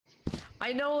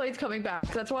 I know Light's coming back.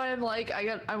 That's why I'm like,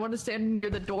 I want to stand near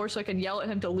the door so I can yell at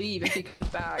him to leave if he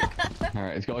comes back.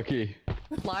 Alright, he's got a key.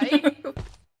 Light?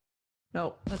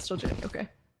 No, that's still Jenny. Okay.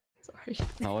 Sorry.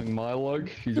 Telling my log,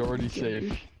 she's already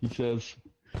safe. He says.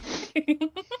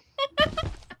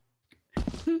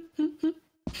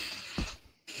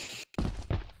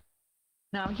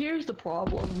 Now here's the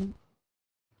problem.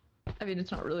 I mean,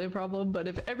 it's not really a problem, but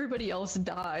if everybody else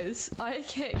dies, I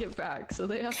can't get back, so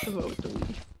they have to vote to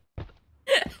leave.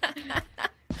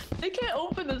 They can't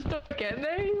open this door, can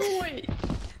they? Wait.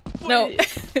 No,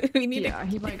 we need. Yeah,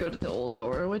 he might go to the old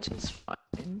door, which is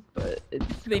fine, but it's.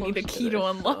 They need a close key to this,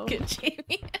 unlock so it,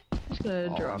 Jamie. I'm just gonna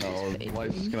Oh drop no, his face.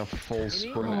 Light's gonna full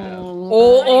sprint it.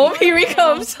 Oh, here he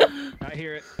comes. I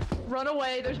hear it. Run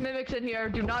away, there's mimics in here.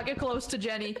 Do not get close to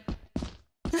Jenny.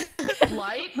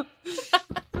 Light?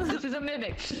 This is a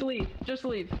mimic. Just leave. Just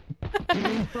leave.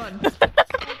 Run.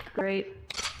 Great.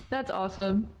 That's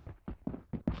awesome.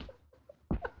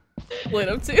 Lit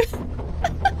up too.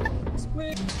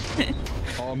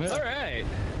 Oh man. Alright.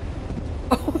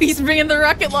 Oh, he's bringing the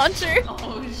rocket launcher.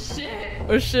 Oh shit.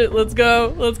 Oh shit, let's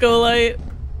go. Let's go, Light.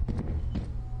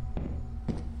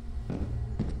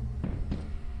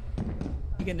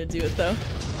 You gonna do it though?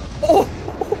 Oh,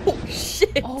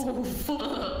 shit. Oh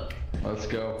fuck. Let's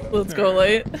go. Let's go,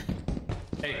 Light.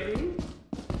 Hey,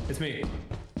 it's me.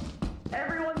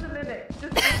 Everyone's a mimic.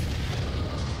 Just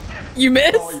You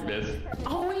missed? Oh, you missed.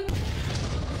 Oh,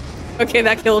 Okay,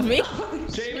 that killed me.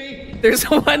 Jamie! There's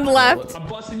one left. I'm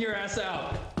busting your ass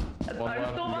out. I'm still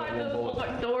behind the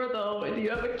locked door though. Do you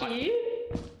have a key?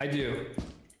 I do.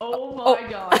 Oh my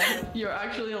god. You're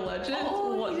actually a legend?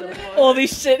 What the fuck? Holy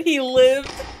shit, he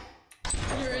lived.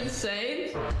 You're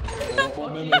insane?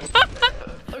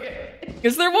 Okay.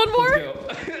 Is there one more?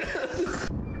 Let's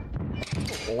go.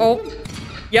 Oh.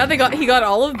 Yeah, he got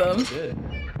all of them.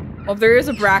 Oh, there is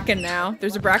a bracken now.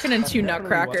 There's a bracken and two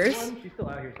nutcrackers. She's still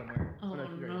out here somewhere. Oh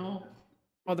no.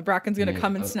 Oh, the Bracken's gonna Yeah,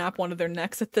 come and snap one of their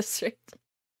necks at this rate.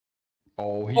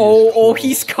 Oh,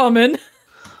 He's coming.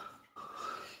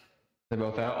 They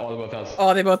both out? Oh, they both out.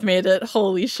 Oh, they both made it.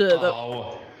 Holy shit.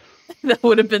 Oh. That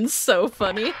would have been so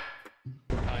funny.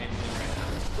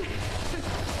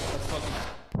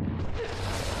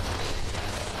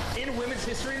 In Women's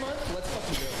History Month, let's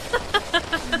fucking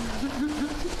go.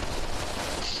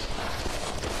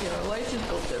 Yeah, life is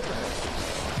built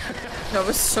different. That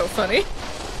was so funny.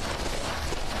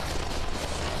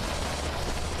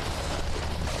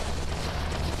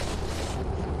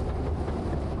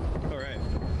 Alright.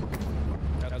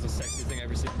 That was the sexiest thing I've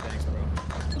ever seen. Thanks,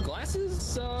 bro.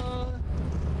 Glasses,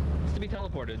 to be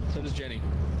teleported. So does Jenny.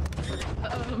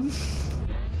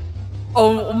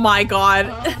 Oh my god.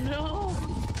 No.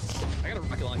 I got a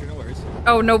rocket launcher, no worries.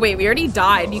 Oh no, wait, we already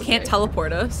died. You can't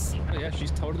teleport us. Oh yeah,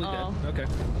 she's totally dead. Okay.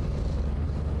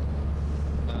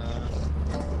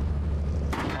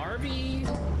 Harvey.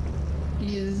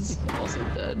 He is also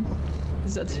dead.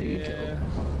 Because that's who you killed.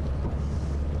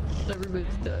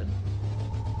 Everybody's dead.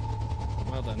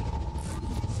 Well done.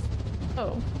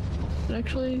 Oh. It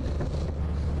actually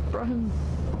brought him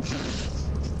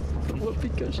whoopee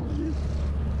cushion.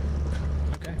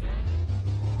 Okay.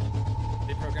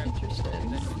 They programmed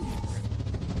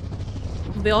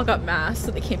They all got masked,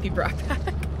 so they can't be brought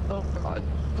back. Oh god.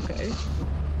 Okay.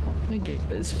 My game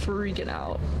is freaking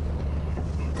out.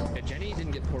 Yeah, Jenny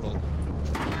didn't get portaled.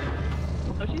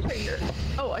 Oh, she's right here.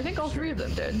 Oh, I think all three of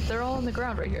them did. They're all on the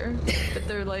ground right here. But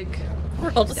they're like...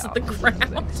 We're all just at the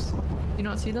ground. You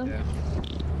don't see them? Yeah.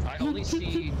 I only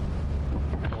see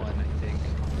one, I think.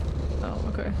 Oh,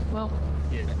 okay. Well,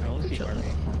 Yeah, I only see Harvey.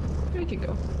 we can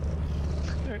go.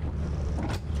 Alright.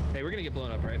 Hey, we're gonna get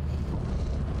blown up, right?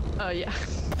 Yeah.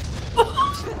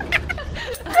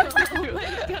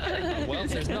 Well,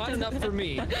 there's not enough for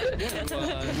me.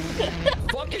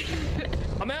 Fuck it!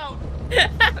 I'm out!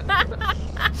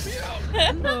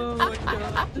 Oh my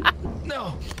god.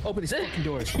 No! Open these fucking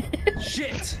doors.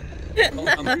 Shit!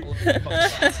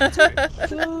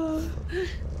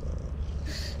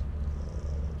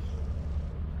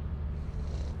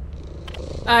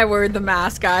 I wore the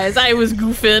mask, guys. I was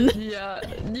goofing. Yeah,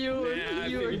 you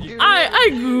were goofing. I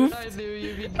goofed. I knew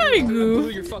you'd be I goofing. Blew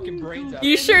goofed. your fucking brains out.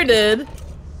 You sure did.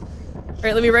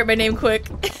 Alright, let me write my name quick.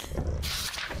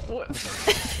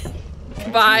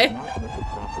 Bye.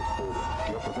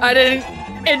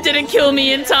 It didn't kill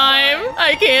me in time.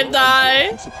 I can't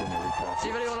die.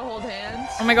 Anybody want to hold hands?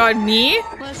 Oh my god, me?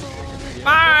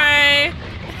 Bye.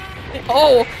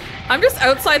 Oh, I'm just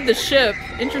outside the ship.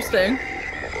 Interesting.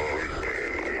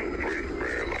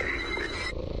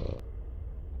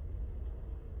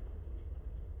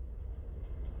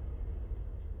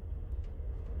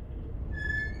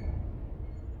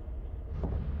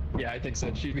 Yeah, I think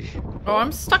so. She'd be. Oh,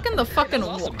 I'm stuck in the fucking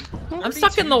wall. awesome. I'm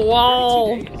stuck in the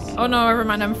wall. 32 days. Oh no, never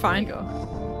mind. I'm fine.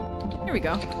 Here we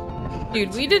go.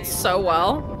 Dude, we did so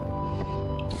well.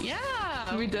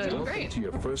 Yeah, we did. Great.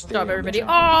 Good job, everybody. Oh,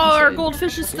 our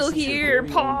goldfish is still here.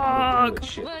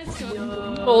 Pog. Let's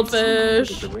go.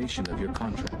 Goldfish. Duration of your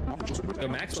contract. No,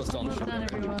 Maxwell's still on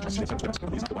the ship.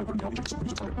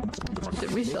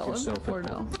 Did we sell him? Or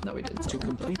no? No, we didn't. To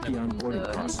complete the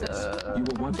onboarding process, you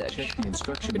will want to check the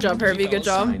instructions. Good job, Harvey. Good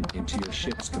job. Into your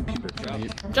ship's computer.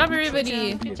 Good job,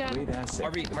 everybody. Be a great asset.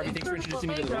 Harvey, thanks for introducing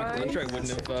me to the rocket launcher. I wouldn't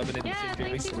have been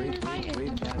able to see Jamie.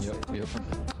 Great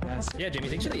asset. Yeah, Jamie,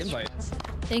 thanks for the invite.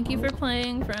 Thank you for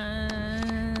playing,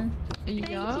 friend. Yeah.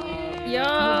 Yeah. You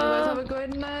guys have a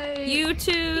good night. You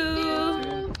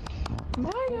too. Bye,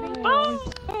 guys. Bye.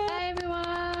 Bye,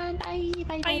 everyone. Bye,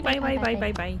 bye, Bye, bye, bye, bye,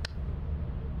 bye, bye.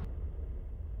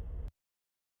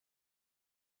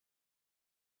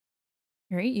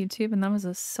 Alright, YouTube, and that was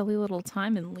a silly little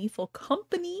time in lethal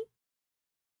company.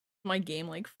 My game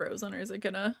like frozen, or is it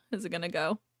gonna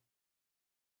go?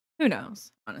 Who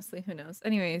knows? Honestly, who knows?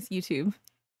 Anyways, YouTube,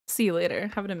 see you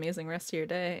later. Have an amazing rest of your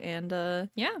day, and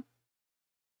yeah.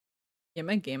 Yeah,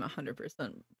 my game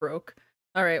 100% broke.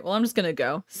 Alright, well, I'm just gonna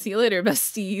go. See you later,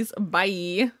 besties.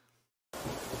 Bye.